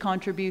village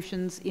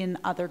contributions in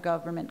other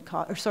government,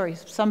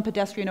 some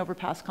pedestrian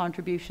overpass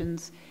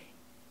contributions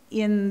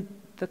in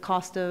the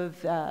cost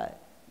of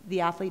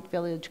the Athlete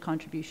Village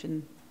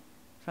contribution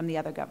from the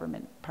other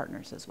government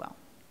partners as well.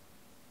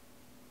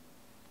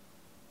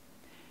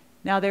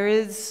 Now there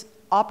is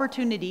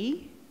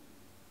opportunity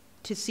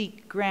to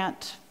seek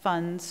grant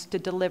funds to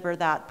deliver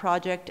that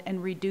project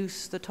and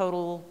reduce the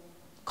total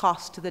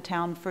cost to the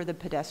town for the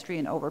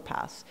pedestrian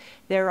overpass.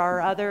 There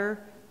are other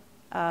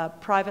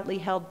privately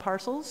held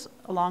parcels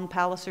along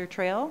Palliser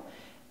Trail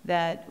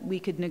that we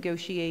could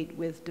negotiate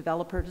with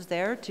developers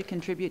there to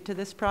contribute to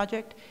this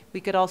project.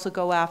 We could also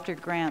go after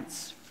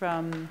grants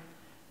from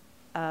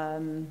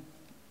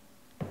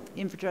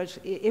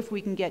infrastructure, if we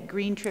can get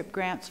green trip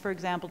grants, for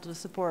example, to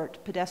support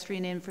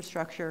pedestrian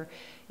infrastructure,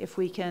 if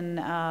we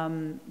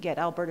can get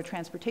Alberta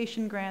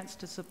transportation grants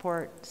to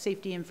support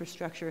safety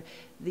infrastructure,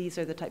 these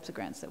are the types of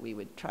grants that we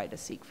would try to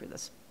seek for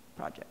this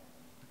project.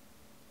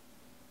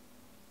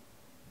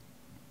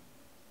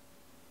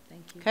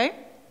 Thank you. Okay?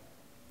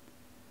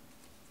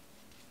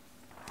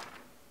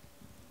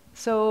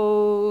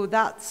 So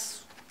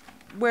that's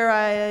where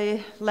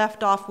I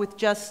left off with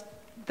just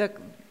the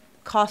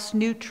cost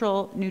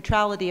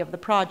neutrality of the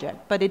project.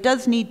 But it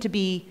does need to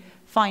be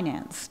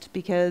financed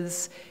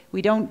because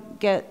we don't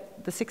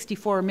get the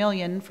 $64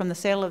 million from the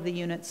sale of the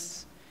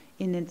units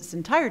in its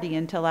entirety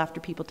until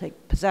after people take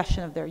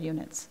possession of their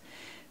units.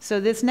 So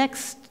this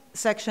next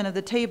section of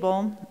the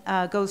table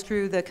goes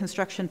through the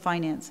construction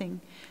financing.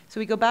 So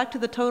we go back to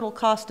the total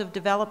cost of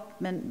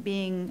development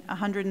being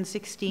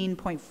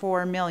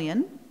 $116.4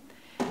 million.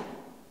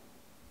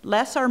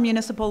 Less our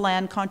municipal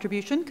land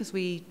contribution, because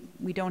we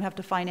don't have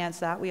to finance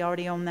that, we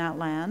already own that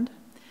land.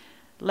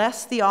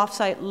 Less the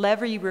offsite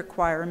levy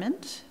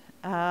requirement,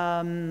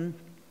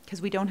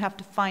 because we don't have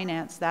to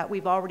finance that,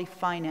 we've already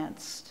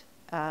financed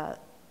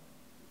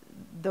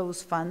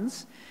those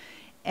funds.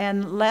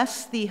 And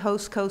less the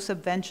host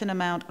co-subvention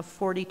amount of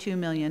 $42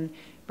 million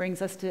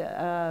brings us to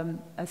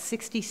a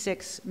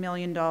 $66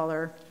 million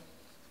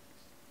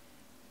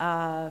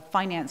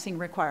financing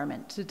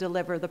requirement to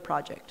deliver the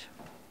project.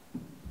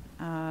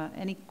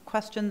 Any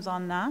questions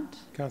on that?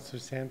 Councillor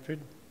Sanford.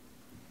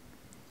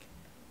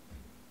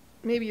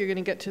 Maybe you're going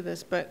to get to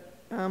this, but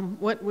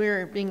what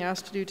we're being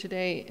asked to do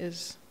today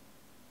is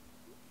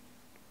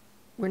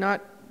we're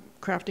not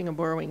crafting a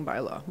borrowing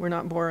bylaw. We're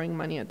not borrowing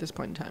money at this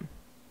point in time.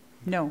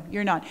 No,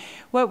 you're not.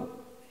 Well,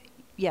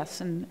 yes,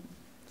 and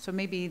so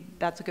maybe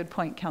that's a good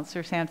point,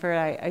 Councillor Sanford.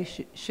 I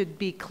should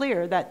be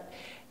clear that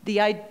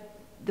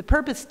the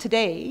purpose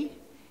today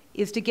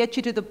is to get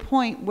you to the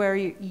point where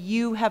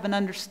you have an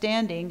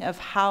understanding of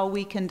how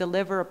we can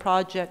deliver a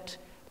project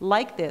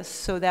like this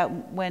so that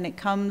when it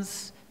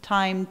comes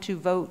time to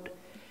vote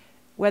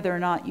whether or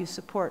not you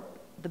support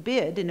the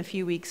bid in a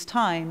few weeks'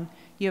 time,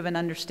 you have an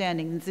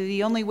understanding.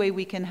 The only way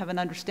we can have an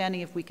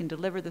understanding if we can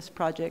deliver this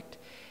project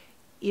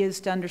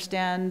is to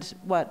understand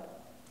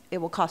what it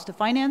will cost to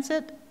finance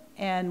it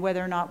and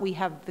whether or not we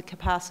have the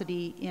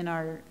capacity in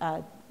our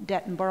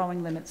debt and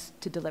borrowing limits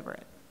to deliver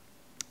it.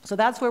 So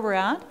that's where we're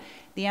at.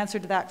 The answer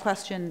to that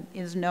question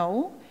is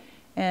no.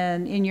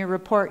 And in your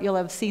report, you'll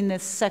have seen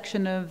this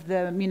section of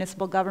the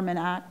Municipal Government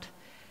Act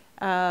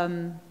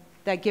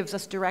that gives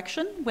us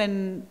direction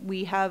when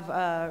we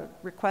have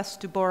requests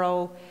to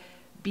borrow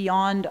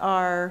beyond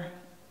our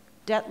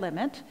debt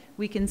limit.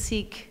 We can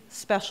seek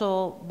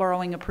special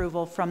borrowing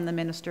approval from the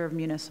Minister of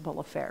Municipal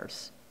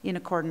Affairs in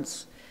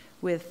accordance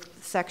with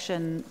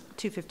Section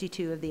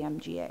 252 of the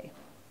MGA.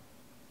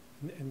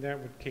 And that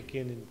would kick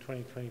in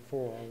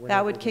 2024?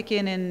 That would kick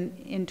in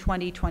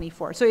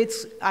 2024. So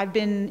I've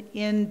been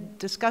in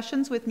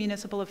discussions with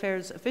municipal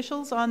affairs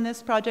officials on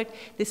this project.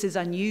 This is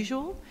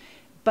unusual,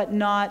 but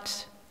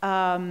not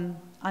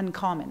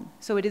uncommon.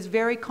 So it is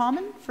very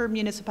common for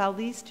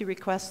municipalities to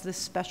request this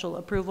special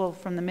approval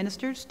from the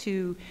ministers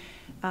to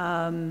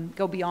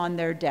go beyond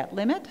their debt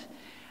limit.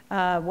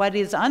 What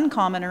is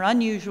uncommon or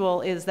unusual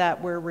is that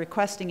we're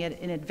requesting it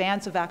in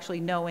advance of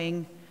actually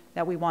knowing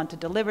that we want to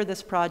deliver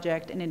this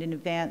project and in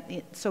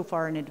advance, so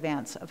far in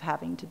advance of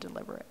having to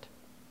deliver it.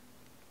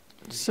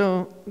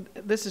 So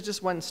this is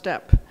just one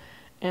step,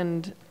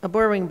 and a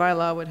borrowing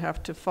bylaw would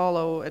have to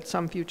follow at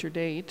some future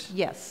date.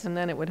 Yes. And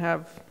then it would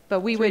have But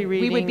we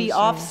would be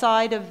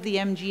offside of the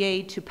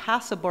MGA to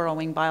pass a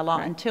borrowing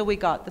bylaw until we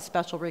got the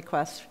special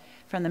request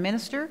from the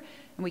minister,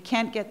 and we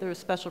can't get the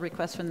special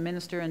request from the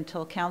minister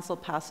until council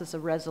passes a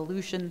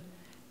resolution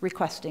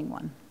requesting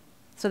one.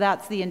 So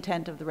that's the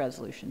intent of the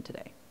resolution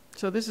today.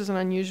 So this is an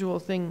unusual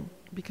thing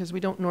because we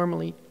don't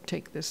normally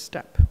take this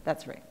step.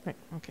 That's right. Right.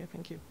 Okay,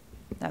 thank you.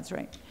 That's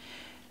right.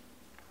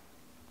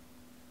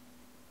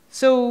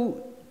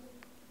 So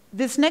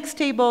this next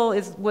table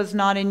was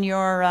not in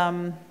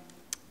your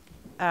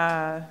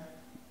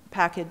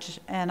package,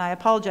 and I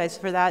apologize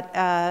for that.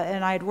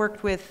 And I had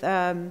worked with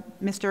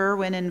Mr.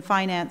 Irwin in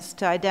finance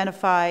to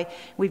identify,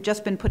 we've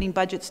just been putting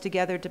budgets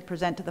together to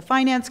present to the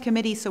finance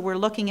committee, so we're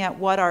looking at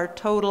what our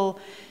total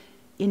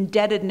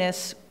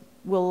indebtedness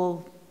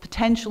will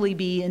potentially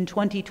be in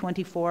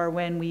 2024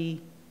 when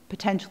we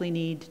potentially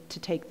need to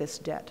take this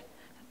debt.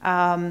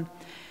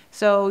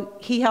 So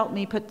he helped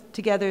me put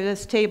together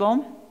this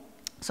table.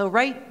 So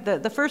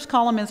the first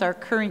column is our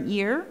current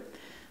year.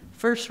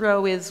 First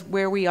row is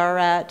where we are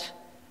at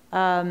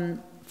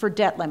for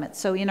debt limits.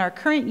 So in our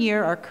current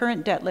year, our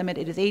current debt limit,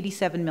 it is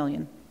 87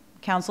 million.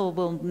 Council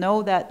will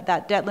know that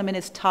that debt limit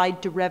is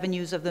tied to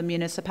revenues of the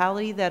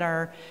municipality that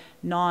are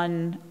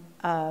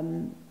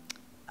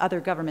other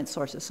government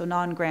sources, so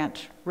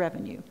non-grant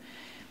revenue.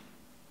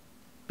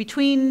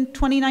 Between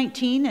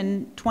 2019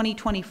 and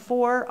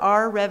 2024,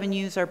 our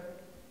revenues are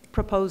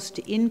proposed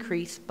to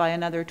increase by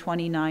another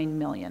 29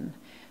 million.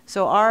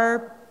 So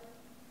our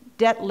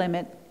debt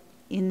limit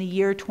in the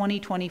year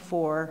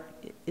 2024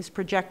 is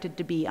projected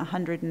to be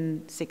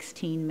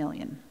 116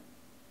 million.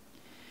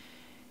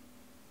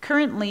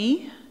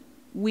 Currently,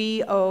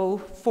 we owe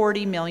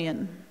 40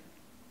 million.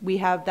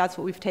 That's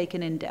what we've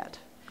taken in debt.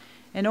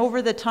 And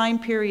over the time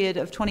period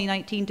of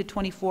 2019 to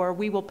 24,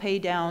 we will pay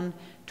down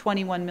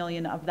 21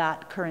 million of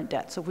that current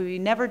debt. So if we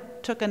never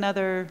took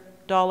another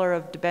dollar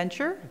of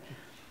debenture,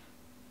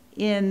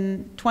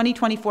 in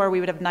 2024, we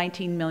would have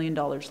 $19 million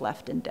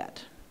left in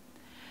debt.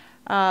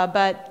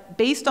 But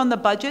based on the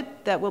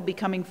budget that will be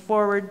coming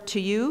forward to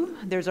you,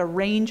 there's a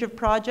range of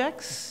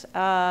projects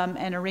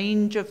and a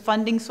range of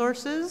funding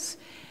sources,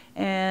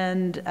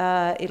 and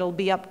it'll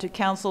be up to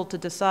council to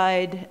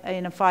decide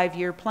in a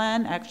 5-year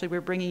plan. Actually,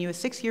 we're bringing you a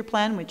 6-year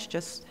plan, which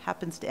just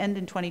happens to end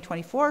in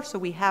 2024, so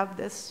we have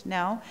this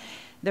now.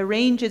 The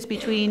range is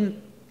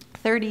between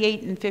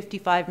 38 and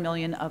 55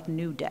 million of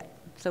new debt.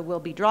 So we'll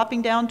be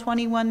dropping down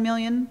 21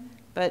 million,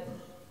 but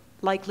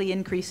likely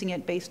increasing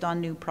it based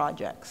on new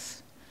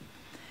projects.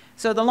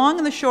 So the long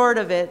and the short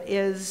of it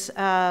is,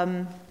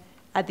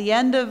 at the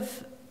end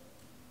of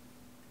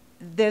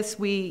this,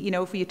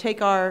 if you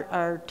take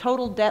our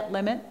total debt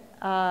limit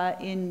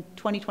in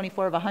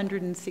 2024 of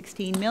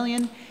 116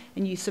 million,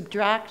 and you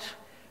subtract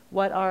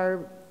what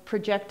our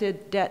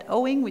projected debt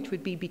owing, which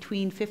would be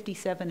between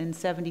 57 and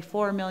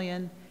 74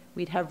 million,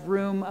 we'd have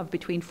room of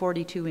between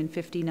 42 and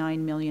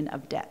 59 million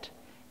of debt.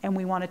 And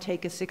we want to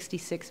take a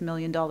 $66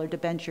 million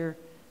debenture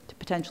to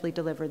potentially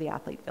deliver the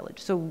Athlete Village.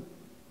 So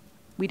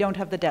we don't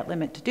have the debt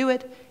limit to do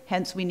it,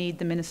 hence we need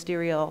the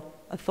ministerial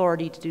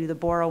authority to do the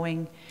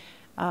borrowing,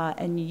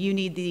 and you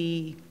need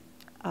the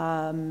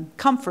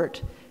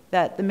comfort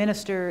that the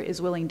minister is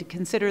willing to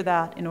consider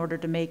that in order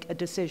to make a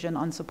decision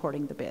on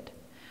supporting the bid.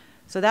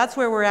 So that's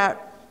where we're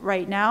at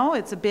right now.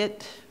 It's a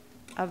bit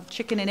of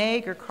chicken and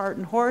egg or cart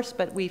and horse,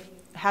 but we've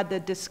had the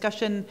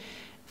discussion.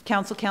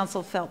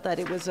 Council felt that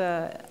it was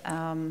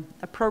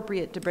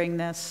appropriate to bring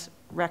this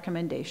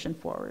recommendation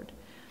forward.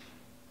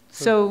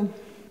 So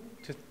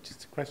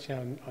just a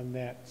question on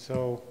that.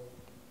 So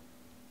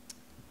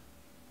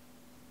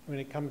when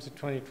it comes to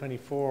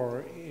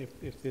 2024,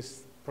 if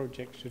this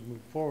project should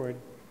move forward,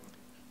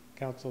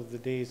 council of the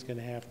day is going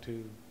to have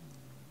to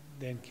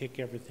then kick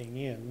everything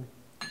in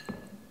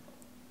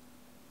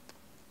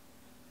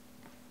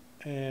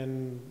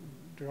and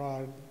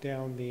draw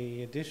down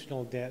the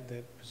additional debt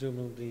that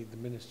presumably the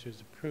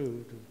minister's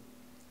approved of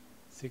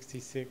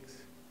 66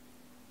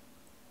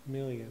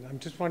 million. I'm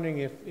just wondering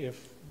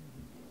if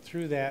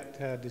through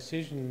that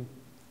decision,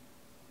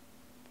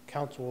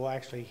 council will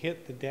actually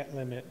hit the debt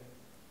limit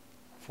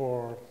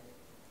for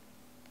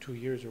 2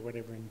 years or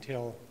whatever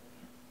until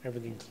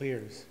everything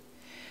clears.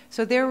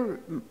 So there,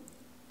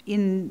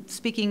 in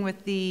speaking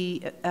with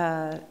the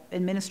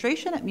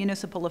administration at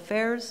Municipal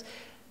Affairs,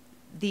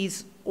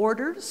 these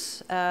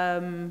orders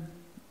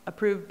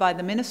approved by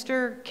the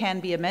minister can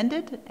be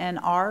amended and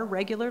are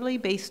regularly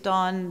based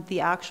on the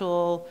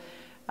actual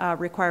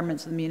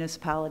requirements of the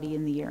municipality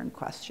in the year in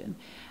question.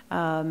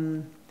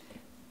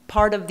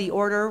 Part of the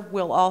order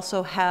will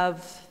also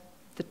have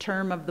the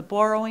term of the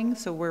borrowing,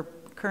 so we're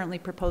currently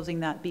proposing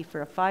that be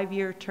for a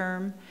 5-year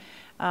term.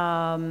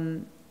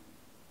 And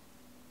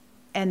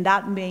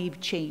that may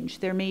change.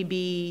 There may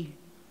be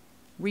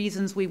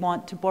reasons we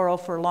want to borrow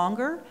for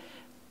longer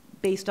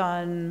based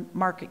on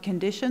market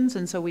conditions,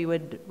 and so we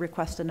would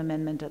request an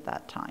amendment at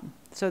that time.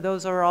 So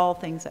those are all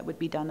things that would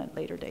be done at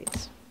later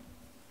dates.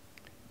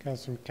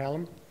 Councillor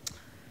McCallum?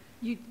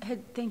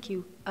 Thank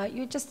you.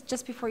 You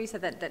just before you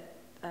said that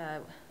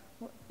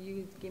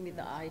you gave me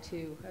the eye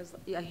too.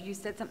 You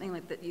said something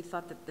like that you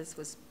thought that this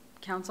was,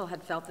 council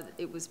had felt that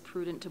it was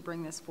prudent to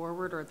bring this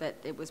forward, or that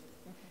it was.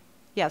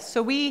 Yes,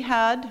 so we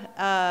had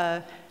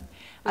a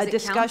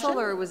discussion. Council,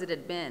 or was it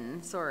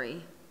admin?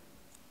 Sorry.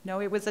 No,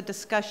 it was a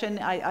discussion.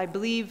 I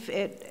believe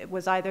it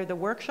was either the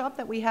workshop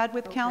that we had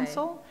with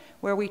council,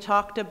 where we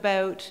talked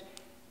about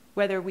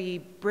whether we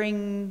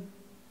bring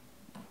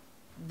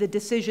the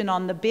decision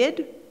on the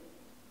bid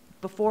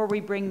before we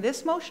bring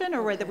this motion,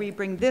 or whether we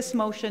bring this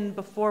motion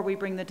before we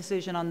bring the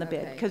decision on the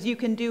bid. Because you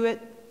can do it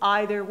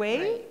either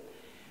way.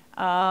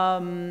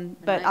 Right.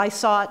 But I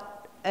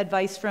sought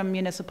advice from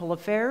Municipal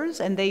Affairs,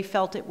 and they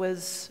felt it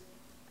was,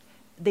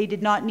 they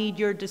did not need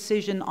your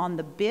decision on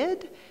the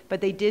bid, but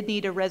they did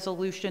need a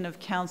resolution of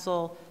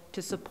council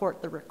to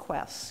support the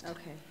request.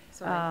 Okay,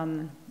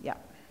 sorry. Yeah.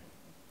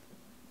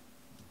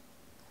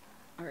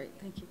 All right,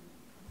 thank you.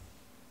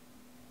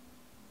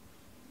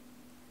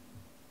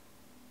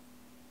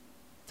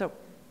 So,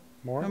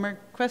 more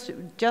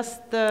question?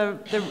 Just the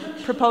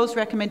proposed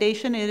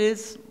recommendation. It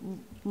is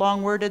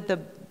long worded. The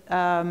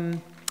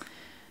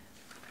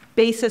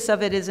basis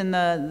of it is in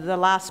the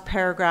last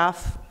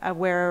paragraph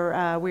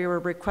where we were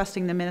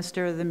requesting the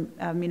Minister of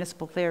the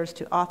Municipal Affairs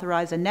to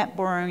authorize a net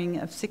borrowing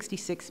of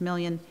 $66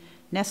 million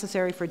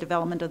necessary for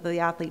development of the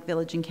Athlete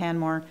Village in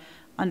Canmore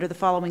under the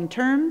following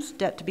terms: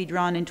 debt to be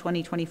drawn in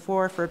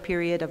 2024 for a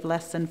period of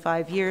less than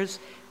 5 years,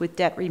 with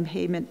debt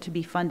repayment to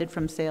be funded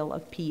from sale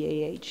of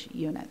PAH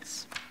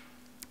units.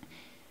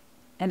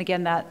 And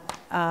again, that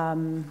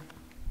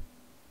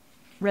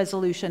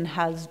resolution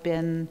has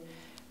been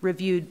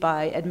reviewed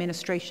by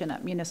administration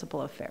at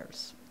Municipal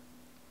Affairs.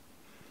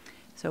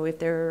 So if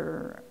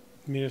there...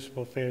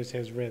 Municipal Affairs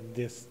has read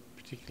this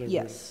particular rule.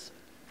 Yes.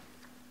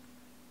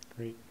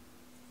 Great.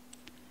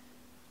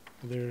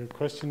 Are there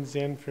questions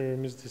then for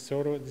Ms.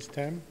 DeSoto at this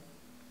time?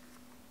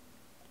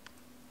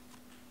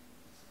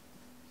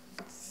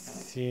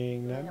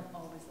 Seeing none? I'm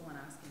always the one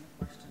asking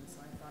the questions,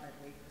 so I thought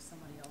I'd wait for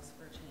somebody else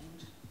for a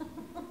change.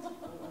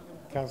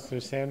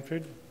 Councillor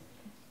Sanford?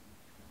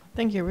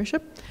 Thank you, Your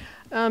Worship.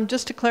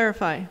 Just to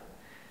clarify,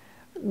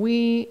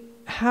 we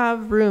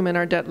have room in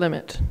our debt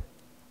limit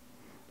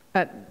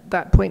at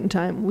that point in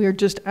time. We're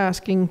just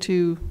asking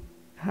to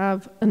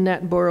have a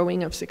net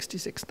borrowing of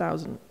 66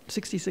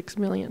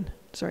 million,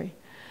 sorry.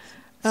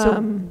 So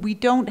we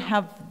don't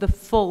have the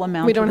full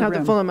amount. We don't have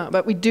the full amount,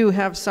 but we do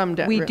have some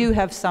debt room. We do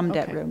have some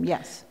debt room,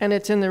 yes. And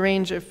it's in the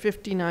range of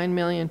 59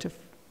 million to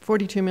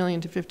 42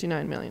 million to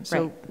 59 million.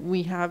 So Right.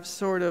 we have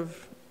sort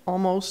of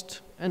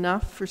almost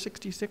enough for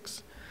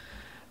 66,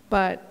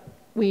 but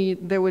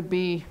there would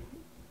be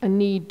a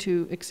need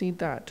to exceed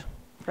that.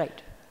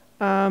 Right.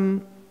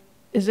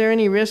 Is there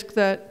any risk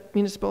that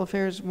Municipal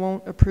Affairs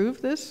won't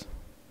approve this?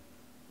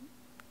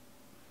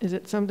 Is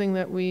it something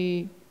that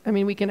we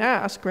can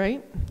ask,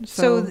 right?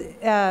 So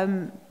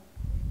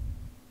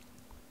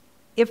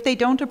if they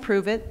don't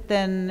approve it,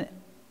 then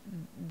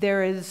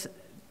there is,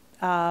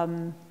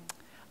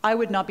 I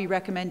would not be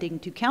recommending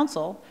to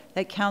council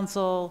that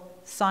council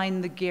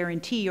sign the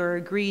guarantee or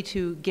agree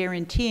to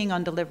guaranteeing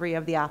on delivery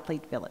of the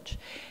Athlete Village.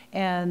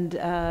 And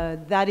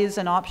that is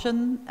an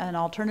option, an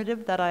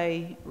alternative that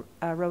I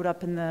wrote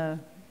up in the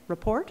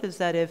report, is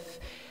that if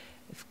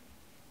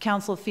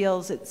council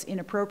feels it's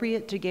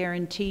inappropriate to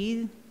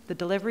guarantee the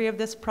delivery of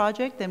this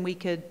project, then we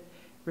could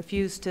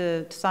refuse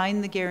to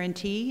sign the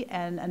guarantee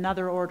and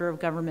another order of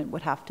government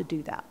would have to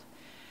do that.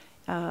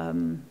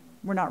 I'm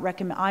not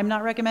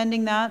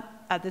recommending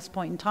that at this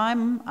point in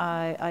time.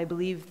 I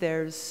believe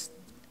there's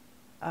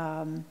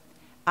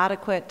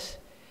adequate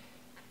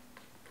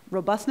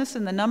robustness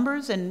in the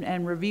numbers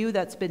and review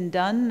that's been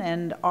done,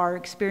 and our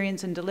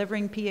experience in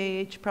delivering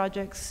PAH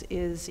projects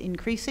is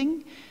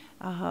increasing.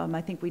 I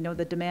think we know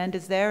the demand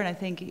is there, and I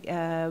think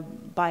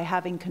by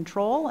having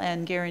control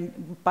and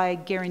by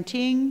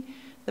guaranteeing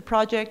the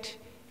project,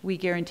 we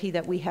guarantee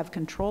that we have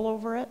control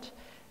over it.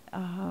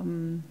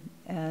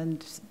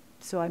 And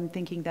so I'm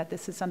thinking that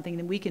this is something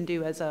that we can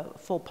do as a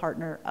full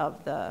partner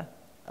of the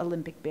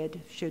Olympic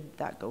bid, should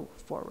that go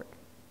forward.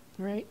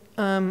 Right.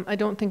 I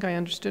don't think I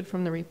understood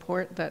from the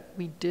report that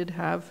we did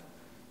have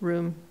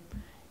room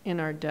in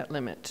our debt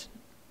limit.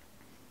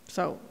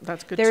 So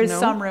that's good to know. There is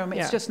some room,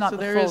 it's just not the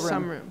full room. So there is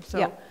some room. So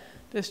yeah.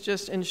 This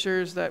just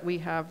ensures that we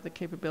have the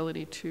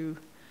capability to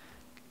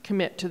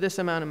commit to this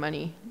amount of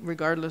money,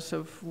 regardless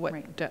of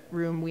what debt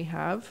room we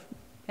have.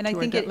 And I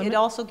think it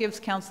also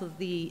gives council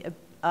the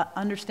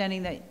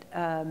understanding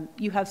that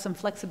you have some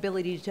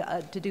flexibility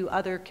to do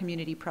other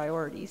community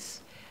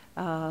priorities.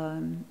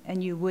 And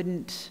you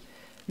wouldn't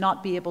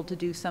not be able to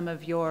do some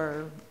of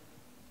your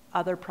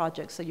other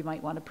projects that you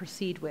might want to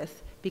proceed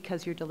with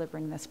because you're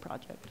delivering this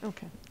project.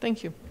 Okay,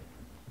 thank you.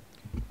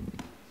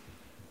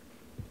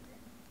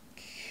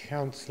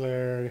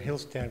 Councillor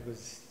Hillstad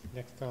was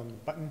next on the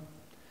button.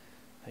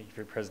 Thank you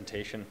for your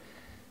presentation.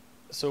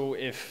 So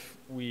if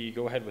we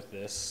go ahead with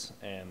this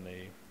and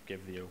they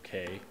give the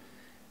okay,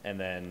 and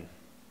then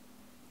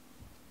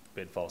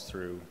bid falls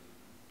through,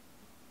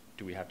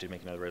 do we have to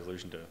make another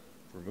resolution to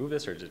remove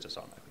this, or does it just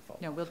automatically fall?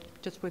 No, we'll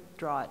just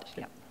withdraw it.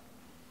 Okay. Yeah.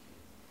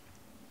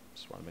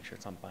 Just want to make sure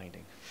it's not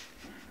binding.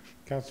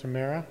 Councillor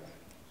Mara.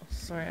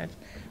 Sorry,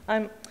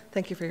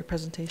 thank you for your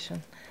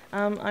presentation.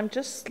 I'm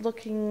just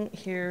looking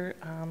here.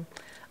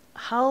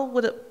 How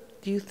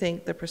do you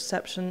think the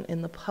perception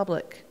in the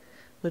public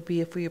would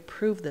be if we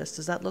approve this?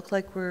 Does that look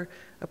like we're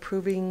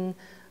approving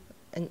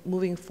and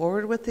moving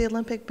forward with the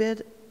Olympic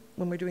bid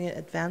when we're doing it in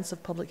advance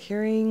of public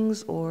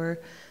hearings, or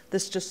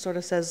this just sort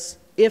of says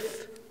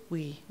if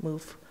we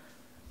move,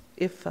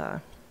 if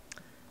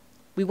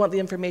we want the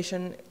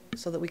information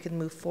so that we can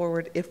move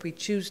forward if we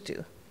choose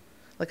to?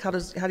 Like, how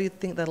do you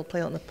think that'll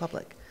play out in the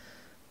public?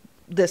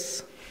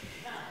 This.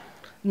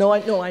 No,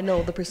 I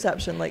know the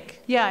perception,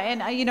 like. Yeah,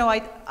 and I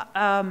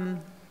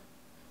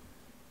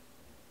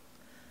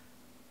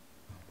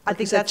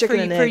think that's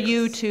for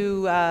you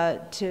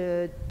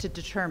to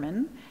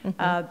determine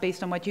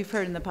based on what you've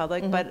heard in the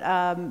public. But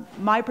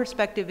my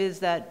perspective is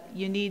that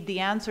you need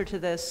the answer to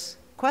this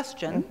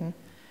question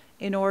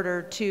in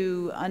order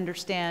to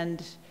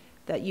understand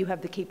that you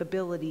have the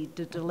capability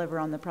to deliver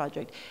on the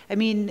project. I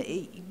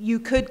mean, you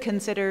could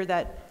consider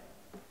that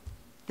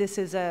this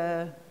is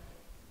a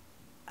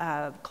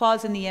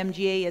clause in the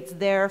MGA. It's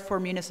there for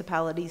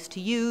municipalities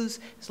to use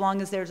as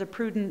long as there's a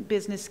prudent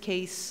business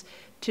case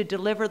to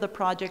deliver the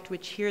project,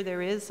 which here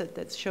there is,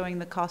 that's showing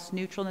the cost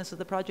neutralness of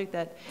the project,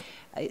 that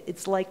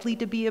it's likely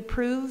to be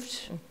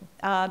approved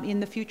in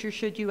the future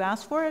should you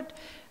ask for it.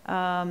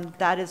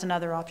 That is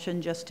another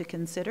option just to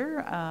consider,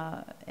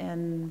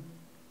 and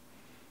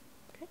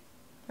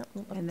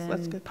That's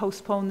then good.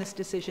 postpone this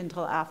decision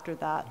till after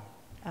that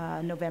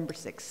November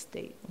 6th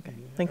date. Okay,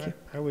 thank you.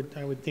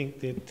 I would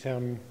think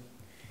that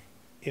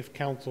if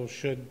council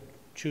should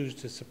choose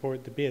to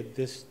support the bid,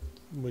 this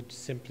would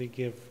simply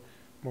give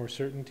more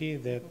certainty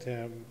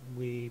that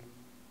we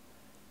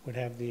would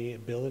have the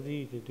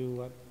ability to do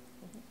what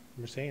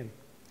we're saying.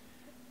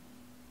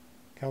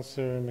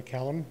 Councillor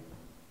McCallum?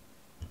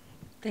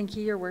 Thank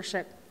you, Your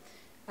Worship.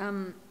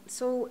 How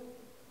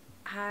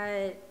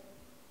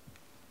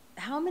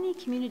many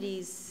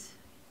communities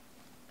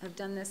have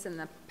done this in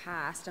the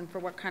past, and for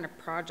what kind of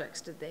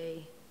projects did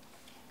they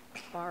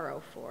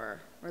borrow for?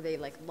 Were they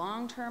like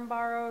long-term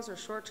borrows or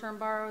short-term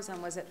borrows,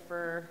 and was it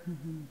for?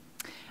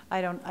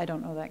 I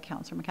don't know that,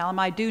 Councillor McCallum.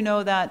 I do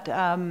know that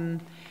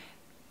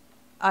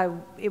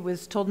it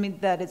was told me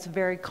that it's a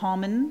very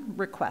common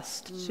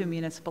request to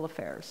municipal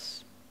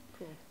affairs.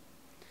 Cool.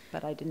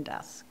 But I didn't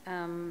ask.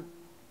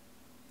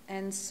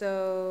 And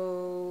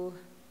so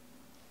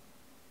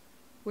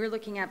we're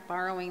looking at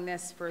borrowing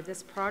this for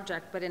this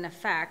project, but in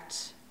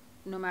effect,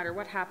 no matter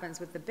what happens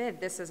with the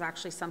bid, this is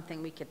actually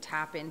something we could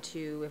tap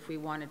into if we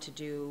wanted to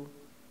do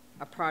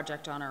a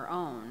project on our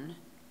own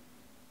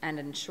and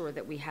ensure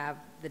that we have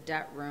the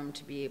debt room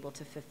to be able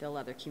to fulfill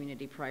other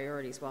community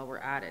priorities while we're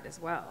at it as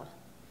well.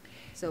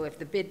 So if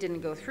the bid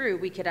didn't go through,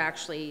 we could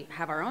actually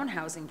have our own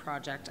housing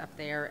project up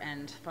there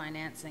and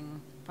finance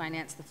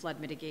the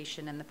flood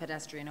mitigation and the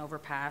pedestrian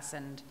overpass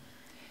and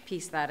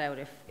piece that out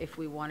if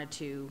we wanted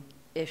to,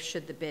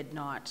 should the bid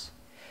not.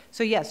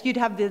 So yes, you'd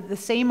have the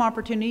same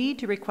opportunity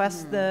to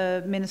request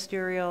the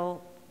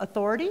ministerial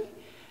authority.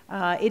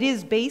 It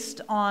is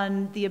based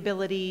on the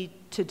ability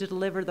to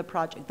deliver the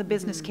project, the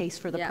business case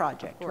for the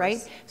project, right?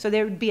 So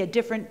there would be a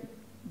different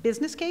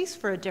business case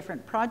for a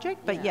different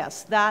project, but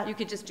yes, that... You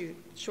could just do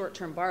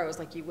short-term borrows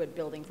like you would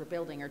building for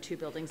building, or 2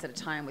 buildings at a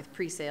time with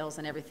pre-sales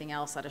and everything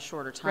else at a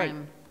shorter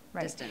time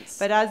distance.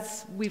 But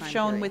as we've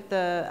shown with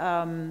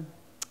the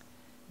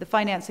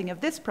financing of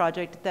this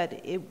project,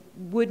 that it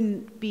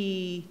wouldn't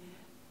be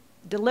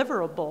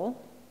deliverable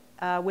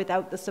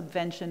without the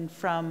subvention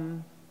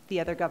from the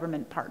other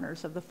government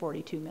partners of the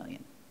 42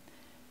 million.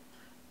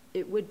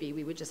 It would be.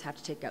 We would just have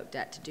to take out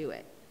debt to do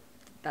it.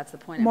 That's the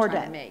point I'm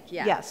trying to make.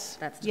 Yeah. Yes.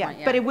 That's the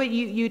point, But it would,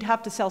 you'd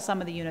have to sell some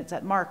of the units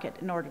at market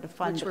in order to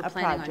fund a project. Which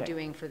we're planning on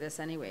doing for this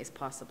anyways,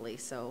 possibly.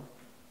 So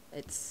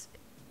it's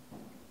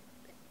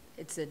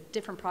a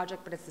different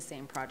project, but it's the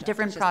same project.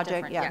 Different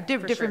project,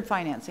 different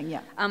financing,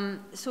 yeah.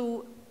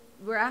 So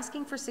we're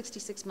asking for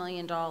 $66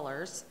 million.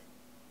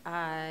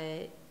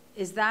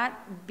 Is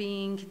that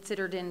being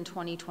considered in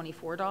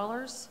 2024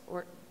 dollars,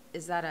 or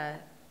is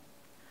that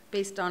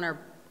based on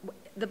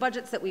the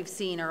budgets that we've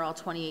seen are all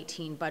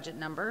 2018 budget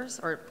numbers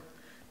or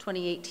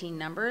 2018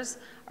 numbers?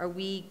 Are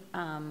we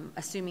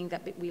assuming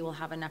that we will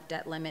have enough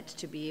debt limit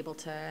to be able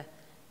to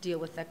deal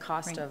with the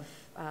cost of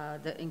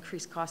the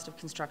increased cost of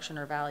construction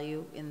or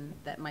value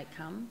that might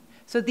come?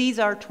 So these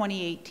are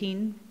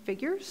 2018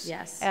 figures.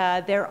 Yes.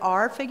 There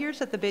are figures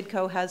that the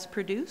BidCo has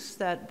produced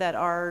that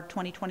are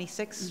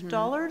 2026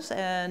 dollars,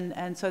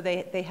 and so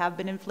they have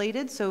been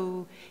inflated.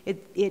 So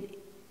it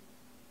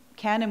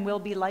can and will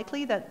be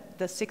likely that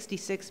the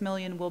 66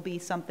 million will be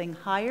something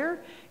higher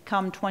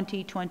come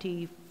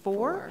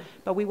 2024,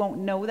 but we won't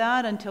know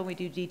that until we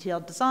do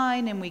detailed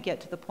design and we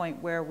get to the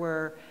point where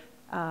we're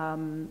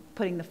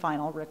putting the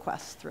final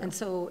request through. And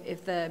so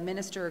if the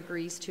minister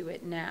agrees to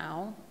it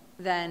now,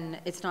 then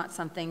it's not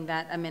something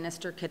that a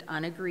minister could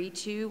unagree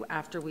to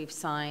after we've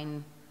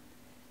signed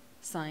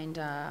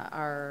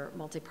our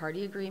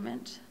multi-party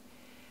agreement?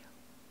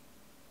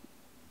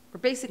 We're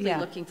basically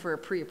looking for a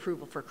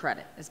pre-approval for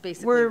credit. It's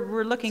basically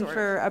we're looking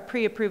for a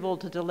pre-approval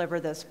to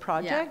deliver this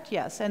project,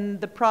 yes. And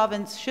the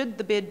province, should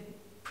the bid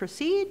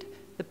proceed,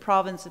 the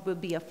province would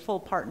be a full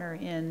partner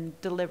in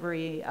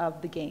delivery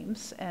of the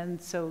games.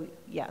 And so,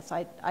 yes,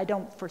 I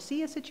don't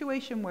foresee a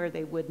situation where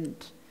they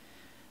wouldn't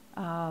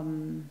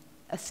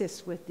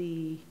assist with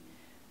the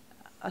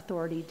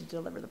authority to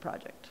deliver the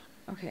project.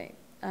 Okay.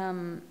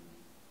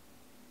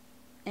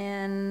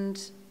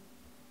 And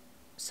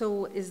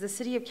so is the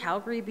City of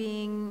Calgary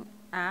being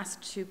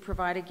asked to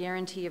provide a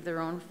guarantee of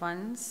their own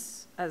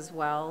funds as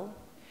well?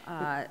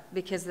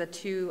 Because the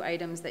 2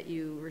 items that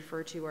you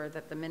refer to are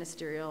that the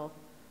minister's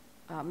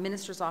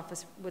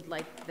office would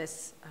like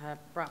this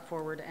brought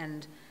forward,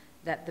 and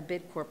that the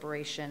bid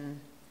corporation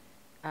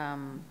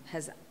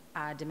has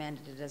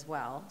demanded it as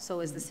well.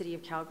 So is the City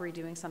of Calgary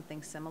doing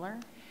something similar?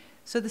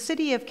 So the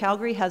City of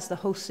Calgary has the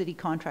host city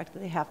contract that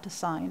they have to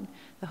sign.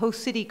 The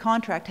host city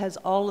contract has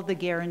all of the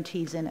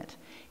guarantees in it.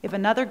 If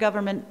another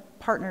government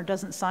partner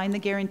doesn't sign the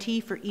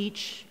guarantee for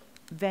each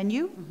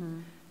venue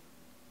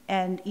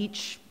and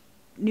each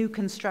new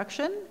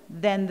construction,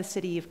 then the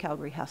City of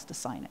Calgary has to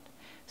sign it.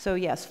 So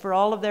yes, for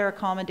all of their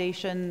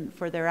accommodation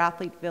for their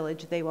athlete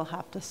village, they will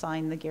have to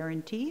sign the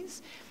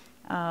guarantees.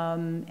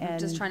 I'm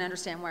just And trying to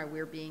understand why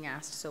we're being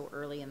asked so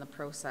early in the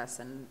process,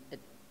 and it,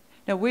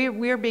 no,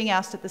 we're being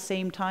asked at the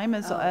same time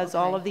as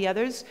all of the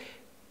others.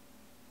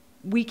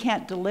 We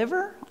can't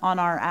deliver on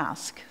our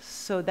ask,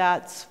 so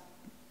that's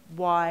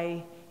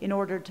why, in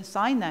order to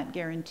sign that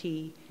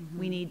guarantee,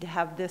 we need to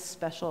have this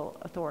special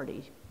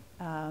authority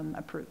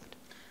approved.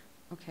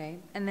 okay.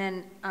 And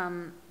then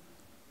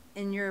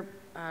in your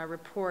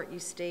report, you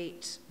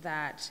state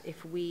that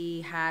if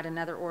we had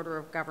another order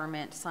of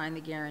government sign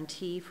the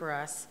guarantee for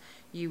us,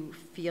 you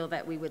feel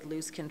that we would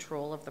lose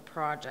control of the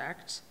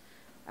project.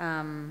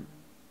 How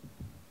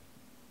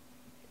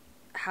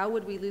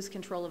would we lose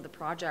control of the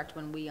project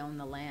when we own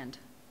the land?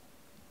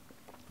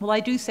 Well, I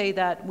do say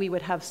that we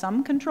would have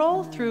some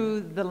control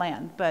through the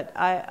land, but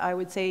I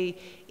would say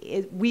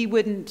we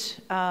wouldn't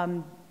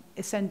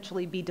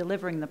essentially be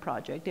delivering the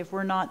project. If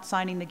we're not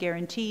signing the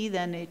guarantee,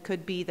 then it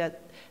could be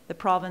that the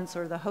province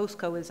or the host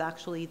co is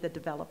actually the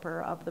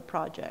developer of the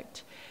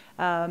project.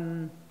 I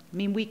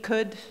mean, we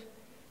could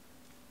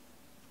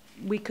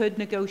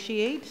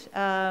negotiate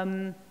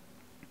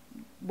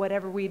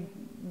whatever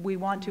we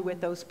want to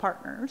with those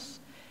partners.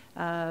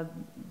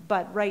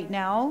 But right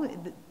now,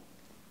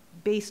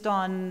 based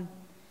on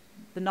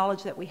the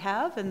knowledge that we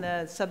have and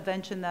the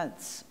subvention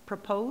that's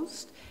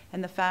proposed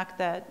and the fact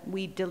that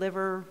we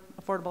deliver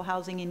affordable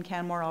housing in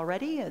Canmore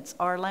already, it's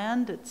our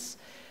land, it's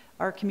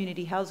our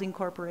community housing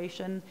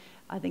corporation,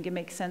 I think it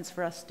makes sense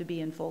for us to be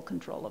in full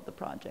control of the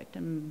project.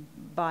 And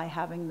by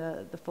having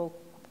the full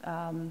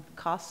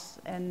costs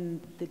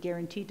and the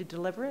guarantee to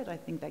deliver it, I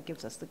think that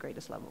gives us the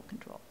greatest level of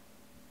control.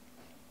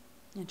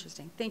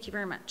 Interesting. Thank you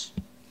very much.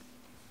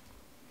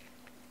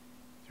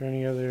 Is there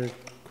any other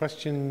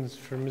questions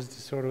for Ms.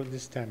 DeSoto at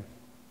this time?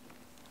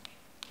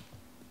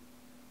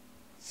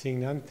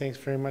 Seeing none, thanks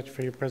very much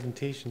for your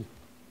presentation.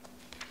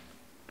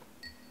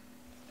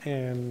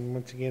 And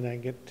once again, I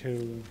get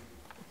to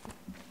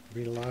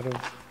read a lot of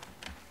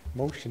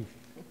motion.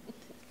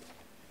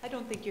 I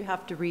don't think you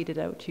have to read it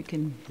out. You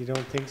can. You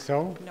don't think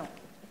so? No.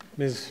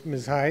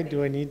 Ms. Hyde,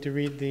 do I need to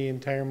read the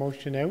entire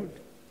motion out?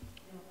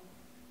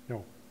 No.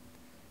 No.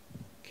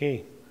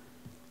 Okay.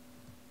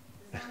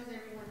 As long as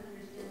everyone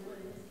understands what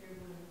it is they're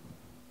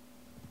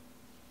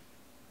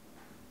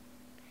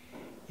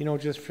doing. You know,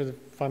 just for the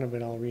fun of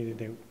it, I'll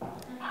read it out.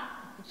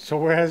 So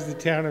whereas the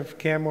town of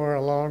Canmore,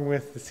 along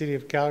with the City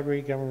of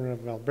Calgary, Government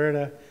of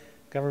Alberta,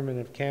 Government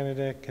of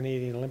Canada,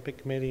 Canadian Olympic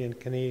Committee, and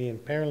Canadian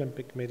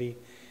Paralympic Committee,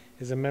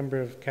 is a member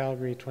of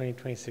Calgary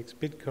 2026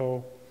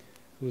 BidCo,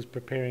 who is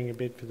preparing a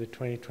bid for the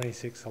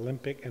 2026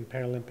 Olympic and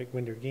Paralympic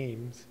Winter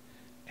Games,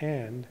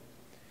 and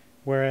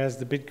whereas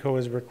the BidCo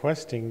is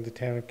requesting the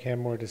town of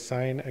Canmore to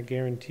sign a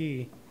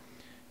guarantee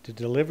to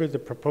deliver the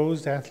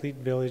proposed athlete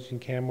village in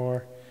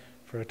Canmore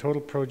for a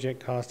total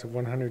project cost of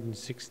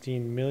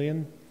 $116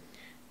 million,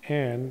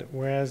 and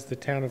whereas the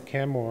town of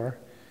Canmore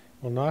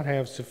will not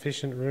have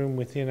sufficient room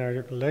within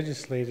our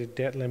legislated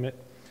debt limit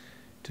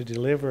to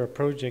deliver a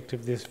project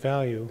of this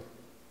value,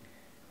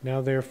 now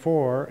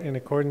therefore, in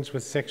accordance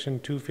with Section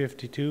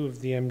 252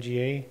 of the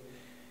MGA,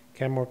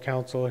 Canmore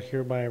Council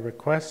hereby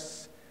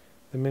requests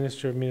the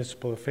Minister of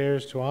Municipal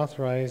Affairs to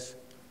authorize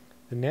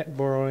the net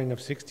borrowing of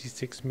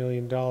 $66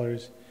 million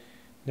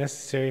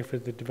necessary for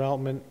the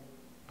development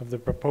of the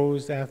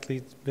proposed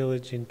Athletes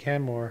Village in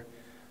Canmore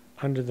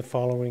under the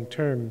following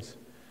terms.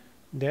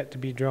 Debt to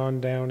be drawn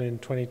down in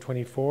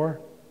 2024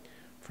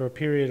 for a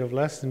period of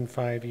less than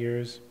 5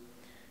 years,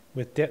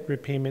 with debt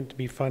repayment to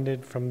be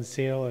funded from the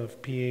sale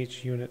of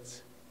PH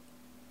units.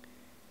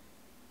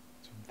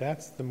 So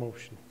that's the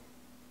motion.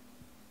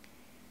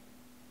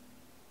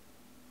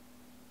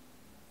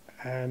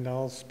 And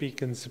I'll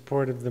speak in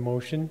support of the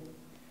motion.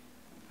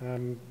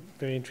 I'm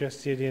very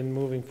interested in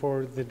moving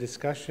forward with the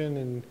discussion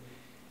and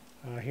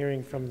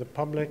hearing from the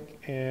public,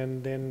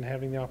 and then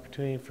having the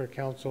opportunity for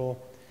council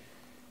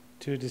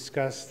to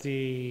discuss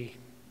the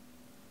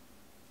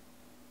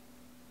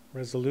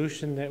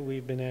resolution that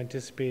we've been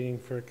anticipating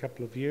for a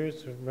couple of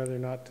years, of whether or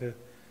not to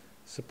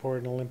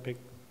support an Olympic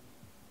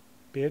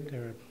bid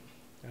or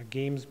a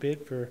games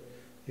bid for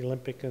the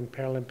Olympic and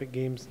Paralympic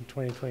Games in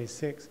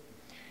 2026.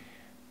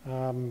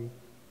 One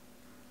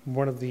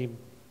of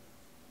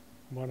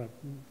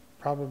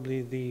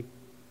probably the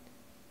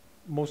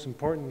most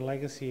important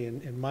legacy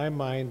in my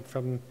mind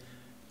from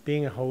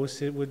being a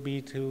host, it would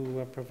be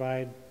to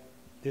provide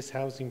this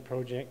housing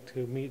project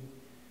to meet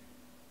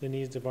the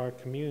needs of our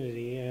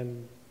community,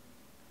 and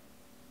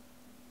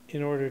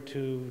in order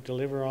to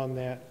deliver on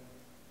that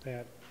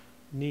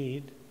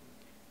need,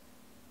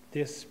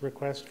 this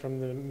request from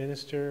the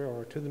minister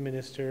or to the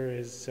minister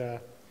is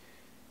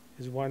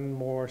one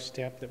more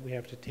step that we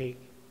have to take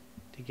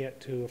to get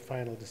to a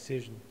final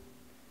decision.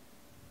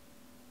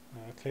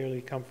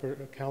 Clearly,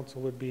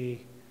 council would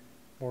be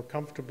more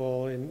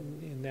comfortable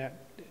in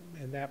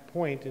that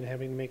point in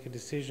having to make a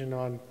decision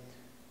on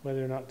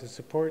whether or not to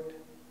support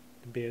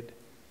the bid.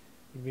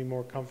 Would be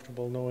more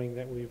comfortable knowing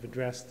that we've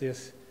addressed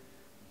this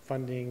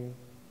funding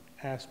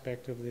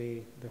aspect of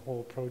the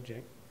whole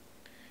project.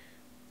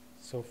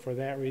 So for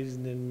that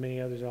reason and many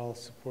others, I'll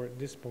support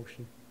this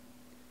motion.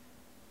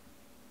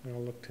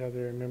 I'll look to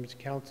other members of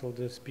council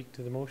to speak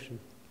to the motion.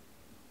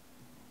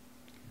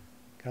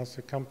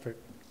 Councillor Comfort.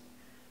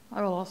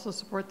 I will also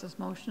support this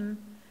motion.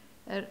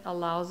 It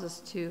allows us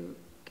to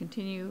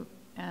continue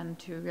and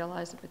to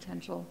realize the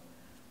potential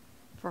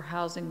for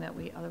housing that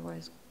we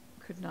otherwise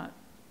could not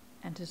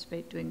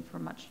anticipate doing for a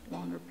much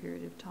longer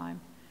period of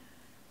time.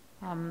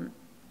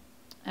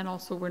 And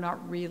also, we're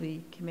not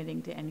really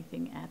committing to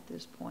anything at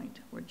this point.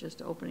 We're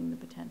just opening the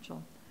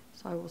potential.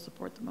 So I will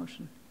support the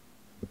motion.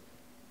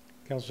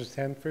 Councillor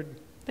Sanford.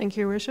 Thank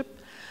you, Your Worship.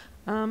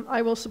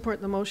 I will support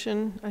the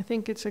motion. I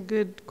think it's a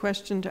good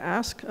question to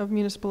ask of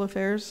municipal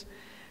affairs.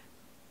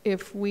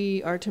 If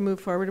we are to move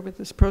forward with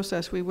this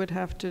process, we would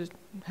have to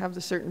have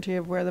the certainty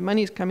of where the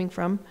money is coming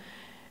from.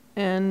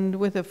 And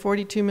with a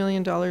 $42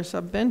 million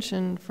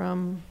subvention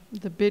from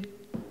the bid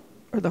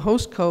or the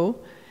host co,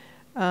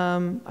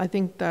 I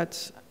think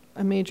that's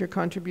a major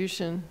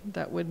contribution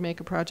that would make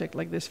a project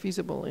like this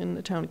feasible in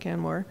the town of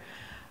Canmore.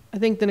 I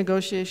think the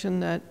negotiation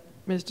that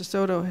Ms.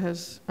 DeSoto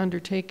has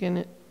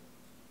undertaken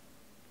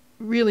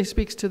really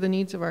speaks to the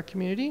needs of our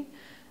community,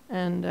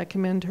 and I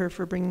commend her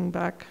for bringing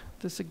back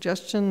the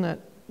suggestion that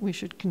we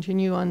should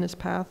continue on this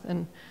path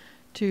and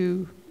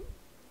to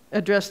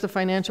address the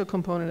financial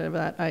component of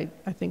that. I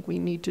think we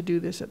need to do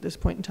this at this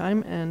point in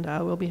time, and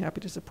I will be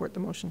happy to support the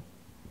motion.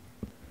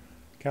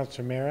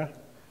 Councillor Mara.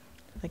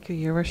 Thank you,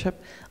 Your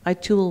Worship. I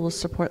too will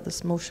support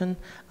this motion.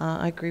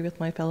 I agree with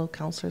my fellow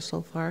councillors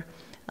so far.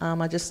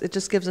 It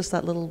just gives us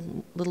that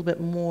little bit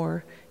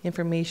more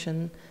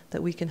information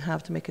that we can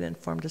have to make an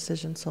informed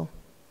decision. So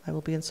I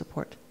will be in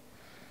support.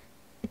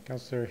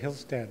 Councillor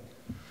Hillstead.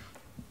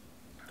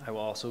 I will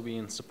also be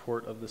in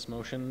support of this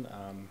motion.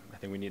 I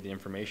think we need the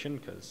information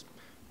because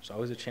there's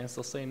always a chance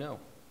they'll say no.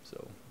 So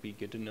it'd be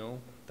good to know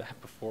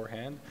that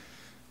beforehand,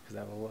 because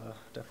that will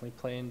definitely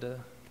play into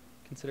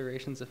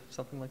considerations if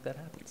something like that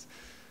happens.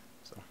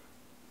 So,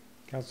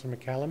 Councillor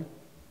McCallum.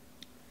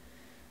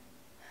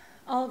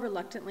 I'll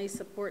reluctantly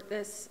support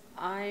this.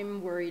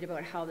 I'm worried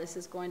about how this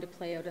is going to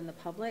play out in the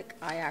public.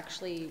 I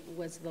actually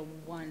was the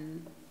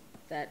one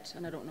that,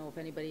 and I don't know if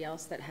anybody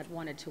else, that had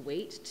wanted to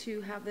wait to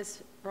have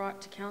this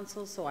brought to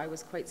council, so I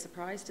was quite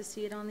surprised to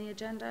see it on the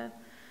agenda.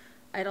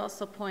 I'd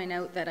also point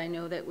out that I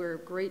know that we're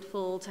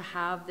grateful to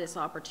have this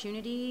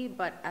opportunity,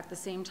 but at the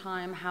same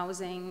time,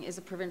 housing is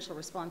a provincial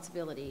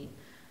responsibility.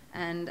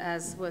 And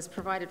as was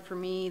provided for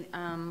me,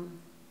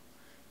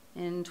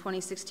 in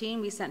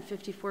 2016, we sent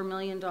 $54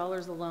 million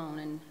alone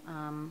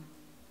in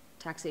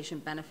taxation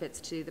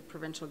benefits to the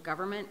provincial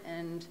government,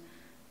 and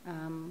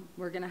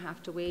we're going to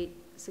have to wait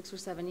 6 or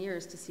 7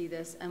 years to see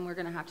this, and we're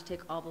going to have to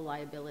take all the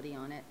liability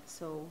on it.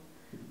 So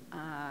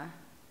I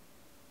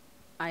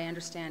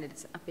understand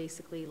it's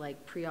basically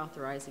like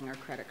pre-authorizing our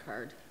credit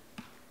card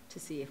to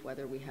see if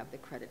whether we have the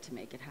credit to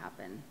make it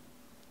happen.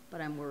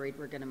 But I'm worried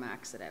we're going to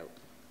max it out.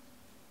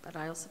 But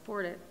I'll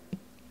support it.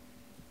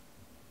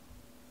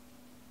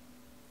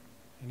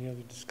 Any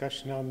other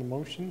discussion on the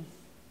motion?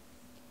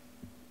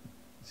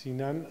 See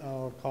none,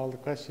 I'll call the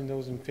question.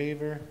 Those in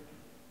favor?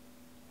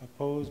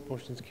 Opposed?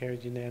 Motion's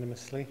carried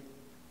unanimously.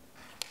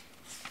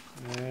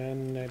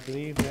 And I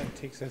believe that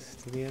takes us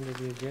to the end of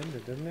the agenda,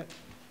 doesn't it?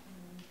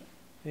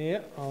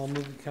 Yeah, I'll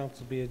move the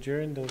council be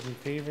adjourned. Those in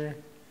favor?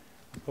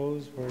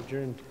 Opposed? We're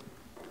adjourned.